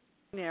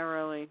 Yeah,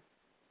 really.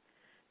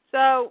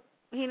 So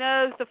he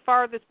knows the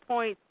farthest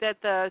point that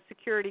the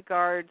security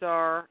guards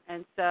are,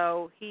 and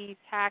so he's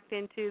hacked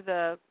into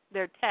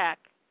their tech,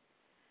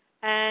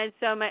 and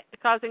so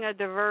causing a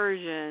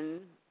diversion.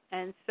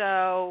 And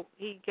so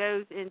he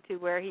goes into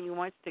where he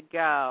wants to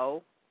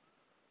go,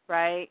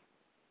 right?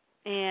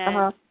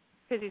 And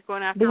because he's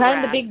going after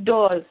behind rats. the big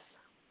doors.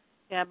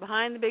 Yeah,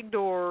 behind the big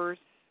doors.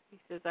 He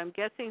says, I'm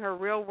guessing her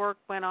real work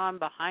went on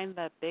behind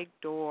that big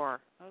door.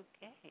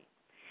 Okay.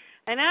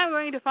 And now I'm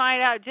going to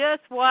find out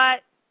just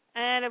what.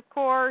 And, of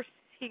course,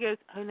 he goes,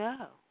 oh,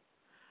 no.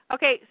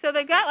 Okay, so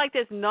they got like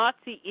this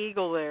Nazi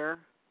eagle there.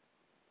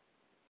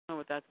 I don't know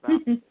what that's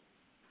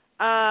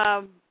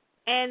about.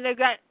 And they've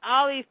got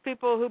all these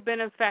people who've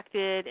been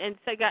infected, and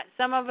so they got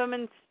some of them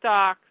in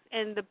stocks,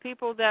 and the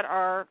people that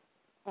are,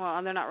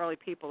 well, they're not really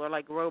people. They're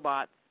like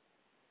robots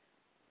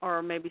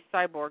or maybe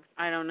cyborgs.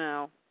 I don't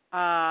know.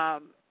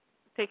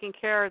 Taking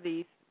care of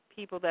these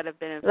people that have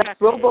been infected. Like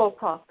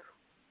RoboCop.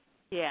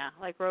 Yeah,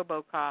 like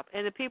RoboCop.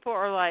 And the people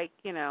are like,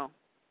 they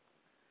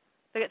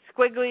got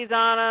squigglies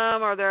on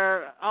them, or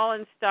they're all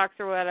in stocks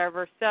or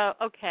whatever. So,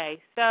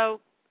 okay, so,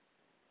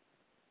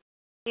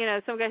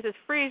 some guy says,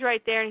 freeze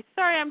right there. And he's,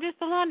 sorry, I'm just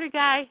a laundry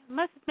guy.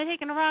 Must have been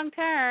taking a wrong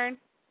turn.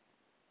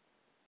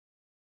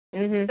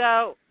 Mm-hmm.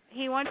 So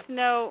he wants to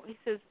know, he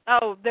says,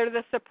 oh, they're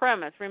the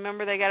supremacists.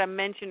 Remember, they got a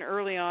mention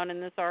early on in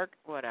this arc?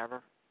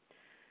 Whatever.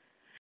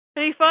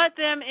 So he fought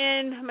them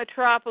in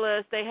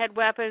Metropolis. They had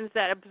weapons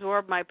that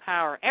absorbed my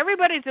power.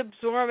 Everybody's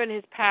absorbing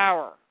his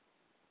power.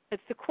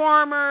 It's the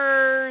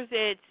Quarmers.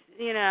 It's,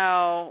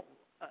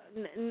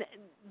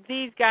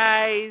 these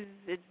guys.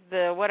 It's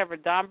the, whatever,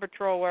 Dawn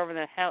Patrol, whatever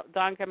the hell,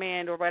 Dawn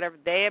Command or whatever.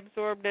 They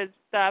absorbed his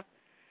stuff.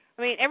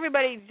 I mean,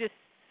 everybody's just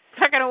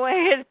sucking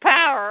away his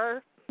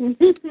power.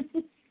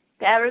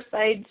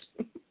 Parasites.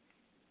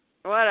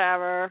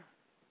 Whatever.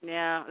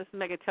 Yeah, this is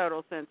making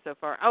total sense so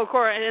far. Oh, of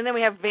course, and then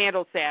we have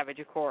Vandal Savage,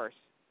 of course,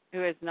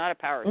 who is not a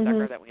power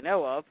sucker that we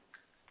know of.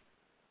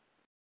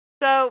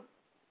 So,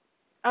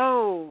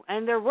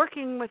 and they're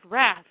working with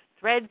rats,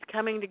 threads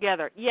coming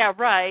together. Yeah,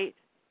 right.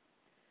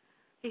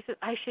 He said,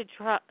 I should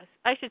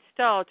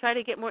stall, try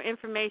to get more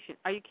information.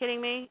 Are you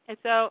kidding me? And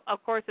so,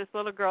 of course, this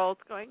little girl's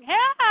going,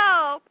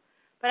 help!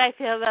 But I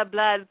feel the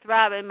blood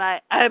throb in my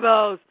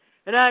eyeballs,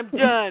 and I'm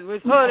done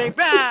with holding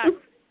back.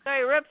 So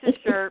he rips his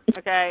shirt,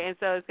 okay, and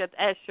so it's got the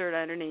S shirt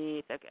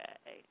underneath.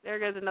 Okay, there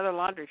goes another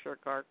laundry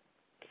shirt card.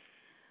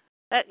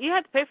 You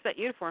have to pay for that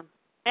uniform.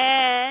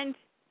 And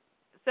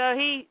so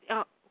he,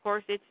 of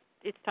course, it's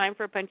time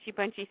for a punchy,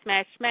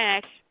 smash,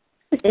 smash.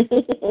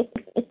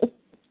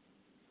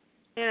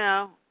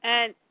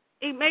 And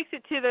he makes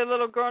it to the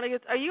little girl, and he goes,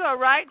 are you all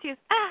right? She goes,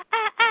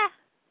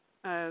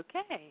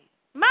 okay.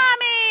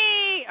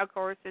 Mommy! Of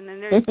course, and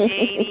then there's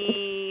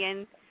Janie,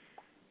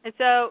 and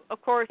so,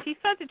 of course, he's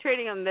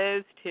concentrating on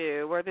those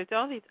two, where there's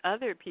all these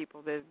other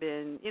people that have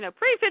been,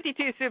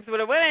 pre-52 Soups would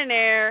have went in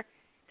there,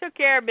 took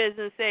care of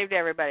business, saved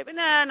everybody. But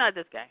no, not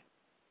this guy.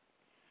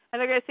 And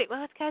they're going to say,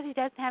 well, it's because he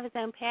doesn't have his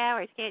own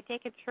powers. He can't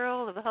take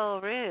control of the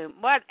whole room.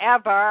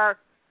 Whatever.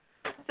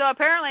 So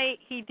apparently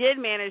he did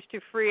manage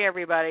to free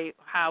everybody.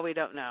 How, we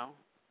don't know.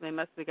 They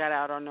must have got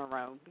out on their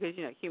own because,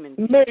 humans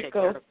take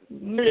care of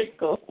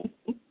Miracle.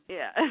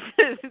 Yeah,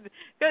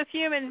 because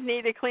humans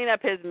need to clean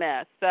up his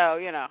mess. So,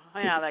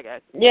 how that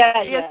goes. Yeah.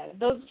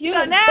 Those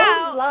humans,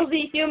 those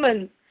lousy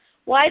humans.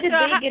 Why did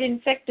they get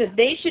infected?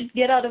 They should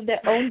get out of their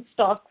own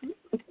stock.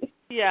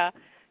 Yeah.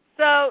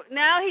 So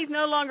now he's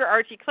no longer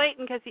Archie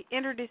Clayton because he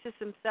introduces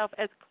himself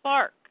as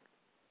Clark,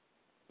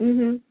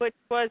 which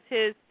was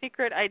his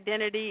secret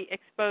identity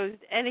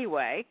exposed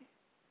anyway.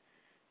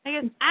 He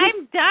goes,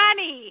 I'm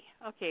Donnie.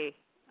 Okay.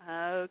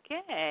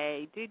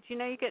 Did you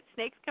know you get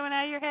snakes coming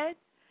out of your head?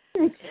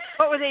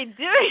 What were they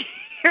doing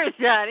here,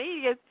 Johnny?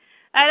 He goes,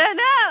 I don't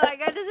know. I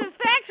got this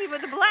infection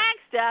with the black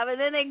stuff, and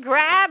then they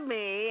grabbed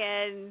me,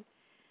 and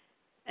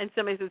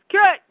somebody says,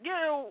 Cut, get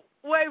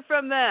away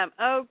from them.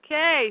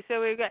 Okay, so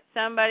we've got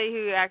somebody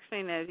who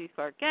actually knows he's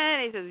Clark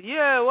Kent. He says,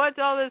 yeah, what's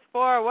all this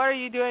for? What are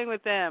you doing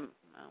with them?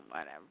 Oh,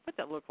 whatever. What's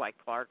that look like,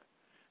 Clark?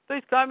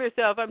 Please calm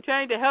yourself. I'm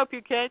trying to help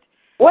you, Kent.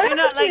 What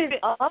happened to his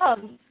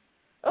arms?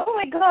 Oh,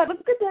 my God, look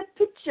at that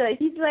picture.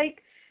 He's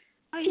like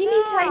teeny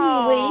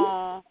tiny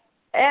waist.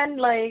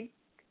 And,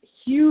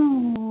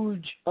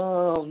 huge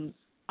arms.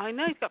 I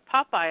know, he's got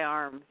Popeye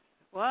arms.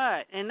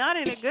 What? And not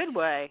in a good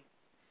way.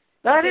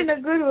 Not in a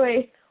good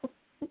way.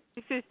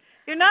 He says,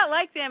 you're not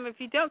like them if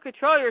you don't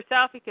control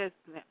yourself because,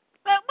 well,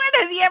 when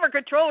has he ever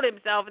controlled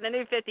himself in the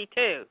New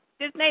 52?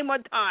 Just name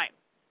one time.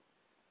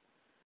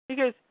 He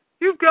goes,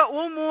 you've got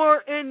one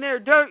more in there,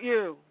 don't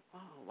you?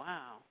 Oh,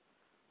 wow.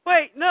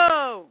 Wait,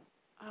 no.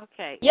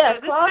 Okay. Yeah,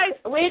 so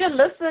Clark, way to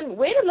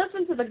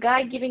listen to the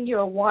guy giving you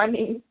a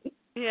warning.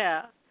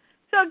 Yeah.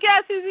 So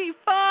guess who he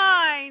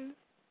finds?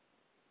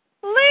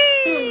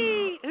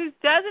 Lee, who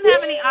doesn't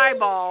have any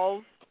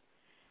eyeballs.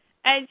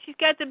 And she's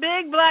got the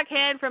big black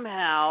hand from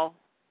hell.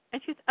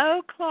 And she's,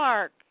 oh,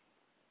 Clark.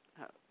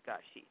 Oh,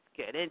 gosh, she's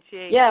good, isn't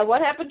she? Yeah,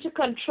 what happened to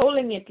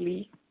controlling it,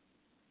 Lee?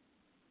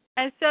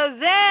 And so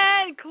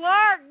then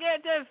Clark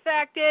gets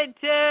affected,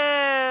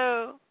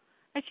 too.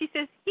 And she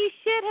says, he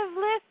should have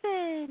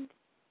listened.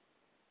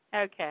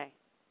 Okay.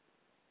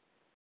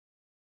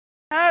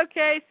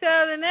 Okay,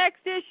 so the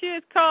next issue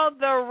is called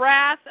The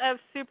Wrath of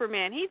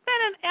Superman. He's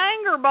been an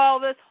anger ball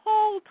this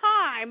whole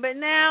time, but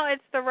now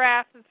it's The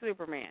Wrath of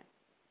Superman.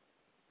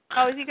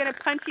 Oh, is he going to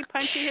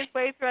punchy his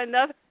way through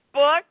another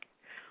book?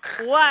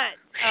 What?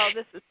 Oh,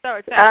 this is so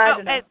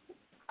exciting.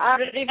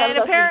 And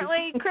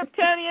apparently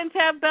Kryptonians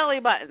have belly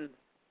buttons.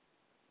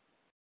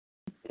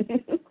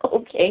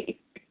 Okay.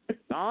 That's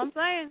all I'm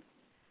saying.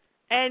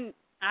 And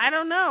I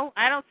don't know.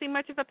 I don't see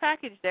much of a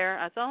package there.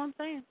 That's all I'm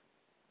saying.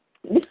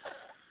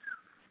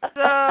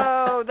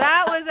 So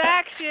that was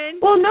action.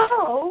 Well,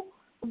 no.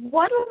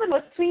 Wonder Woman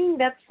was swinging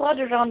that sword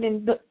around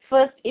in the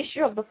first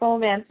issue of the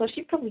Foreman, so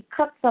she probably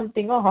cut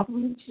something off.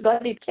 She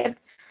got it kept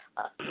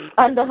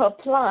under her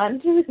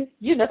plant,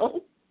 you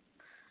know.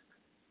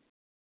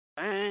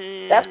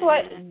 That's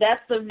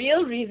the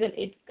real reason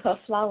her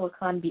flower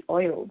can't be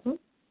oiled.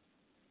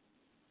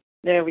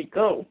 There we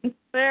go.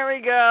 There we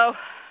go.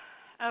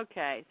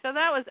 Okay, so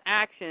that was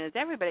action. Is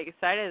everybody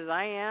excited as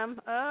I am?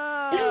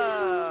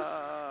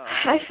 Oh.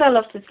 I fell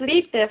off to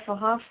sleep there for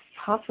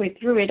halfway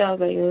through it. I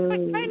was like,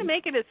 I'm trying to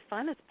make it as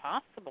fun as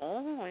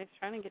possible. I'm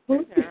trying to get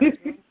through there.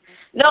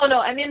 No,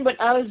 I mean, when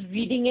I was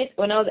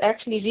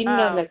actually reading it,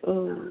 I was like,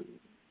 oh.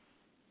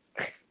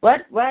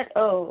 What?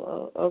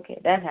 Oh, okay,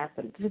 that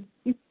happened.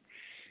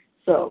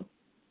 So,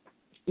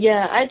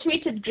 yeah, I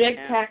tweeted Greg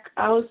Pak.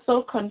 I was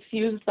so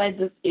confused by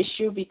this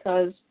issue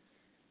because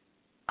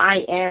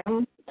I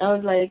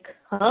was like,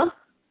 huh?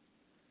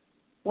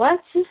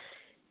 What?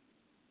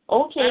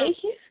 Okay.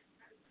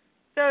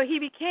 So he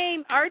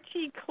became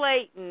Archie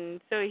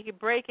Clayton, so he could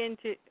break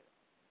into,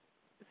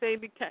 so he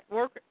became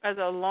work as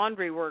a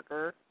laundry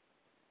worker.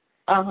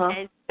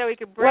 And so he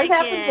could break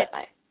in.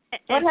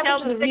 What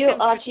happened to the real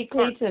Archie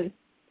Clayton?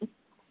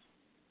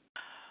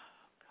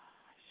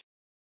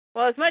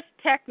 Well, as much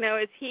techno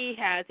as he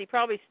has, he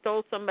probably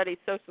stole somebody's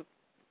social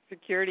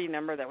security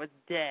number that was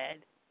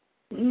dead.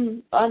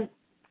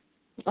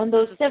 On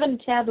those 7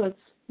 tablets.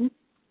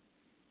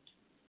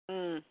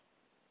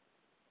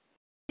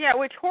 Yeah,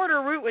 which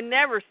Hoarder Root would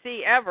never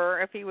see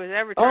ever if he was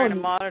ever trying to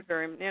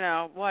monitor him,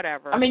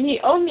 whatever. I mean, he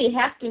only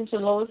hacked into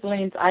Lois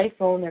Lane's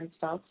iPhone and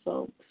stuff,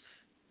 so.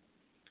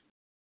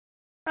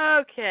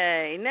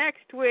 Okay,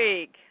 next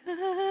week.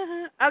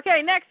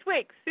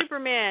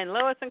 Superman,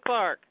 Lois and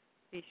Clark.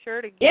 Be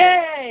sure to get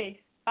Yay!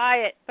 Buy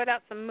it. Put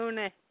out some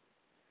money.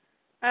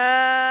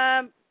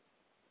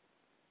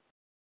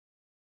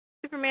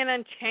 Superman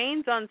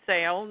Unchained's on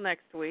sale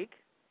next week.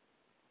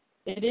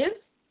 It is?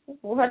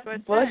 What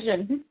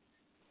version?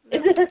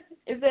 Is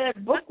it a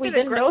book we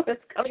didn't know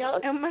that's coming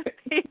out? It must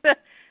be the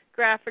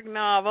graphic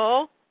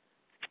novel.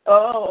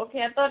 Oh,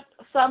 okay. I thought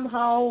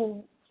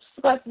somehow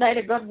Scott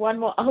Snyder got one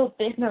more out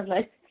there, and I was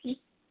like,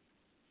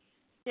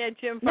 yeah,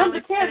 Jim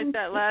finally finished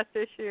that last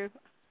issue.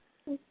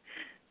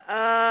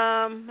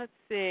 Let's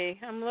see.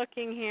 I'm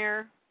looking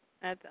here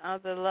at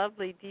the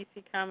lovely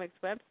DC Comics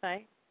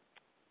website.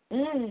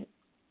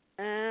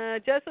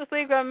 Justice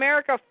League of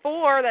America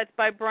 4, that's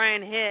by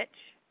Brian Hitch.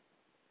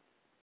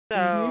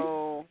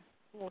 So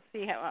we'll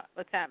see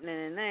what's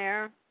happening in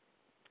there.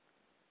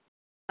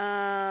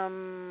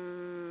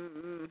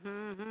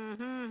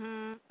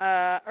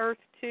 Earth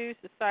 2,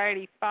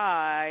 Society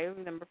 5,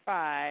 number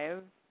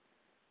 5.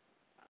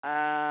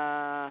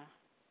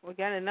 We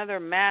got another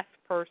masked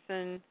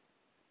person.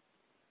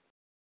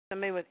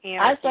 Somebody with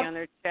anarchy on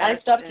their chest. I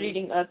stopped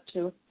reading up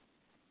too.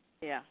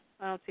 Yeah,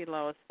 I don't see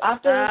Lois.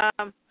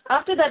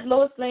 After that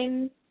Lois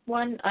Lane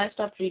one, I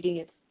stopped reading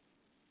it.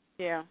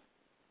 Yeah.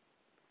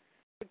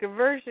 The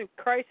Conversion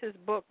Crisis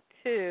Book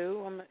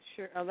 2, I'm not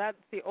sure. Oh, that's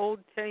the old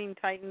Teen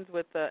Titans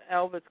with the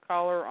Elvis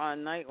collar on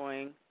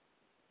Nightwing.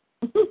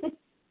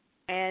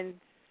 And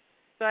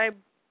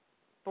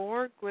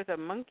Cyborg with a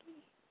monkey?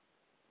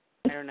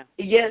 I don't know.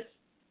 Yes.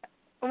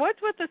 What's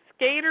with the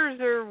skaters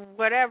or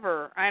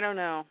whatever? I don't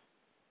know.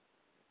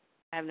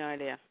 I have no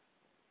idea.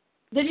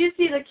 Did you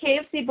see the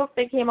KFC book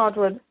they came out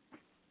with?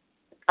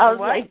 I was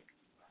like,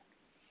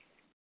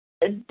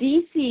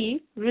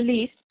 DC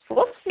released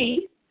for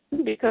free,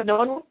 because no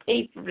one will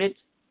pay for it,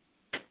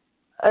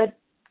 a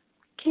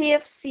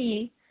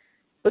KFC,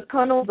 The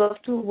Kernels of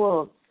Two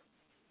Worlds.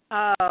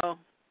 Oh.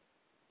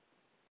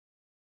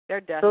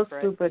 They're desperate. So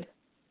stupid.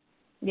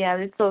 Yeah,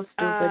 it's so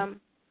stupid.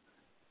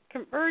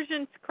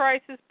 Convergence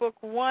Crisis Book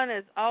 1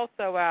 is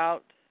also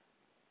out.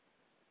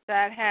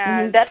 That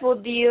has that will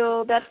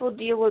deal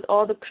with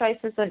all the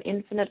Crisis on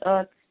Infinite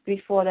Earths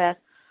before that.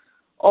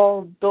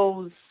 All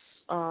those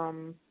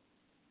the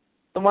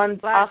ones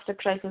after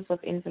Crisis of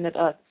Infinite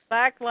Earths.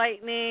 Black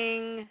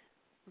Lightning,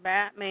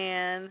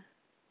 Batman.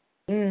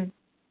 Who's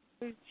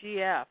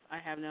GF? I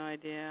have no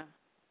idea.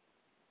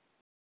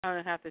 I don't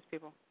know half these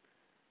people.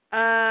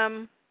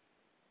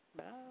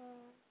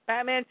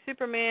 Batman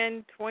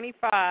Superman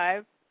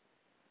 25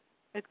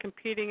 is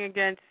competing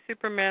against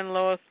Superman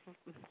Lois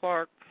and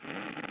Clark.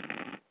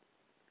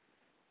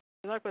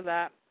 Good luck with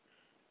that.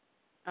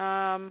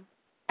 I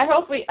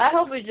hope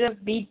we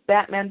just beat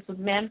Batman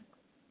Superman.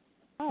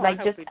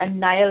 Just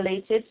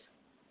annihilate it.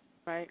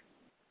 Right.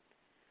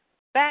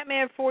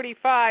 Batman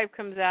 45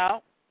 comes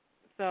out,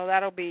 so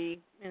that'll be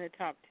in the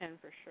top 10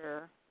 for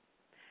sure.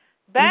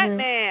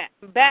 Batman,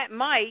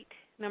 Batmite,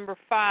 number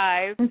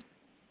 5, and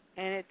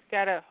it's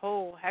got a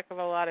whole heck of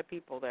a lot of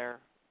people there.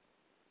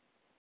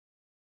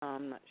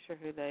 I'm not sure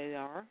who they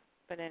are,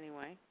 but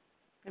anyway.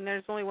 And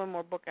there's only one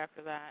more book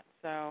after that,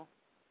 so.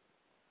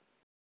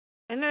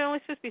 And there are only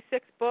supposed to be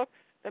 6 books.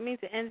 That means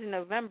it ends in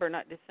November,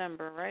 not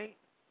December, right?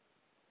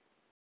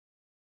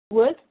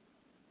 What?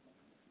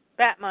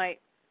 Batmite.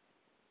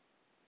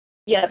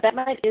 Yeah,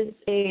 Batmite is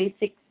a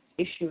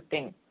 6-issue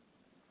thing.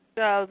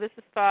 So this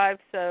is 5,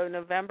 so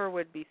November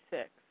would be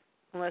 6,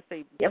 unless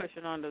they push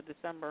it on to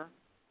December.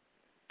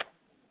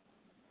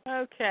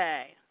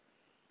 Okay.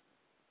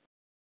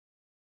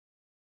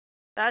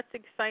 That's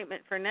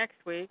excitement for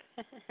next week.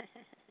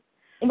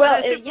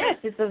 Well, yes,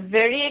 it's a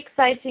very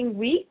exciting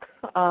week.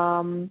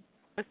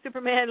 With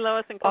Superman,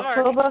 Lois and Clark.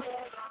 October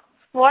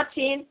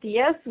 14th,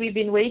 yes, we've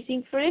been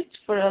waiting for it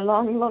for a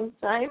long, long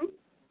time.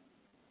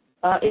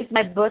 It's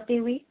my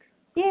birthday week.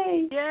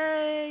 Yay!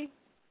 Yay!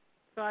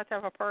 So let's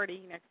have a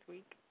party next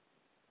week.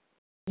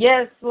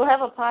 Yes, we'll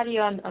have a party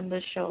on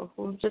the show.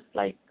 We'll just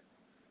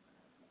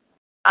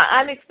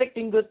I'm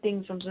expecting good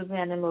things from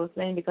Superman and Lois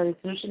Lane because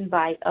it's written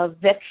by a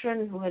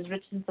veteran who has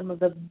written some of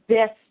the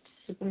best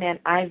Superman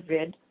I've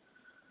read.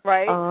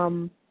 Right.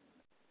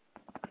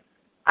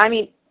 I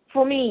mean,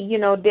 for me,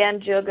 Dan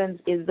Jurgens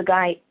is the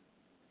guy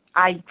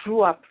I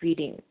grew up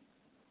reading.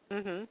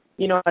 Mhm.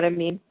 You know what I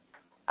mean?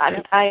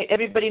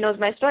 Everybody knows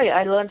my story.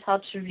 I learned how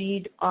to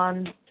read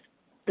on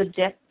the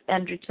death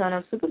and return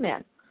of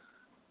Superman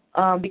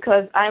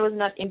because I was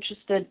not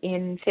interested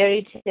in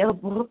fairy tale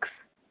books.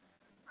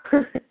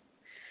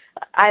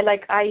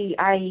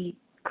 I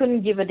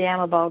couldn't give a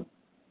damn about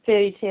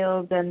fairy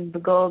tales and the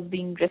girls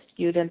being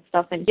rescued and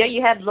stuff. And yeah,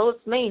 you had Lois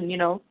Lane,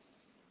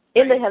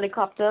 in the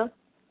helicopter.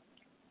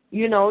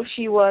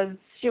 She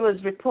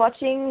was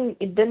reporting.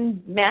 It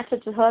didn't matter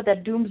to her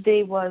that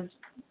Doomsday was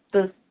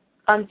the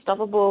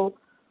unstoppable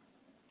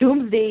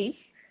Doomsday,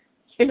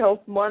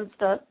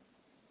 monster.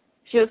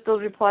 She was still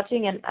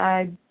reporting, and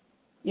I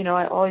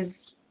always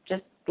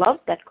just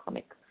loved that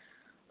comic.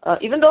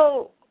 Even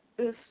though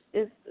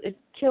it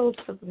killed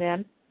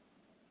Superman.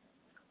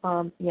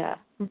 Yeah.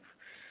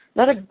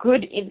 Not a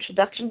good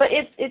introduction, but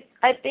it's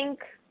I think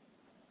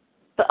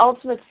the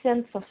ultimate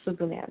sense of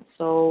Superman.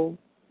 So,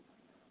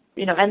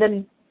 and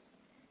then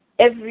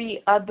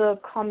every other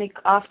comic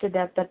after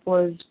that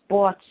was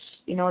bought,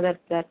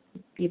 that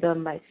either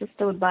my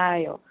sister would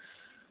buy or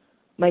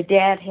my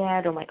dad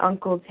had or my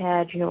uncles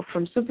had,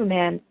 from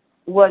Superman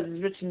was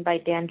written by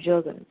Dan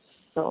Jurgens.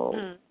 So,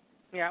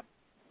 yeah.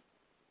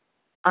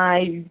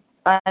 I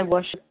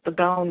worship the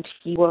ground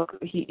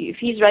if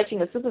he's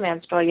writing a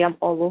Superman story, I'm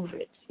all over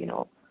it,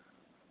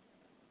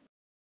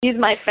 He's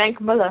my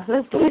Frank Miller.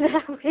 Let's do it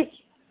that way.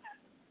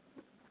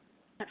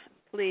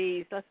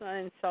 Please, let's not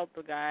insult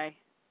the guy.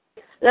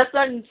 Let's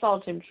not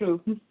insult him, true.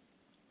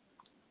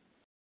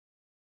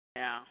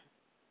 Yeah.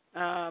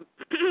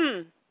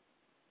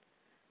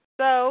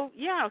 So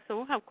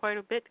we'll have quite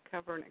a bit to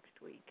cover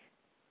next week.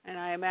 And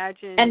I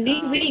imagine... And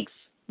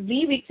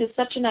V Weeks is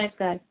such a nice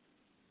guy.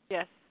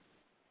 Yes.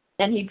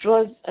 And he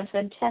draws a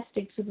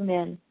fantastic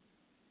Superman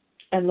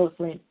and Lois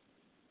Lane.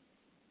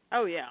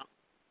 Oh, yeah.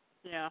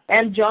 Yeah.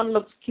 And John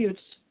looks cute.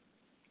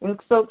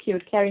 Looks so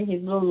cute carrying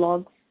his little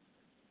logs.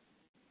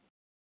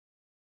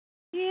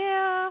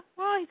 Yeah.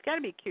 Well, he's got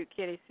to be a cute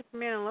kid. He's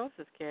Superman and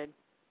Lois's kid.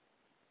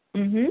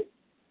 Mhm.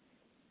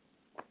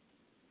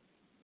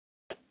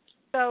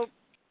 So,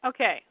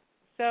 okay.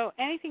 So,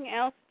 anything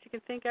else that you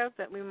can think of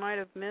that we might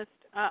have missed?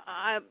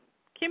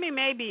 Kimmy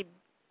may be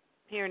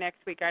here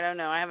next week. I don't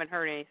know. I haven't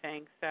heard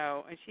anything.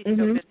 So, and she's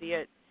still busy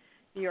at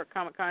New York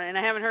Comic Con, and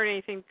I haven't heard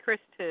anything, Chris,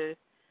 to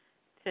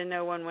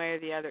know one way or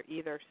the other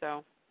either.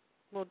 So,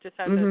 we'll just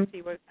have to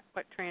see what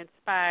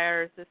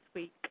transpires this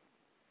week.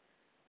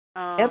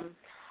 Yep.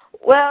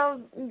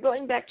 Well,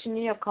 going back to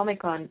New York Comic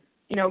Con,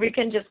 we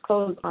can just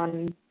close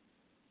on.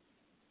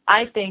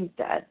 I think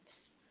that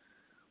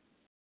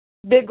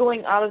they're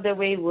going out of their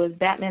way with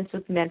Batman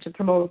Superman to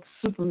promote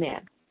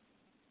Superman.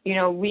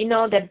 We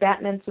know that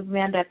Batman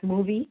Superman, that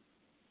movie,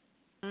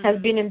 has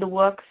been in the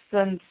works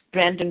since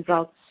Brandon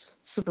Routh's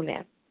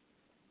Superman.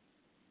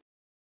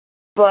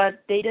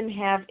 but they didn't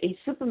have a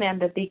Superman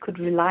that they could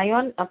rely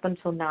on up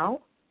until now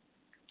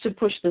to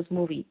push this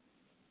movie.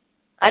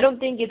 I don't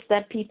think it's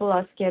that people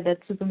are scared that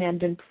Superman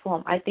didn't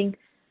perform. I think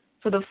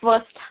for the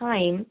first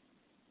time,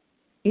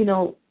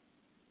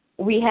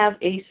 we have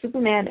a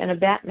Superman and a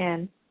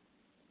Batman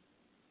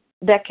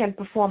that can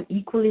perform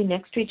equally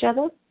next to each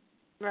other.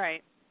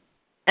 Right.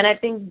 And I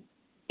think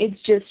it's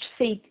just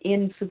faith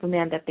in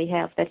Superman that they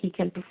have, that he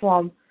can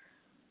perform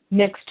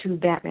next to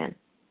Batman.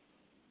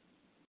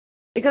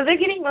 Because they're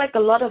giving like a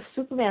lot of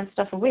Superman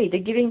stuff away. They're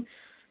giving,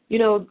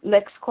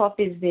 Lex Corp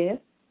is there.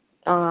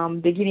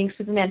 They're giving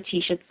Superman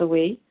T-shirts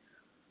away.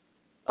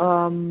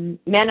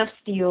 Man of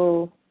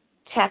Steel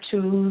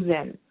tattoos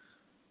and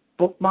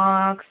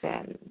bookmarks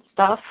and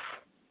stuff.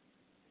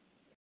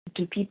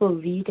 Do people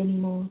read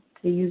anymore?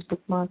 Do they use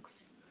bookmarks?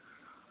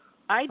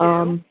 I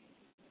do.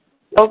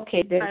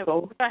 Okay, there you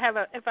go.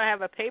 If I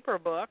have a paper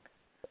book.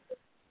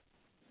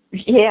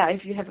 Yeah,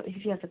 if you have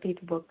a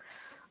paper book.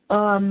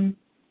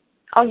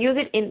 I'll use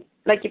it in,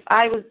 like, if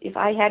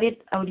I had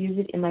it, I would use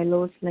it in my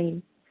Lois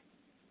Lane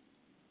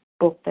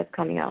book that's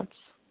coming out.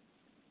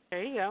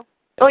 There you go.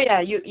 Oh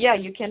yeah,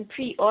 you can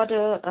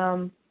pre-order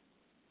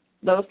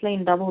Lois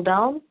Lane Double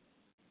Down.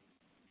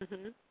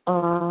 Mhm.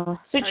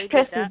 Switch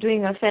Press is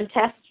doing a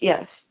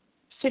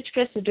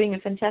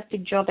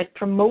fantastic job at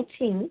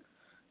promoting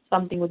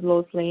something with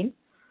Lois Lane.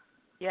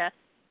 Yes.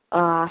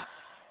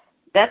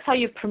 That's how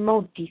you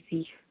promote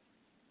DC.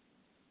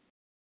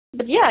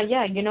 But yeah,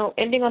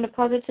 ending on a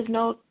positive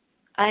note,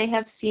 I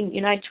have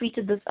seen, I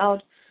tweeted this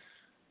out.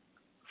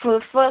 For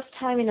the first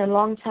time in a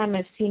long time,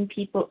 I've seen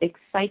people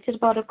excited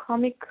about a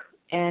comic,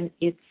 and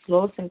it's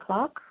Lois and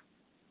Clark.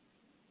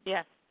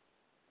 Yes.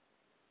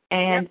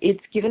 And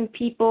it's given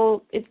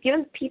people,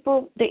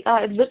 they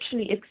are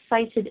literally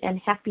excited and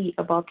happy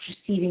about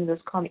receiving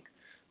this comic.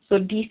 So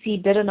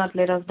DC better not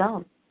let us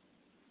down.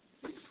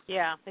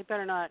 Yeah, they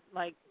better not,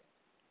 like,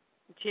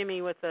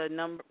 Jimmy with a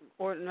number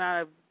or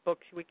amount of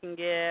books we can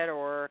get,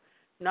 or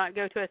not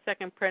go to a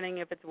second printing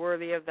if it's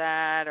worthy of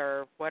that,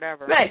 or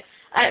whatever. Right,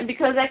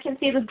 because I can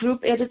see the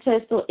group editor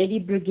is still Eddie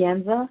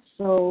Braganza,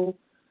 so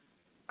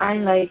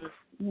I'm like,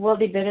 well,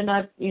 they better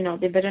not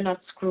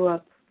screw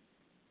up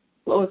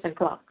Lois and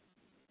Clark.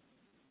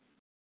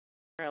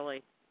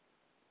 Really.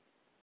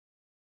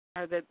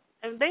 And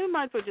they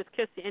might as well just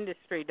kiss the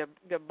industry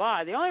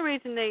goodbye. The only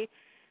reason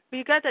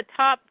we got the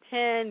top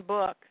 10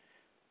 books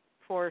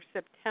for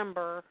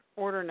September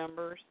order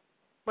numbers.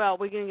 Well,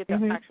 we didn't get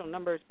the actual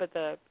numbers, but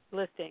the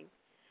listing.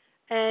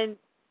 And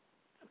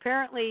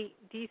apparently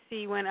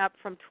DC went up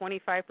from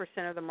 25%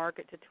 of the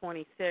market to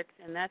 26%,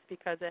 and that's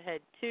because it had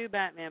 2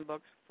 Batman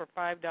books for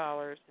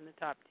 $5 in the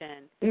top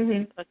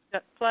 10, plus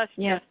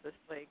Justice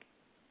League.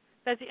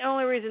 That's the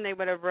only reason they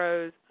would have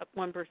rose up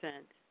 1%.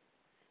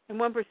 And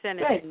 1%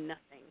 is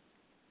nothing.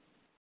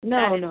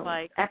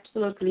 No,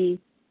 absolutely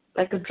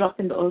like a drop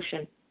in the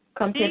ocean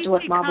compared to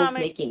what Marvel's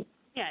making.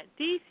 Yeah,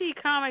 DC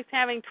Comics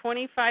having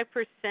 25%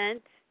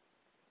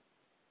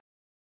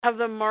 of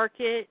the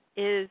market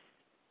is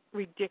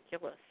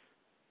ridiculous.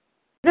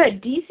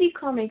 Right, DC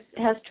Comics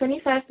has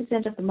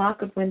 25% of the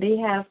market when they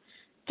have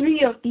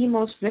 3 of the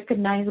most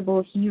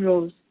recognizable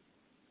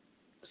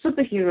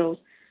superheroes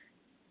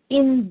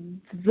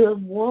in the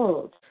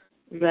world,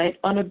 right?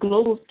 On a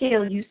global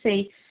scale, you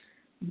say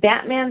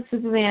Batman,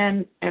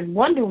 Superman, and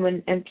Wonder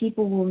Woman, and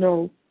people will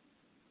know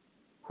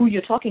who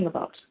you're talking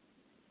about.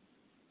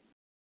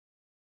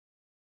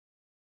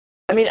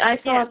 I mean, I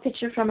saw a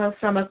picture from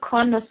a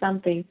con or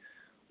something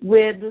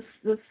where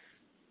this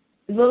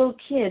little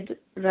kid,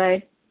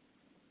 right,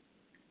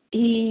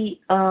 he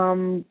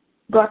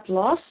got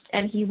lost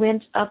and he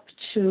went up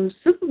to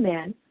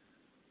Superman,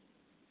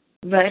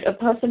 right, a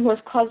person who was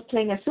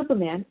cosplaying as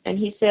Superman, and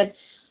he said,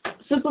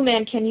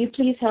 Superman, can you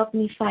please help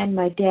me find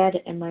my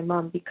dad and my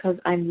mom because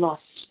I'm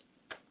lost?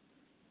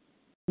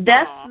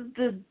 That's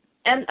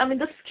and I mean,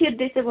 this kid,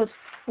 they said, was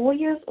 4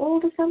 years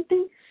old or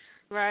something.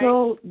 Right.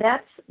 So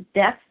that's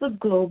the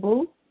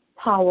global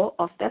power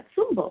of that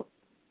symbol.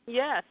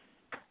 Yes.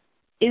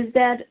 Is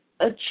that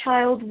a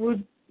child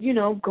would,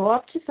 go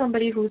up to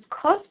somebody who's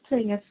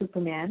cosplaying as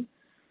Superman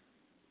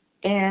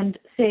and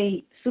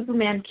say,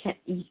 Superman,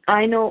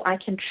 I know I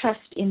can trust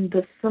in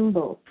the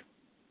symbol.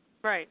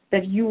 Right.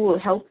 That you will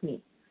help me.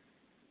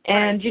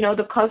 And,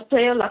 the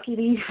cosplayer,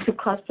 luckily, the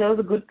cosplayer was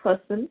a good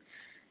person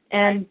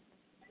and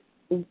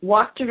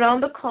walked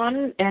around the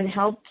con and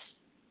helped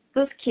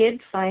this kid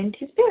find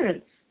his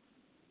parents.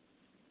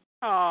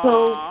 Aww.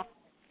 So,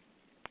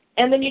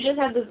 and then you just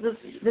have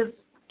this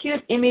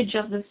cute image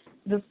of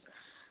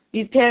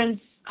these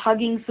parents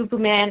hugging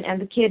Superman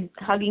and the kid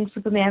hugging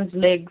Superman's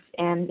legs,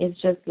 and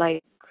it's just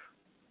like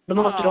the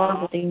most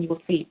adorable thing you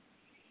will see.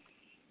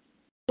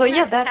 So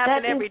yeah,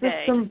 that is the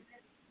symbol.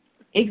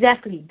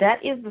 Exactly,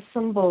 that is the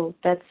symbol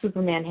that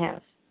Superman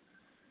has.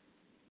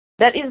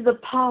 That is the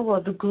power,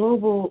 the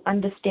global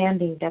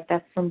understanding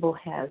that symbol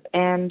has.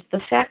 And the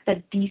fact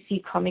that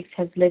DC Comics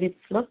has let it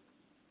slip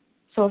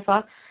so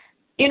far.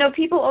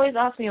 People always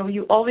ask me,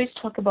 you always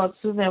talk about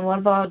Superman, what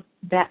about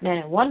Batman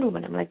and Wonder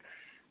Woman? I'm like,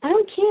 I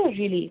don't care,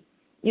 really.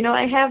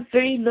 I have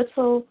very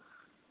little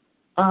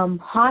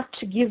heart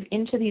to give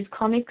into these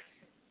comics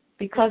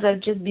because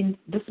I've just been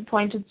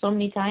disappointed so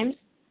many times.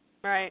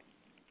 Right.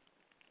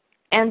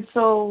 And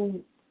so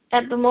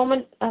at the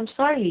moment, I'm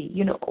sorry,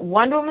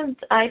 Wonder Woman,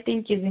 I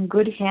think, is in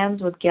good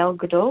hands with Gal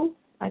Gadot.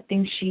 I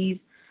think she's,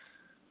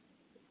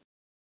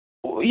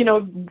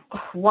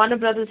 Warner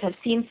Brothers have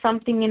seen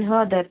something in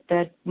her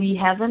that we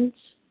haven't.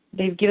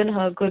 They've given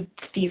her a good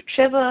Steve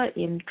Trevor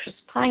in Chris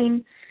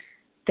Pine.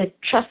 They're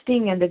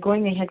trusting and they're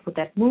going ahead with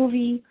that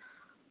movie.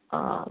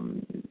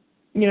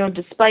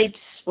 Despite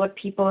what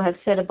people have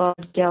said about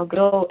Gal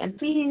Gadot, and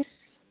please,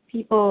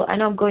 people, I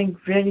know I'm going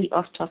really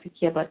off topic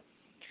here, but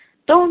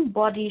don't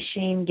body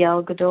shame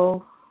Gal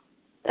Gadot.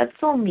 That's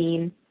so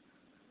mean.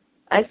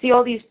 I see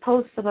all these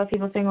posts about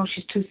people saying, oh,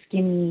 she's too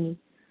skinny.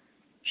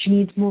 She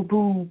needs more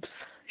boobs.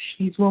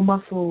 She needs more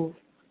muscles.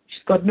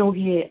 She's got no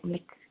hair. I'm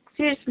like,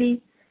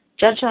 seriously?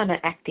 Judge her on her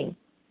acting.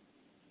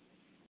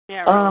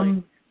 Yeah,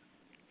 really.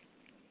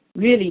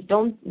 Really,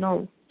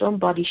 don't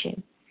body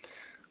shame.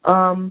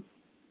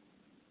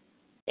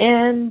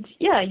 And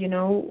yeah,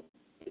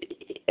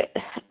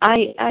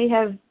 I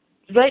have,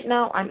 right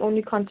now I'm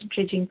only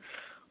concentrating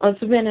on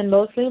Superman and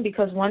Lois Lane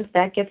because once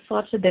that gets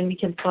sorted, then we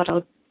can sort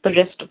out the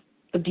rest of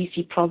the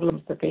DC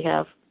problems that they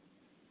have.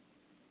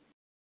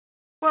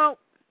 Well,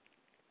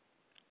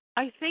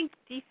 I think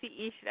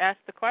DCE should ask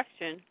the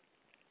question,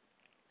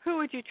 who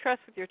would you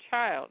trust with your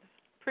child?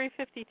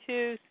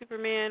 Pre-52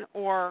 Superman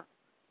or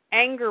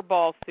Anger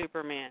Ball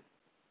Superman?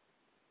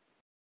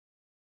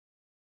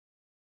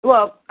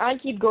 Well, I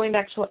keep going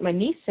back to what my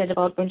niece said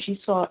about when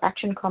she saw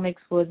Action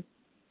Comics with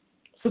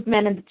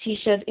Superman in the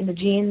T-shirt, in the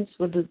jeans,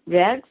 with the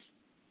rags.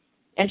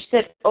 And she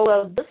said, oh,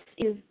 well, this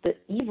is the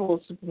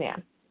evil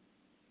Superman.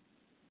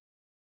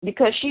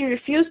 Because she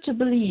refused to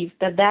believe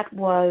that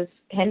was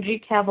Henry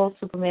Cavill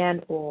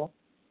Superman or,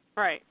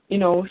 right.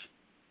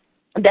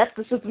 That's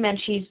the Superman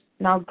she's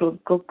now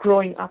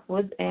growing up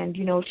with. And,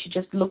 she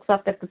just looks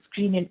up at the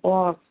screen in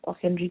awe of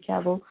Henry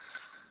Cavill.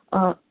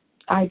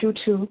 I do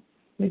too.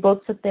 We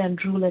both sit there and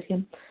drool at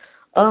him.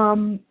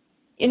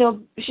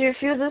 She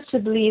refuses to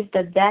believe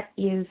that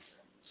is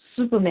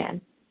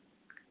Superman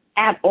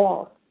at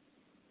all.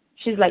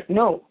 She's like,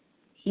 no,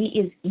 he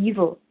is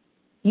evil.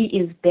 He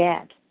is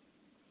bad.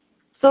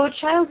 So a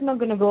child's not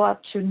going to go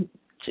up to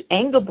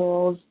Anger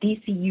Balls,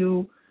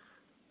 DCU,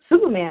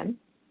 Superman.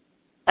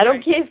 I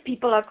don't care if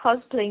people are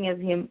cosplaying as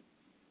him.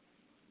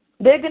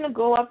 They're going to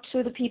go up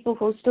to the people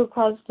who still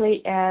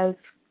cosplay as,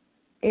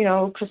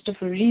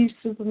 Christopher Reeve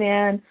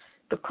Superman,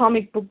 the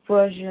comic book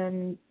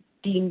version,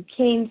 Dean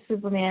Cain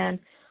Superman.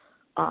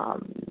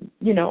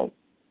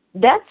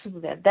 That's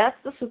Superman. That's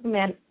the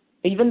Superman,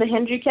 even the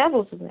Henry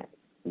Cavill Superman.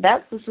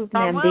 That's the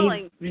Superman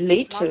they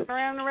relate to.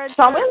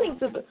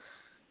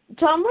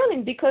 Tom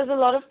Welling, because a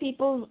lot of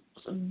people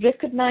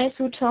recognize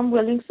who Tom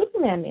Welling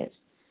Superman is.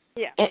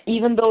 Yeah.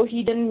 Even though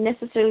he didn't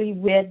necessarily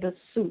wear the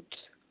suit.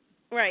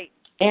 Right.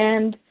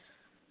 And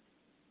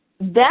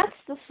that's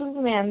the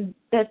Superman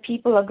that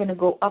people are going to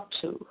go up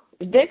to.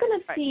 They're going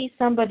to see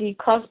somebody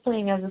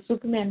cosplaying as a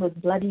Superman with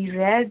bloody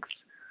rags.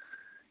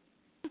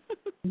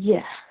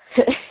 Yeah.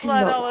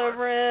 Blood all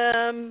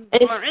over him. And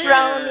he's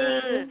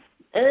frowning.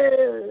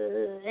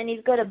 And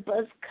he's got a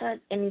buzz cut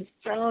and he's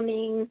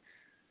frowning.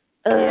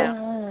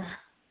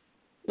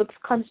 Looks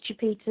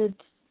constipated.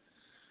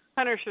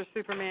 Punisher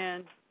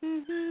Superman.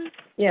 Mm-hmm.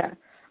 Yeah.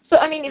 So,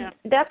 if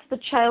that's the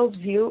child's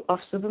view of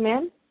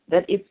Superman,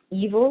 that it's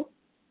evil,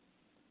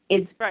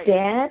 it's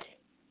bad,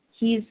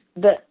 he's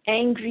the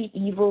angry,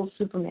 evil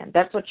Superman.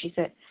 That's what she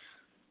said.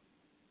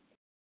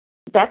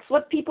 That's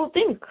what people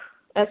think.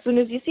 As soon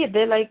as you see it,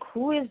 they're like,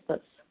 who is this?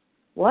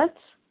 What?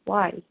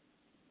 Why?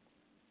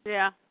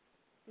 Yeah.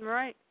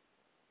 Right.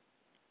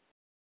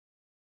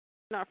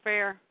 Not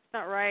fair.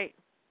 Not right.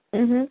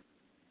 Mhm.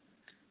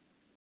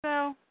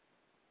 So.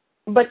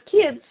 But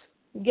kids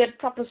get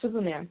proper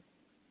Superman.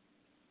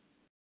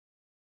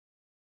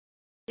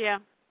 Yeah.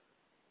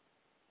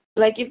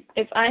 Like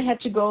if I had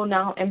to go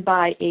now and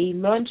buy a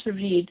Learn to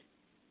Read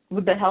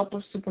with the help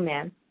of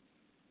Superman,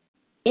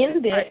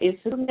 in there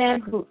is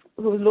Superman who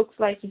looks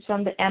like he's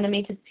from the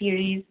animated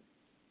series.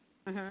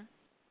 Mhm.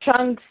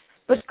 Trunks,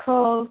 spit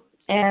curl,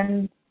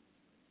 and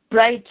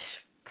bright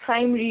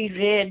primary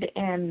red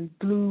and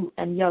blue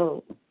and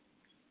yellow.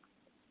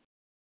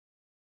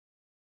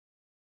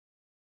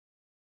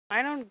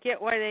 I don't get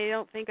why they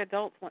don't think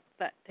adults want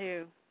that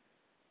too.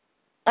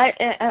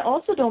 I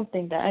also don't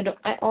think that.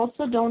 I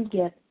also don't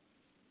get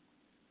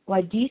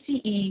why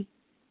DCE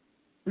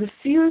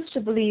refused to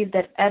believe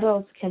that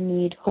adults can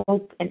need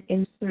hope and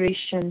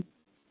inspiration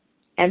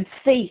and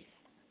faith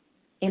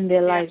in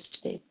their lives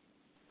today.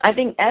 I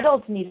think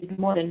adults need it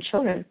more than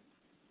children.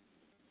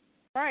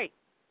 Right.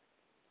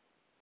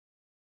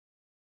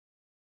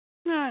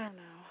 I don't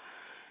know.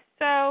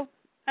 So,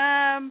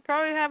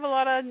 probably have a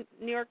lot of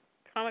New York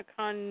Comic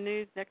Con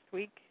news next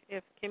week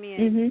if Kimmy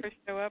and Chris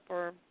show up,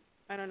 or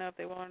I don't know if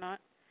they will or not.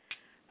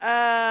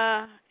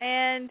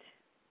 And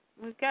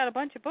we've got a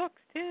bunch of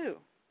books too.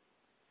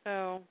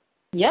 So.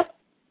 Yep.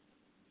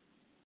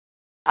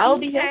 I'll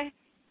be here.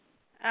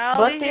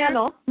 Birthday and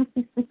all.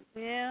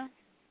 Yeah.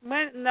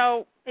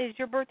 No, is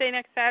your birthday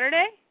next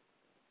Saturday?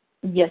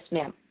 Yes,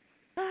 ma'am.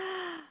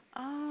 Oh,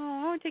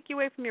 I want to take you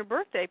away from your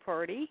birthday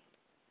party.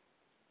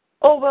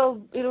 Oh, well,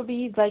 it'll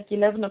be like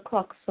 11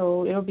 o'clock,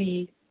 so it'll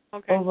be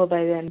over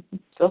by then.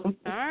 So all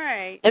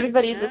right.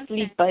 Everybody's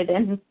asleep by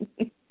then.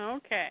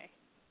 Okay.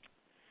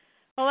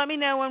 Well, let me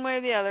know one way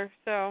or the other,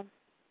 so.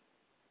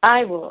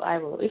 I will.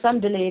 If I'm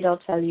delayed, I'll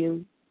tell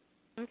you.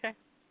 Okay.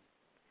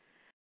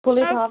 Pull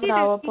it half an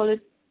hour, pull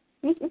it.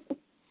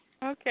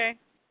 Okay.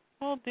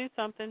 We'll do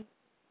something.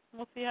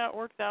 We'll see how it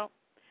works out.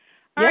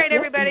 All right,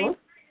 everybody.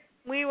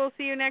 We will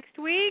see you next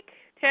week.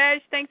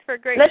 Tej, thanks for a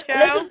great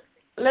show.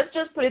 Let's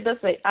just put it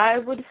this way. I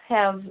would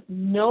have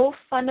no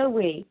funner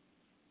way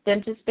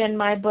than to spend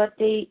my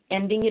birthday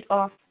ending it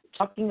off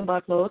talking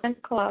about Lois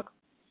and Clark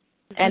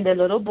and The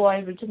Little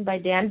Boy, written by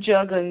Dan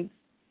Jurgens,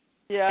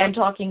 and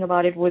talking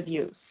about it with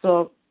you.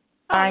 So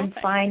I'm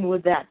fine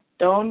with that.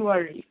 Don't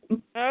worry.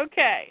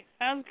 Okay.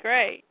 Sounds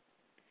great.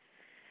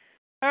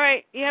 All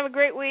right. You have a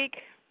great week.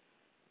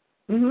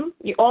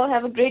 You all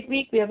have a great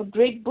week. We have a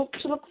great book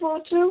to look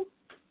forward to.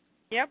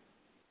 Yep.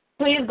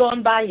 Please go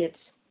and buy it.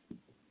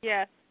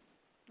 Yes.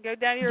 Go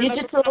down to your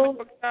local comic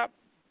book shop.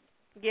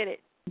 Get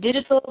it.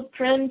 Digital,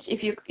 print.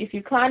 If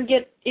you can't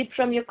get it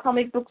from your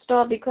comic book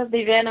store because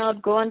they ran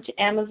out, go on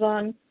to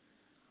Amazon.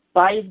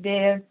 Buy it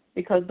there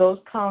because those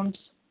count.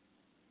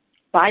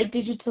 Buy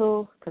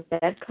digital because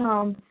that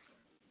counts.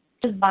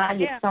 Just buy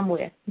it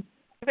somewhere.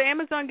 If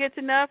Amazon gets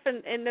enough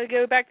and they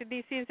go back to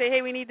D.C. and say,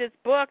 hey, we need this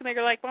book, and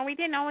they're like, well, we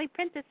didn't only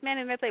print this many,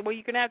 and they say, well,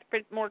 you're going to have to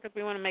print more because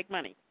we want to make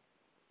money.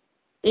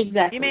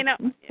 Exactly. You may not.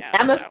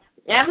 Yeah,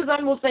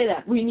 Amazon will say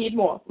that. We need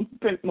more.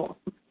 Print more.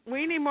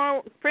 We need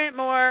more. Print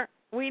more.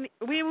 We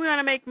want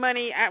to make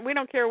money. We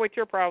don't care what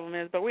your problem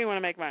is, but we want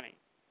to make money.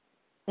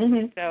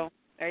 So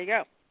there you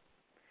go.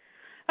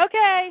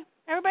 Okay.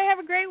 Everybody have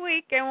a great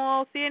week, and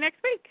we'll see you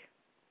next week.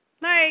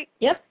 Night.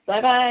 Yep.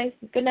 Bye-bye.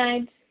 Good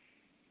night.